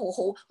顧得好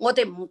好，我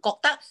哋唔覺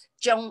得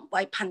將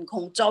為貧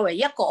窮作為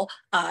一個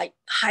喺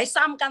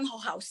3間學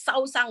校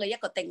收生嘅一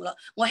個定律。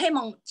我希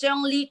望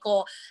將呢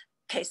個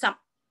其實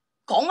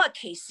講話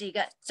歧視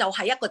嘅就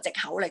係一個藉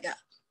口嚟嘅。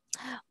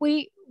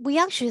We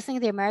actually think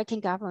the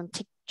American government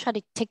try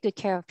to take good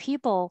care of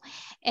people,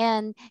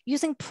 and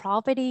using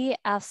poverty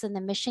as an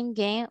admission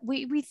game,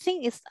 we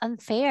think it's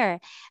unfair,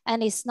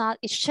 and it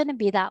shouldn't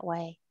be that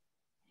way.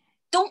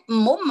 都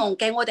唔好忘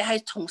記，我哋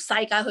係從世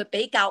界去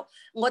比較，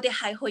我哋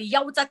係去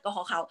優質嘅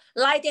學校，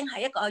拉丁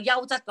係一個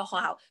優質嘅學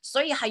校，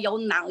所以係有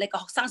能力嘅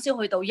學生先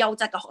去到優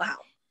質嘅學校。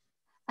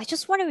I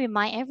just want to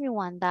remind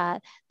everyone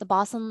that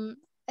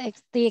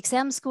the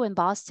exam school in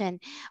Boston,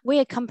 we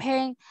are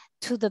comparing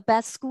to the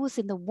best schools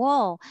in the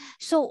world.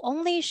 So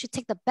only you should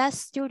take the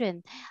best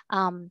student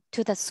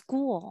to the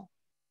school.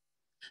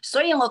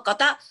 所以我覺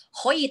得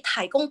可以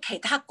提供其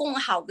他公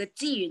校嘅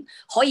資源，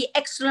可以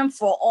excellent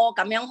for all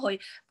咁樣去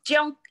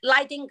將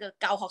拉丁嘅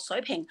教學水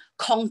平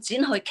擴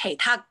展去其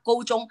他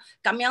高中，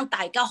咁樣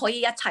大家可以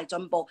一齊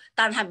進步，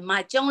但係唔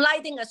係將拉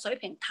丁嘅水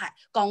平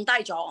降低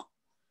咗。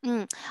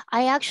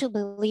I actually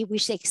believe we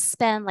should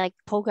expand like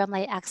program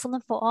like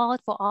Excellent for all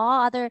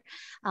other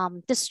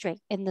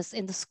district in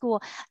the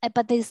school,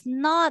 but it's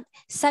not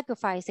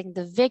sacrificing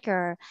the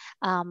vigor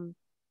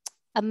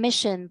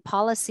admission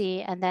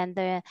policy and then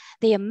the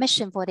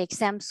admission for the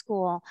exam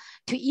school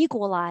to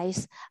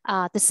equalize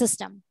the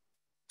system.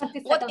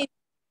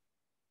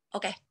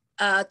 OK，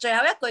 最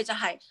後一句就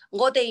係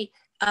我哋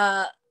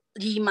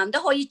移民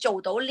都可以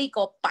做到呢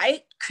個擺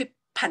脫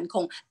貧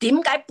窮，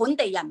點解本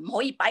地人唔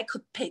可以擺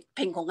脫貧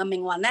窮嘅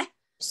命運呢？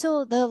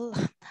 So the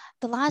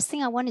last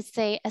thing I want to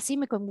say, as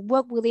immigrants, we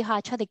work really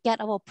hard try to get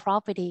our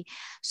property.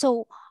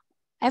 So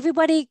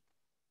everybody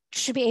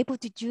should be able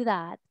to do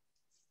that.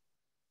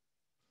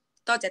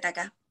 多謝大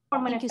家。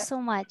Thank you so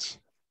much.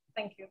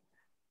 Thank you.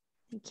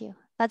 Thank you.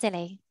 多謝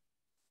你。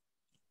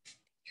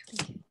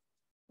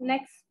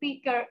Next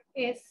speaker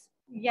is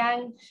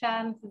Yang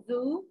Chan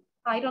Zhu.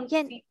 I don't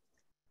see.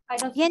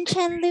 Yan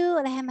Chan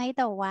Lu， 你係咪喺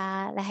度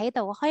啊？你喺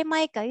度開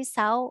麥舉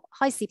手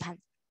開視頻，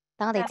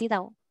等我哋知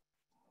道。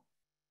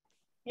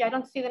Yeah, I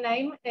don't see the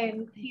name.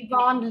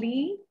 Yvonne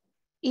Lee.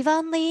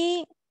 Yvonne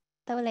Lee，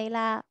 到你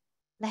啦，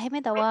你喺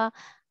咪度啊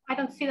I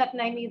don't see that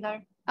name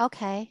either.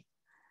 Okay.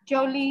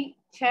 Jolie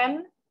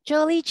Chen.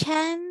 Jolie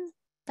Chen，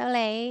 到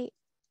你。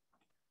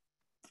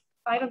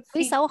I don't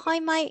see. 舉手開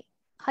麥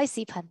開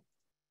視頻。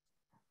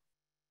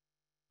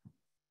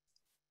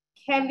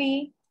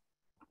Kelly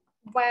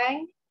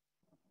Wang.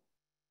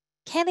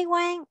 Kelly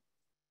Wang，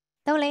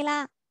 到你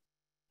啦。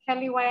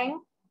Kelly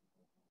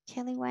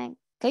Wang。Kelly Wang，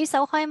 舉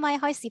手開麥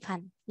開視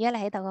頻，如果你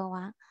喺度嘅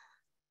話。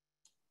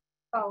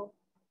Oh。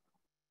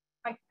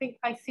I think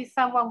I see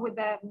someone with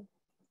them.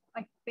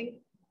 I think,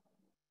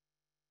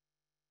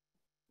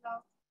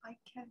 no, I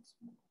can't.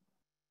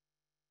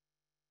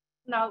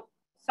 No,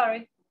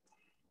 sorry.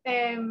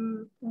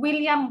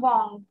 William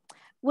Wong.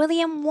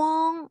 William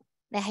Wong，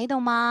 你喺度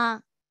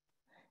嗎？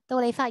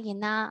到你發言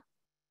啦。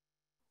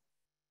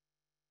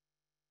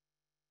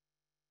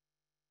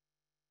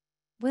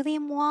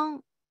William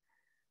Wong，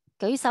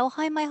 舉手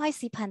開咪開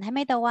視頻喺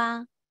咪度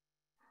啊？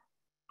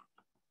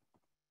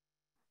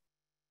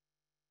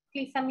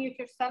 Please unmute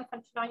yourself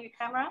and turn on your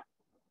camera.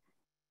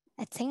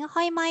 請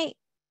開咪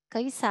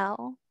舉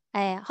手，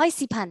開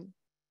視頻。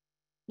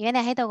如果你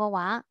喺度嘅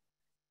話。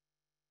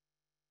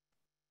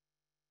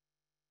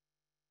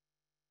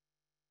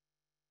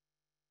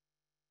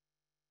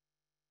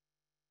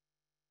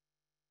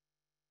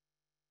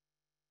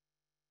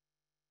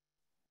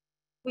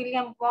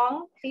William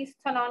Wong, please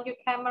turn on your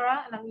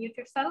camera and unmute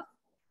yourself.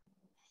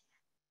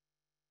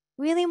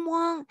 William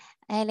Wong，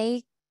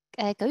 你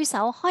舉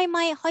手開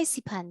咪開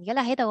視頻。如果你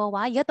喺度嘅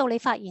話，而家到你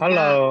發言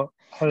啦。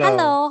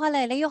Hello，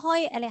 你要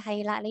開你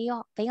係啦，你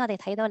要俾我哋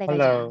睇到你嘅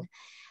樣。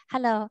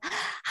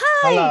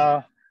Hello，Hi，Hello。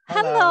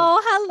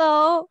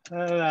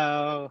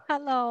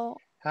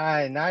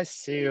 Hi, nice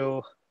to see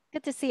you.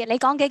 Good to see you。你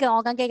講幾句，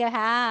我講幾句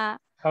嚇。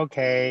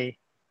Okay，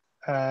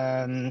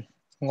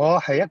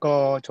 我係一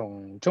個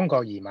從中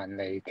國移民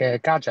嚟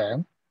嘅家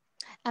長。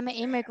I'm an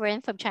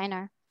immigrant from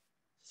China.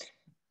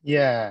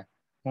 Yeah，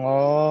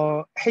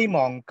 我希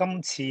望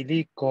今次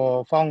呢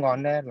個方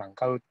案咧能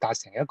夠達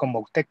成一個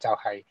目的，就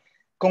係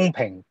公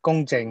平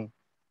公正。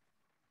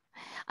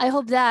I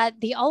hope that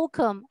the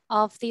outcome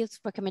of this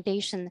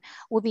recommendation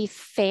will be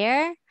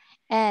fair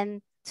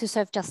and to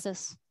serve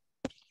justice.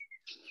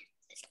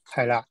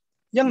 係啦，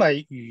因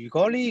為如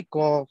果呢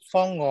個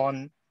方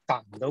案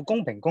達唔到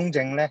公平公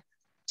正咧，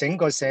整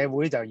個社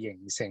會就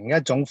形成一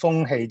種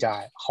風氣，就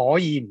係可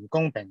以唔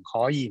公平，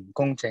可以唔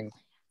公正。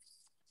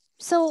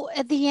So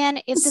at the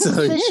end, if the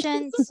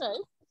decision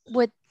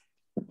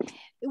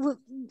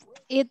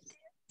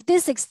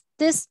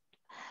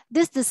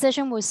this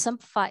decision will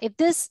simplify. If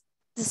this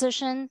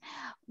decision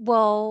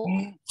will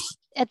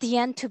at the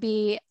end to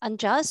be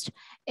unjust,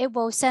 it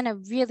will send a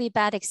really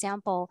bad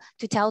example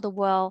to tell the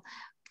world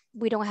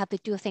we don't have to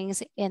do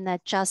things in a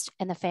just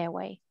and a fair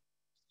way.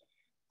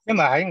 因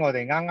為喺我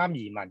哋啱啱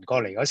移民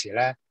過嚟嗰時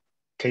咧，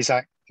其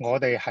實我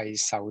哋係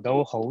受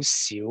到好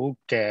少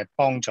嘅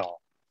幫助。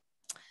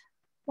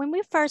When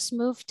we first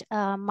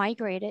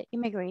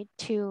immigrated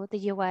to the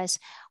US,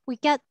 we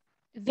get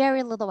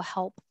very little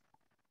help.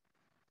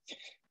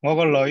 我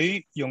個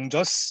女用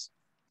咗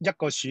一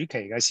個暑期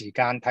嘅時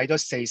間睇咗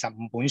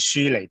45本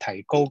書嚟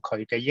提高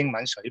佢嘅英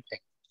文水平。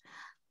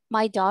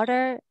My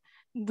daughter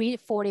read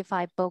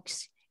 45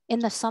 books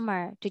in the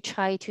summer to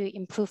try to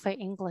improve her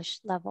English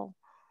level.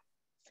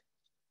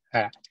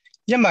 係啊，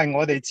因為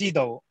我哋知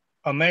道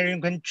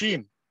American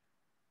Dream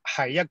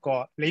係一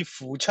個你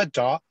付出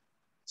咗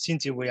先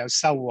至會有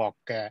收穫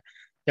嘅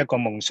一個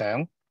夢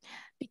想。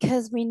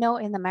Because we know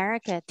in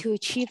America, to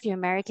achieve your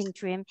American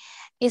dream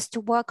is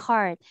to work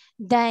hard,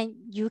 then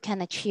you can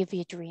achieve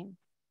your dream.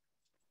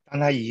 但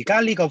係而家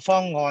呢個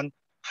方案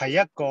係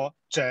一個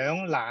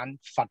獎懶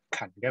罰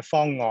勤嘅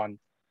方案。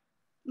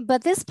But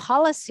this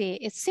policy,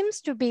 it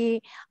seems to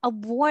be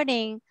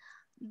awarding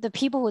the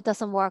people who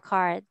doesn't work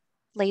hard,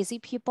 lazy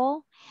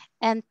people,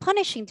 and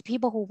punishing the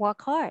people who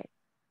work hard.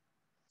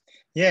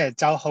 Yeah，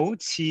 就好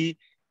似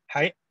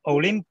喺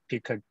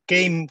Olympic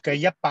Game 嘅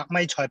100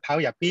米賽跑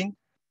入邊，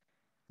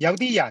有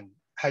啲人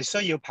係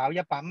需要跑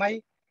100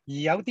米，而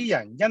有啲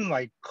人因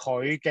為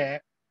佢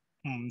嘅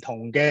唔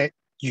同嘅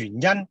原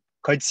因，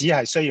佢只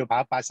係需要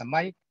跑80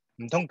米，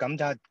唔通咁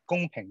就係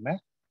公平咩？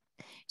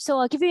 So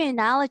I'll give you an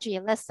analogy.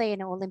 Let's say in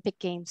the Olympic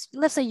Games.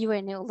 Let's say you were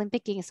in the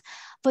Olympic Games.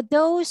 For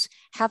those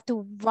have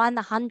to run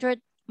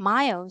 100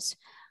 miles,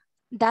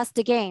 that's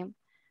the game.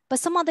 But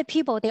some other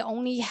people, they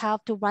only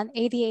have to run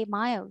 88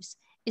 miles.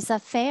 Is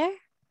that fair?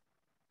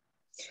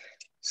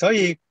 所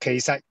以其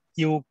實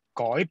要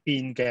改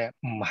變嘅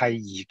唔係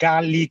而家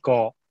呢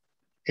個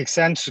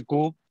exam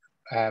school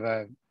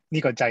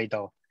呢個制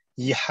度，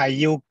而係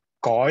要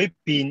改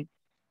變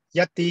一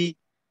啲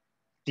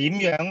點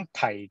樣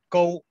提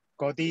高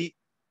嗰啲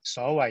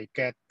所謂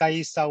嘅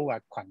低收入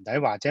群體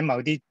或者某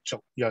啲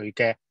族裔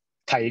嘅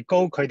提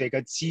高佢哋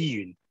嘅資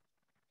源，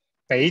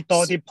俾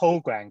多啲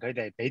program 佢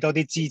哋，俾多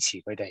啲支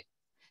持佢哋。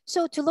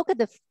So to look at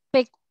the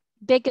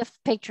bigger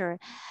picture,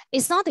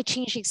 it's not to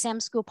change exam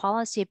school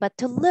policy, but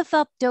to lift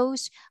up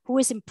those who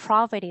is in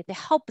poverty, to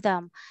help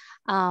them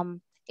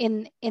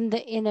in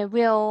a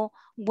real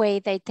way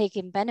that they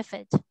can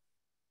benefit.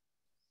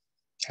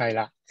 係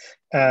啦，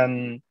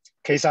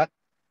其實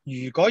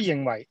如果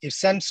認為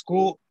exam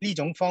school 呢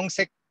種方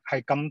式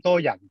係咁多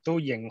人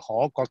都認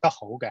可覺得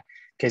好嘅，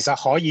其實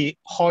可以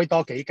開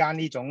多幾間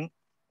呢種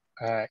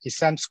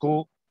exam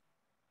school，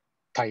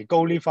 提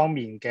高呢方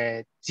面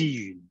嘅資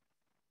源。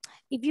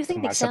If you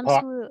think the exam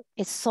school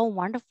is so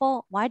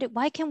wonderful, why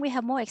can't we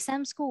have more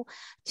exam school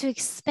to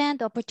expand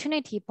the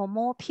opportunity for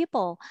more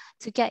people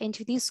to get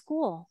into this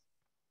school?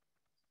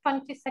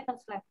 20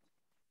 seconds left.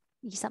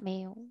 20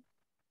秒。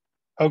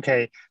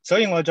OK， 所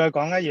以我再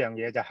講一樣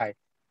嘢就係，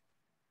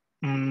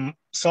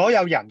所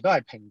有人都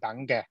係平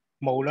等嘅，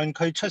無論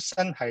佢出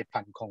身係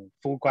貧窮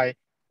富貴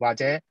或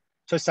者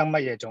出生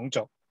乜嘢種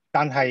族，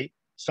但係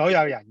所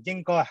有人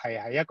應該係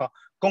喺一個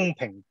公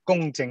平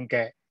公正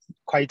嘅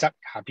規則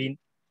下邊。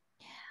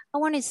I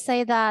want to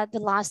say that the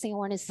last thing I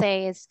want to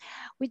say is,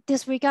 with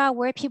disregard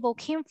where people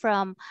came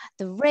from,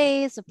 the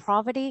race, the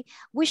poverty,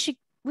 we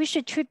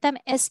should treat them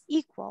as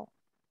equal.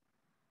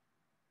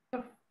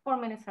 4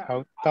 minutes.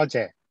 好，多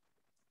謝。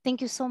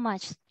Thank you so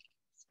much.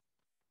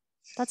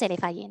 多謝你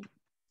發言。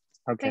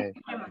Okay. Thank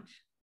you very much.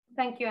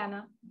 Thank you,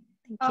 Anna.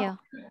 Thank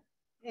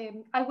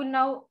you. I will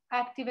now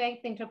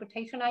activate the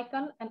interpretation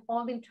icon, and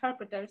all the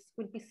interpreters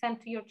will be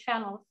sent to your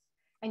channels,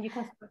 and you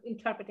can start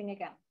interpreting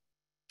again.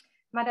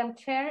 Madam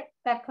Chair,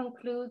 that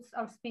concludes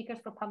our speakers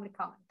for public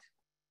comment.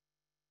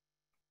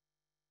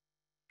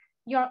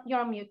 You're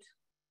on mute.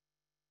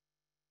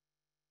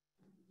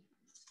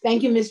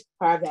 Thank you, Ms.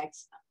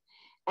 Parvex.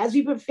 As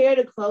we prepare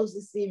to close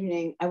this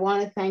evening, I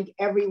want to thank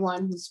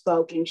everyone who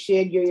spoke and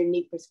shared your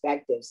unique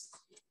perspectives.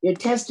 Your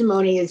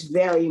testimony is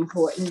very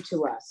important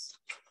to us.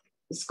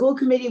 The school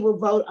committee will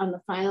vote on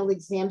the final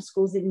exam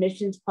schools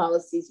admissions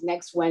policies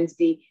next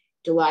Wednesday,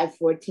 July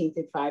 14th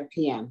at 5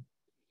 p.m.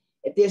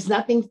 If there's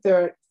nothing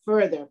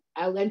further,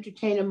 I'll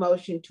entertain a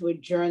motion to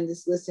adjourn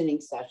this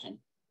listening session.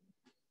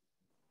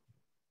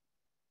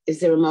 Is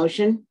there a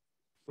motion?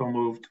 So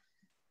moved.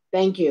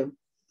 Thank you.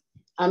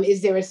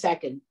 Is there a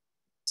second?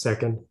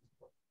 Second.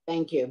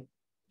 Thank you.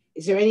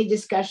 Is there any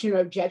discussion or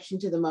objection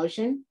to the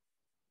motion?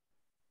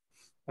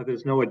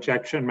 There's no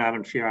objection,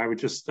 Madam Chair. I would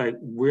just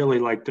really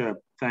like to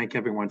thank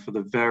everyone for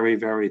the very,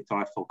 very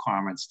thoughtful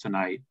comments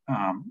tonight.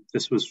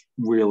 This was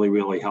really,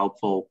 really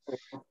helpful,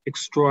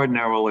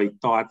 extraordinarily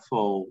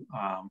thoughtful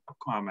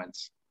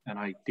comments, and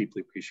I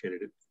deeply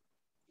appreciated it.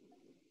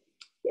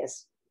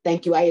 Yes,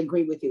 thank you. I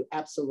agree with you.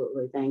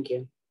 Absolutely. Thank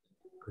you.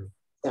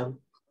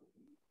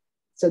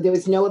 So there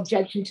was no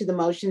objection to the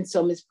motion.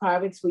 So Ms.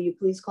 Parvex, will you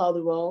please call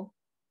the roll?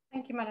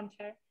 Thank you, Madam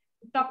Chair.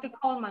 Dr.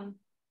 Coleman.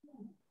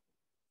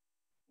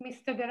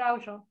 Mr.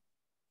 DeRaujo.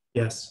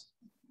 Yes.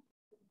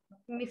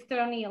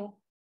 Mr. O'Neill.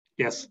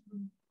 Yes.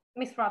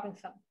 Ms.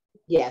 Robinson.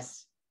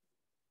 Yes.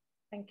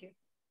 Thank you.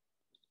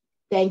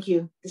 Thank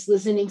you. This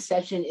listening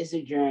session is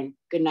adjourned.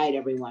 Good night,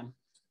 everyone.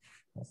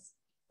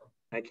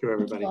 Thank you,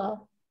 everybody.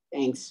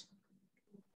 Thanks.